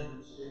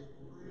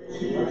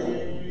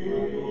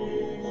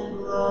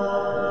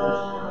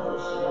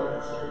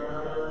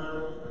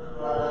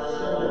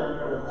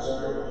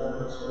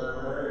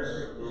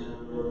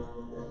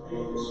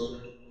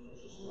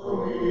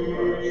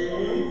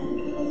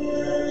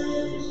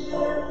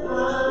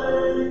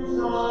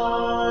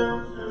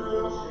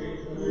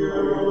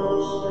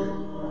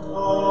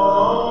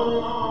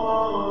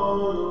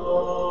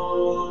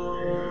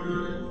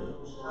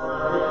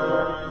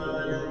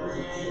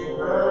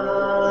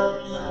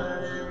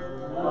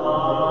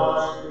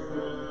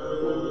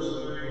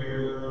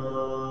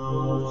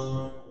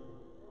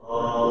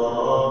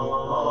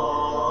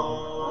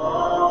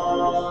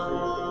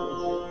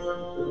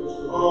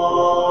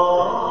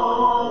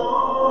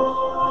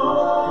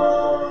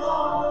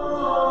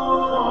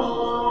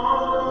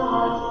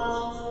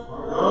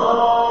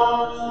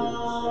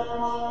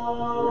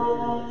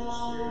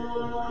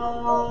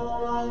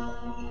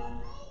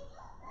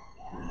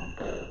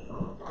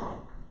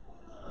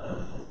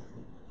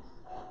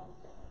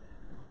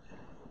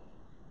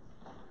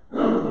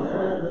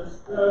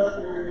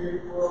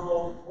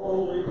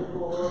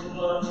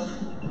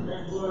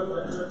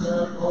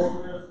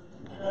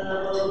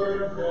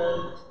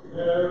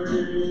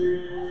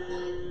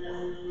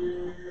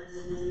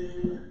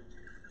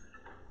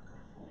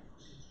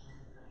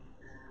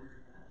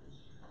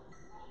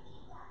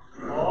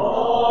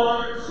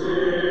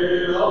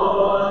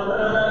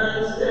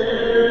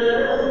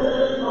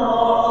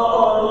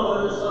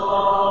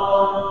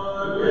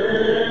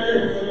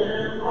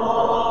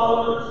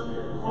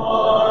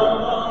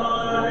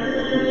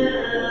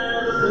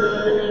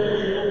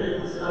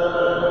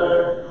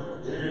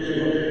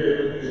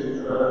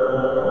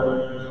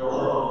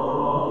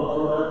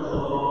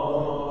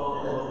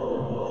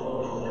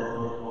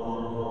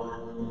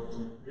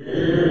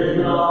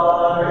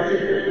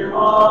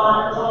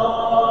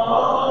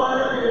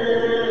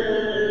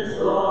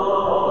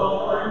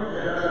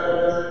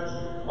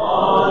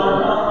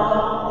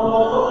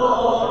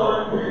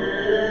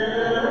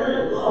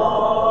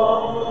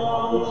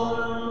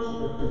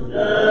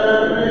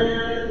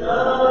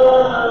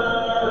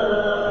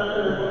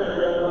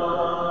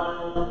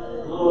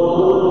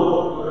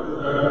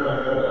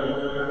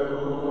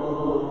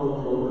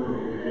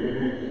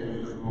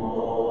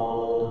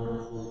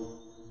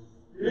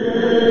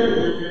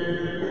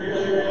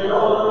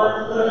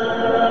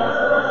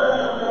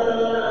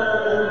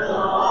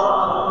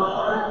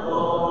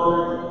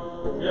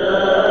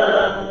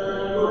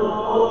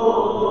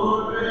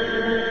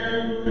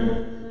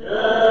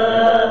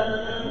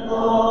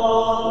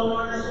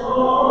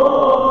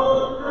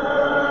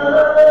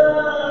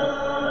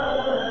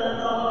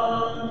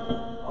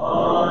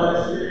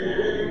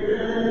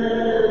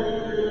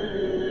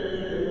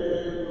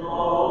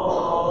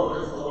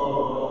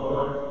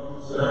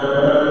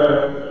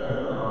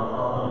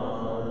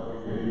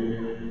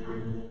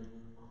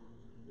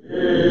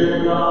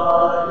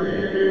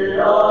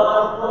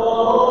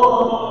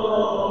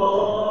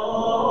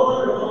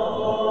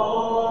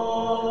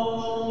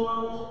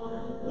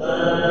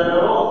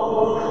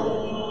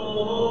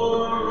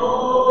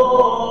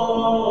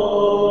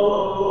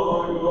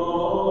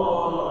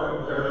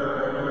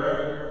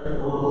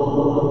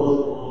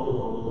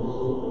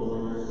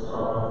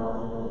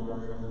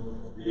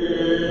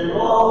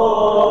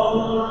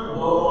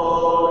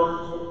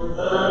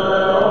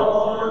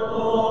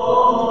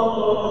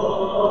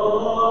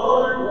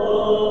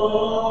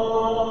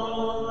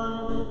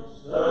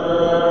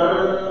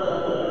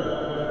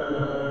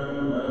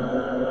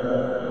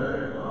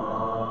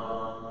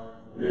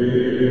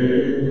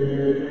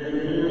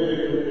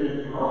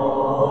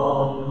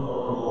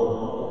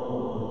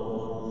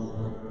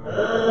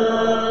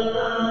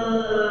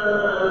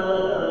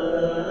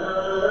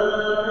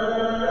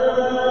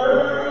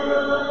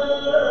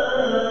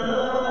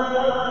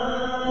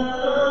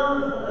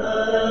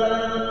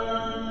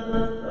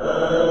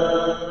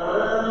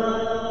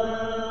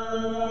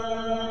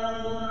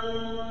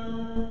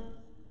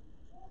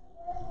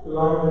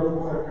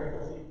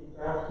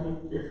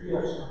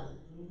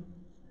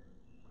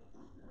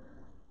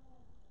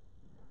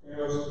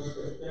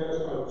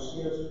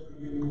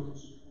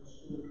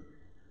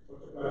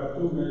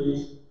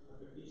catechumenes of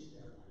the feast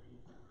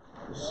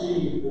entry.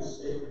 Receive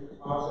this sacred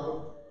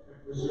deposit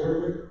and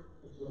preserve it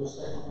until the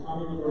second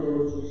coming of our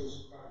Lord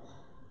Jesus Christ,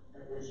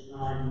 at which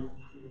time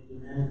he will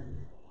demand it.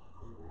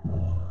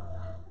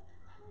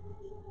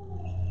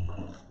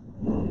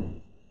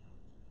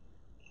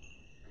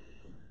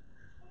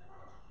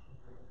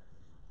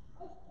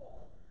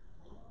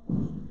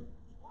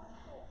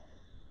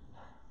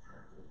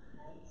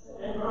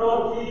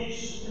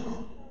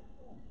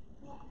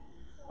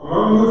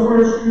 Among the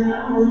first who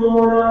now,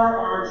 Lord, our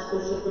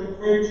Archbishop and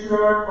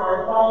Patriarch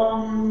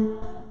Bartholomew,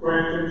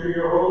 grant unto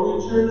your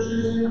holy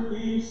churches in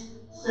peace,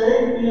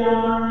 safety,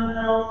 honor, and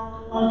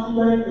health unto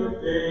length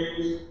of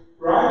days,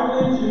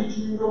 rightly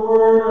teaching the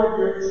word of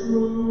your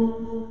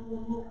truth.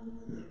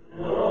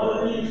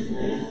 Lord, these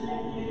things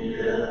we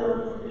hear,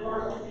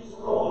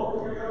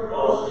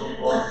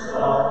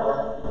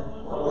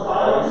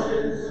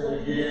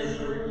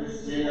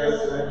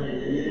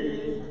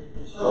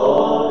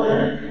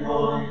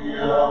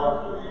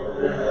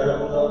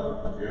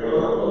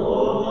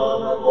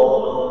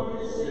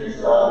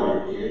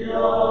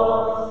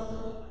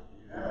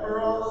 Remember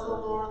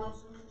also, Lord,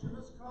 those whom each of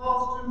us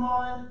calls to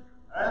mind,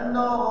 and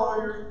all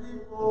your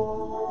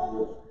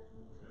people.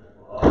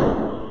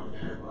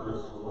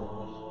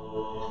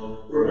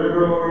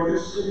 Remember, Lord,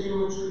 this city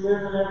in which we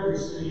live and every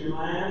city and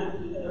land,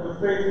 and the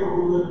faithful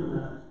who live in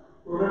them.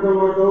 Remember,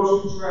 Lord, those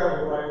who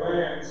travel by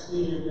land,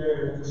 sea, and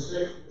air, the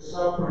sick, the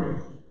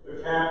suffering,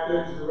 the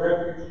captives, the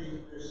refugees,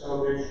 their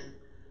salvation.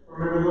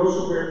 Remember those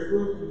who bear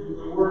fruit and do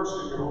good works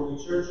in your holy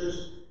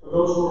churches, and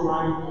those who are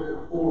mindful of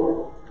the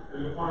poor,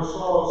 and upon us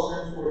all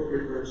send forth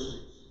your mercies.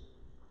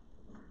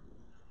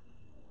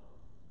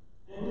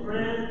 And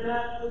grant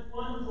that with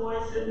one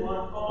voice and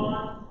one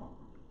heart,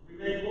 we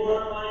may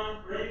glorify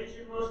and praise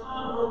your most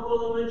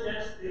honorable and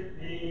majestic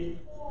name,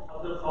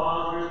 of the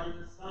Father, and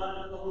the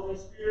Son, and the Holy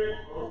Spirit,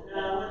 both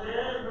now and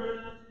ever, and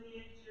unto the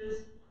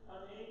ages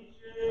of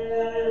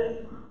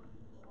ages.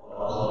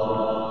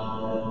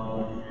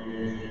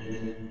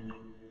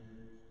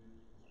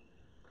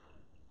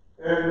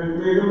 And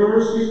may the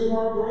mercies of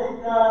our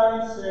great God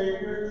and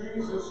Savior,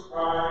 Jesus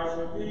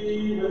Christ,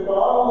 be with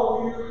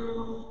all of you.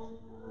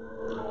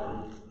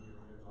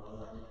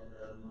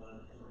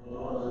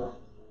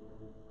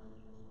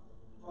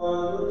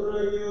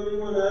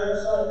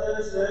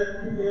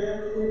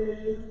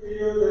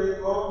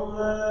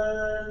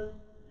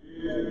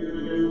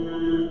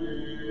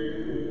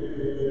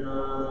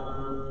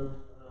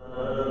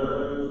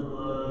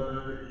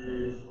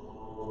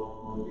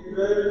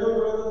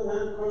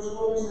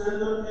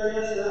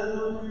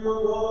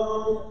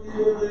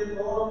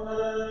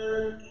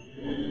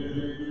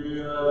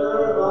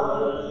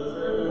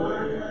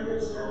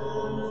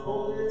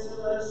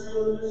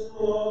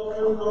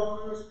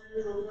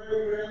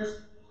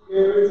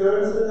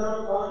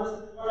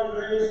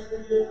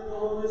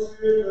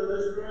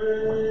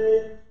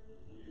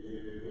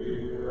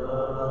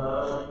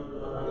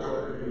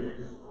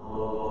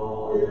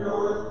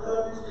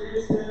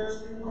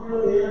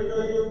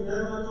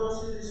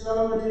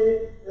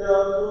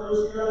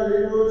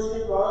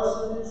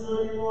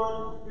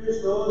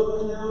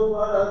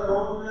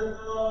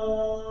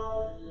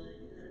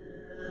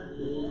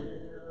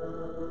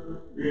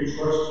 We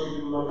entrust to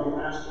you, loving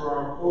Master,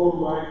 our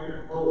whole life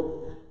and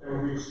hope,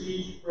 and we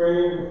beseech, pray,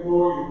 and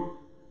implore you,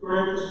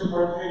 grant us to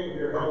partake of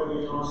your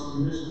heavenly and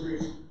awesome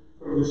mysteries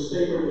from this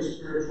sacred and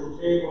spiritual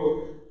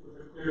table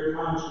with a clear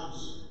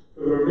conscience,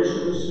 for the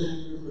remission of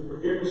sins, the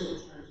forgiveness of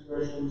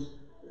transgressions,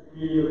 the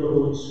communion of the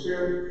Holy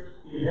Spirit,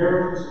 the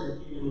inheritance of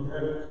the kingdom of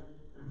heaven,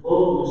 and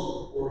boldness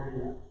before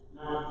you,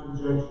 not in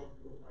judgment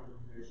or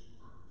condemnation.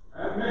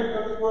 And make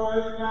us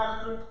worthy,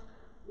 Master,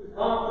 with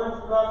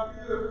confidence without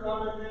fear of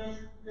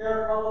condemnation,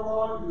 dare call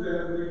upon you, the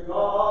heavenly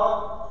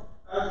God,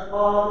 as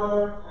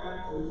Father, and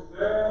to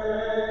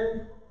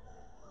say,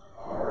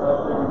 Our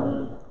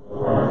Father, who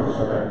art in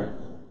heaven,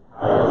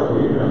 hallowed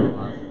be thy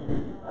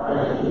name.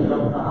 Thy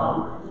kingdom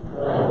come,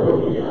 thy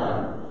will be done,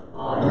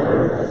 on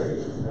earth as it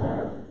is in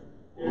heaven.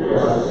 Give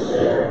us this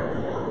day our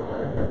daily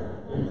bread,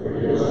 and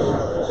forgive us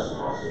our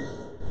trespasses,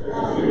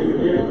 as we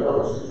forgive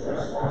those who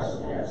trespass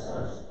against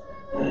us.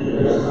 And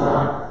lead us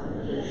not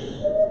into temptation,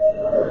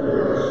 but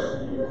deliver us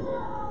from evil.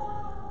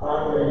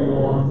 Padre,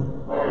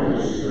 Lord, By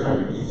your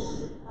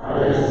strength,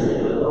 I ask you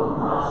to look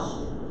on us,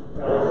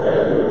 that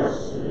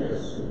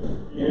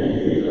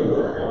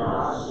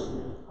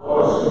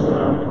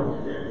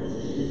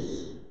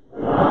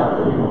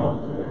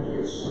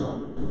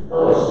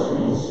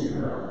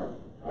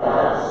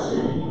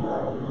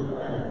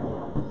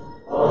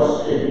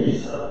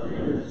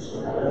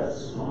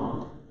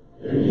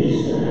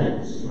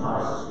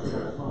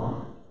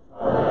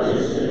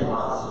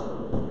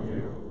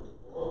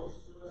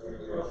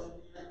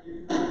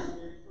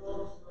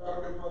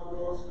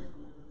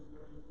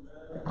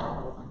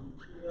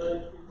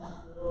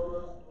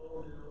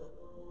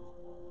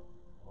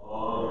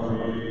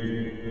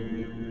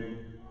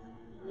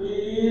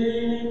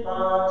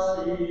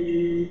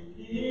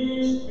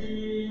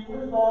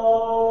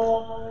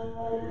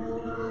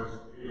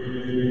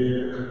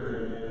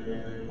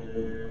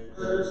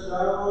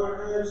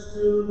our heads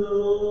to the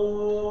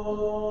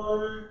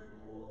Lord.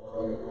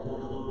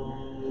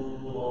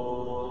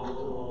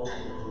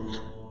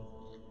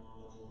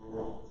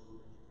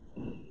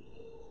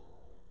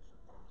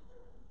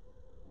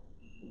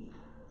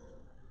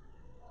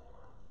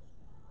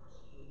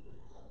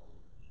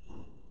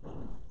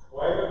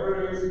 Like the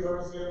praise,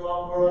 mercy, and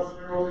love for us,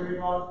 your holy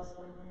God,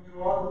 something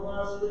you are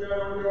blessed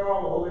together with your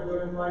all holy,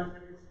 good, and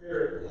life-giving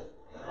Spirit,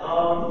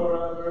 now and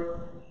forever,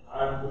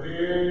 and to the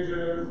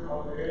ages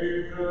of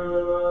ages.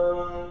 Amen.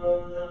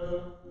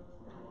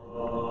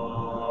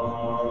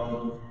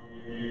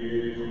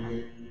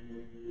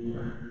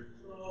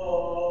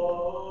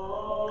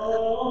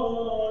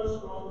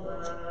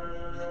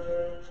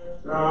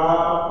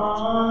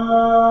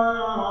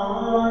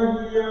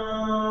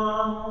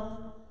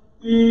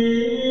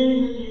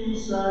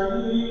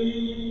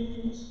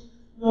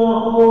 The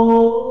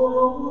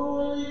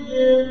holy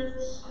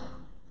gifts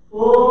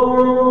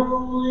for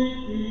holy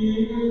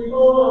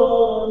people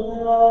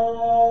of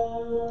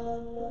God.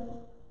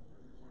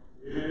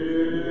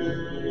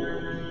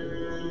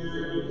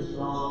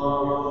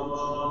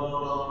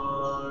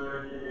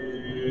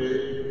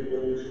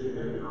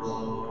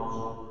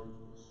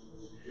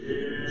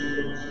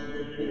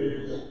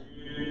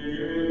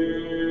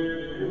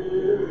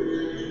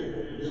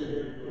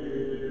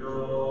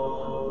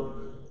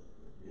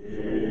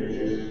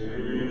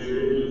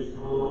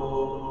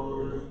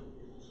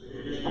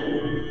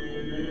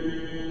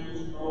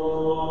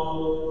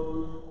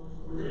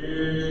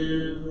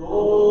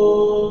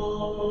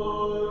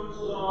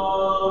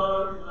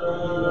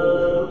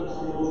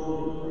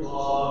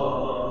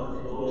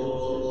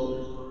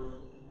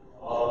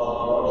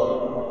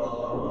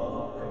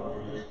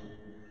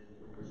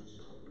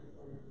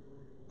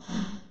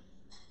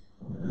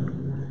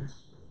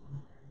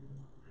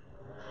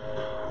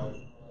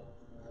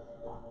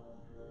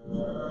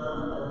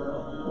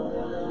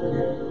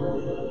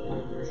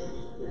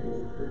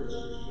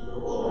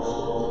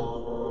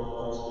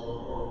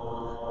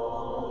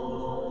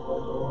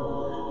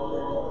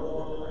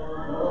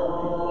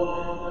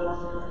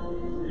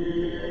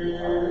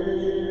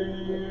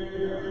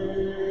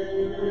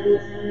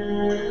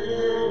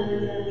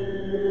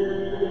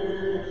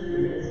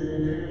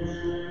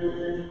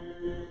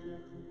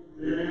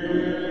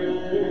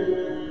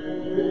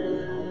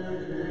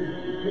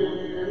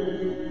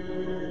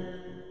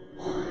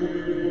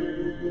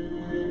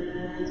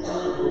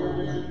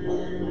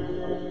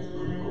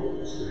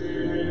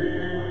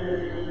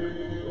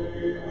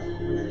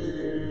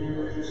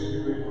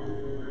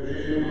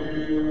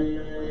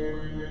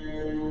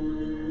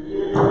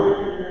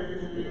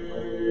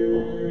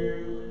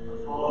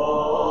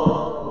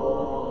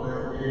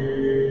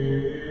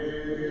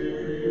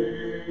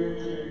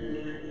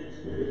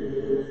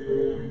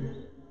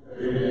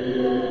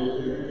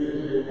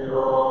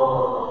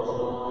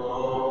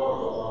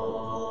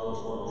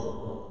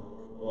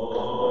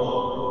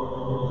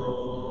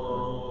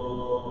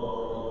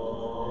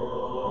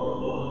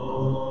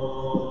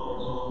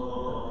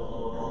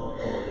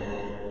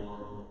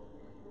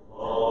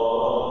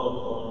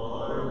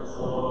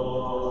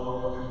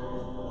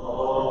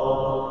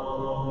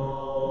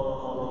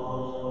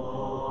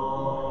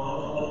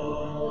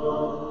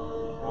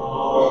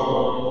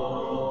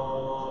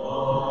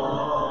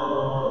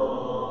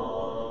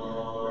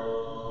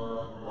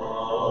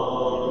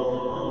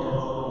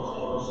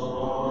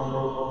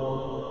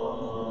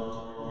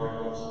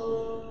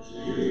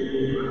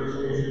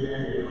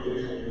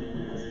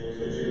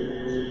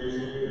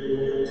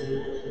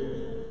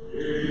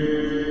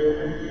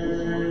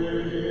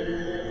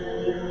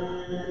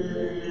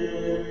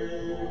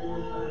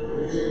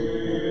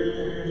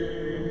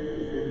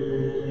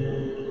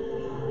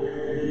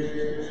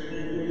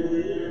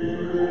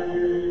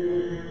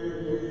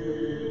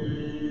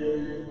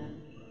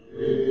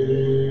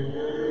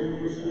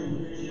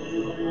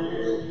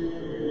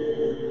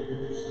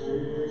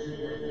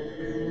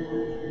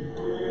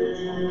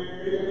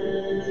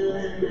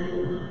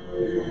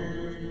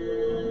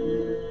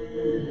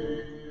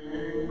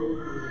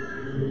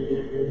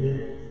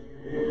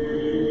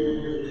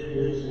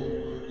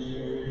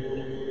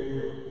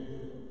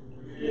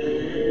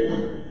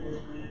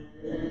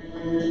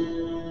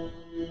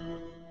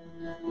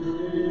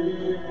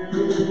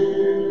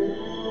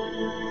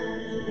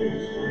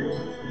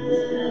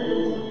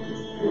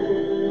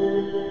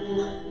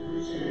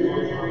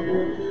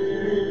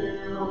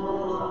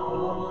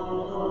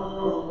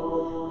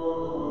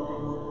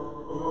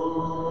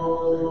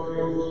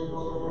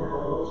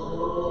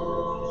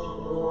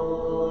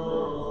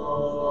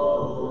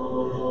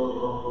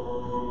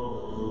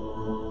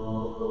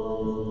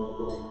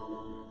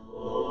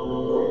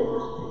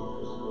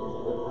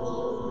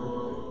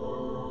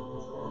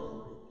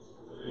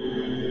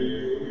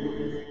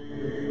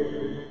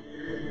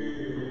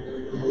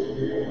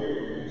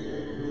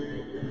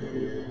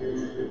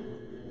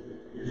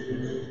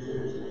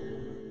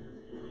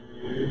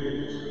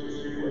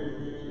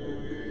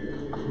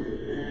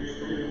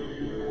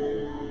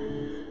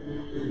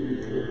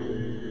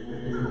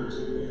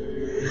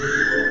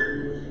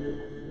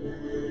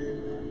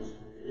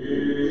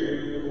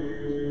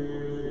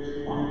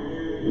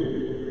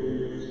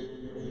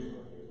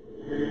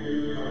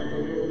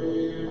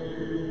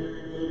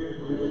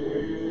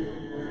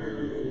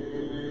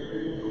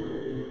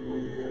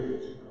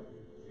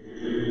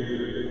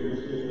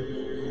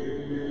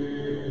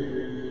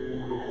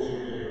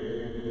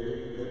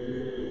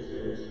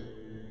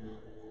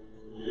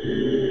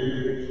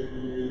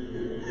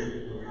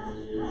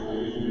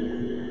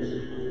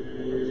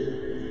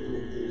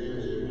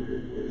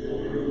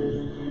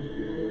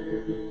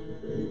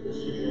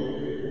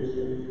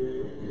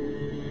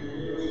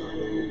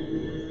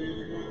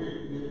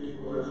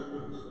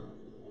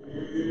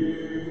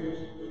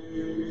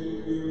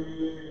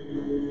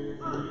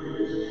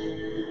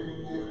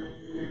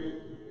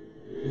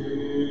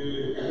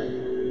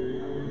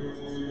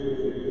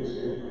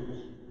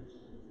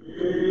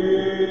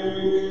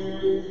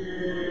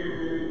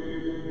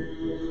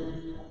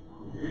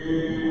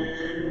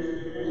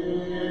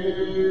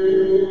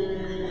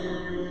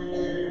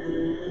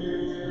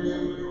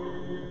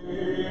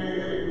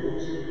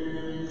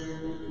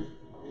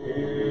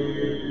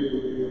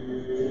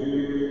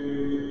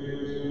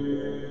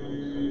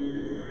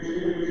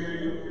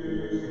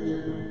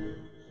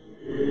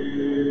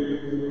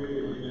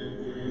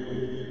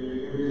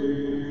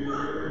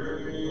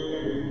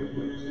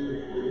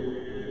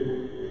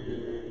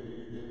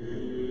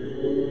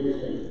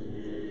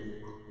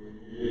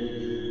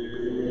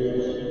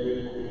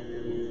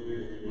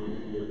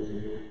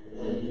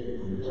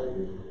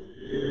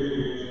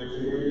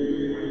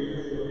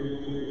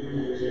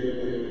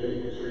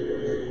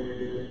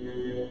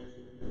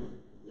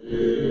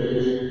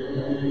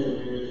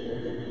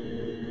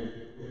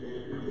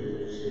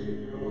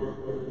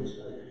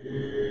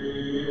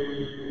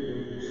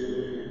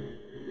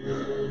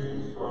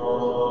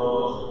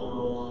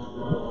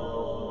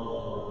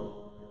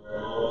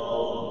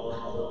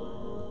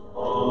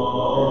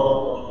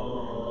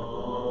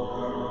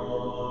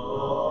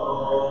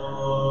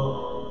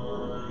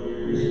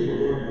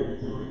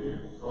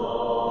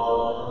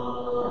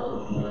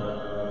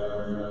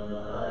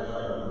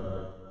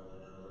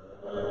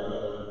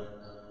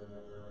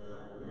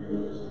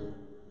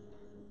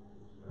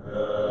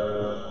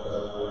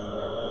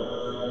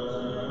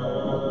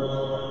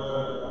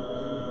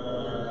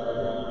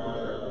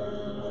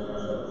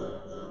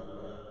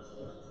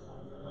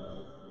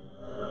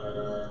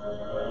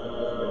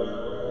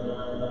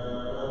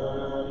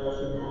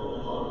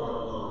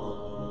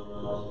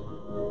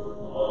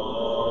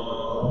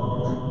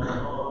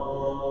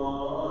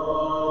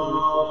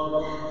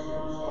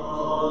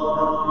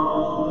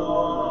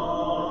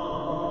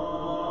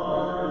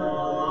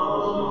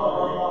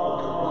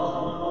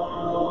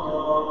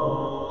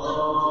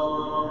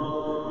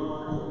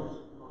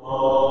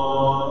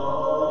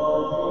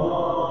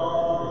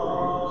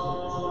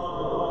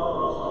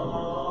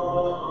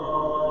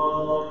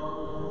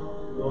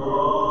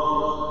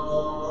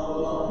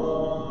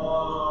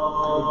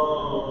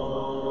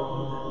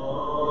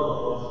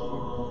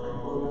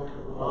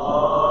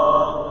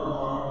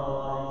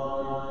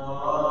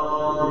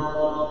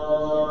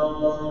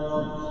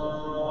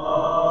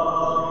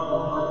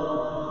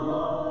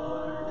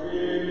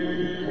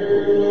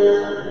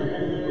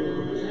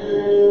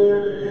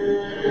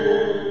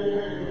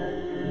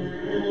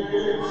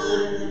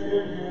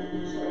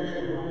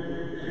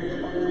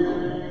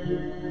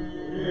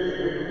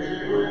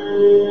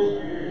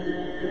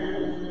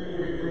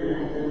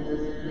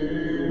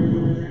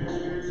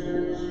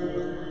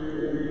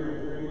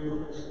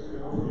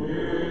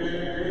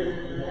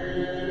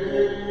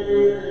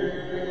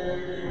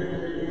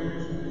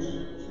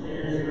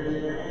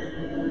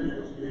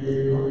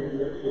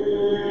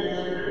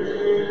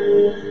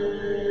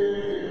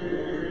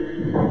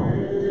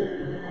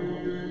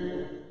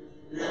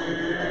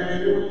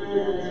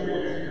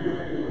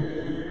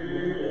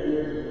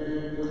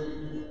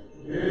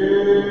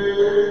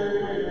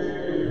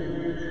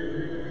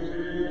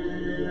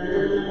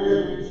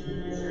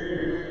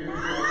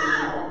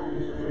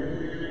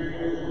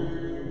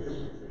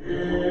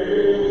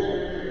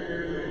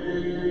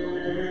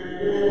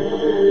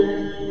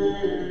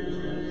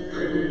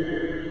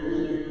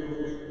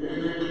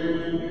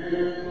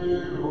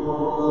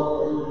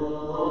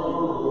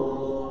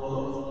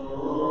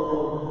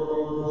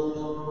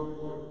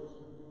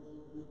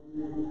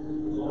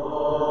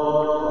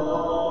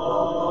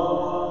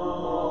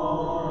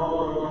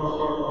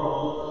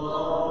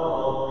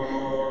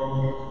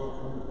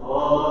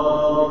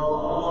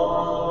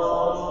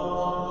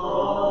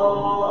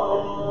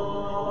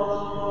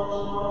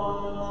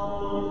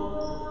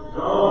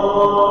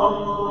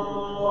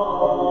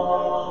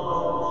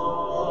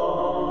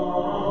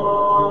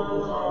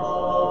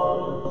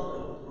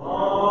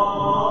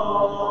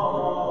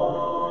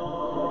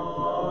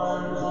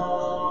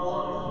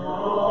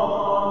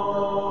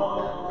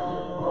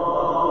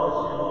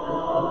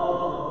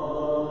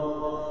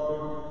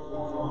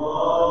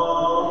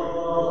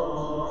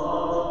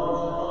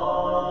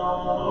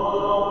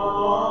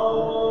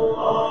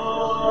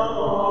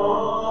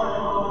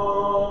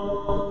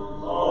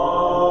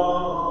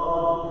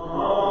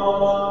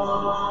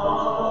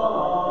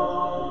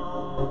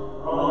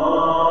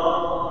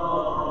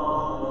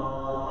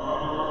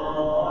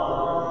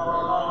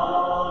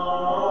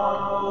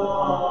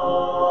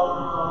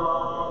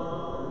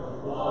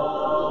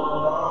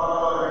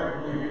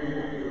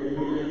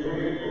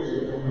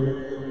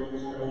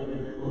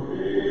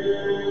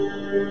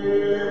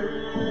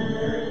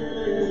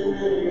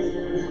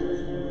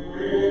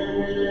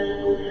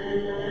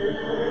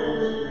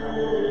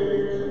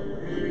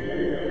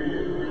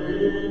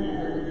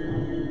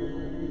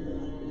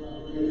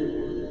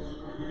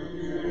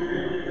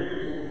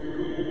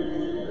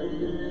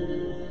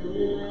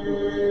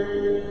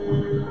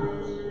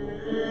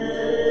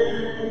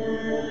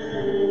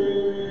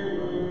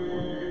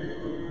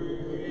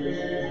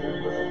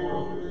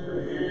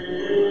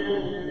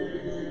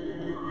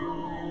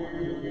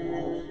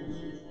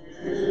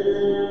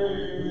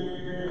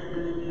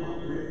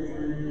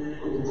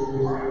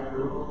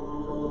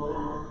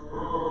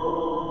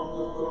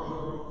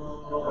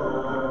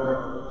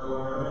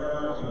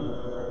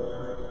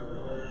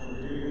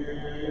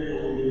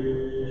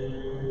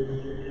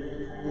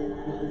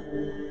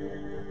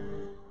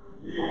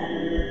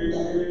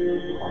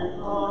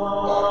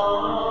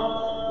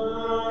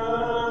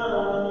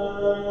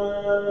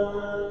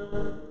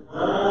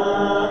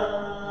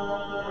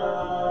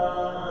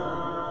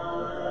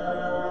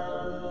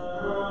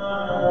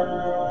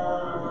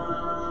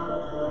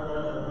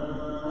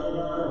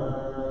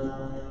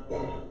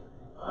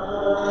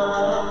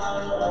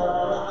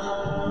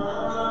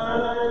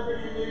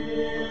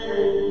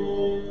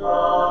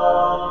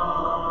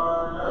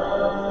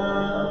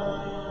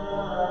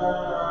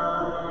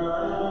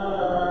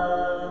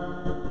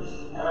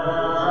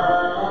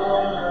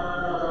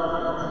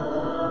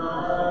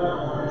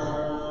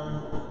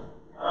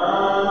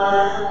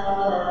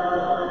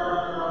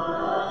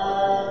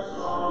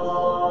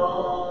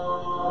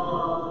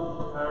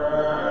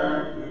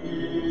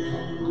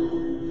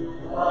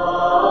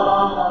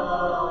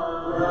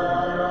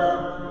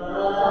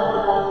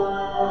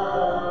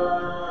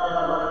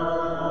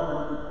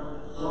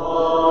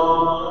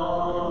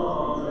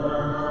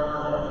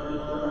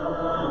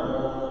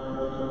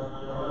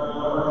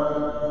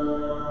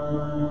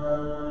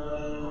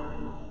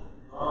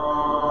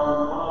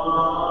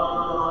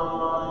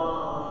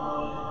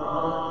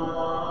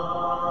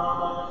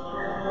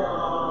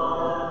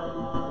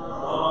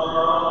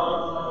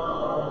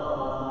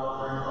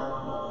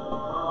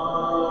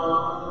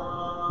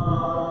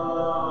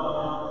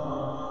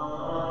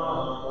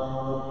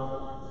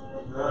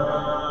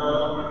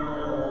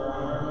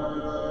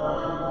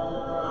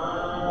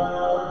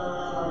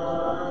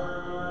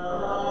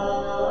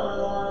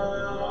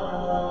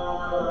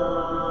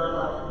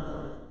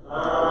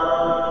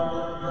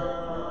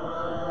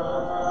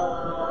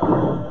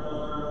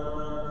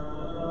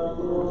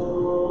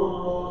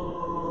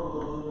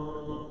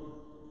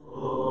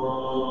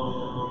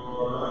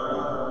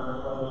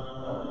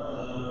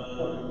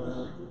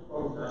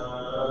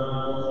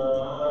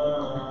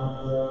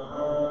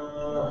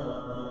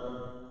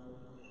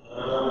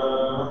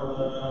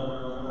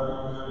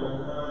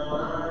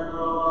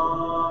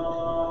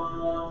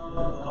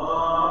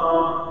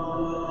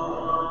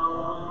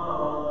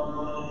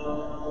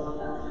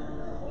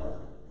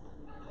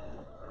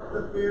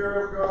 The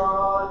fear of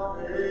God,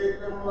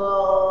 faith and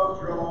love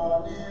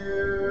draw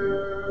near.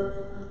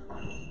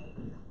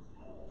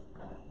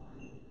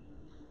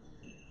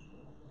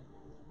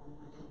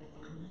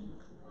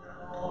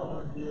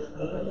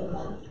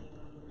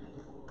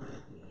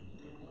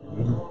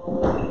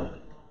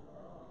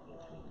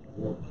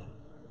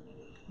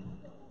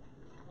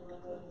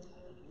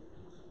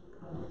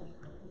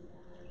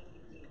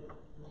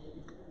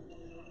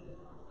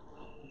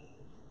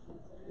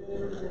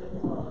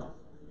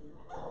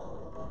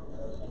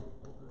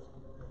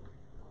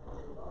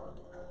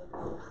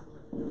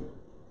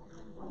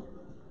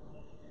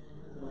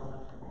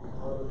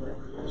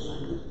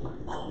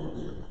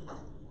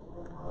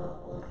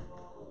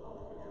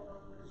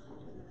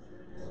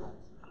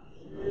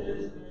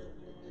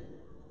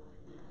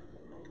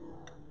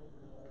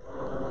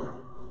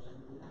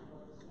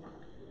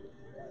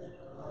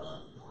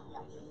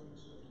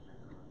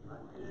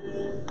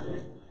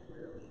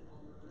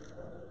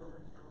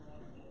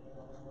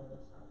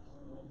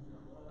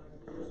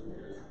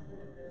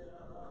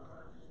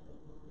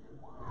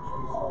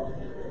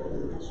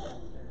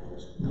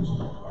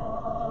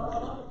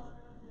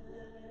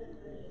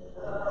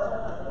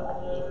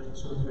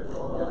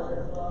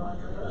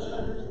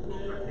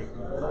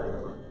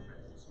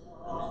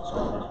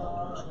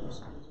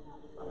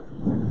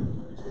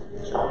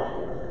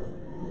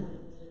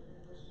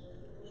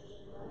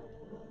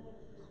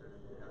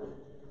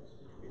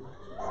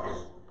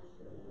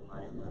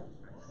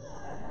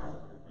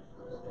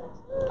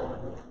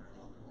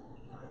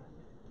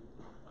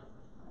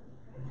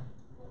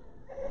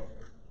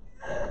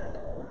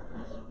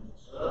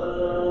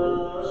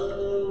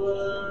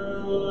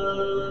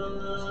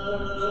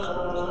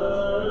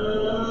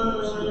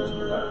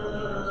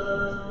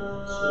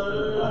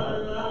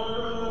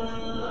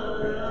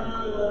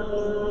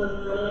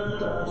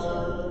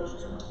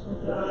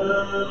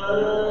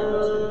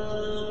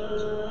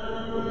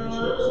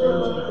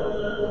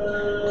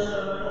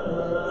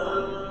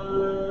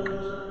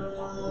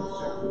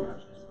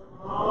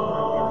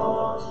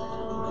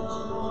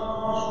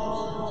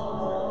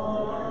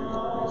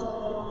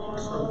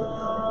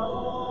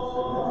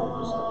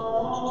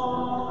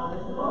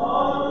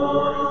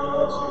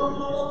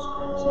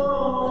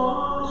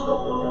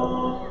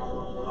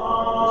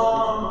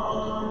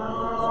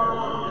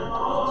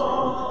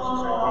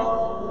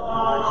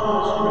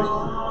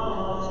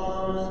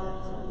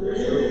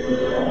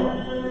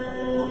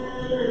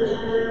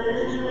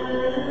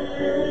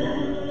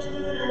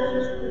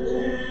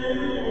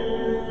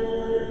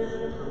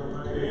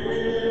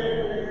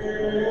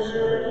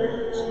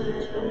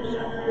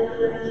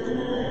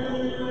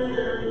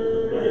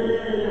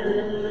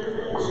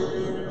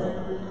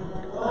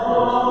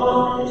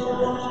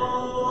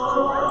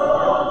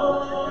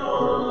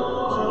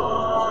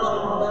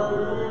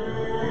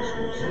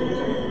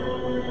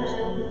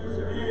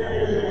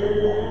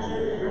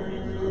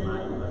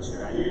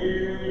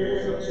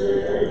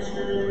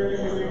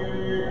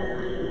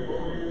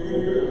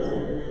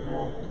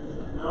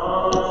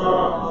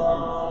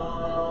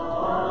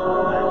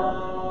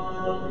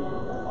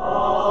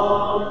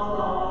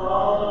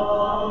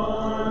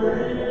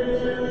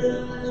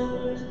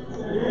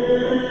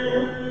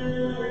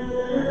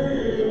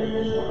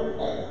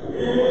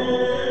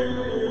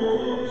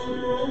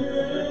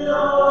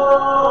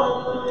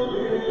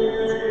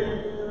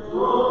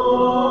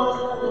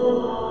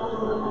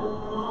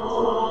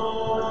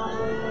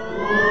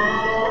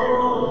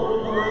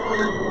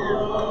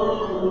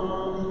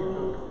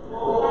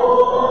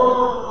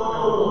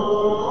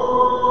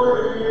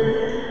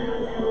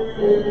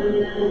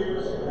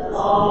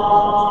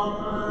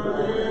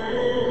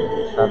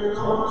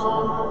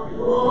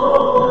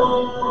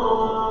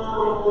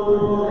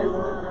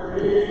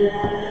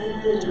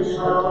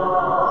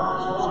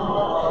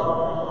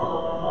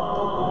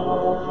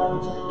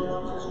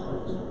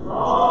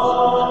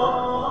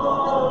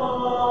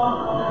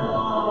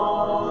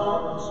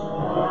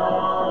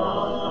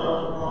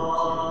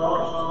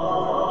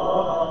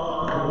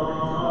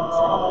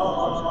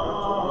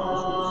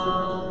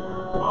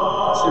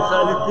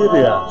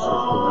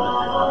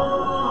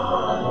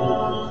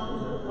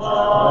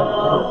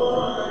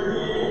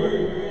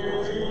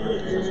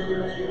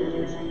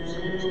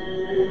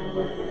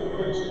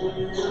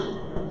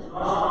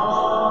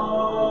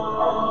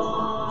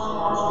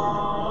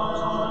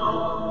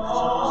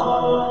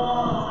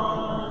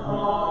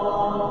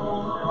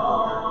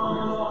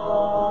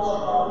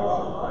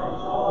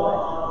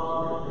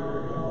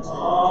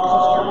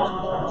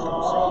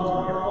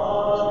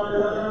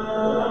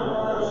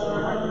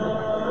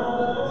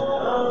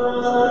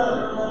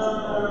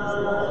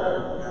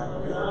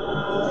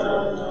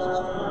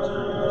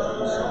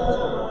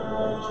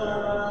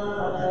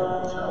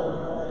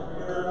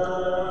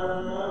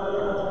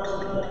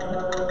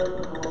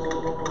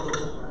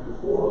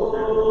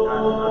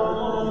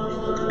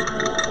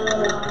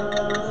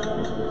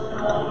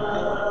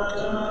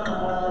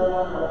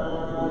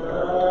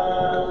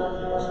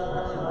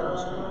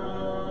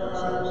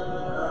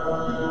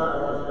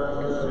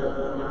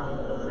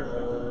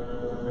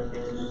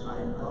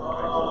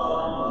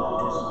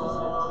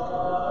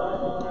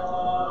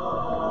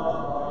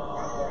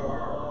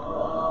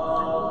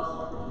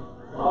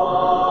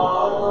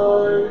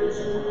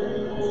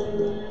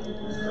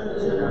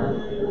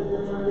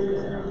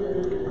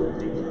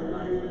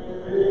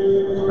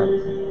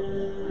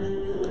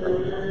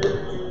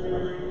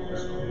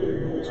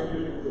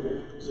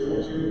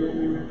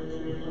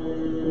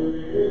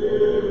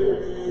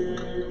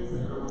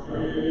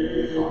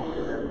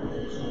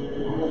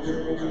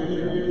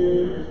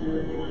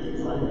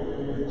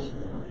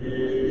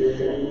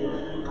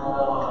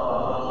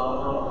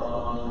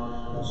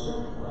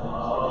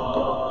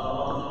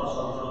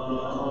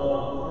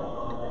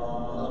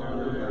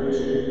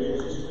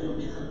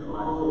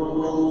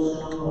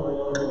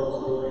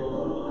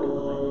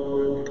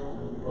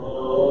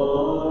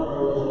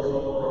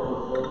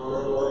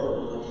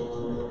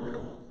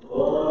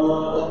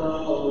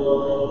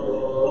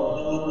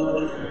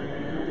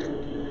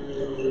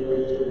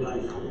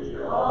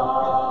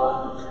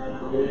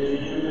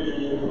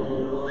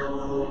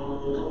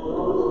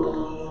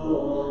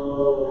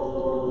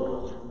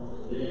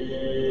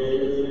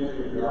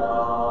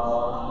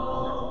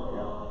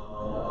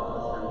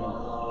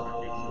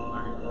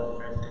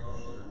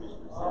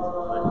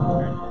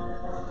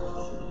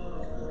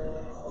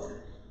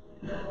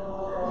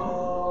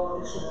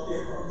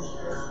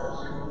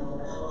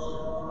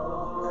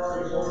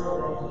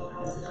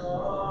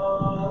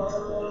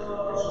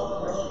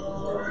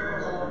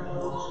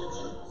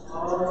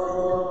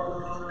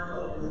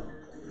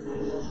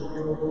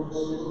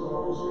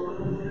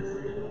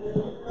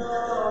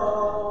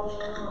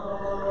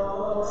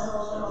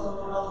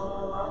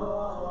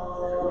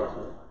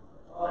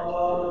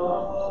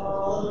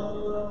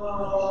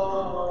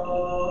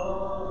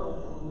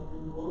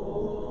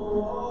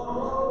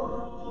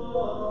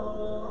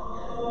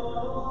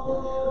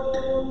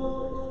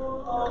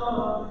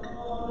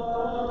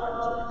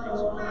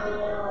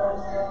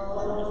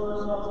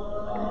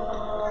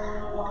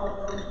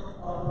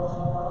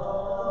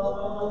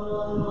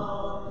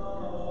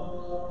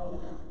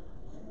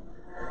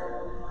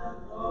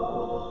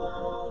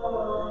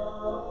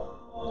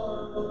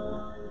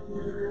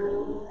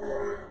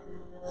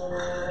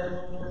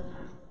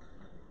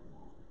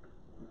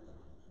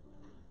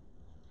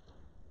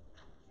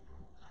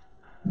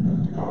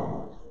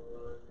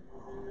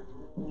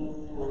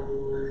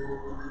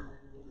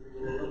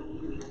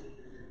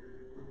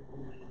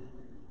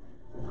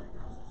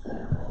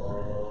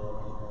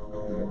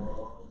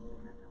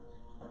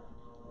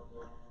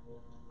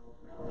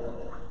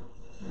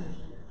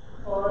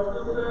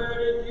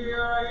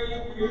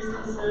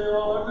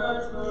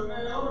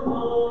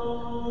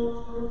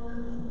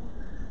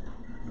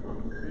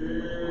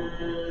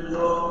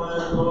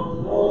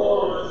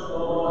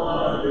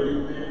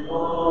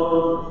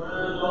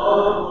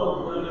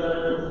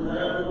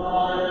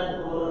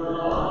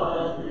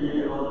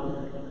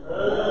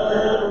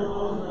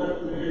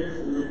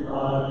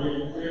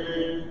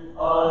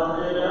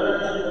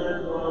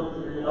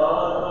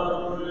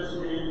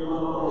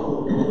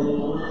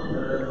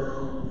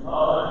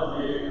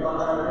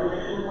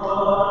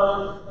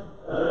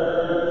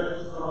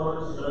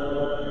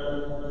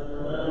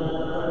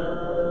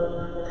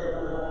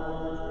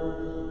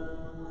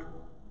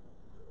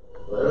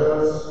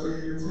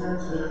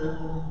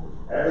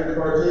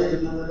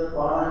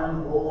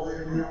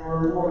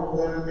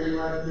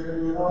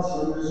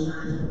 awesome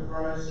mysteries of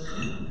Christ,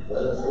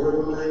 let us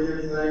worthily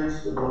give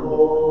thanks to the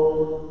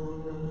Lord.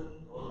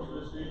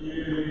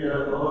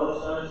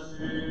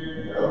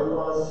 Help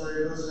us,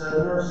 save us,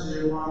 have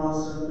mercy upon us,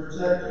 and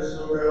protect us,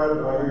 O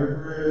God, by your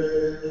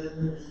grace.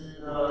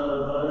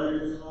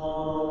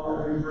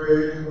 Having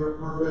prayed for a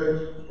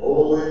perfect,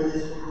 holy,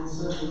 peaceful, and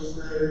sinless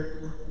day,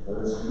 let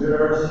us commit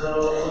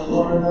ourselves to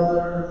one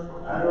another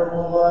and our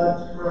whole life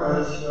to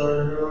Christ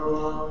our God.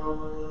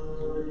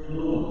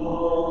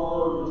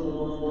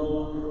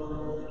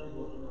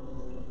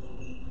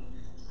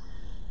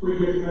 We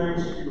give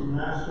thanks to you,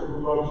 Master who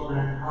loves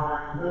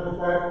mankind,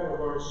 benefactor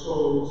of our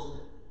souls,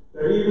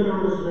 that even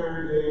on this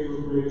very day you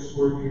have made us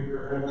worthy of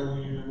your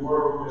heavenly and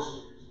immortal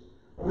mysteries.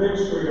 Make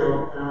sure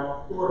you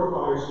now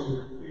fortify us in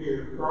your fear,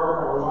 guard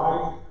our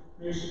life,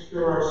 may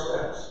secure our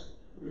steps,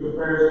 through the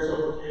prayers and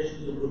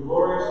supplications of the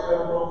glorious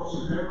Theotokos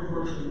and ever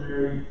Virgin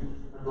Mary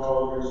and all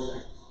of your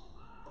saints.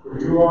 For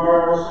you are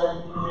our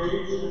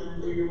sanctification, and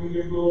to you we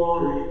give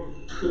glory,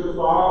 to the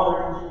Father,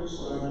 and to the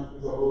Son, and to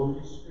the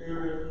Holy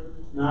Spirit,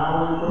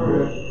 now and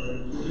forever,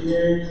 and to the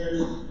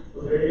ages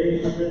of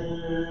ages.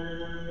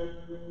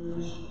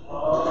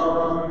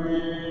 Amen.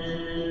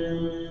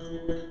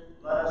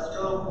 Let us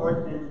go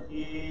forth in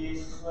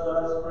peace. Let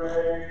us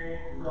pray.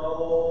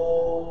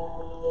 Lord,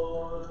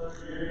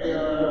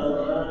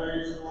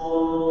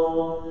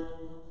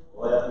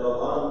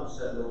 Oetlogam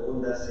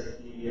sedlogunda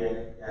sekirie,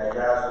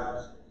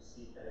 gaiasus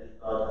visita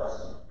dictotas,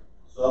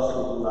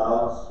 sosum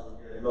lauds,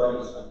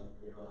 glorison,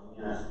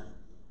 economias,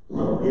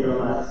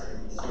 provironas,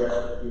 ecclesias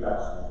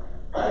pilasum,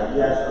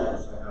 aedias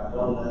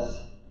sacramondas,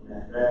 in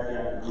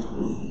efretia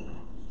vitus,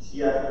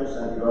 siatus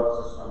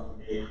antiroxas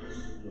quantitae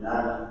Christus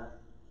dinami,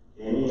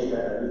 genie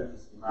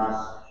catalitis imas,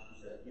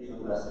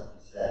 sercisum das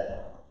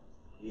ecclesiae,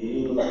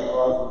 irinus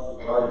cosmos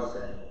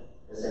glorisen,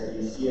 es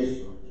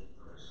ecclesiae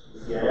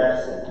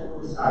Isieresen,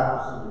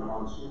 Isaacus in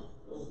Ronci,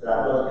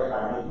 Stratos que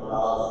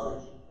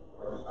Panicolas,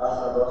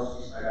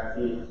 Asados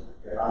Agathines,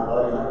 que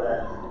Andori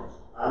Materni,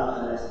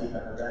 Antones y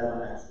Catademo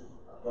Nexu,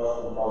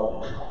 Apostol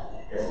Paulo,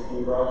 que si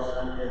invox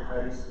ante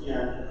Eucharistia,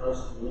 ante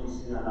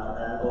prosfinis in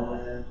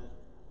anatendome,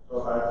 to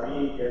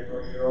patri, que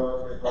toio,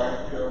 que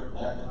toio,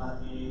 que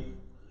mati,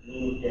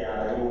 ni que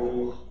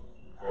arui,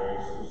 que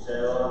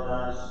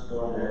suseonas,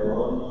 con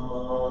honor.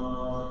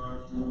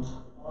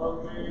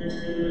 Amen.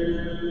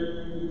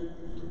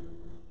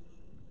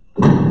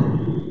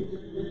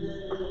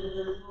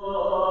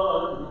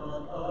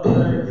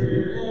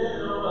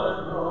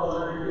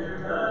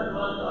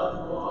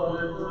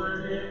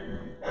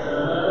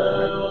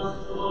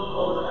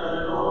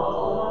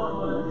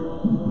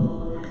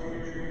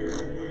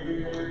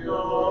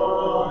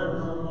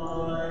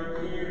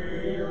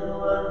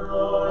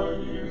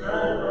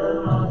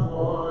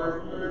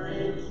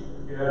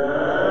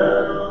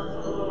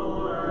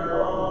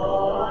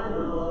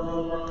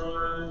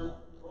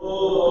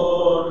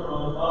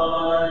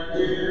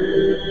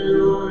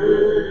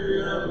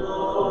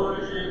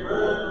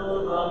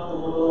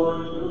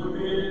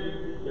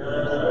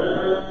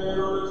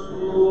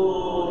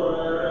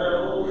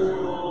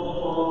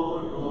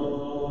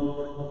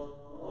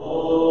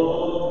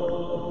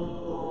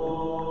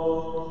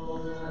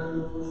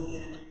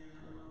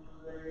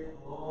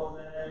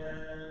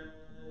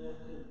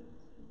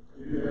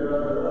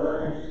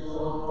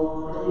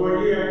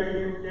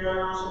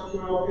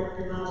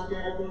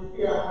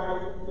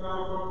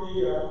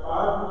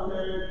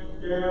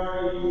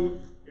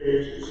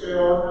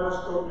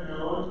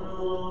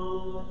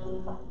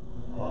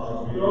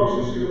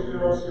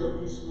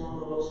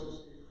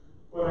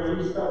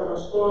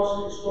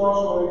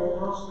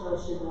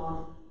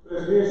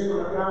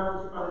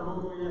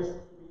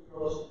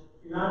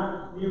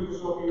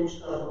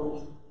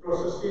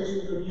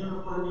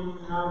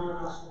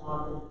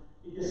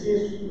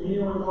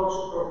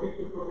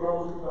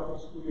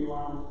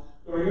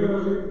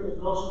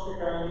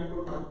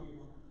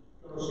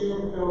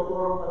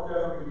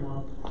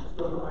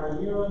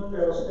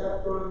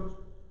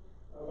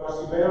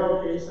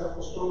 Βασιλέων και εις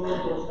Αποστόλων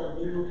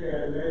Κωνσταντίνου και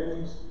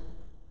Ελένης,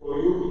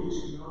 Βοηθήτης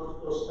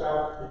κοινότητος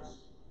ταύτης,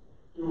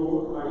 του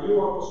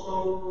Αγίου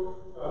Αποστόλου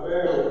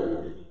Ταβέρου,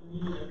 του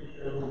τιμήν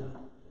επιτελούν,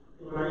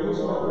 του Αγίου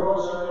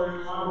Σταυρός των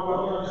ημάμων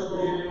Αποστόλων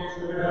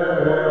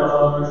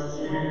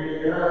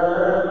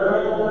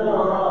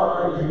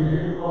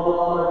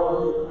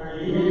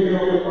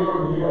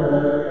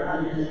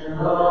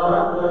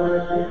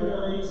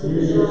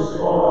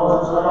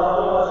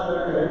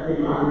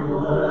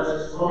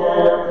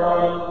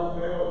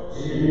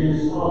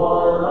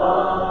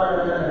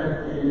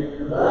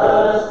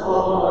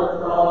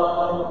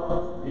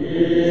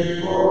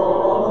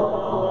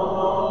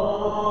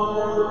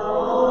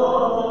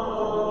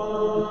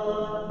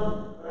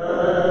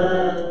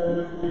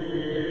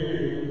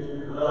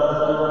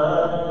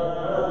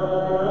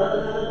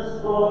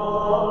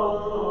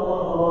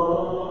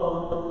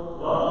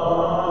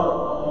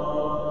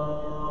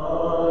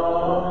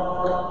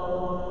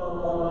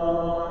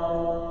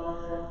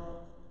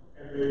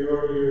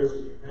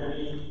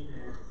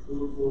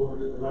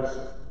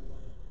blessed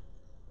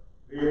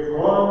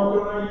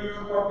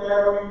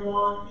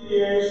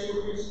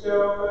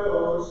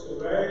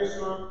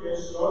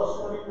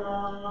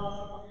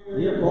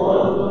The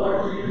appointed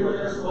Lord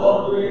Jesus,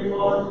 locally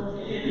for the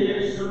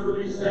mediation of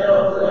these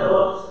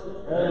sales,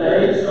 and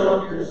age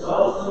of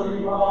Christos,